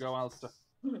 You go, Alistair.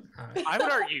 Alright. I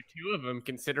would argue two of them,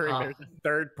 considering Ah. there's a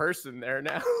third person there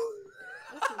now.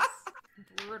 This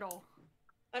is brutal.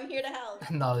 I'm here to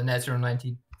help. Not a natural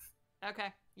 19.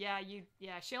 Okay. Yeah,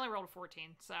 she only rolled a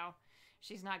 14, so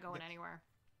she's not going anywhere.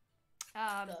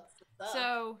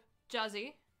 So,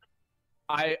 Juzzy.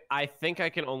 I think I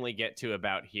can only get to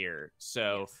about here.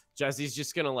 So Juzzie's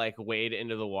just gonna like wade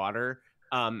into the water.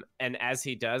 And as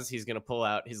he does, he's gonna pull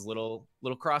out his little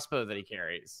crossbow that he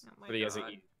carries Oh my that he hasn't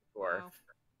God. used before.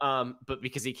 Wow. But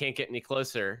because he can't get any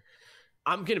closer,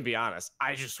 I'm gonna be honest.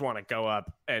 I just want to go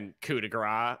up and coup de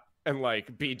grace and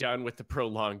like be done with the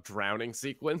prolonged drowning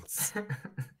sequence.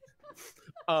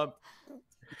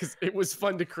 Because it was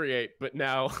fun to create, but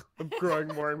now I'm growing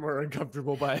more and more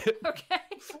uncomfortable by it. Okay.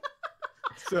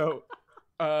 So,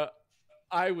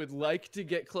 I would like to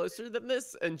get closer than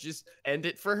this and just end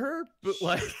it for her, but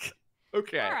like,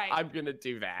 okay, All right. I'm gonna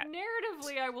do that.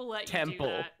 Narratively, I will let you do Temple,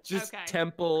 that. just okay.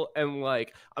 temple, and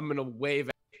like I'm gonna wave.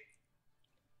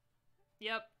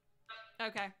 Yep.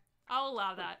 Okay. I'll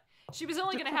allow that. She was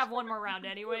only gonna have one more round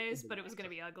anyways, but it was gonna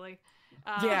be ugly.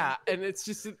 Yeah, and it's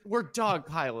just we're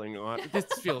dogpiling on. This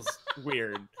feels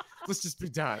weird. Let's just be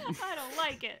done. I don't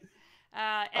like it.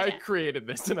 I created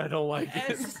this and I don't like it.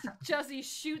 As Juzzy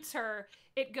shoots her,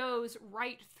 it goes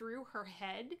right through her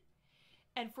head.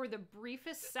 And for the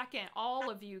briefest second, all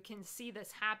of you can see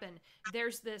this happen.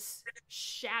 There's this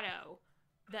shadow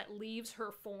that leaves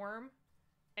her form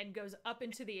and goes up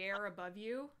into the air above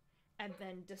you and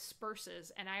then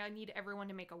disperses. And I need everyone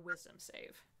to make a wisdom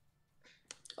save.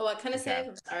 Oh, what kind of Okay. save?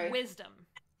 I'm sorry. Wisdom.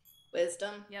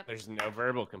 Wisdom. Yep. There's no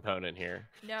verbal component here.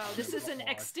 No, this is an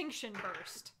extinction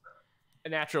burst. A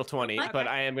natural 20, Okay. but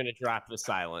I am going to drop the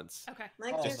silence. Okay.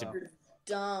 My Oh, kids no. are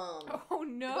dumb. Oh I got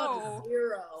no. a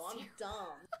 0. I'm dumb.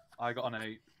 I got an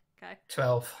 8. Okay.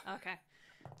 12. Okay.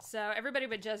 So everybody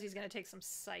but Juzzy's gonna take some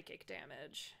psychic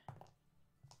damage.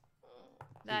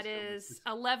 That is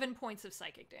 11 points of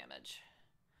psychic damage.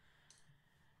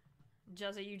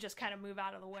 Juzzy, you just kind of move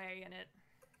out of the way and it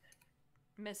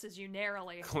misses you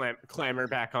narrowly. Clamber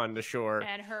back onto shore.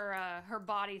 And her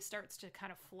body starts to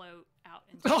kind of float out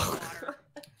into the water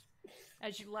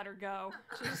as you let her go.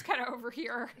 She's just kind of over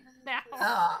here now.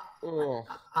 Ah, Oh.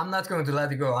 I'm not going to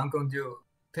let it go. I'm going to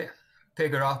pick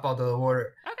her up out of the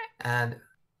water Okay. and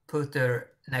put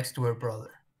her next to her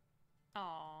brother.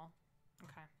 Aw.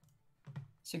 Okay.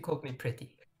 She called me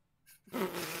pretty. It's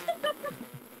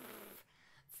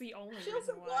the only She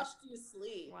reason also why. watched you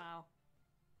sleep. Wow.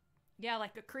 Yeah,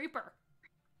 like a creeper.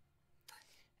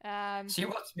 She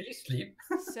watched me sleep.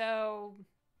 So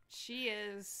she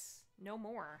is no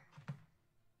more.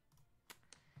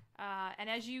 And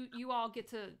as you all get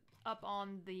to up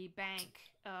on the bank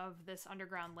of this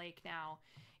underground lake now,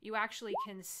 you actually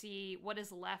can see what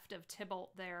is left of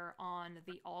Tybalt there on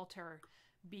the altar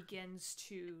begins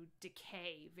to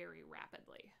decay very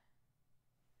rapidly.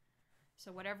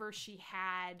 So whatever she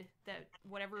had,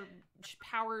 whatever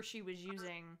power she was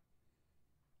using,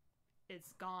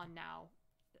 is gone now.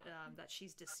 That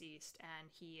she's deceased and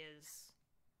he is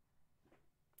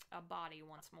a body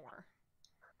once more.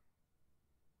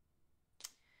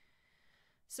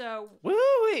 So,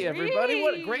 Woo-wee, everybody!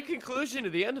 What a Whee! great conclusion to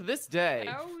the end of this day.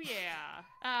 oh yeah.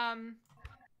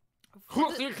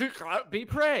 For Be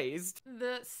praised.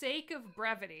 the sake of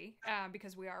brevity,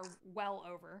 because we are well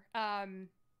over,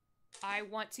 I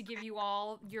want to give you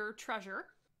all your treasure.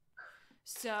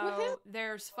 So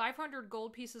there's 500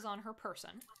 gold pieces on her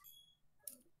person.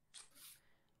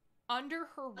 Under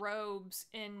her robes,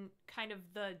 in kind of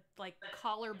the like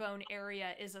collarbone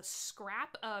area, is a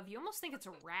scrap of, you almost think it's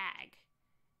a rag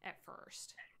at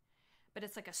first, but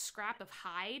it's like a scrap of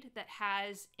hide that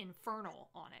has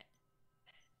infernal on it.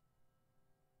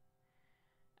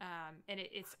 And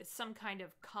it's some kind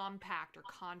of compact or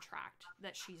contract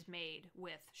that she's made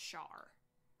with Shar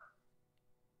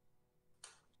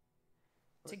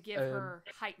to give her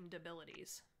heightened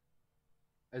abilities.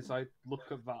 As I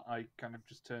look at that, I kind of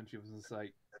just turn to you and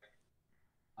say,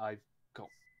 I've got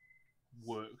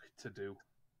work to do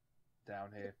down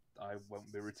here. I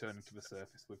won't be returning to the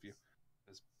surface with you.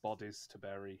 There's bodies to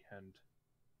bury, and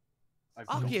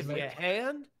I'll give you a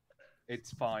hand.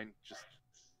 It's fine. Just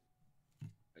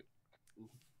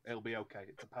it'll be okay.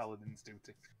 It's a paladin's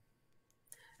duty.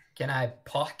 Can I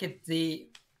pocket the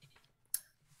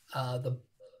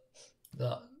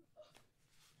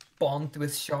bond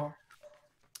with Shar?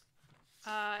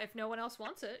 If no one else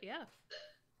wants it, yeah.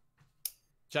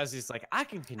 Jazzy's like, I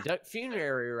can conduct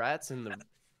funerary rites in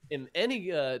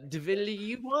any divinity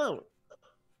you want.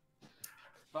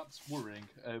 That's worrying.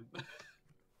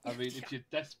 I mean, if you're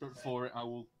desperate for it, I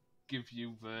will give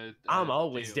you the. I'm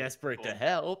always deal, desperate to but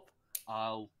help.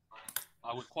 I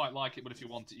would quite like it, but if you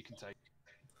want it, you can take it.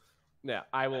 Yeah,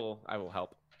 I will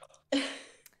help. Wow.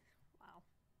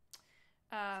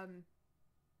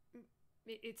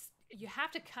 It's you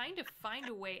have to kind of find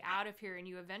a way out of here, and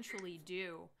you eventually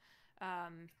do.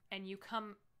 And you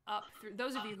come up through,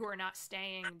 those of you who are not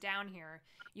staying down here,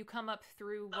 you come up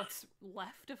through what's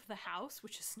left of the house,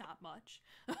 which is not much.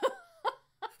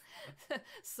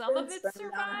 Some of it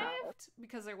survived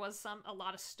because there was a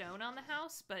lot of stone on the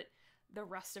house, but the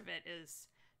rest of it is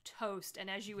toast. And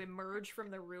as you emerge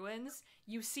from the ruins,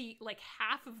 you see like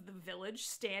half of the village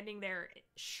standing there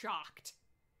shocked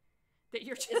that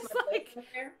you're just like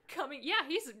coming. Yeah,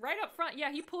 he's right up front.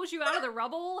 Yeah, he pulls you out of the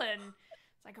rubble, and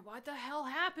it's like, what the hell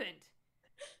happened?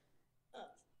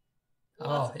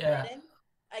 Oh, yeah.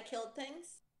 I killed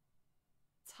things.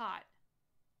 It's hot.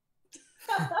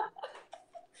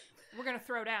 We're gonna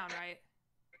throw down, right?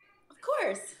 Of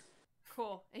course.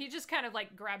 Cool. He just kind of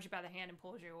like grabs you by the hand and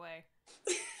pulls you away.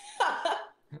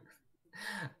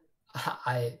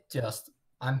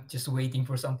 I'm just waiting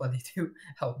for somebody to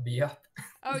help me up.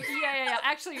 Oh, yeah.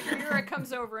 Actually, Rira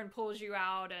comes over and pulls you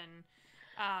out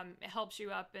and helps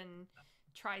you up and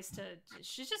tries to...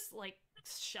 She's just, like,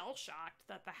 shell-shocked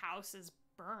that the house is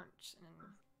burnt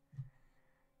and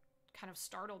kind of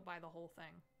startled by the whole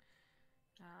thing.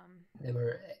 There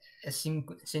were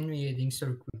insinuating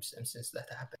circumstances that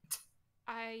happened.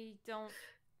 I don't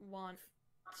want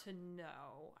to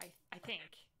know. I think.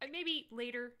 Maybe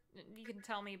later you can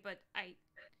tell me, but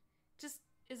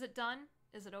is it done?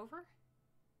 Is it over?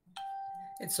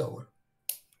 It's over.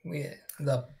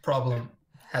 The problem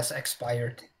has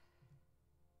expired.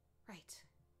 Right.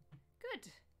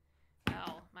 Good.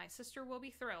 Well, my sister will be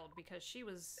thrilled because she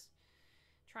was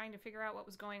trying to figure out what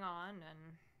was going on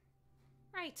and...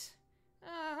 Right.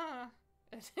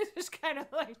 It's just kind of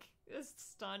like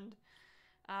stunned.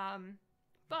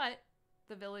 But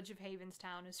the village of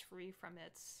Havenstown is free from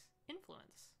its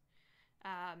influence.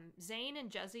 Zane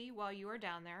and Jezzy, while you are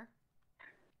down there,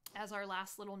 as our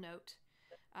last little note,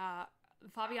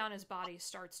 Fabiana's body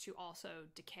starts to also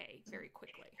decay very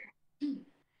quickly.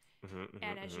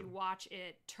 And as you watch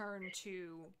it turn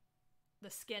to the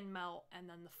skin melt and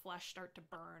then the flesh start to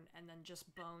burn and then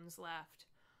just bones left,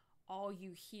 all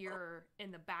you hear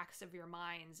in the backs of your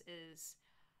minds is,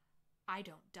 I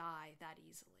don't die that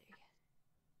easily.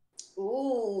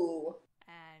 Ooh.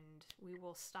 And we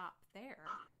will stop there.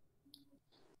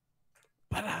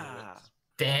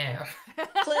 Damn.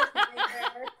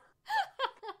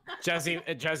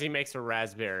 Jazzy makes a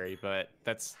raspberry, but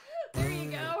that's... There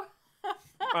you go.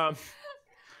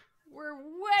 We're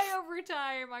way over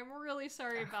time. I'm really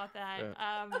sorry about that.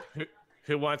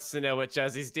 Who wants to know what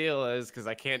Jazzy's deal is? Because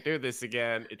I can't do this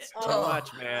again. It's too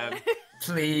much, man.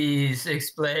 Please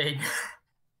explain.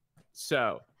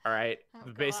 So, all right,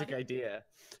 the God. basic idea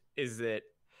is that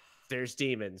there's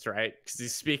demons, right? Because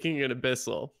he's speaking in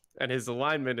Abyssal, and his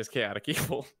alignment is chaotic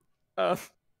evil.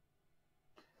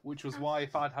 Which was why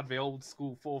if I'd had the old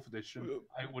school 4th edition,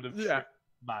 I would have shit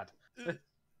mad.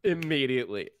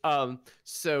 Immediately.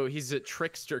 So he's a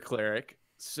trickster cleric.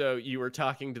 So you were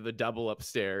talking to the double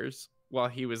upstairs. while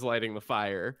he was lighting the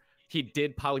fire, he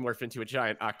did polymorph into a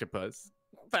giant octopus.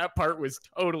 That part was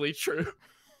totally true.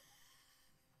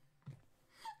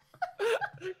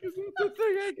 Isn't the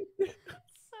thing I could do?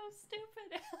 So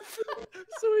stupid.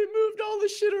 So he moved all the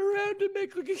shit around to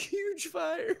make like a huge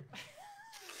fire.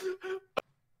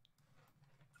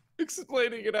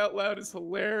 Explaining it out loud is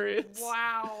hilarious.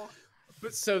 Wow.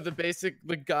 But so the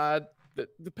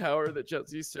power that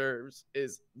Josie serves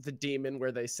is the demon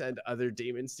where they send other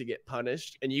demons to get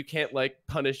punished. And you can't like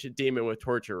punish a demon with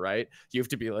torture, right? You have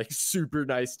to be like super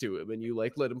nice to him, and you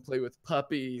like let him play with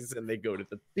puppies, and they go to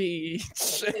the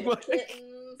beach. And, like,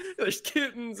 Kittens. there's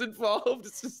kittens involved.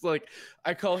 It's just like,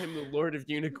 I call him the Lord of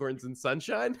Unicorns and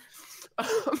Sunshine.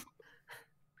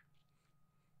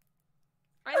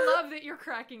 I love that you're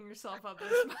cracking yourself up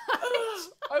this much.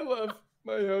 I love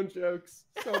my own jokes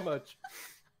so much.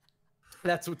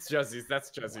 That's Josie's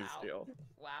Wow. deal.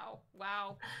 Wow.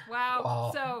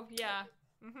 Wow. So, yeah.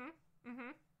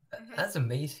 That's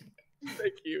amazing.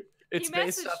 Thank you. It's He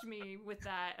based off. messaged me with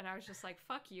that, and I was just like,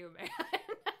 fuck you,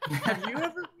 man. Have you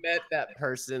ever met that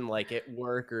person like at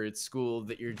work or at school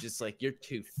that you're just like, you're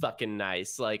too fucking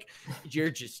nice? Like,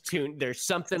 you're just too, there's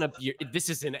something up your, this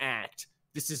is an act.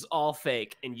 This is all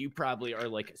fake, and you probably are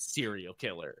like a serial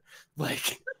killer.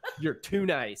 Like, you're too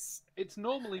nice. It's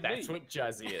normally That's me. what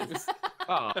Juzzy is.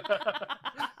 Oh.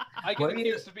 I What get do you-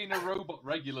 accused of being a robot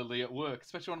regularly at work,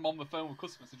 especially when I'm on the phone with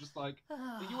customers. They're just like,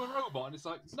 "Are you a robot?" And it's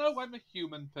like, "No, I'm a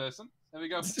human person." There we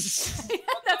go. That's what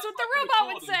the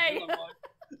robot would say. I'm like,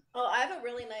 Oh, I have a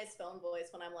really nice phone voice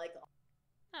when I'm like,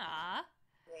 Aw.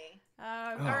 me. Oh,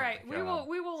 All right, God.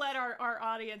 we will let our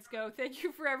audience go. Thank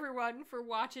you for everyone for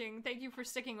watching. Thank you for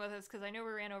sticking with us because I know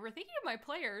we ran over. Thank you to my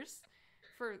players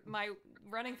for my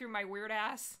running through my weird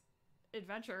ass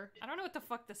adventure. I don't know what the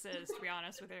fuck this is, to be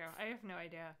honest with you. I have no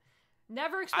idea.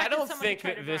 Never I expected don't someone think to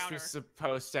try that to this drown was her.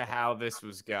 supposed to how this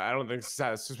was go. I don't think this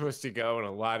was supposed to go in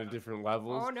a lot of different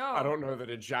levels. Oh, no. I don't know that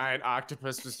a giant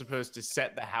octopus was supposed to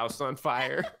set the house on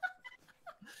fire.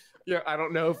 Yeah, I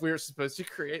don't know if we were supposed to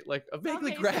create like a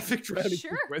vaguely Amazing. graphic drowning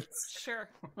Sure. sequence.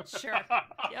 Sure.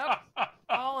 Yep.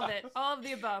 All of it. All of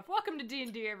the above. Welcome to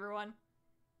D&D, everyone.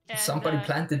 And, Somebody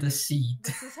planted the seed.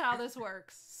 This is how this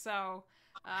works. So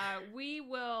we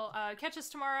will catch us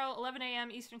tomorrow, 11 a.m.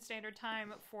 Eastern Standard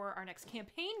Time for our next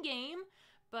campaign game.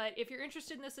 But if you're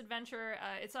interested in this adventure,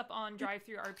 it's up on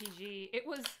Drive-Thru RPG. It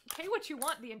was pay what you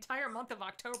want the entire month of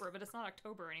October, but it's not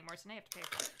October anymore, so now you have to pay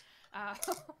for it.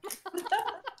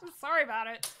 Sorry about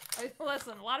it.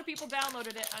 Listen, a lot of people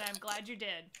downloaded it, and I'm glad you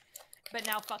did. But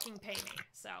now fucking pay me.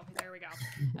 So there we go.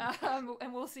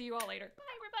 And we'll see you all later. Bye,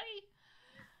 everybody.